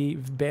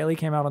SSLT barely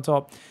came out on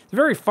top. It's a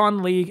very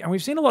fun league, and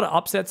we've seen a lot of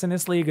upsets in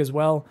this league as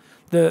well.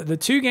 The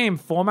 2-game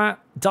format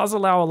does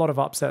allow a lot of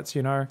upsets,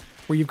 you know,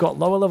 where you've got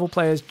lower level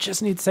players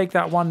just need to take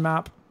that one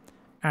map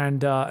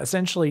and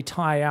essentially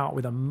tie out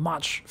with a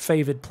much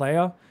favored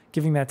player,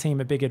 giving their team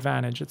a big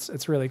advantage.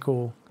 It's really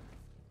cool.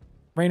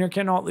 Reynor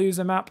cannot lose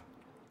a map.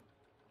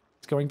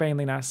 He's going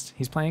Baneley Nest.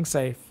 He's playing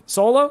safe.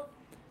 Solar,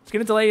 it's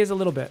going to delay his a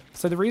little bit.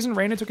 So the reason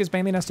Reynor took his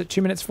Baneley Nest at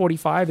 2 minutes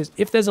 45 is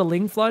if there's a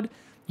Ling flood,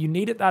 you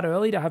need it that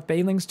early to have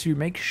Banelings to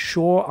make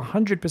sure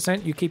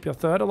 100% you keep your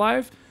 3rd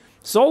alive.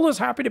 Solar's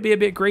happy to be a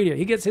bit greedier.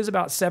 He gets his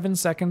about 7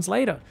 seconds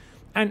later.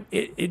 And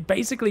it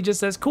basically just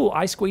says, cool,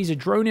 I squeeze a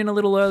drone in a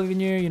little earlier than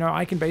you. You know,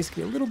 I can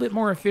basically be a little bit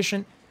more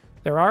efficient.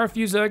 There are a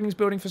few Zerglings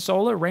building for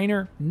Solar.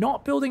 Reynor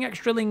not building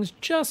extra Lings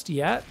just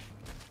yet.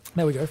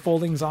 There we go. 4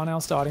 Lings are now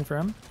starting for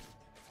him.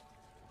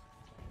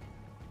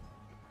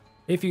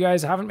 If you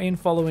guys haven't been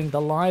following, the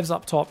lives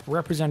up top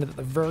represented at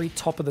the very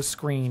top of the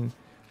screen.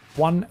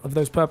 1 of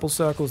those purple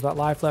circles, that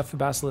life left for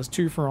Basilisk,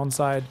 2 for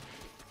Onsyde.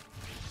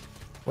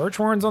 Roach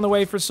Warren's on the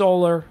way for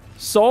Solar.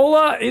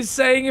 Solar is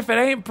saying if it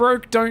ain't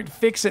broke, don't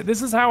fix it.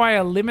 This is how I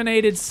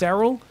eliminated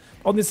SERRAL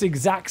on this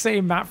exact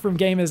same map from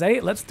Gamers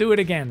 8. Let's do it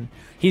again.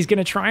 He's going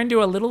to try and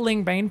do a little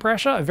Ling Bane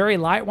pressure, a very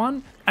light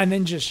one, and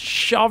then just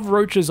shove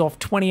roaches off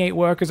 28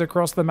 workers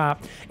across the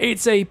map.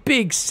 It's a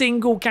big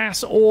single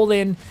gas all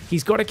in.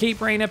 He's got to keep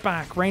Reynor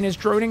back. Reynor's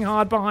droning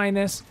hard behind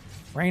this.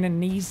 Reynor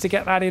needs to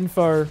get that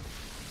info.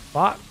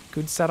 But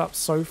good setup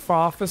so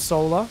far for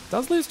Solar.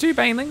 Does lose 2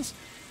 Banelings.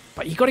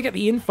 But you got to get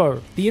the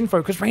info,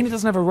 because Reynor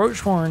doesn't have a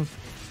Roach Warren.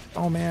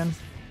 Oh, man.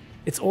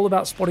 It's all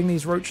about spotting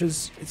these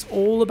roaches. It's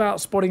all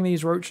about spotting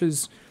these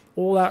roaches.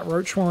 All that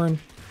Roach Warren.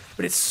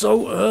 But it's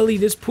so early.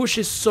 This push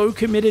is so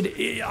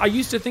committed. I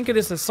used to think of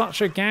this as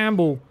such a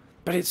gamble,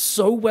 but it's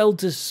so well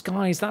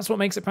disguised. That's what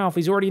makes it powerful.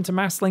 He's already into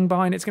Massling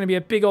behind. It's going to be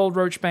a big old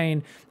Roach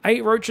Bane.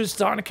 8 roaches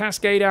starting to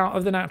cascade out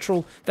of the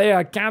natural. They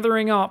are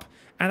gathering up.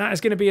 And that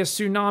is going to be a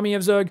tsunami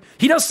of Zerg.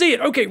 He does see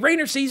it. Okay,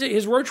 Reynor sees it.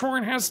 His Roach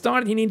Warren has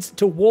started. He needs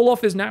to wall off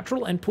his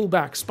natural and pull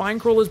back.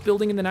 Spinecrawler's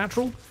building in the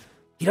natural.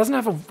 He doesn't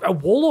have a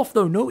wall off,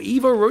 though. No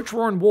Evo Roach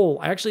Warren wall.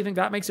 I actually think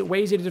that makes it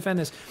way easier to defend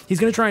this. He's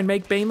going to try and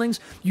make Banelings.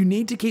 You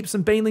need to keep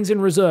some Banelings in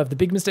reserve. The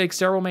big mistake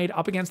SERRAL made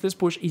up against this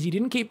push is he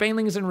didn't keep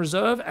Banelings in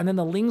reserve, and then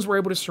the Lings were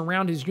able to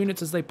surround his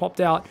units as they popped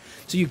out.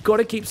 So you've got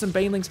to keep some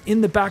Banelings in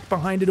the back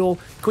behind it all.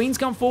 Queens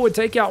come forward,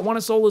 take out one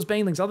of Solar's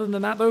Banelings. Other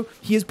than that, though,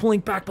 he is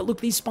pulling back. But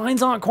look, these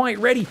spines aren't quite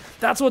ready.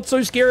 That's what's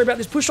so scary about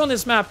this push on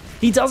this map.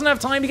 He doesn't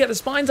have time to get the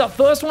spines up.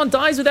 First one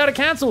dies without a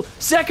cancel.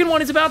 Second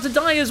one is about to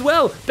die as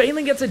well.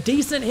 Baneling gets a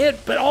decent hit,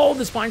 but oh,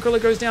 the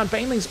Spinecrawler goes down.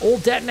 Banelings all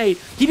detonate.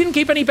 He didn't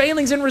keep any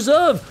Banelings in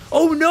reserve.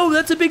 Oh no,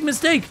 that's a big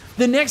mistake.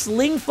 The next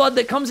Ling flood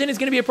that comes in is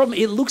going to be a problem.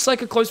 It looks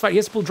like a close fight. He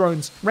has to pull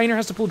drones. Reynor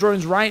has to pull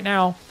drones right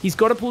now. He's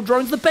got to pull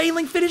drones. The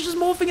Baneling finishes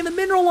morphing in the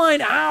mineral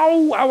line.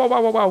 Ow, ow, ow,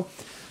 ow, ow, ow.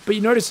 But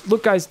you notice,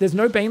 look guys, there's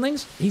no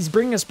banelings. He's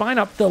bringing a spine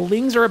up. The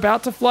lings are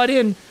about to flood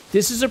in.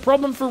 This is a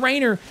problem for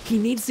Reynor. He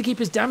needs to keep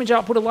his damage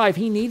output alive.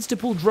 He needs to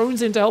pull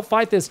drones in to help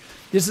fight this.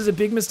 This is a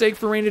big mistake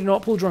for Reynor to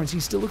not pull drones. He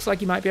still looks like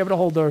he might be able to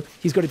hold though.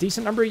 He's got a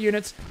decent number of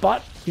units,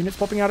 but units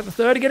popping out at the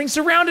third are getting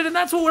surrounded, and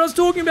that's what I was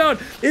talking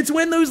about. It's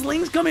when those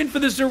lings come in for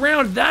the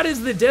surround. That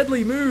is the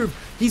deadly move.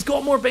 He's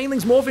got more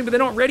banelings morphing, but they're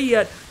not ready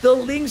yet. The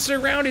ling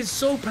surround is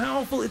so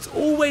powerful. It's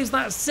always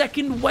that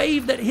second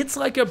wave that hits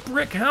like a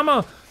brick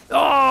hammer.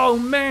 Oh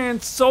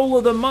man,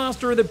 Solar, the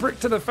master of the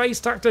brick to the face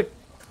tactic.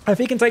 If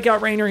he can take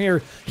out Reynor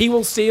here, he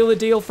will seal the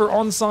deal for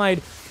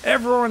Onsyde.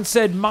 Everyone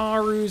said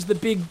MARU's the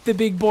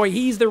big boy.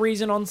 He's the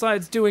reason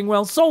Onsyde's doing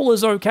well.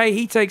 Solar's okay.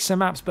 He takes some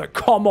maps, but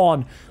come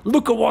on.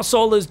 Look at what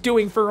Solar's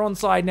doing for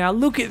Onsyde now.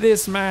 Look at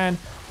this, man.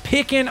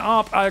 Picking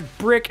up a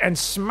brick and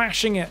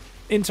smashing it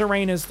into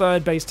Reynor's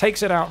third base.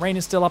 Takes it out.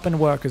 Reynor's still up in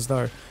workers,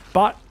 though.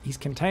 But he's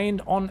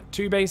contained on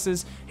 2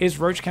 bases. His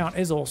roach count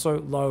is also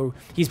low.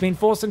 He's been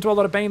forced into a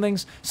lot of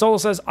banelings. Solar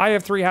says, I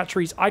have 3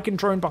 hatcheries. I can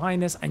drone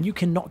behind this, and you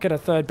cannot get a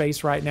third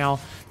base right now.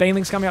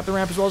 Banelings coming up the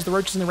ramp as well as the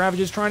roaches and the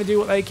ravagers trying to do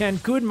what they can.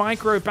 Good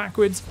micro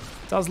backwards.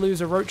 Does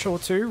lose a roach or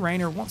 2.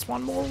 Reynor wants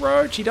one more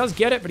roach. He does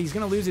get it, but he's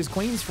going to lose his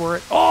queens for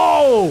it.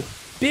 Oh!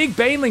 Big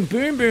baneling.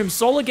 Boom, boom.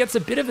 Solar gets a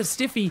bit of a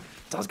stiffy.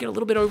 Does get a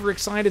little bit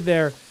overexcited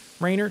there.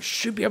 Reynor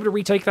should be able to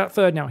retake that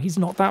third now. He's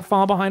not that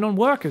far behind on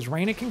workers.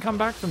 Reynor can come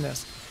back from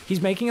this. He's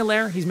making a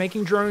lair, he's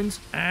making drones,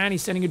 and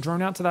he's sending a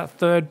drone out to that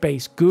third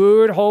base.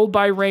 Good hold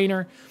by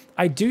Reynor.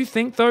 I do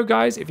think, though,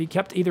 guys, if he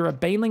kept either a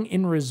baneling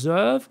in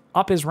reserve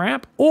up his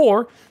ramp,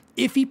 or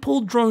if he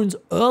pulled drones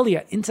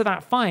earlier into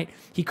that fight,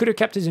 he could have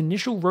kept his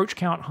initial roach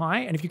count high.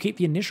 And if you keep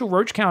the initial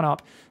roach count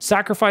up,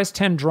 sacrifice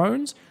 10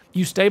 drones,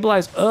 you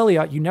stabilize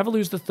earlier, you never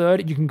lose the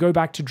third, and you can go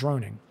back to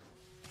droning.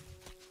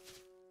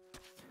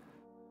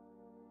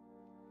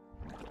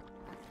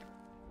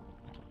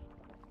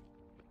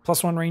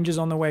 +1 rangers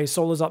on the way.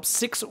 Solar's up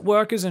 6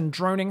 workers and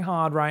droning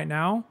hard right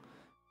now.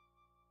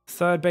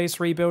 Third base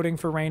rebuilding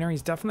for Reynor.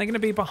 He's definitely going to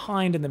be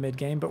behind in the mid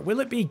game, but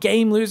will it be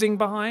game losing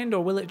behind,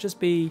 or will it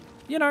just be,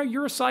 you know,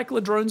 you're a cycle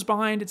of drones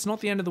behind? It's not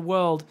the end of the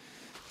world.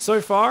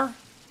 So far,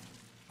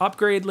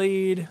 upgrade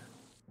lead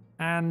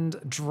and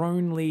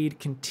drone lead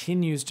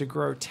continues to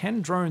grow.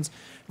 10 drones.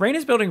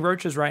 Reynor's building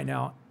roaches right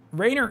now.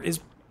 Reynor is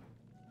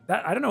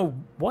that, I don't know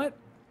what.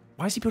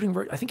 Why is he building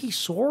roaches? I think he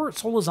saw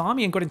Solar's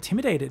army and got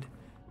intimidated.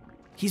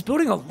 He's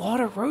building a lot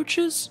of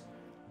roaches.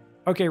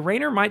 Okay,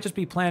 Reynor might just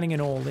be planning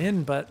an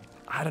all-in, but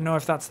I don't know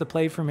if that's the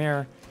play from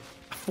here.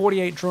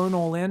 48 drone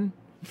all-in.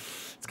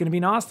 It's going to be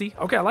nasty.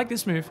 Okay, I like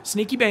this move.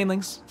 Sneaky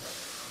banelings.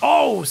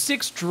 Oh,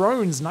 6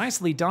 drones.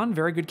 Nicely done.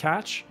 Very good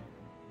catch.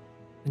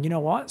 And you know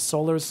what?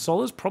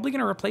 Solar's probably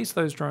going to replace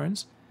those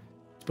drones.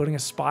 He's building a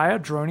spire,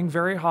 droning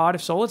very hard.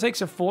 If Solar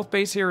takes a 4th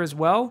base here as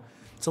well,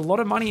 it's a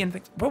lot of money.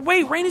 But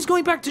wait, Reynor's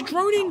going back to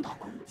droning.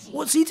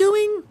 What's he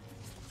doing?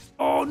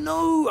 Oh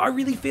no, I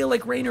really feel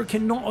like Reynor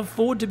cannot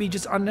afford to be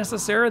just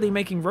unnecessarily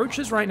making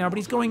roaches right now, but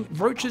he's going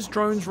roaches,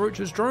 drones,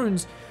 roaches,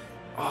 drones.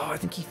 Oh, I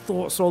think he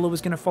thought Solar was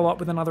going to follow up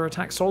with another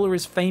attack. Solar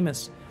is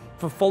famous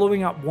for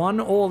following up 1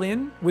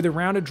 all-in with a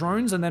round of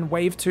drones and then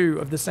wave 2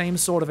 of the same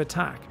sort of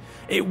attack.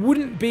 It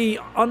wouldn't be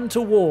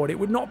untoward, it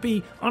would not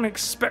be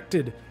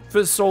unexpected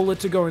for Solar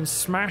to go and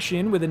smash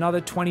in with another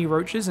 20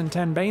 roaches and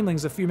 10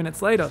 banelings a few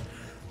minutes later.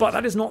 But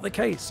that is not the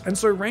case. And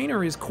so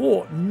Reynor is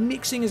caught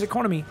mixing his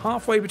economy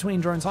halfway between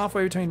drones,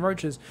 halfway between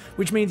roaches,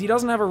 which means he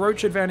doesn't have a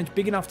roach advantage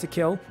big enough to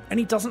kill, and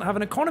he doesn't have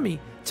an economy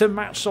to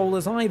match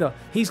Solar's either.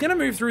 He's going to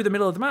move through the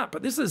middle of the map,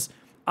 but this is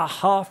a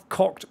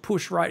half-cocked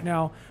push right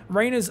now.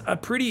 Reynor's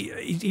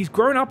he's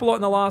grown up a lot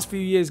in the last few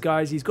years,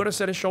 guys. He's got a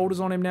set of shoulders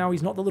on him now.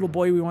 He's not the little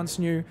boy we once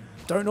knew.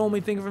 Don't normally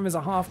think of him as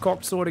a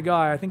half-cocked sort of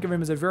guy. I think of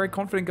him as a very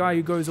confident guy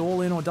who goes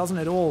all in or doesn't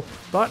at all.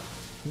 But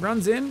he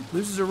runs in,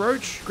 loses a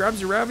roach,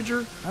 grabs a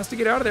ravager, has to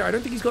get out of there. I don't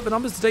think he's got the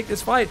numbers to take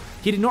this fight.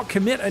 He did not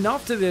commit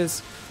enough to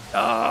this.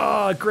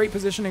 Ah, great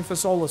positioning for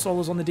Solar.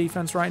 Solar's on the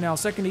defense right now.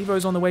 Second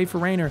Evo's on the way for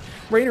Reynor.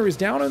 Reynor is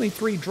down only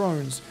 3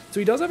 drones, so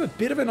he does have a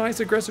bit of a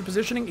nice aggressive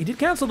positioning. He did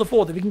cancel the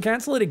 4th. If he can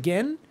cancel it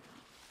again,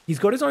 he's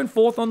got his own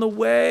 4th on the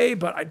way,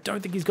 but I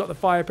don't think he's got the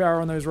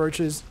firepower on those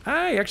roaches.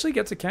 Ah, he actually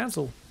gets a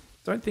cancel.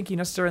 Don't think he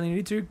necessarily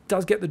needed to.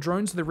 Does get the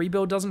drones so the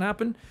rebuild doesn't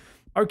happen.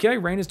 Okay,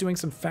 Reynor's doing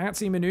some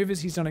fancy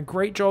maneuvers. He's done a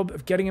great job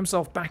of getting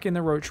himself back in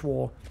the Roach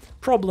War.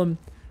 Problem,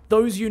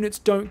 those units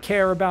don't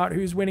care about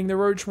who's winning the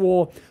Roach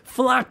War.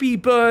 Flappy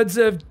birds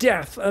of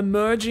death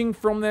emerging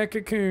from their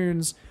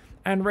cocoons.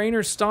 And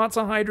Reynor starts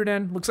a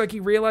Hydroden. Looks like he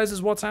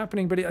realizes what's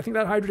happening, but I think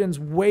that Hydroden's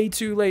way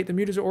too late. The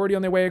mutas are already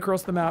on their way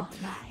across the map.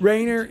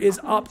 Reynor is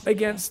up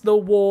against the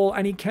wall,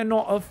 and he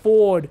cannot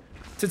afford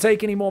to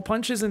take any more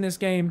punches in this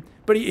game.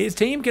 But his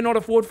team cannot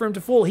afford for him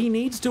to fall. He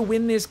needs to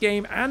win this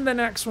game and the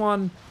next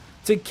one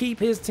to keep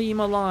his team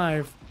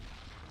alive.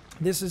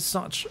 This is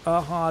such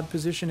a hard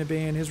position to be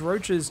in. His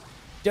roaches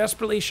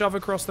desperately shove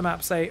across the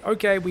map, say,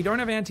 okay, we don't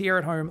have anti-air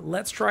at home.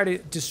 Let's try to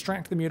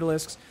distract the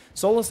Mutalisks.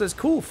 Solar says,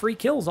 cool, free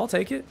kills, I'll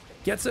take it.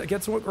 Gets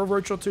a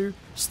roach or 2,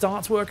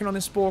 starts working on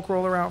this Spore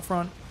Crawler out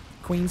front.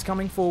 Queen's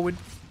coming forward.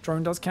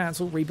 Drone does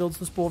cancel, rebuilds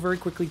the Spore very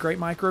quickly. Great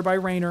micro by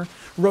Reynor.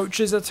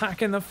 Roaches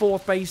attacking the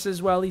 4th base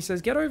as well. He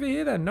says, get over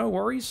here then, no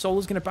worries.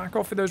 Solar's going to back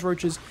off with those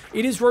Roaches.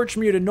 It is Roach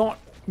Muta, not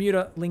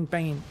Muta Ling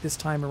Bane this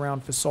time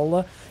around for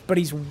Solar. But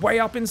he's way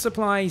up in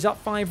supply. He's up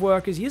 5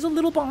 workers. He is a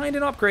little behind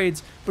in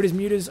upgrades, but his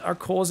Mutas are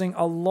causing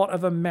a lot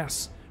of a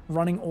mess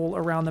running all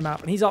around the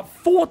map. And he's up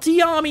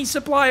 40 army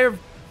supply of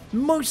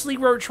mostly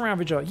Roach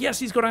Ravager. Yes,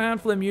 he's got a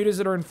handful of Mutas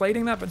that are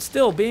inflating that, but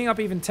still, being up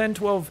even 10,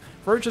 12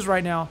 Roaches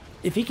right now,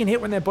 if he can hit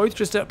when they're both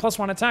just at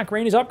 +1 attack,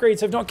 Reynor's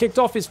upgrades have not kicked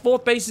off. His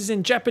 4th base is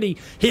in jeopardy.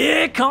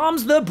 Here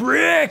comes the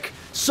brick!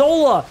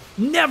 Solar,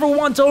 never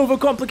want to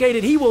overcomplicate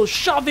it. He will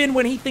shove in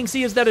when he thinks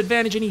he has that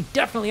advantage, and he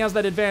definitely has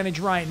that advantage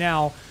right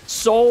now.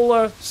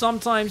 Solar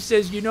sometimes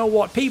says, you know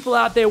what, people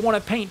out there want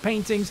to paint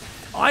paintings.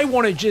 I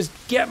want to just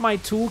get my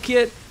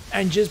toolkit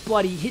and just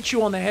bloody hit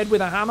you on the head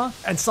with a hammer,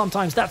 and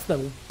sometimes that's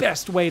the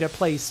best way to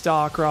play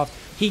StarCraft.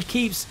 He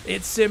keeps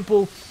it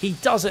simple, he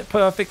does it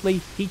perfectly,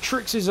 he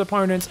tricks his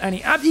opponents, and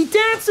he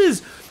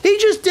dances! He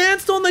just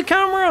danced on the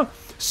camera!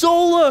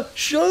 Solar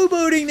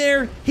showboating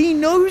there, he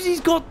knows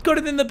he's got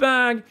it in the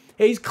bag,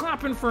 he's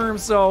clapping for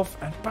himself,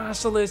 and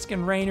Basilisk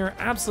and Reynor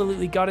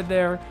absolutely got it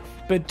there.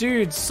 But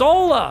dude,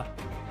 Solar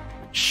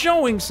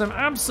showing some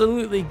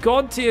absolutely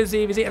god-tier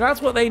ZVZ, and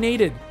that's what they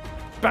needed.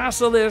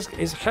 Basilisk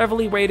is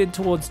heavily weighted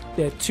towards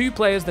their 2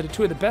 players that are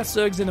 2 of the best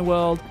Zergs in the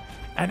world,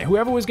 and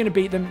whoever was going to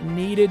beat them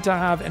needed to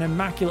have an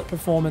immaculate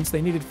performance.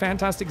 They needed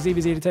fantastic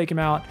ZVZ to take him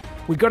out.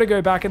 We've got to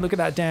go back and look at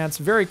that dance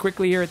very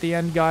quickly here at the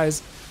end,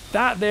 guys.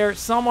 That there,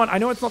 someone, I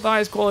know it's not the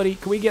highest quality.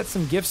 Can we get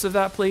some gifs of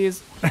that,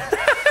 please?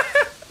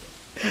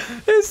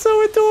 It's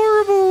so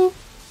adorable.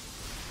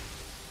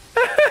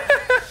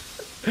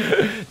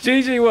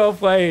 GG, well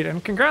played,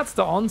 and congrats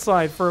to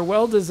Onsyde for a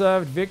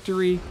well-deserved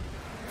victory.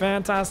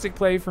 Fantastic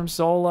play from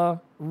Solar.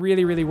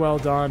 Really, really well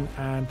done.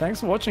 And thanks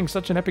for watching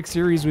such an epic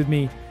series with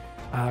me.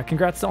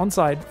 Congrats to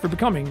Onsyde for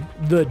becoming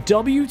the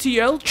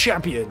WTL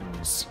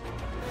champions.